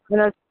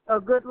and a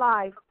good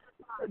life,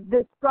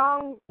 this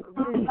strong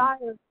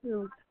desire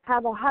to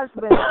have a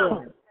husband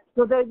again.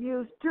 So they've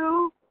used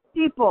two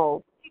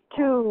people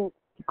to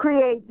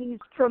create these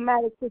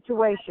traumatic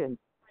situations.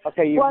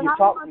 Okay, you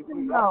talk.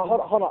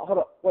 Hold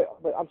on.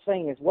 What I'm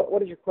saying is,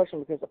 what is your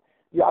question? Because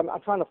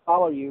I'm trying to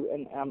follow you,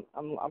 and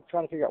I'm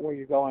trying to figure out where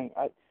you're going.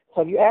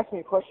 So have you asked me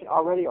a question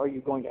already, or are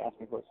you going to ask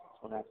me a question?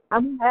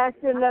 I'm going to ask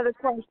you another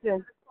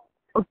question.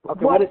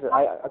 Okay, what is it?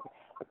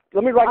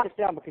 Let me write this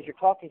down because you're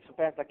talking so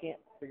fast I can't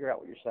figure out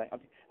what you're saying.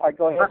 Okay. All right,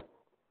 go ahead.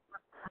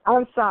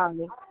 I'm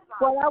sorry.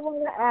 What I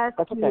want to ask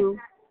you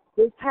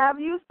is, have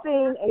you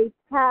seen a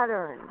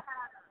pattern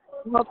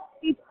of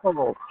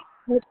people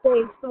that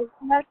they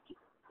select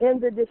in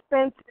the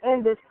defense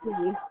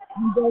industry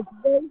that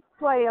they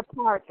play a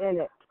part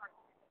in it?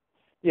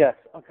 Yes.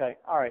 Okay.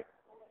 All right.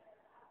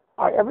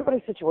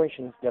 Everybody's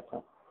situation is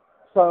different.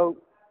 So,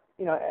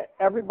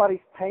 everybody's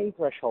pain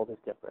threshold is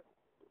different.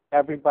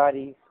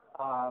 Everybody's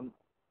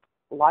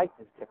life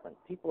is different.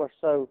 People are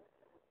so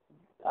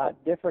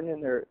different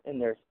in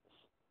their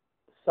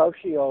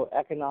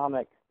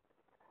socio-economic,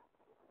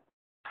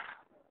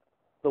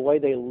 the way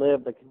they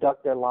live, they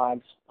conduct their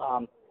lives.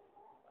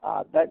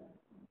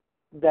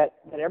 That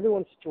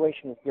everyone's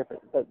situation is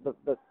different.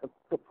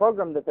 The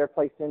program that they're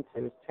placed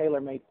into is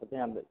tailor-made for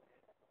them.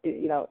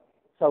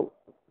 So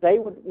they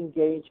would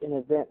engage in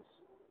events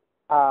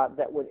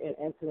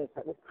incidents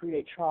that would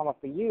create trauma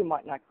for you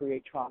might not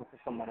create trauma for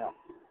someone else.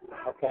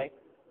 Okay,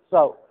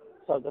 so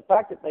the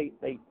fact that they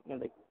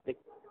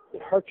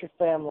hurt your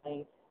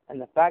family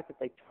and the fact that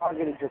they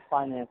targeted your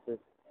finances,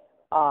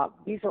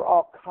 these are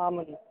all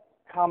common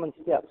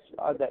steps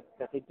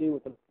that they do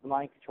with the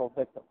mind control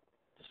victim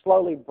to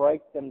slowly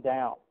break them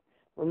down.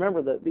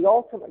 Remember, the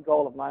ultimate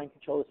goal of mind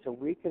control is to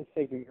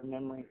reconfigure your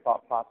memory and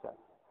thought process,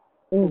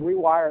 to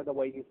rewire the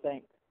way you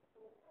think.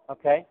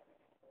 Okay?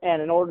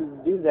 And in order to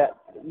do that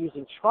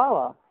using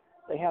trauma,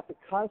 they have to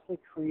constantly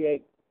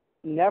create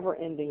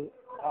never-ending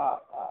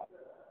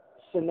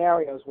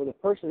scenarios where the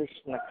person is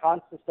in a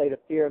constant state of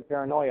fear and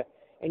paranoia,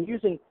 and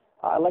using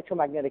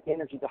electromagnetic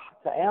energy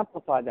to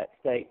amplify that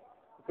state,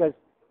 because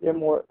they're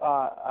more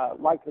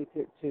likely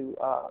to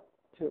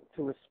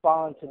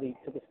respond to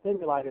the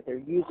stimuli that they're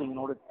using in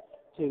order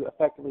to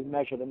effectively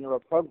measure the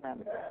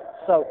neuroprogramming.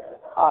 So,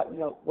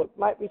 what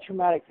might be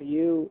traumatic for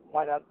you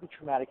might not be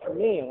traumatic for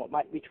me, and what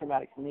might be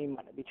traumatic for me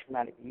might not be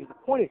traumatic for you. The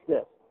point is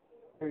this: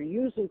 you're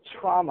using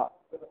trauma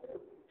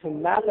to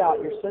map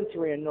out your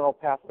sensory and neural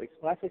pathways.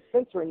 When I say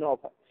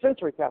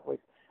sensory pathways,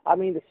 I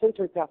mean the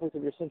sensory pathways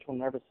of your central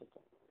nervous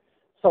system.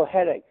 So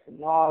headaches and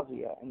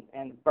nausea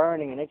and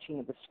burning and itching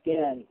of the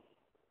skin,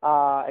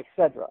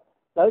 etc.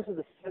 Those are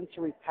the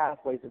sensory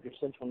pathways of your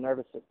central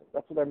nervous system.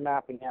 That's what they're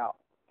mapping out.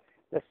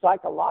 The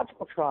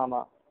psychological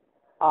trauma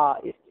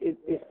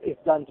is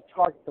done to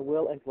target the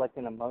will, intellect,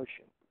 and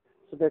emotion.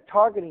 So they're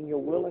targeting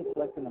your will,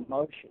 intellect, and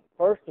emotion,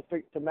 first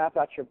to map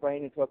out your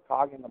brain into a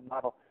cognitive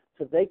model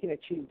so they can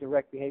achieve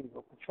direct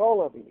behavioral control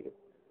over you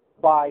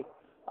by,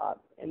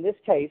 in this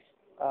case,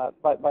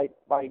 by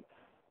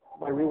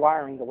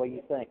rewiring the way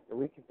you think, to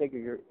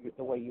reconfigure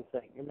the way you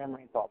think, your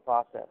memory and thought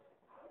process.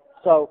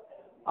 So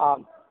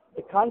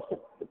the constant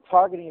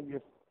targeting of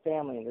your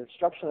family and the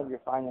destruction of your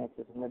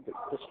finances and the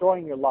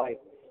destroying your life,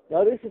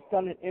 notice it's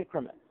done in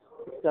increments.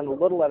 It's done a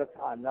little at a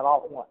time, not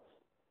all at once.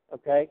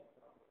 Okay?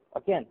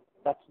 Again,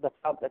 that's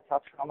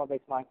how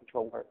trauma-based mind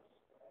control works.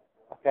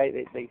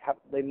 Okay?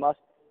 They must,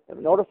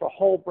 in order for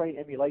whole brain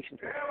emulation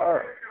to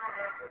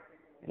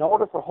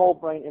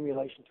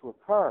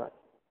occur,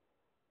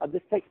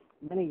 this takes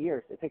many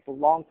years. It takes a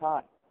long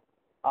time,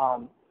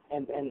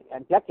 and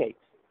decades.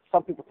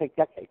 Some people take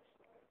decades.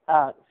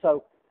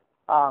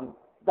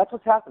 That's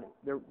what's happening.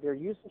 They're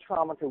using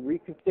trauma to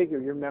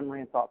reconfigure your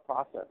memory and thought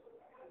process.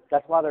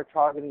 That's why they're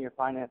targeting your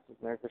finances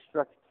and their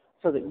destruction,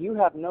 so that you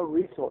have no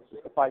resources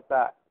to fight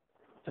back,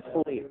 to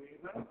flee,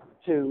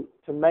 to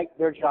make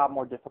their job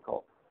more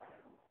difficult.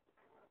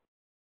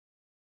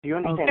 Do you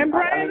understand? And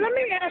Brian, let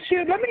me ask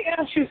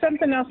you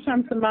something else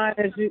comes to mind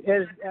as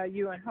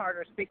you and Hart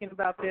are speaking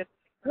about this.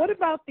 What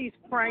about these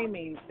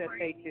framings that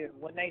they do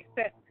when they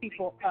set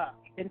people up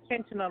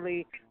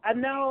intentionally? I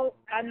know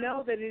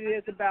that it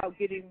is about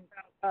getting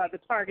the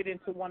target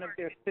into one of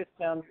their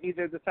systems,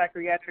 either the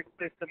psychiatric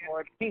system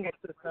or a penal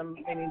system,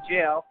 meaning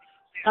jail.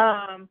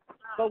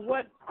 But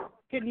what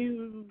do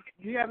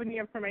you have any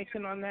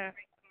information on that?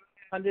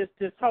 On this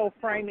whole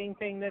framing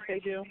thing that they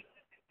do?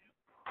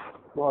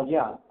 Well,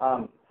 yeah.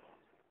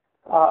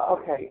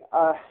 Okay.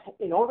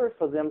 In order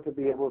for them to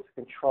be able to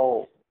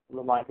control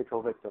the mind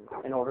control victim,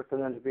 in order for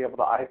them to be able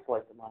to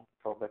isolate the mind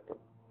control victim,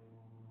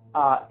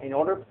 in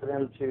order for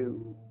them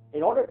to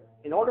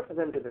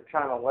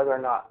determine whether or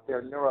not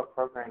their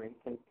neuroprogramming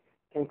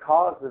can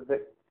cause the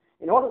victim,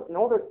 in order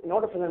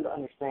for them to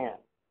understand,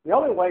 the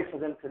only way for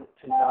them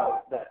to know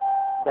that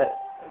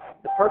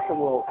the person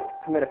will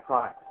commit a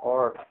crime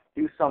or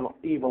do some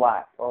evil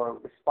act or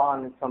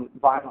respond in some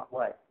violent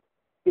way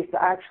is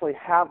to actually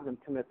have them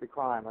commit the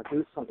crime or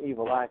do some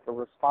evil act or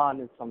respond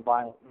in some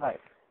violent way.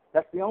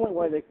 That's the only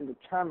way they can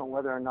determine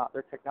whether or not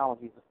their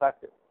technology is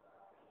effective.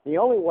 The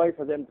only way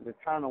for them to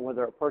determine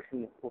whether a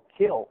person will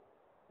kill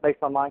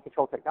based on mind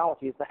control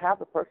technology is to have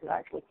the person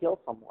actually kill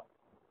someone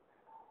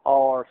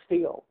or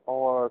steal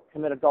or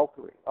commit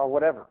adultery or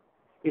whatever,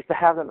 is to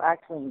have them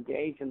actually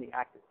engage in the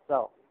act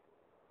itself.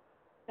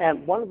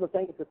 And one of the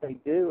things that they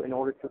do in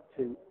order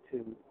to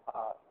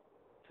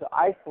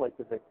isolate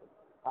the victim,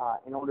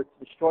 in order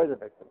to destroy the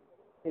victim,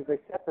 is they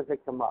set the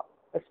victim up,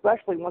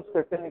 especially once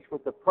they're finished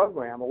with the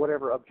program or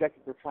whatever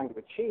objective they're trying to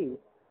achieve.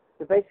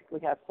 They basically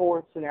have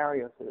 4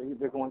 scenarios that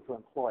they're going to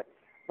employ,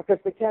 because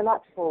they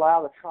cannot just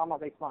allow the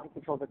trauma-based mind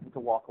control victim to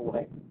walk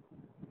away.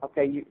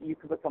 Okay, you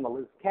could become a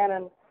loose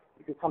cannon,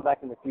 you could come back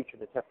in the future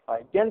to testify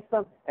against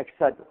them,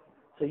 etc.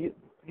 So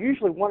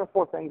usually 1 of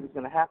 4 things is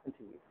going to happen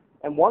to you.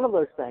 And one of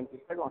those things is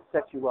they're going to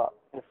set you up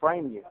and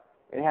frame you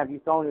and have you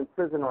thrown in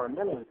prison or a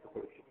mental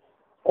institution.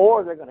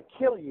 Or they're going to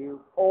kill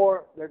you,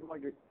 or they're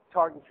going to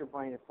target your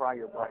brain and fry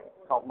your brain.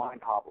 It's called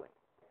mind hobbling.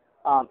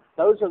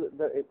 Those are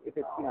if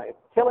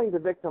killing the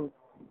victim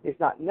is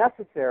not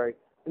necessary,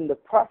 then the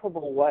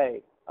preferable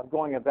way of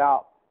going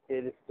about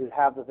it is to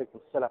have the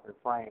victim set up and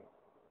framed.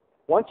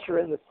 Once you're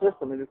in the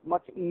system, it is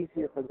much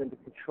easier for them to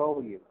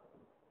control you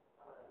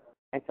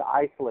and to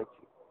isolate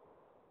you.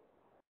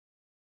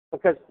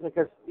 Because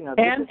you know,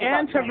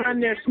 and to run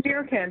their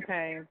smear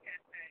campaign.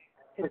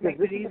 It makes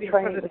it easier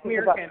for the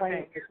smear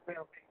campaign.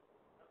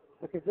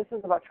 Because this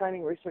is about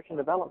training, research, and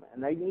development,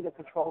 and they need a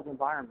controlled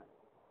environment.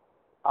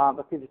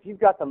 Because if you've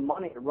got the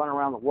money to run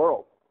around the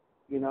world,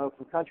 you know,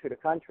 from country to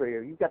country,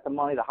 or you've got the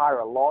money to hire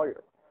a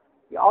lawyer,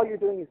 all you're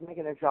doing is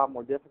making their job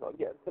more difficult.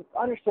 Yeah, but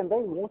understand, they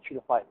want you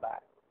to fight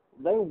back.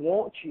 They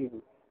want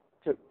you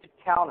to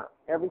counter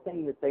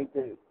everything that they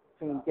do,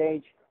 to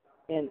engage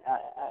in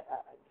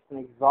an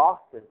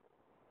exhaustive,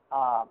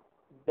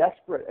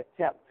 desperate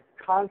attempt to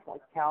constantly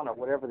counter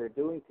whatever they're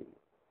doing to you.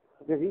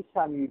 Because each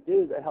time you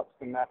do, that helps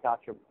to map out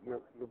your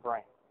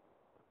brain.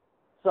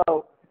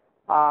 So,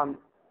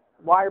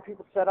 why are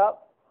people set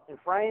up and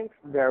framed?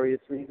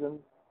 Various reasons.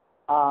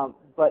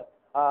 But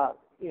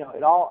you know,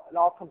 it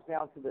all comes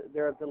down to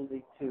their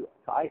ability to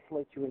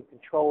isolate you and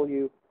control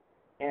you,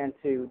 and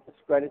to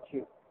discredit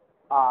you,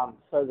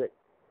 so that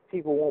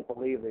people won't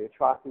believe the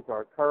atrocities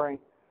are occurring,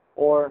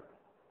 or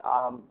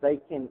they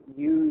can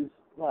use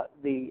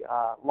the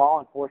law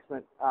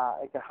enforcement.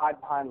 They can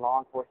hide behind law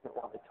enforcement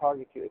while they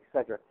target you,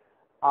 etc.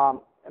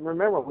 And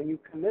remember, when you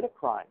commit a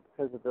crime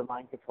because of the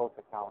mind control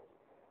technology,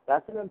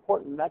 that's an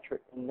important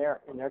metric in their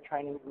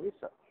training and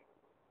research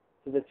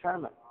to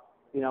determine,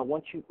 you know, at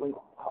what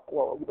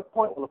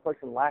point will a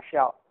person lash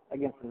out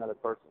against another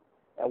person?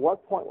 At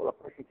what point will a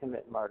person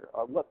commit murder?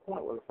 Or at what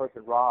point will a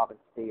person rob and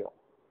steal?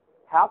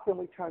 How can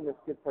we turn this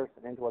good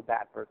person into a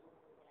bad person?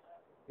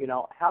 You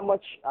know, how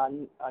much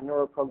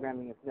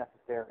neuroprogramming is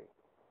necessary,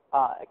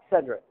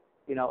 etc.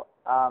 You know,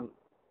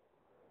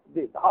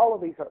 all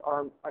of these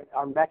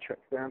are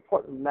metrics. They're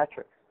important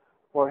metrics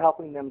for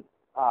helping them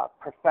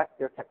perfect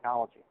their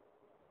technology.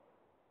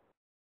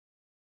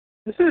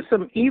 This is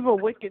some evil,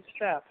 wicked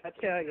stuff, I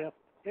tell you.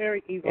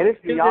 Very evil. It is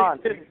beyond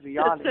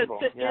evil.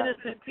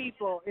 Innocent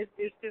people. It's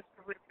just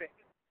horrific.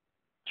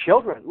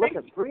 Children,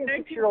 listen, 3 and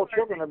 6-year-old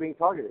children are being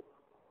targeted.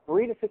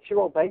 3 to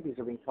 6-year-old babies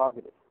are being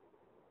targeted.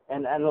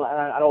 And a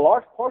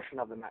large portion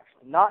of them,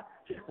 actually, not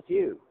just a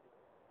few.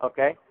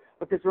 Okay?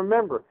 Because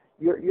remember,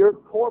 your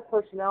core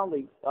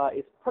personality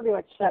is pretty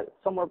much set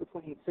somewhere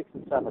between 6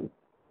 and 7.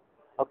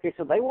 Okay,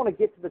 so they want to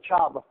get to the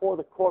child before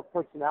the core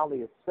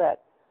personality is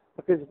set,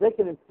 because if they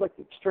can inflict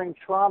extreme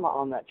trauma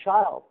on that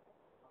child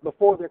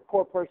before their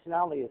core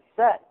personality is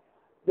set,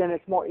 then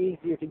it's more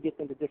easier to get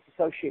them to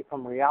disassociate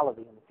from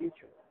reality in the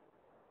future.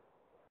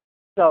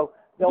 So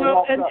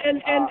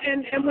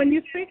and when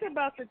you speak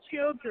about the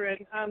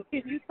children, can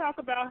you talk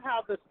about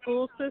how the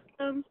school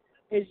system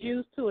is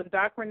used to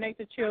indoctrinate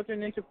the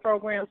children into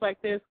programs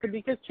like this?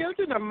 Because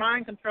children are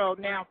mind controlled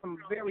now from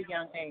a very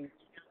young age.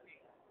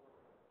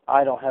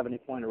 I don't have any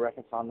point of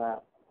reference on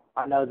that.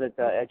 I know that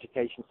the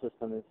education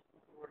system is,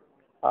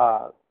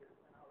 I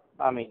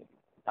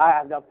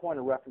have no point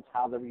of reference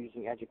how they're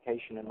using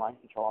education and mind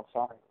control. I'm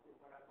sorry.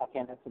 I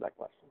can't answer that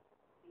question.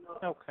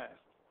 Okay.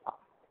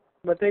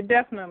 But they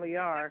definitely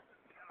are.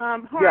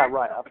 Yeah,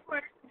 right.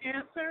 Question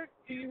answered.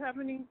 Do you have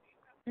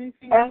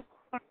anything else?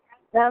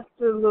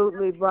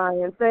 Absolutely,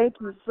 Brian. Thank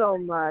you so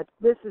much.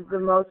 This is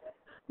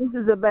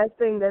the best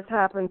thing that's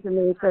happened to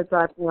me since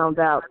I found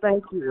out.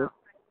 Thank you.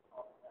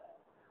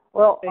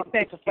 Well,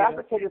 it's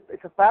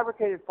a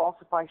fabricated,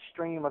 falsified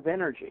stream of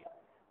energy,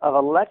 of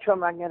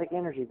electromagnetic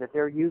energy that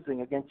they're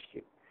using against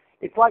you.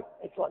 It's like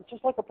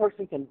just like a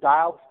person can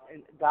dial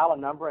a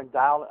number and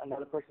dial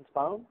another person's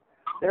phone.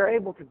 They're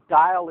able to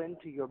dial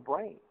into your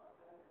brain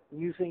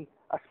using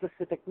a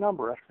specific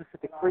number, a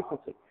specific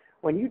frequency.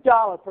 When you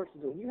dial a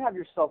person, when you have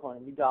your cell phone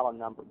and you dial a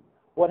number,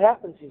 what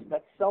happens is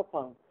that cell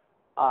phone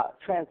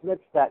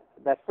transmits that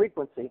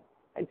frequency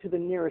into the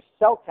nearest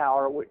cell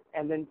tower,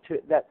 and then to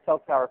that cell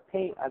tower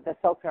that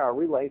cell tower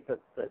relays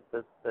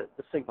the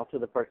signal to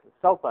the person's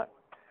cell phone.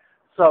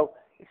 So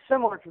it's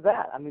similar to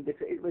that. I mean,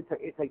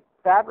 it's a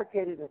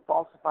fabricated and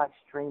falsified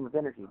stream of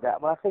energy. That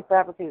when I say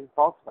fabricated and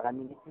falsified, I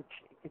mean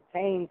it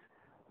contains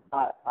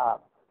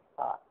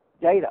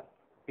data.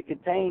 It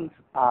contains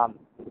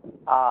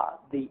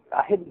the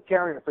hidden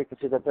carrier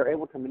frequency that they're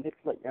able to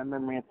manipulate your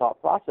memory and thought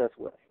process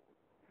with.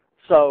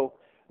 So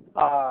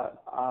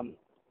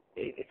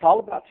it's all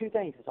about two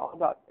things. It's all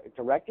about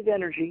directed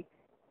energy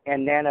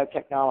and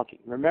nanotechnology.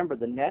 Remember,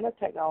 the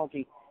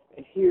nanotechnology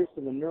adheres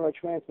to the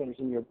neurotransmitters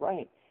in your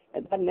brain.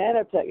 And that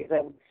nanotech is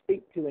able to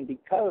speak to and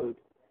decode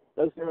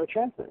those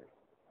neurotransmitters.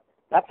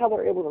 That's how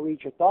they're able to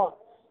read your thoughts.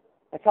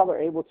 That's how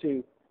they're able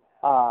to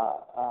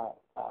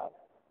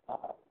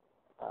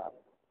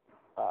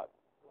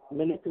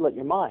manipulate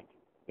your mind.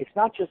 It's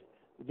not just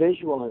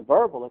visual and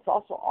verbal. It's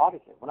also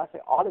auditive. When I say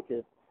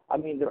auditive, I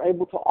mean they're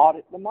able to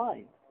audit the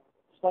mind.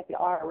 Just like the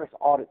IRS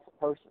audits a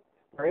person.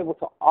 They're able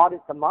to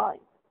audit the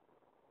mind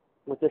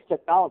with this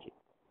technology.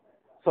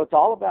 So it's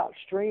all about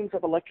streams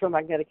of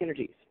electromagnetic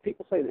energy.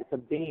 People say that it's a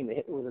beam. They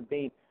hit you with a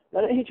beam.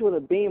 They don't hit you with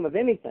a beam of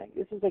anything.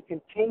 This is a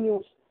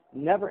continuous,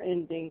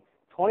 never-ending,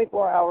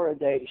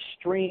 24-hour-a-day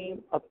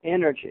stream of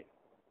energy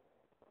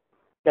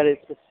that is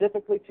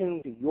specifically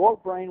tuned to your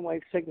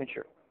brainwave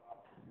signature.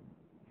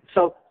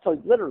 So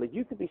literally,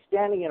 you could be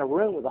standing in a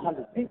room with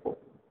 100 people,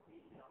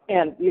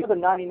 and the other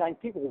 99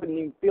 people wouldn't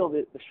even feel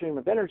the stream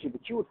of energy,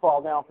 but you would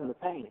fall down from the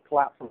pain and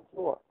collapse on the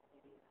floor.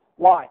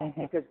 Why?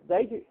 Because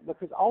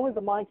only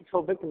the mind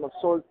control victim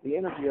absorbs the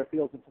energy or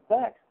feels its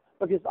effects,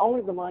 because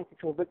only the mind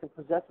control victim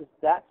possesses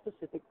that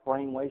specific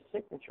brainwave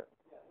signature.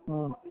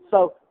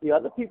 So the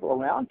other people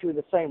around you in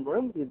the same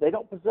room with you, they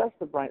don't possess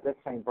that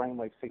same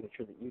brainwave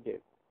signature that you do.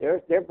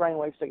 Their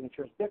brainwave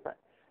signature is different.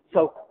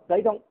 So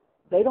they don't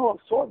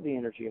absorb the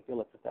energy or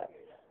feel its effects.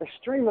 The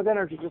stream of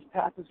energy just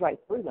passes right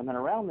through them and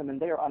around them, and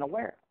they are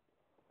unaware.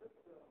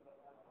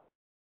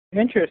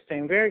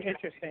 Interesting, very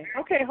interesting.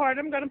 Okay, Hart,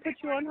 I'm going to put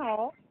you on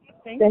hold.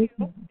 Thank you.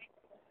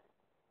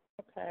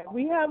 Okay,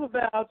 we have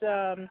about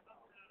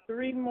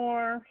 3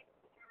 more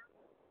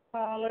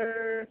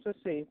callers. Let's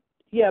see.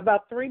 Yeah,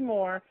 about 3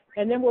 more,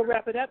 and then we'll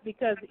wrap it up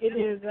because it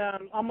is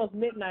almost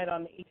midnight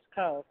on the East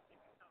Coast.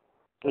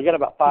 We got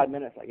about 5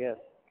 minutes, I guess.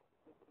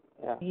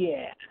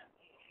 Yeah.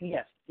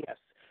 Yes.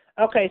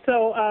 Okay,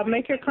 so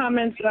make your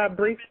comments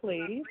brief,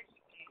 please.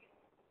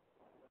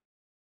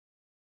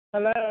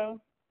 Hello?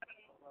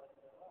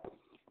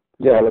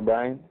 Yeah, hello,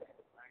 Brian.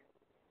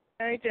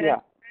 Hey, Jay.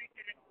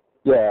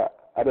 Yeah,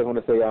 I just want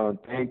to say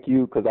thank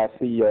you, because I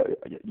see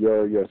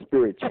your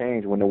spirit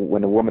change when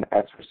the woman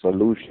asks for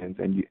solutions,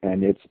 and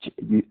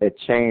it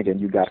changed and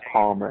you got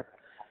calmer.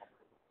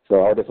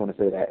 So I just want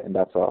to say that, and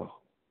that's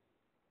all.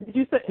 Did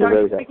you say?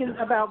 Are you speaking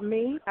about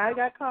me? I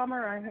got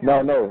calmer, or him?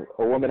 No.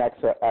 A woman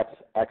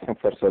asking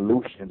for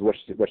solutions,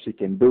 what she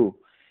can do.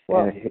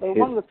 Well,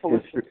 one of the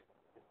solutions.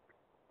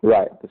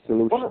 Right, the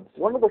solution.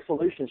 One of the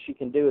solutions she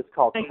can do is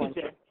called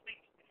quenching.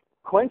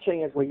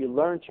 Quenching is where you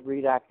learn to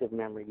read active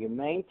memory. You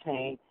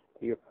maintain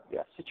your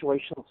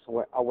situational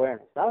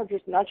awareness, not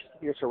just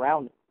of your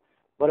surroundings,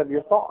 but of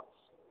your thoughts.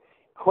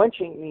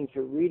 Quenching means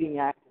you're reading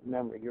active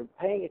memory. You're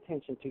paying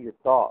attention to your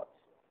thoughts.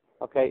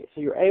 Okay,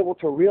 so you're able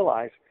to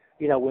realize,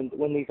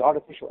 when these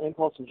artificial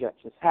impulse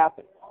injections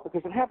happen,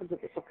 because it happens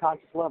at the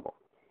subconscious level,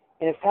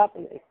 and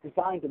it's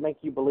designed to make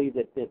you believe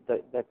that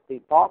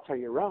the thoughts are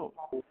your own.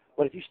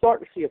 But if you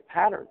start to see a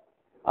pattern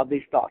of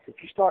these thoughts, if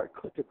you start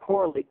to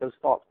correlate those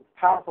thoughts with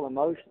powerful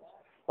emotions,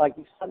 like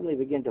you suddenly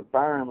begin to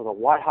burn with a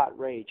white-hot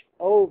rage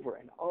over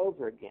and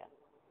over again,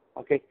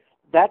 okay,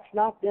 that's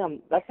not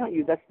them. That's not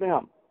you. That's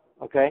them,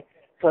 okay?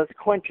 So it's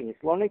quenching.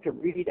 It's learning to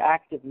read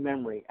active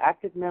memory.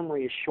 Active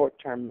memory is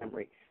short-term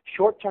memory.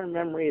 Short-term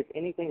memory is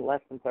anything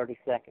less than 30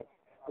 seconds.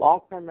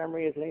 Long-term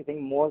memory is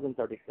anything more than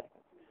 30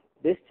 seconds.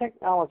 This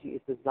technology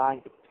is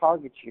designed to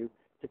target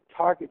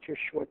your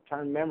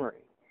short-term memory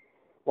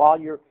while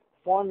you're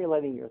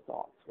formulating your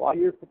thoughts, while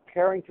you're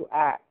preparing to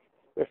act,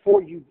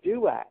 before you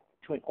do act,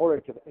 in order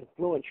to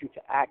influence you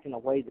to act in a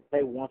way that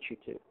they want you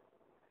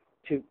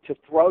to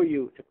throw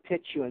you, to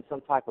pitch you in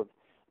some type of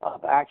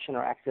action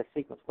or access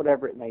sequence,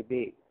 whatever it may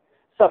be.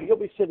 So you'll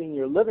be sitting in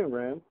your living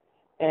room,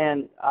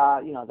 and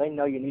they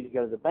know you need to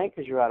go to the bank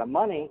because you're out of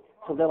money,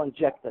 so they'll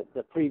inject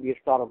the previous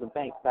thought of the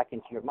bank back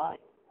into your mind.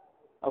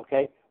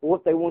 Okay? Well,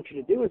 what they want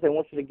you to do is they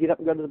want you to get up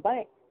and go to the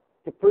bank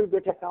to prove their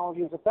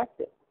technology is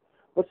effective.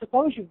 But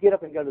suppose you get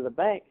up and go to the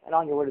bank, and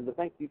on your way to the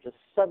bank, you just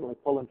suddenly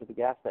pull into the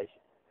gas station.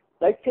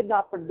 They could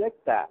not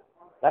predict that.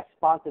 That's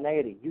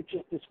spontaneity. You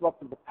just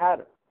disrupted the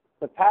pattern.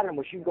 The pattern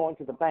was you going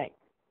to the bank.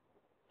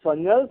 So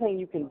another thing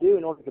you can do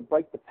in order to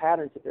break the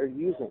patterns that they're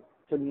using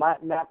to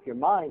map your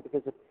mind,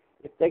 because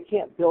if they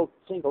can't build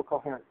single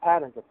coherent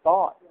patterns of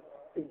thought,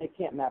 then they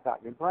can't map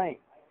out your brain,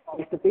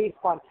 is to be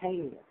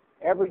spontaneous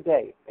every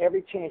day,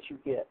 every chance you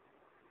get.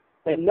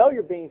 They know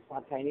you're being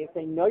spontaneous.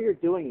 They know you're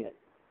doing it.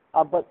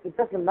 But it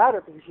doesn't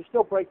matter because you're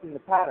still breaking the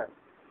pattern.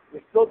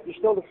 You're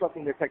still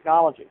disrupting their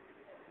technology.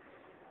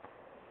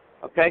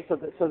 Okay, so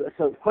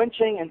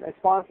quenching and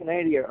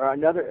spontaneity are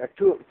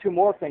two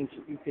more things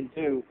that you can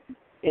do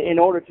in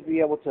order to be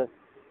able to.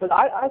 But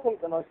I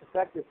think the most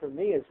effective for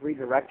me is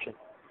redirection.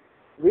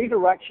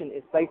 Redirection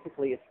is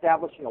basically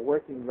establishing a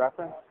working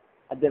reference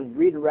and then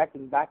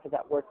redirecting back to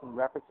that working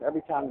reference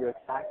every time you're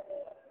attacked.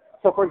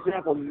 So, for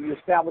example, you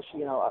establish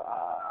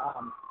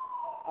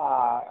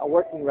a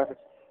working reference.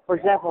 For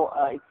example,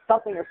 it's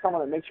something or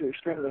someone that makes you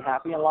extremely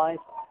happy in life.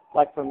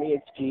 Like for me,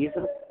 it's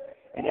Jesus.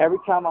 And every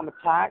time I'm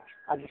attacked,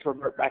 I just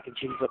revert back to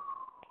Jesus.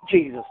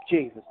 Jesus,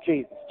 Jesus,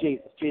 Jesus,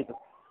 Jesus, Jesus.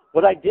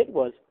 What I did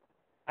was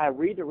I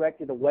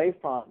redirected away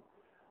from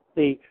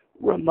the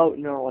remote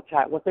neural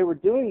attack. What they were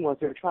doing was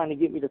they were trying to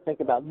get me to think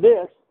about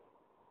this,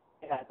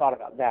 and I thought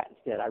about that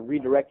instead. I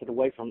redirected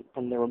away from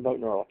the remote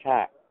neural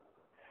attack.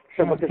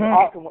 So because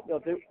often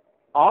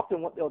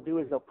what they'll do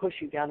is they'll push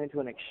you down into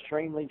an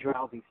extremely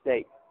drowsy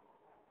state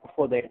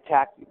before they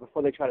attack you,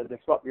 before they try to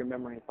disrupt your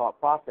memory and thought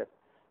process.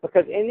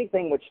 Because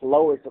anything which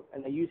lowers,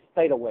 and they use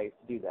theta waves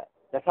to do that.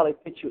 That's how they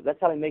pitch you. That's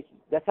how they make you.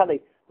 That's how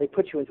they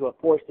put you into a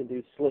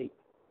forced-induced sleep.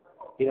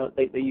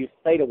 They use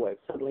theta waves,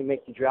 suddenly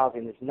make you drowsy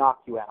and just knock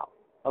you out.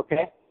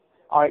 Okay.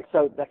 All right.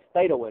 So that's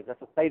theta waves.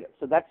 That's a theta.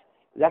 So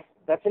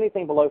that's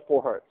anything below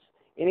 4 hertz.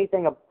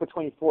 Anything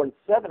between 4 and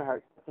 7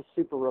 hertz, it's a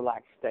super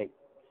relaxed state.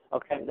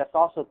 Okay, that's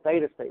also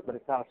theta state, but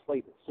it's not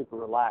asleep. It's super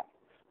relaxed.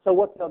 So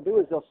what they'll do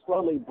is they'll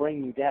slowly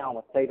bring you down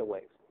with theta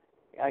waves,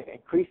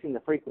 increasing the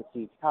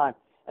frequency each time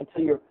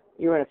until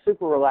you're in a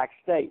super relaxed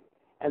state,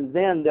 and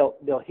then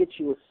they'll hit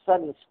you with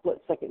sudden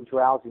split-second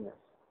drowsiness.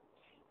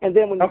 And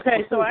then when you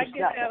so I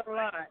get that a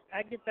lot.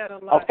 I get that a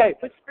lot. Okay.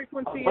 Which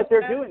frequency What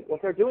they're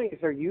doing is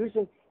they're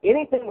using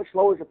anything which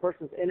lowers a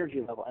person's energy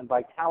level and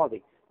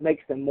vitality,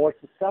 makes them more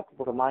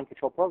susceptible to mind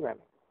control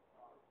programming.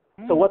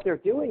 So what they're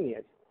doing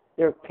is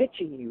they're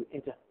pitching you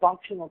into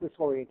functional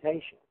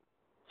disorientation.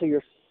 So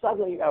you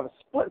have a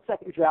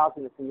split-second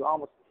drowsiness, and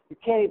you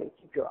can't even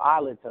keep your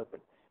eyelids open.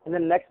 And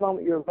then the next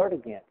moment you're alert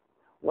again.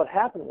 What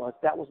happened was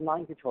that was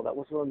mind control. That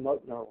was a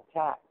remote neural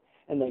attack.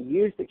 And they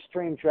used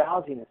extreme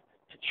drowsiness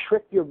to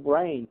trick your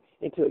brain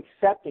into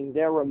accepting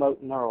their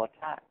remote neural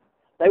attack.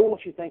 They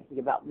want you thinking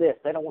about this.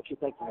 They don't want you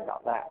thinking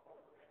about that.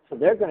 So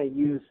they're going to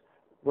use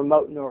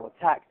remote neural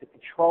attacks to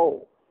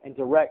control and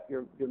direct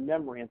your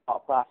memory and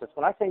thought process.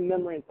 When I say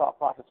memory and thought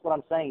process, what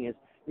I'm saying is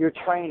your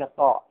train of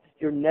thought,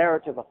 your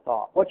narrative of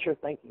thought, what you're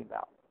thinking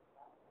about.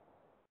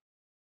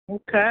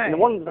 Okay. And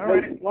one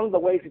of the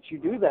ways that you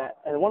do that,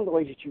 and one of the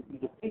ways that you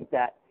defeat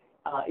that,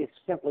 is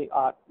simply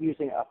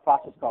using a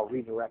process called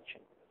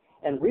redirection.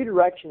 And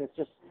redirection is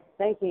just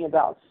thinking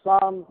about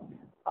some,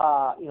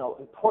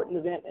 important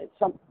event,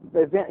 some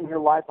event in your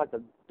life, like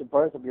the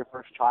birth of your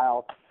first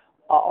child,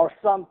 or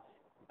some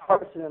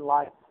person in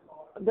life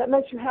that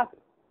makes you happy,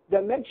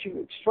 that makes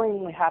you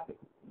extremely happy.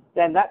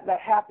 Then that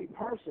happy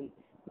person,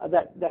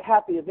 that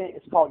happy event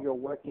is called your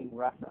working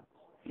reference.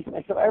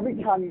 And so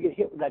every time you get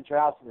hit with that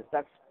drowsiness,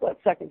 that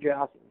split-second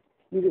drowsiness,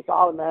 you just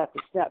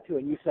automatically snap to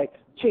it and you say,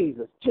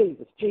 Jesus,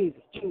 Jesus,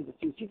 Jesus, Jesus,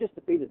 Jesus. You just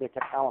defeated their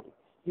technology.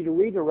 You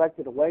redirect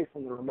it away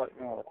from the remote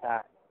neural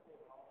attack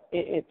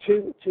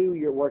to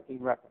your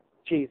working reference,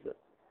 Jesus.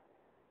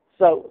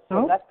 So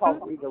that's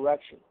called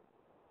redirection.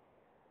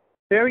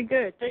 Very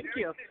good. Thank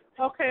you.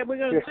 Okay, we're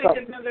going to take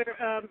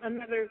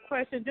another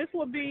question. This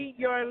will be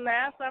your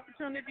last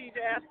opportunity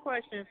to ask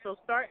questions. So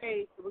star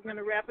 8. We're going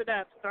to wrap it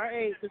up. Star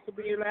 8. This will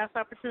be your last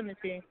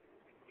opportunity.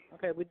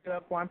 Okay, we do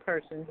have one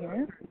person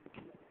here.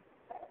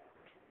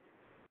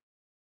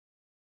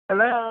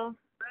 Hello.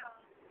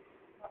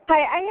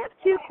 Hi, I have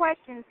 2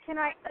 questions.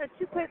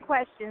 2 quick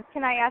questions.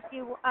 Can I ask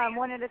you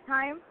one at a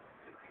time?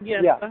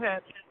 Yes, yeah. Go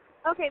ahead.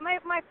 Okay,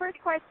 my first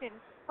question.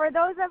 For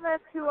those of us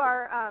who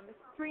are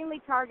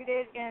extremely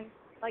targeted in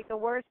like the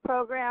worst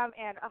program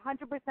and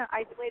 100%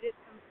 isolated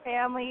from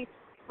family,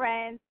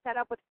 friends, set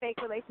up with fake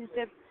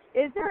relationships,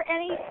 is there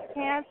any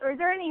chance or is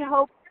there any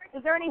hope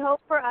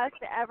for us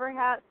to ever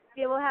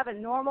be able to have a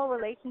normal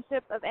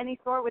relationship of any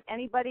sort with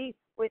anybody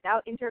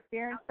without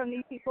interference from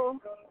these people?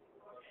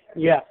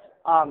 Yes.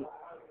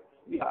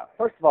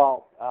 First of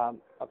all,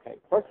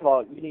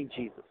 you need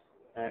Jesus.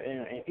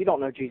 And if you don't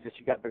know Jesus,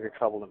 you've got bigger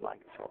trouble than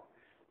mind control.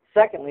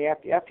 Secondly,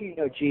 after you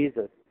know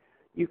Jesus,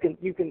 you can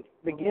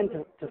begin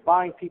to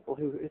find people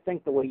who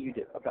think the way you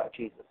do about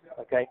Jesus.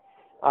 Okay,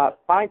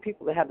 find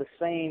people that have the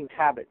same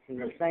habits and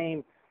the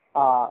same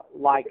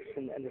likes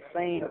and the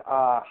same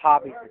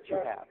hobbies that you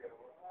have.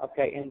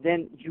 Okay, and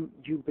then you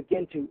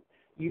begin to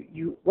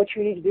what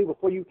you need to do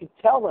before you can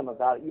tell them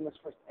about it, you must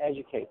first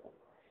educate them.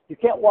 You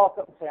can't walk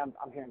up and say,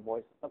 I'm hearing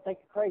voices. They'll think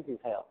you're crazy as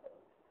hell.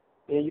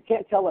 You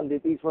can't tell them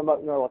that these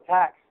remote neural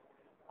attacks.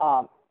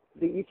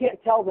 You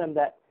can't tell them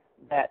that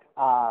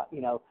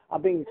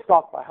I'm being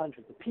stalked by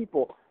hundreds of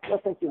people. They'll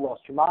think you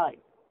lost your mind.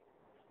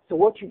 So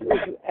what you do is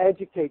you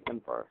educate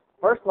them first.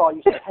 First of all,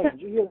 you say, hey,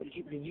 did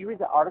you read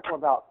that article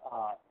about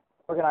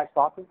organized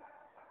stalking?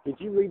 Did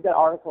you read that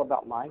article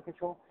about mind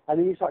control? And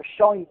then you start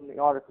showing them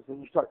the articles,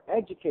 and you start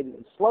educating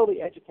them,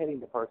 slowly educating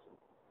the person,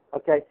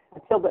 okay,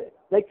 until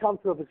they come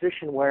to a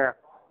position where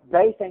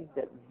they think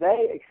that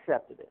they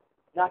accepted it,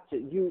 not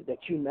that you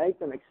make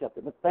them accept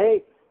it, but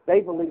they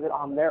believe it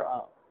on their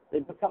own. They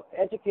become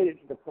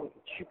educated to the point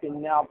that you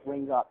can now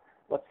bring up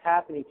what's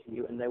happening to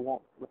you, and they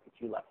won't look at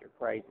you like you're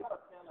crazy.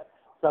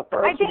 So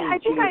first, I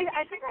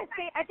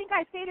think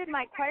I stated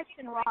my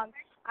question wrong.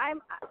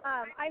 I'm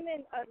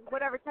in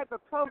whatever type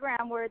of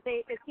program where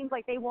it seems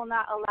like they will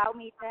not allow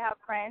me to have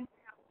friends,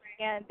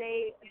 and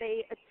they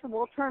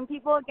will turn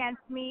people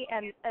against me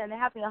and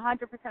have me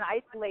 100%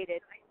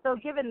 isolated. So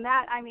given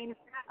that, I mean,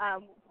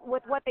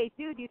 with what they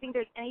do you think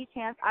there's any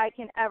chance I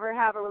can ever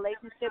have a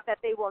relationship that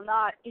they will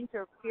not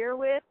interfere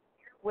with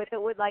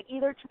it would like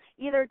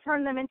either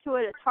turn them into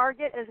a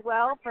target as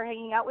well for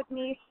hanging out with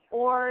me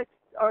or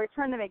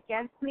turn them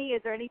against me?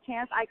 Is there any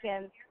chance I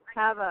can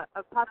have a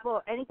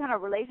possible any kind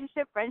of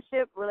relationship,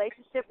 friendship,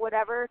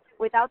 whatever,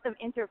 without them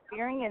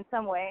interfering in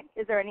some way?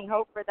 Is there any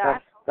hope for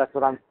that? That's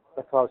what I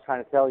was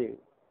trying to tell you.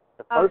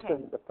 The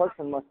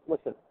person must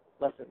listen.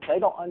 They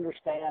don't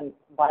understand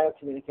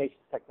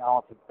biocommunications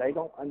technology. They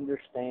don't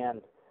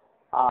understand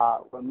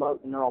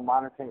remote neural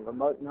monitoring,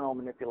 remote neural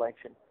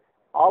manipulation.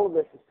 All of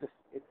this is just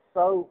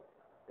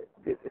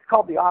it's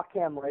called the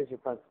Occam razor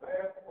principle.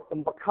 The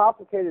more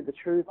complicated the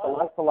truth, the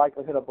less the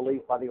likelihood of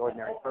belief by the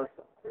ordinary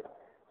person.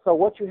 So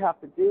what you have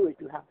to do is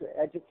you have to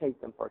educate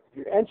them first. If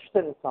you're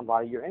interested in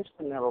somebody, you're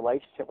interested in a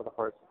relationship with a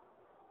person,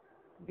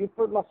 you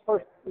must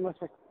first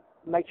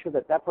make sure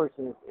that that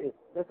person is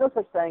there's no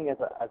such thing as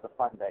a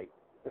fun date.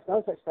 There's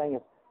no such thing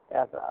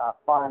as a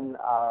fun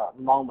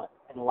moment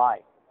in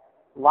life.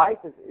 Life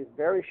is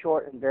very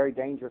short and very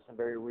dangerous and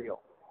very real,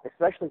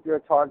 especially if you're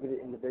a targeted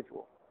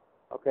individual.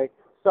 Okay?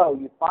 So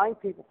you find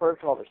people,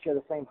 first of all, that share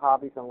the same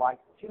hobbies and likes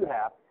that you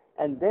have,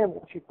 and then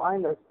once you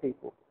find those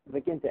people, you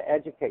begin to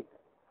educate them.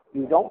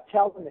 You don't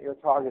tell them that you're a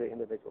targeted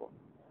individual.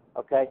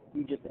 Okay?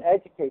 You just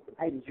educate them.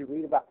 Hey, did you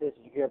read about this?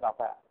 Did you hear about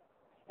that?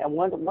 And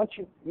once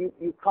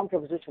you come to a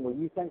position where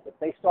you think that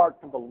they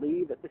start to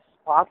believe that this is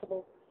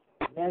possible,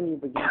 then you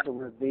begin to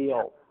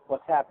reveal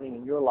what's happening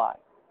in your life,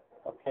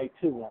 okay,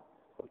 to them.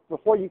 But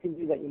before you can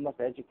do that, you must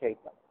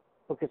educate them,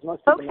 because most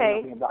people know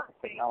nothing about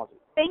the technology.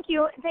 Thank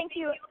you.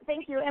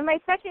 And my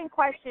second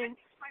question,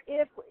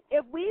 if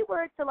we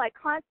were to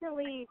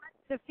constantly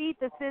defeat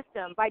the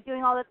system by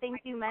doing all the things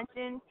you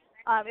mentioned,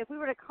 if we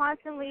were to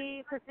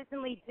constantly,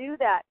 persistently do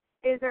that,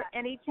 is there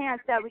any chance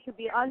that we could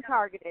be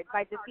untargeted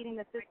by defeating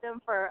the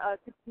system for a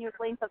continuous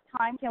length of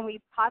time? Can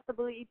we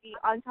possibly be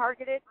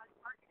untargeted?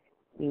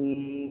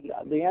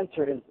 The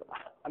answer is,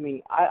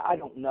 I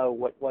don't know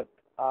what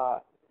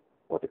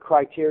the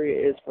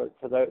criteria is for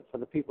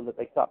the people that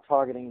they stop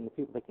targeting and the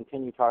people that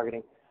continue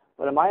targeting.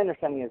 But my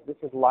understanding is this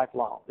is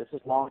lifelong. This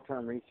is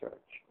long-term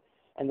research,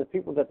 and the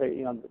people that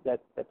that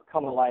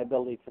become a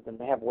liability to them,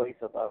 they have ways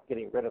of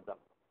getting rid of them.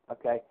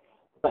 Okay,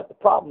 but the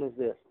problem is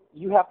this.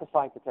 You have to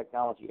fight the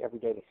technology every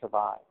day to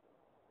survive.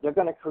 They're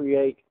going to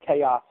create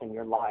chaos in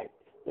your life.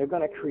 They're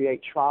going to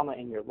create trauma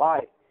in your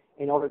life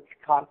in order to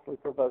constantly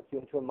provoke you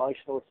into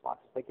emotional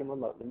responses they can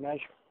remotely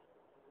measure.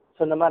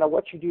 So no matter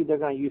what you do, they're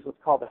going to use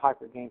what's called the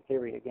hypergame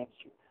theory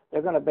against you.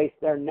 They're going to base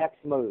their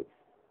next move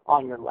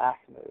on your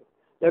last move.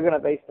 They're going to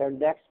base their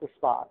next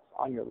response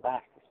on your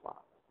last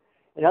response.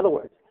 In other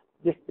words,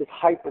 this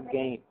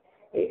hypergame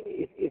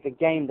is a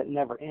game that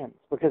never ends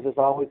because there's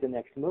always the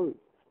next move.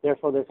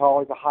 Therefore, there's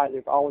always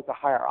a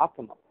higher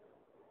optimum.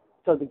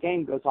 So the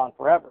game goes on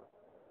forever.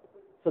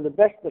 So the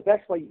thing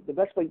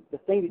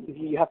that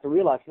you have to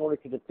realize in order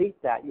to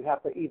defeat that, you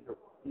have to either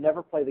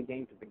never play the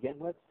game to begin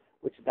with,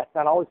 which that's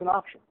not always an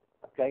option.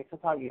 Okay,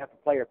 sometimes you have to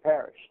play or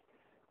perish.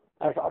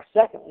 Or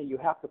secondly, you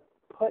have to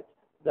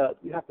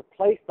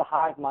place the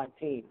hive mind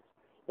teams,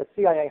 the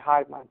CIA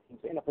hive mind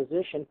teams, in a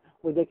position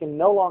where they can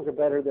no longer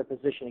better their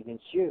position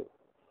against you.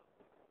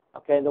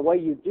 Okay, and the way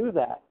you do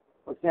that.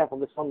 For example,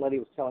 this one lady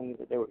was telling me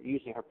that they were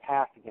using her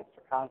past against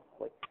her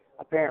constantly.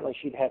 Apparently,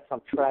 she'd had some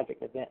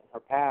tragic event in her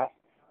past,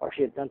 or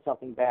she had done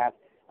something bad,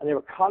 and they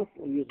were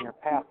constantly using her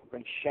past to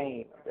bring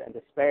shame and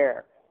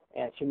despair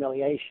and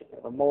humiliation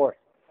and remorse,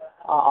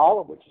 all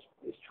of which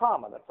is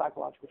trauma, that's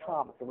psychological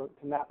trauma, to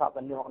map out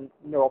the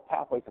neural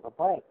pathways of her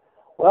brain.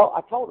 Well,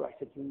 I told her, I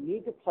said, you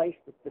need to place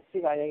the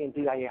CIA and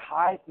DIA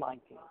hive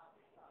mind teams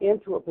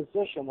into a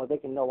position where they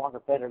can no longer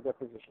better their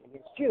position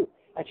against you.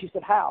 And she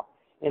said, how?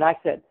 And I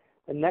said,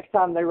 the next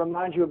time they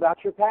remind you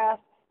about your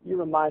past, you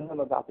remind them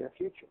about their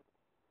future.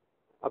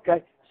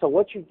 Okay? So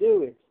what you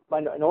do is,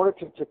 in order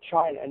to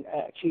try and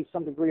achieve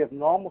some degree of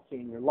normalcy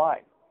in your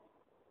life,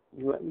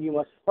 you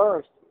must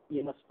first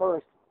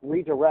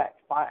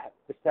redirect,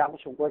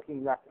 establish a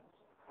working reference,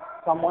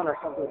 someone or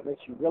something that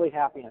makes you really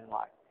happy in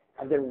life,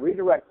 and then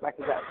redirect back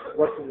to that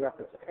working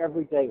reference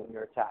every day when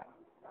you're attacked.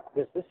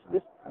 This,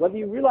 whether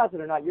you realize it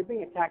or not, you're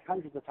being attacked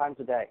hundreds of times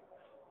a day.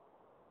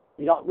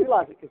 You don't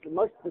realize it because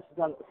most of this is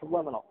done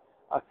subliminal.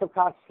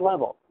 Subconscious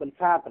level, but it's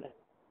happening.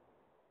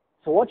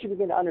 So once you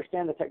begin to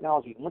understand the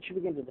technology, once you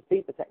begin to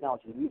defeat the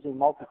technology using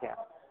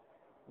multitasking,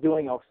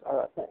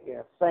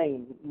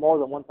 saying more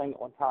than one thing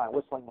at one time,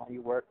 whistling while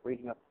you work,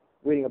 reading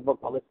a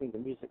book while listening to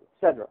music,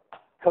 etc.,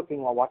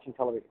 cooking while watching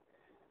television,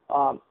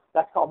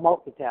 that's called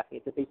multitasking.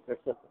 It defeats their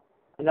system.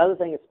 Another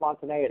thing is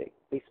spontaneity.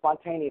 Be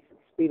spontaneous at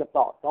the speed of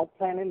thought. Don't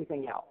plan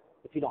anything out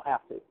if you don't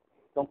have to.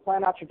 Don't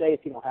plan out your day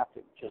if you don't have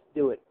to. Just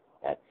do it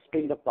at the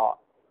speed of thought.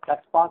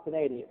 That's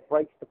spontaneity. It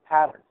breaks the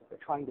patterns that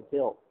they're trying to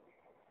build.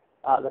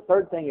 The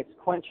third thing is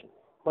quenching.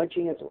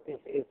 Quenching is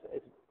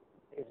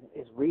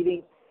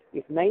reading.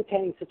 It's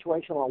maintaining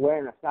situational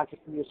awareness, not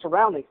just of your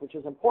surroundings, which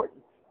is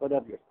important, but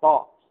of your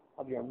thoughts,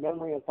 of your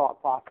memory and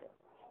thought process.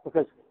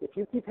 Because if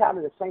you keep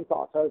having the same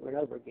thoughts over and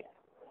over again,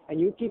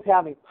 and you keep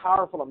having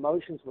powerful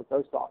emotions with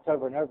those thoughts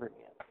over and over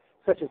again,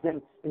 such as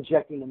them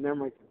injecting the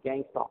memories of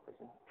gang stalkers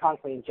and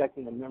constantly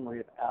injecting the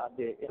memory of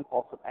the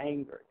impulse of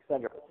anger,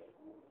 etc.,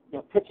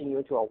 pitching you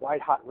into a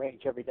white-hot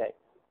rage every day.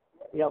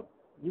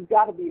 You've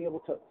got to be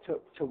able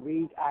to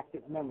read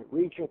active memory,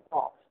 read your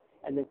thoughts,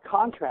 and then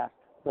contrast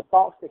the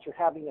thoughts that you're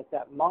having at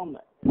that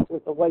moment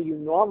with the way you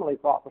normally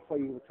thought before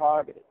you were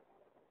targeted.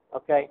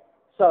 Okay?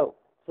 So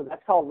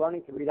that's called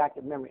learning to read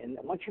active memory. And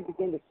then once you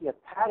begin to see a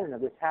pattern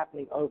of this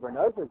happening over and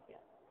over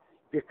again,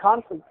 you're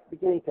constantly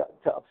beginning to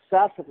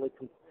obsessively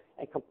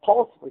and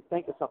compulsively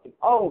think of something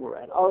over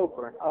and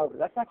over and over.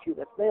 That's not you,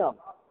 that's them.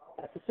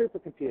 That's a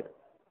supercomputer.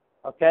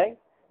 Okay?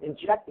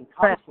 Injecting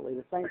constantly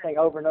the same thing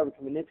over and over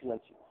to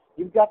manipulate you.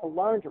 You've got to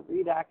learn to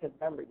read active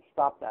memory to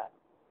stop that.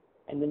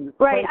 and then you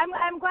right.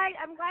 I'm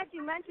glad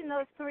you mentioned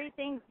those three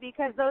things,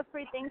 because those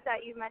three things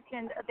that you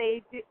mentioned,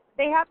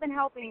 they have been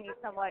helping me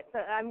somewhat. So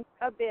I'm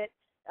a bit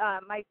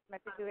my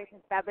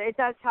situation's bad, but it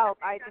does help.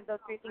 I think those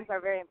three things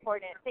are very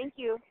important. Thank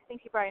you,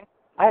 Brian.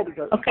 I had to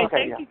go. Okay,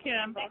 thank you,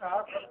 Kim.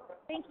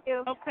 Thank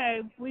you.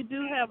 Okay, we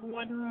do have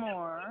one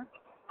more.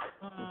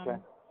 Okay.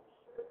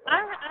 I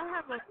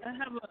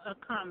have a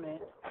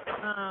comment.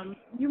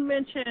 You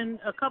mentioned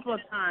a couple of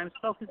times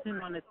focusing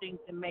on the things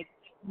that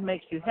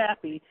makes you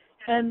happy,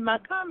 and my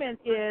comment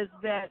is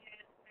that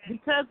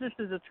because this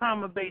is a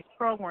trauma-based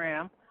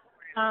program,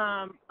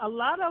 a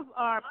lot of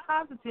our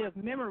positive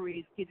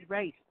memories get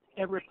erased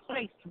and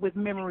replaced with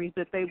memories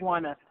that they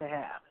want us to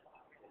have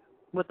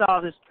with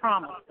all this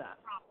trauma stuff.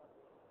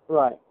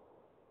 Right.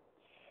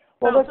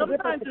 Well, so there's a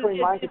difference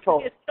between mind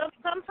control.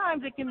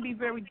 Sometimes it can be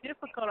very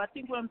difficult. I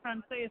think what I'm trying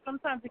to say is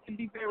sometimes it can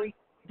be very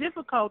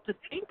difficult to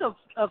think of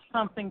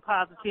something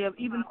positive,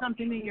 even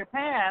something in your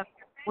past,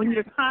 when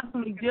you're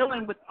constantly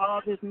dealing with all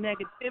this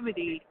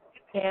negativity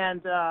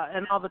and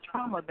all the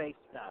trauma-based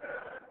stuff.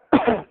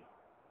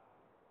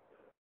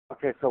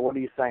 Okay, so what are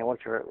you saying?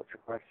 What's your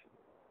question?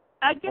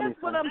 I guess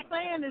what I'm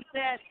saying is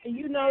that,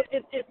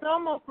 it's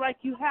almost like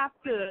you have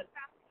to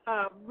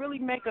really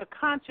make a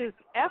conscious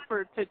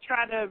effort to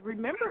try to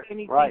remember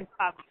anything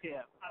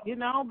positive,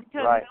 because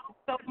there's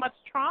so much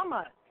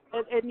trauma.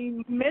 And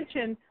you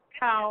mentioned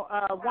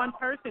how one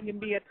person can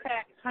be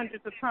attacked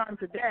hundreds of times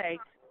a day.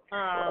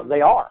 They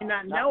are. And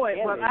not know it,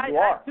 but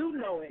I do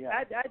know it.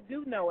 Yeah. I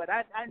do know it.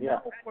 I know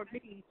for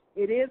me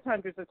it is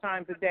hundreds of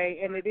times a day,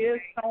 and it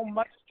is so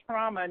much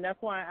trauma, and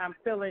that's why I'm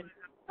feeling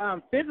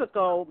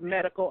physical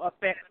medical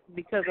effects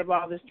because of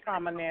all this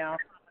trauma now.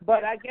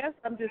 But I guess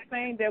I'm just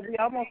saying that we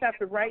almost have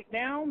to write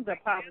down the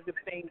positive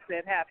things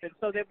that happen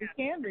so that we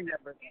can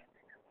remember them.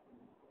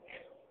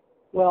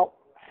 Well,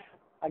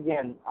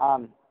 again,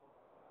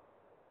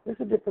 there's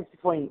a difference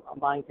between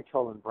mind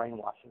control and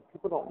brainwashing.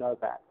 People don't know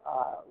that.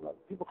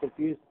 People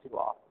confuse the two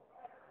often.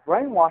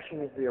 Brainwashing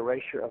is the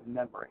erasure of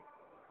memory.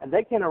 And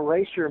they can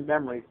erase your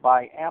memories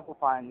by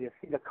amplifying the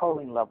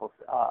acetylcholine levels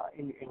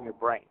in your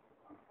brain.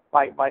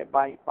 By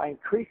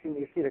increasing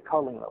the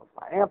acetylcholine levels,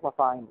 by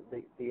amplifying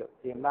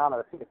the amount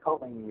of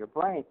acetylcholine in your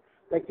brain,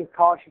 they can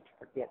cause you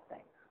to forget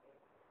things.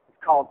 It's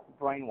called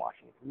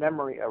brainwashing. It's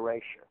memory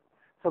erasure.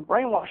 So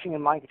brainwashing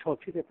and mind control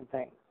are two different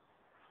things.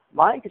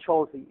 Mind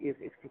control is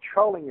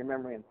controlling your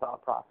memory and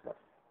thought process.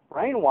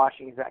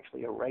 Brainwashing is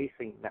actually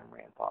erasing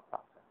memory and thought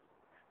process.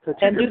 So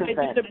and do they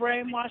do the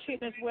brainwashing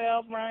as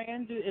well,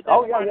 Brian?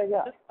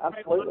 Yeah,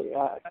 absolutely.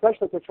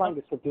 Especially if they're trying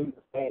to subdue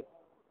the faith.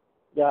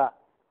 Yeah.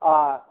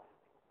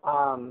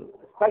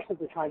 Especially if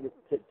they're trying to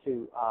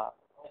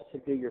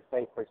subdue your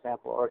faith, for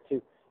example, or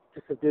to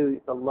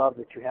subdue the love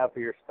that you have for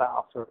your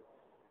spouse or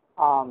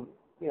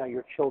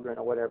your children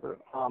or whatever.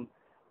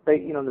 They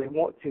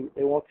want to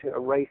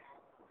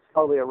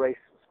slowly erase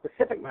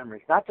specific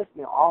memories, not just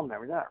all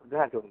memories. They're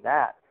not doing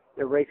that.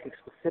 They're erasing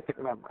specific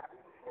memories.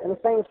 And the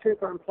same is true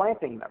for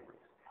implanting memories.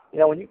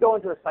 When you go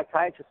into a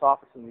psychiatrist's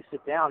office and you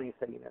sit down and you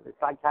say, the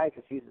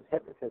psychiatrist uses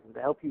hypnotism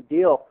to help you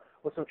deal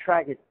with some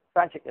tragic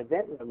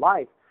event in your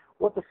life,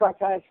 what the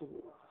psychiatrist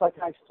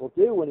will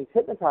do when he's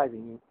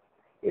hypnotizing you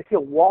is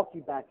he'll walk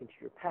you back into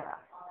your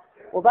past.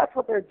 Well, that's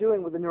what they're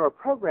doing with the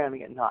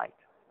neuroprogramming at night,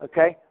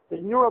 okay? The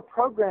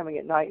neuroprogramming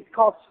at night is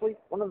called sleep.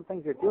 One of the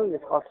things they're doing is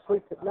called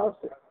sleep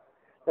hypnosis.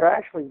 They're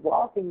actually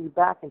walking you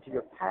back into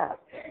your past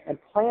and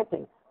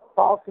planting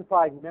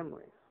falsified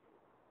memories,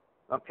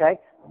 okay?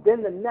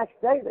 Then the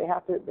next day they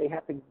have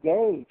to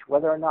gauge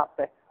whether or not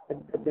the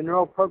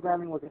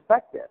neuroprogramming was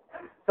effective.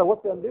 So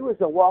what they'll do is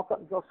they'll walk up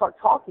and they'll start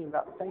talking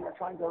about the thing they're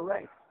trying to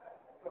erase.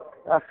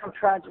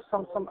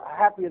 Some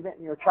happy event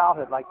in your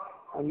childhood, like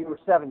when you were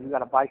 7, you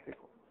got a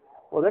bicycle.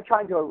 Well, they're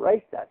trying to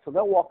erase that, so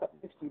they'll walk up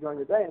next to you during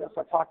the day and they'll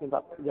start talking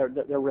about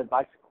their red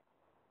bicycle.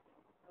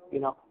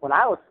 When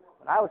I was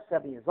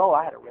 7 years old,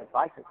 I had a red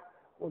bicycle.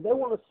 Well, they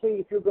want to see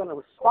if you're going to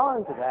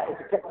respond to that, if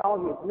the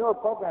technology of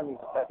neuroprogramming is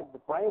effective, the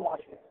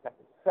brainwashing is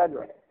effective,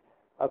 etc.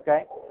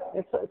 Okay?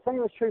 And so the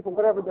same is true for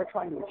whatever they're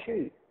trying to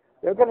achieve.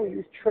 They're going to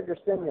use trigger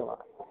stimuli.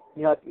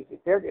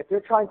 If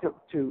they're trying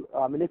to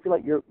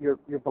manipulate your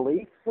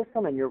belief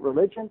system and your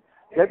religion,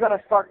 they're going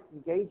to start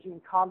engaging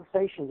in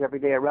conversations every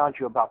day around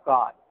you about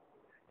God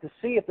to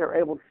see if they're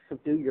able to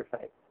subdue your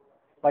faith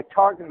by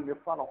targeting your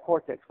frontal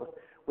cortex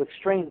with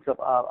streams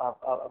of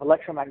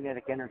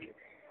electromagnetic energy.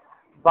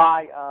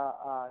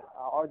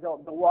 Or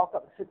they'll walk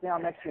up and sit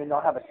down next to you and they'll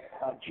have a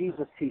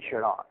Jesus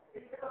T-shirt on,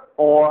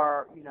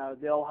 or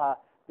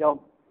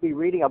they'll be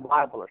reading a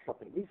Bible or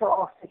something. These are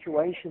all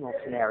situational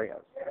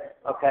scenarios,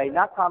 okay,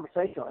 not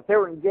conversational. If they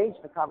were engaged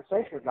in a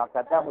conversation about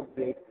that, that would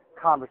be a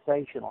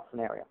conversational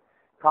scenario.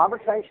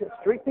 Conversation,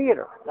 street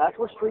theater, that's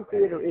what street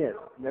theater is.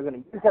 And they're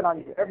going to use that on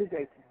you every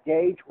day to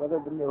gauge whether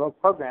the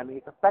neuroprogramming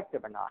is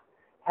effective or not.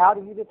 How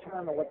do you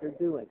determine what they're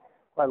doing?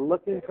 By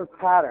looking for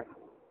patterns.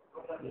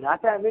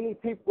 Not that many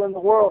people in the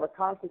world are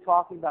constantly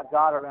talking about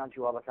God around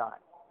you all the time.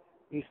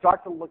 You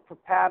start to look for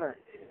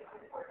patterns,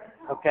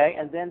 okay,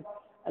 and then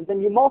And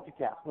then you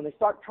multitask. When they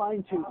start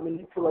trying to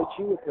manipulate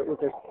you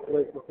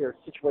with their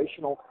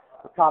situational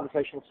or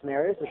conversational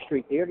scenarios or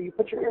street theater, you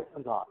put your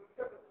earphones on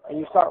and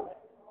you start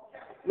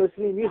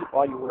listening to music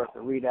while you work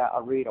or read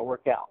or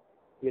work out.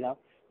 You know,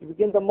 you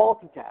begin to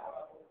multitask,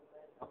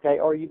 okay,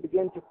 or you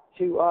begin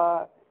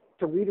to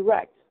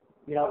redirect.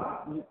 You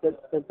know,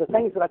 the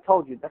things that I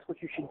told you, that's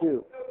what you should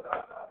do.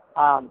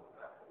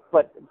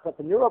 But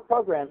the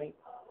neuroprogramming,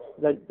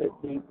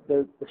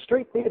 the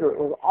street theater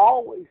will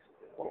always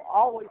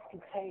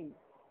contain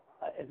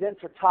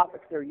events or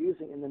topics they're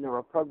using in the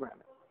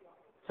neuroprogramming.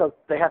 So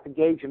they have to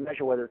gauge and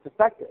measure whether it's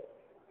effective.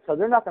 So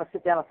they're not going to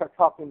sit down and start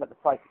talking about the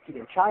fight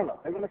in China.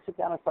 They're going to sit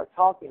down and start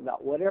talking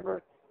about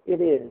whatever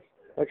it is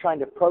they're trying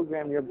to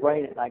program your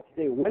brain at night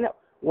to do.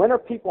 When are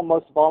people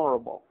most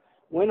vulnerable?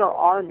 When are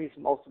armies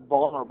most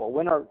vulnerable?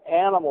 When are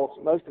animals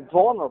most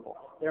vulnerable?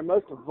 They're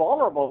most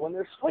vulnerable when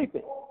they're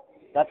sleeping.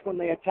 That's when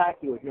they attack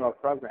you with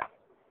neuroprogramming,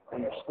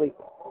 when you're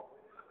sleeping.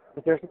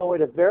 But there's no way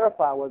to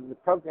verify whether the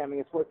programming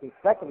is working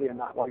effectively or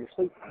not while you're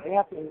sleeping. They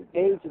have to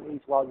engage in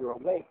these while you're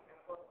awake.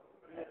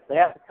 They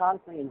have to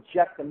constantly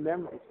inject the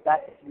memories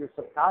back into your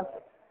subconscious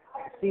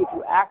to see if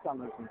you act on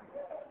those memories.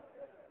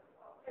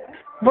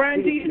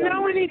 Brian, do you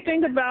know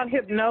anything about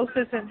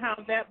hypnosis and how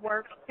that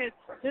works? Can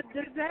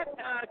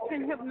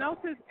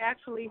hypnosis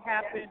actually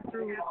happen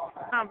through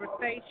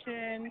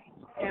conversation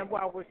and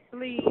while we're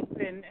asleep?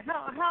 And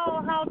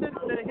how does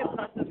the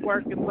hypnosis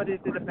work and what is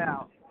it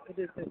about? What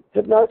is it?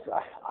 Hypnosis,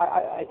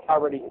 it's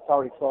already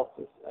 12.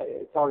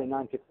 It's already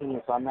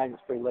 9:15, so I imagine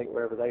it's pretty late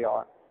wherever they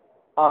are.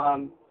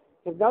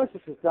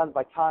 Hypnosis is done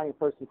by tying a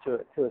person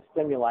to a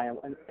stimuli and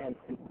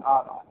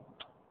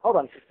hold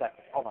on just a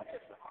second.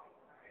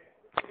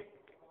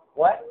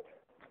 What?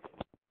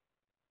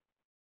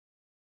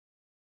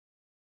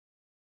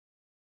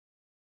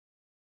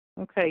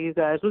 Okay, you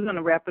guys, we're going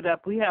to wrap it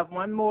up. We have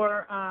one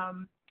more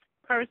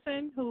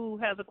person who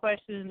has a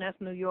question, and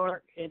that's New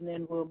York, and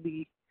then we'll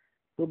be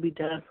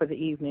done for the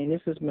evening.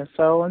 This has been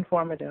so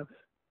informative.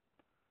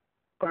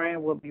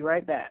 Brian will be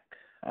right back,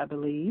 I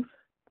believe.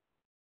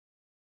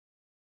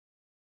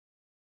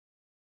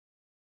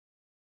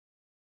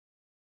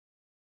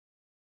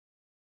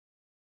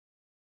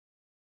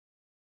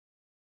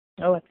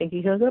 Oh, I think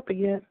he hung up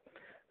again.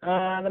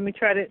 Let me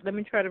try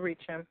to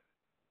reach him.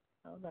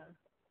 Hold on.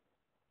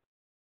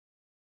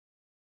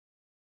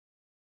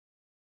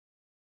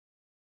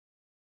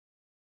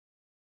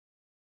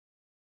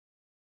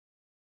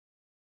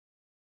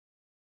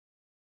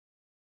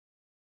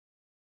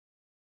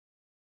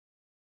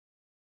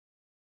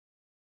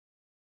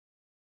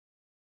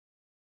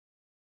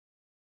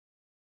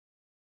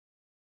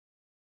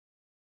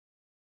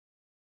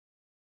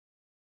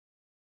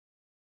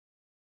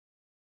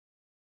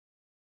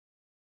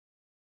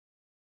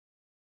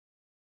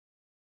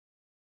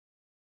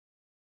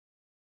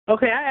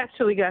 Okay, I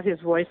actually got his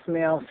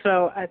voicemail,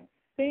 so I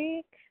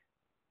think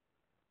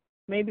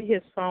maybe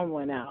his phone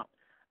went out.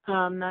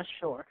 I'm not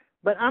sure.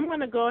 But I'm going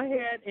to go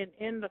ahead and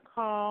end the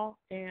call,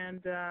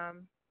 and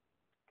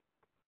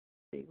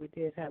see, we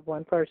did have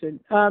one person.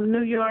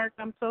 New York,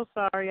 I'm so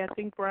sorry. I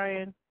think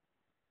we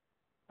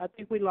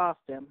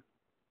lost him.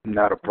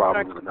 Not a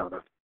problem. No.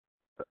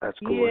 That's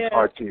cool. Yeah.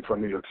 It's RT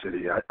from New York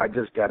City. I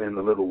just got in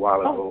a little while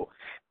ago,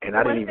 and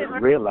I didn't even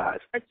realize.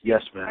 RT,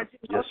 Yes, ma'am. RT,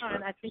 yes, hold on.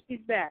 ma'am. I think he's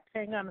back.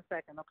 Hang on a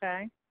second,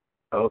 okay?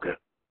 Okay.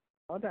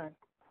 Hold on.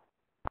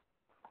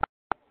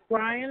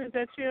 Brian, is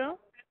that you?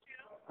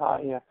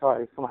 Yeah,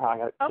 sorry. Somehow I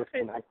got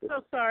disconnected.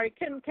 So sorry.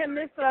 Can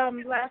this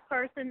last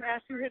person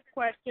ask you his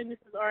question? This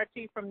is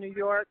RT from New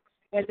York,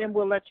 and then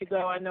we'll let you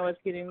go. I know it's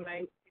getting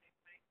late.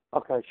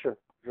 Okay, sure.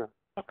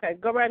 Okay,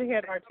 go right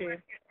ahead, RT.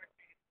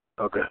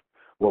 Okay.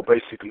 Well,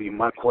 basically,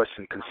 my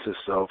question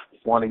consists of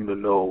wanting to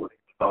know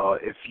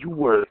if you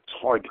were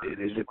targeted,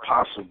 is it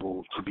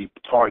possible to be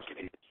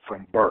targeted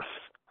from birth?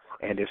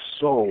 And if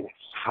so,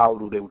 how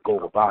do they go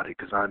about it?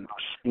 Because I'm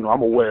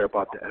aware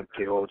about the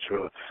MK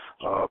Ultra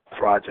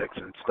projects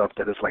and stuff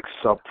that is like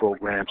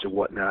sub-programs and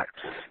whatnot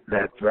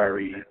that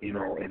vary,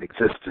 in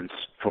existence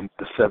from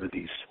the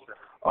 70s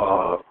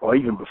or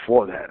even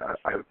before that,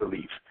 I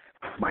believe.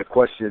 My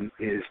question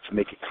is to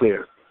make it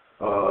clear.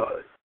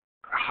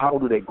 How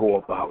do they go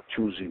about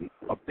choosing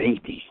a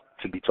baby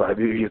to be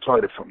targeted? You're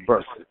targeted from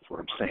birth, is what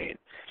I'm saying.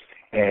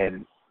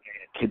 And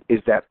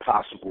is that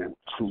possible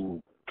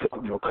to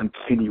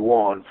continue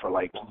on for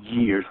like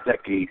years,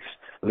 decades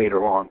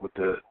later on with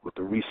the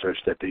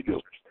research that they do?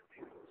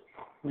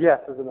 Yes,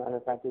 as a matter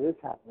of fact, it is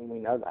happening. We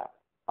know that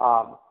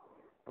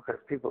because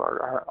people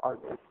are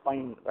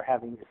explaining that they're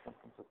having these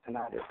symptoms of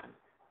tinnitus and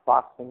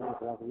boxing and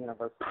the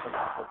universal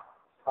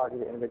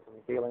targeted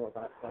individuals dealing with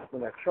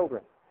when they're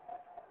children.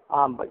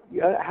 But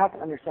you have to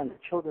understand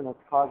that children are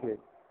targeted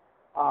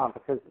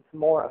because it's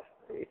more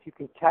if you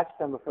can catch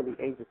them before the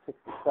age of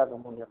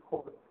 67 when their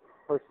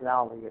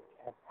personality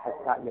has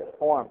not yet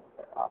fully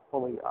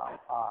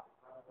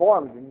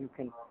formed, and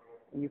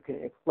you can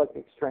inflict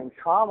extreme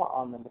trauma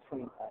on them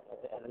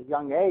at a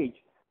young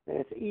age. Then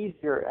it's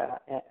easier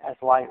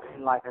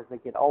in life as they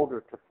get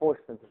older to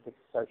force them to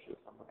disassociate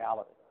from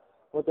reality.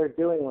 What they're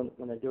doing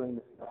when they're doing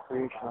this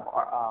creation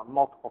of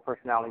multiple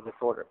personality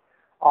disorder,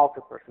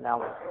 altered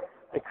personality.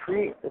 They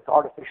create this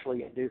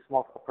artificially induced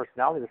multiple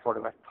personality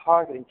disorder by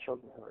targeting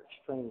children who are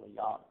extremely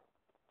young.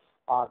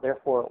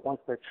 Therefore, once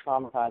they're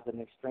traumatized at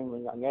an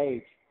extremely young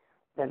age,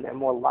 then they're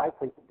more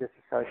likely to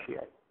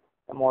disassociate.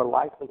 They're more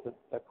likely to,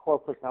 their core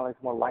personality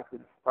is more likely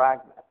to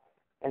fragment.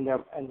 And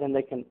then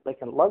they can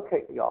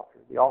locate the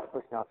alters. The alter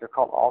personalities, they're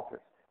called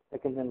alters. They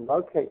can then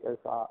locate those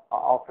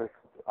alters,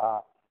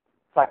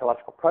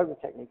 psychological program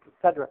techniques,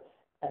 etc.,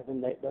 and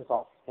then those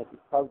alters can be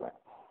programmed.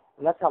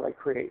 And that's how they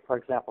create, for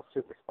example,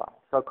 super spies,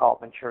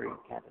 so-called Manchurian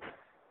candidates,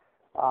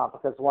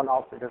 because one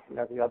alter doesn't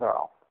know the other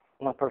alter.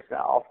 One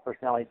alter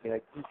personality,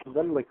 you can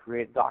literally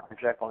create Dr.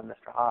 Jekyll and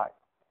Mr. Hyde.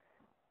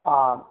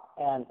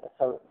 And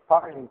so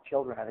targeting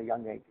children at a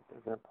young age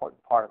is an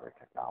important part of their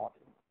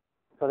technology.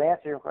 So the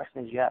answer to your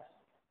question is yes.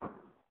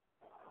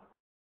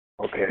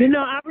 Okay. You know,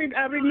 I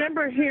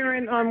remember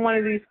hearing on one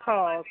of these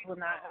calls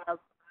when I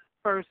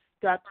first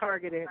got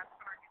targeted,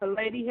 a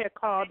lady had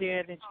called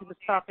in and she was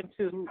talking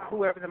to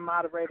whoever the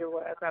moderator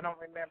was. I don't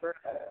remember.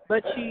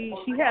 But she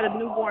had a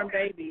newborn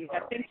baby.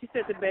 I think she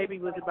said the baby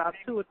was about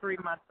 2 or 3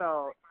 months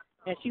old.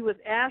 And she was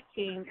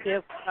asking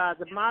if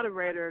the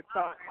moderator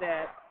thought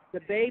that the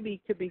baby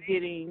could be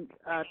getting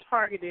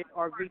targeted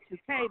or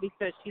V2K,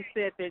 because she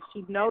said that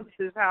she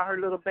notices how her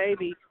little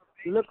baby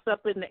looks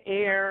up in the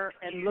air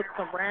and looks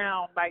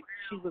around like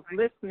she was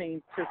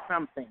listening to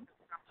something.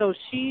 So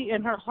she,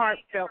 in her heart,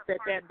 felt that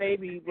that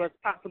baby was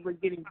possibly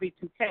getting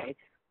V2K,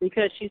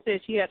 because she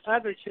said she had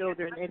other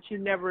children and she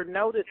never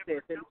noticed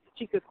this, and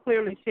she could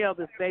clearly tell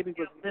this baby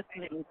was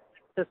listening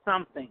to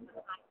something.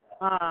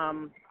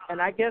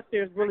 And I guess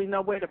there's really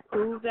no way to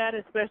prove that,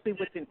 especially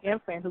with an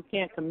infant who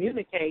can't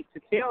communicate to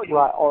tell you.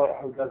 Right, or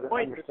who doesn't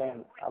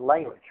understand a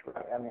language.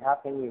 Right? I mean, how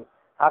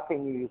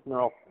can you use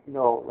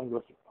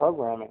neuro-linguistic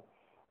programming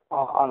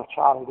on a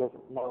child who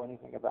doesn't know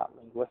anything about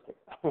linguistics?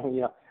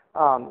 You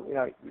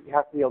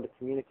have to be able to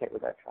communicate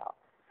with that child.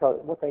 So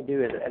what they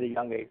do is, at a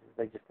young age, is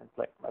they just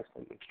inflict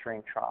mostly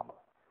extreme trauma.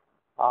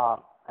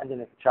 And then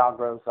as the child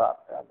grows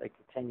up, they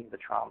continue the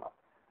trauma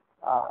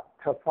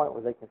to a point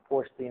where they can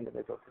force the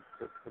individual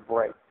to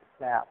break, to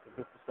snap, to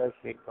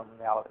disassociate from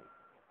reality.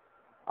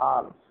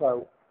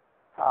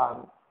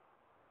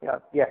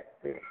 Yes,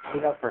 we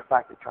know for a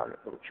fact they target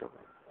little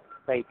children,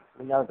 babies.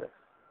 We know this.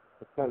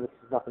 This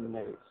is nothing new.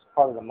 It's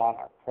part of the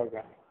Monarch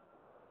programming.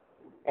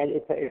 And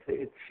it's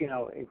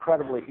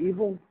incredibly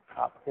evil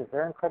because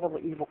they're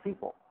incredibly evil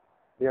people.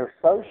 They're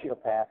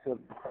sociopaths who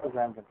have been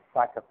programmed into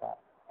psychopaths.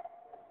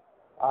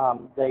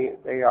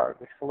 They're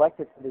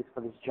selected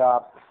for these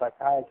jobs,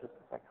 psychiatrists,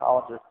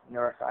 psychologists,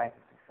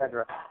 neuroscientists,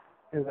 etc.,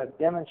 who have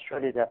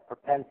demonstrated a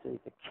propensity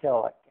to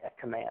kill at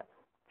command,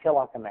 kill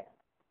on command,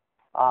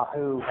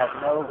 who have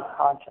no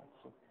conscience,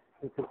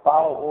 who can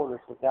follow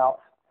orders without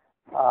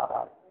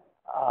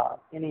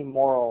any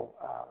moral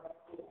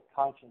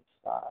conscience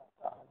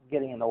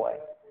getting in the way.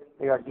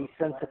 They are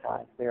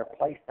desensitized. They are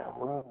placed in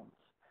rooms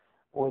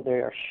where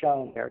they are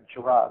shown, they're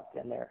drugged,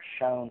 and they're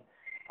shown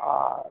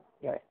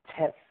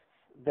intense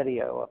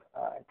video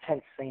of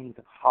intense scenes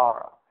of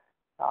horror,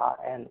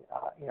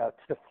 to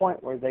the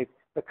point where they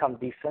become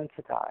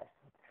desensitized.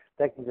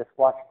 They can just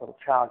watch a little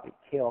child get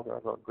killed or a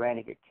little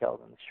granny get killed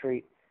in the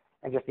street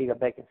and just eat a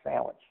bacon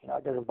sandwich.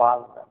 It doesn't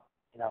bother them.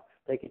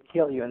 They could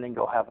kill you and then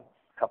go have a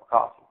cup of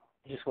coffee.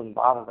 It just wouldn't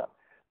bother them.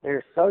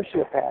 They're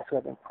sociopaths who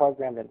have been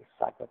programmed into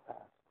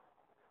psychopaths.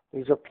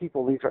 These are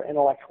people, these are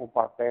intellectual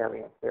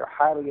barbarians. They are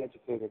highly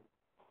educated.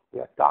 They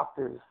are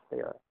doctors.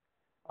 They are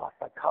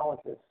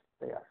psychologists.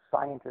 They are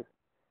scientists.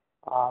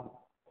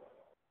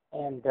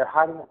 And they're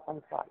hiding at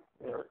some site.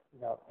 They're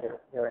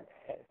at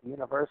the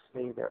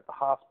university. They're at the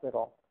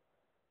hospital.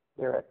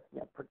 They're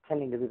at,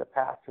 pretending to be the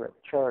pastor at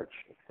the church,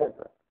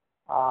 etc.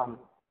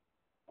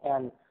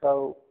 And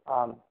so,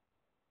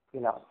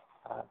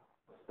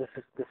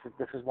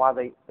 this is why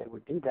they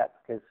would do that,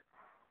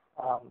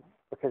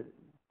 because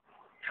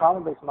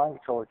trauma-based mind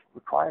control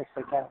requires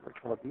satanic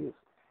ritual abuse.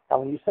 Now,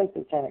 when you say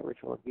satanic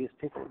ritual abuse,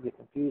 people get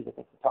confused. They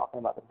think you're talking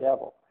about the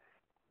devil.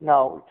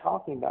 No, we're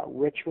talking about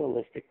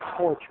ritualistic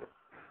torture.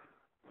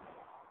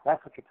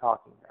 That's what you're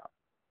talking about.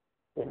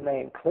 It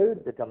may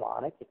include the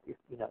demonic, if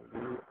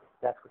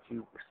that's what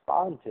you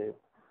respond to,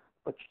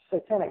 but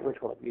satanic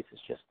ritual abuse is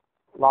just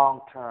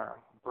long-term,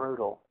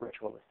 brutal,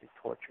 ritualistic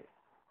torture.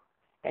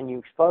 And you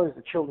expose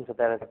the children to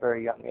that at a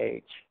very young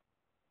age,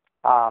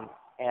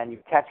 and you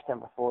catch them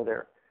before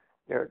their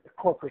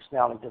core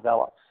personality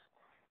develops.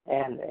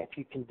 And if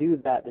you can do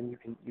that, then you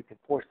can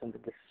force them to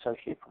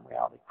disassociate from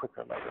reality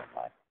quicker later in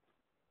life.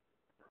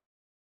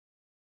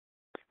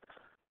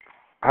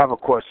 I have a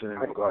question in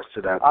regards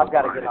to that. I've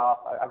got to get off.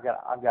 I've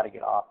got to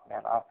get off,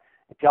 man.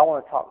 If y'all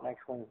want to talk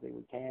next Wednesday,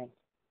 we can.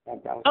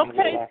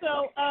 Okay,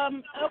 so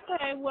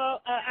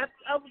well, I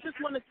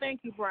just want to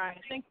thank you, Brian.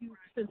 Thank you,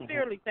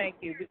 sincerely, thank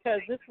you,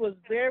 because this was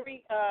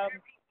very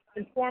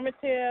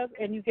informative,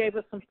 and you gave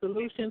us some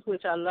solutions,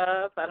 which I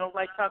love. I don't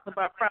like talking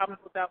about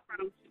problems without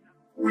solutions.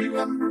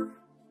 Remember,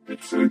 the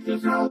truth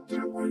is out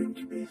there waiting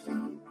to be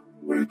found.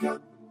 Wake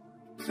up,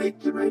 take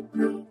the red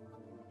pill.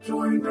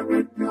 Join the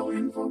Red Pill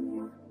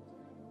Infowar.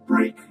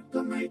 Break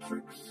the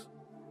matrix.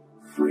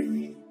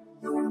 Free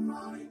your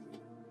mind.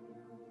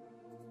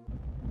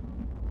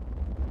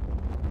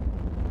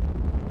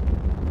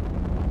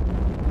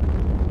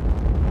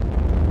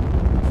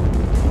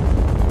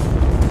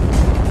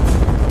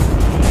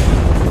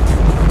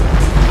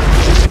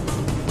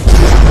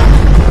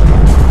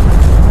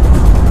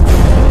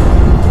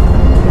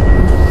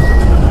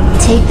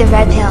 Take the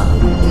red pill.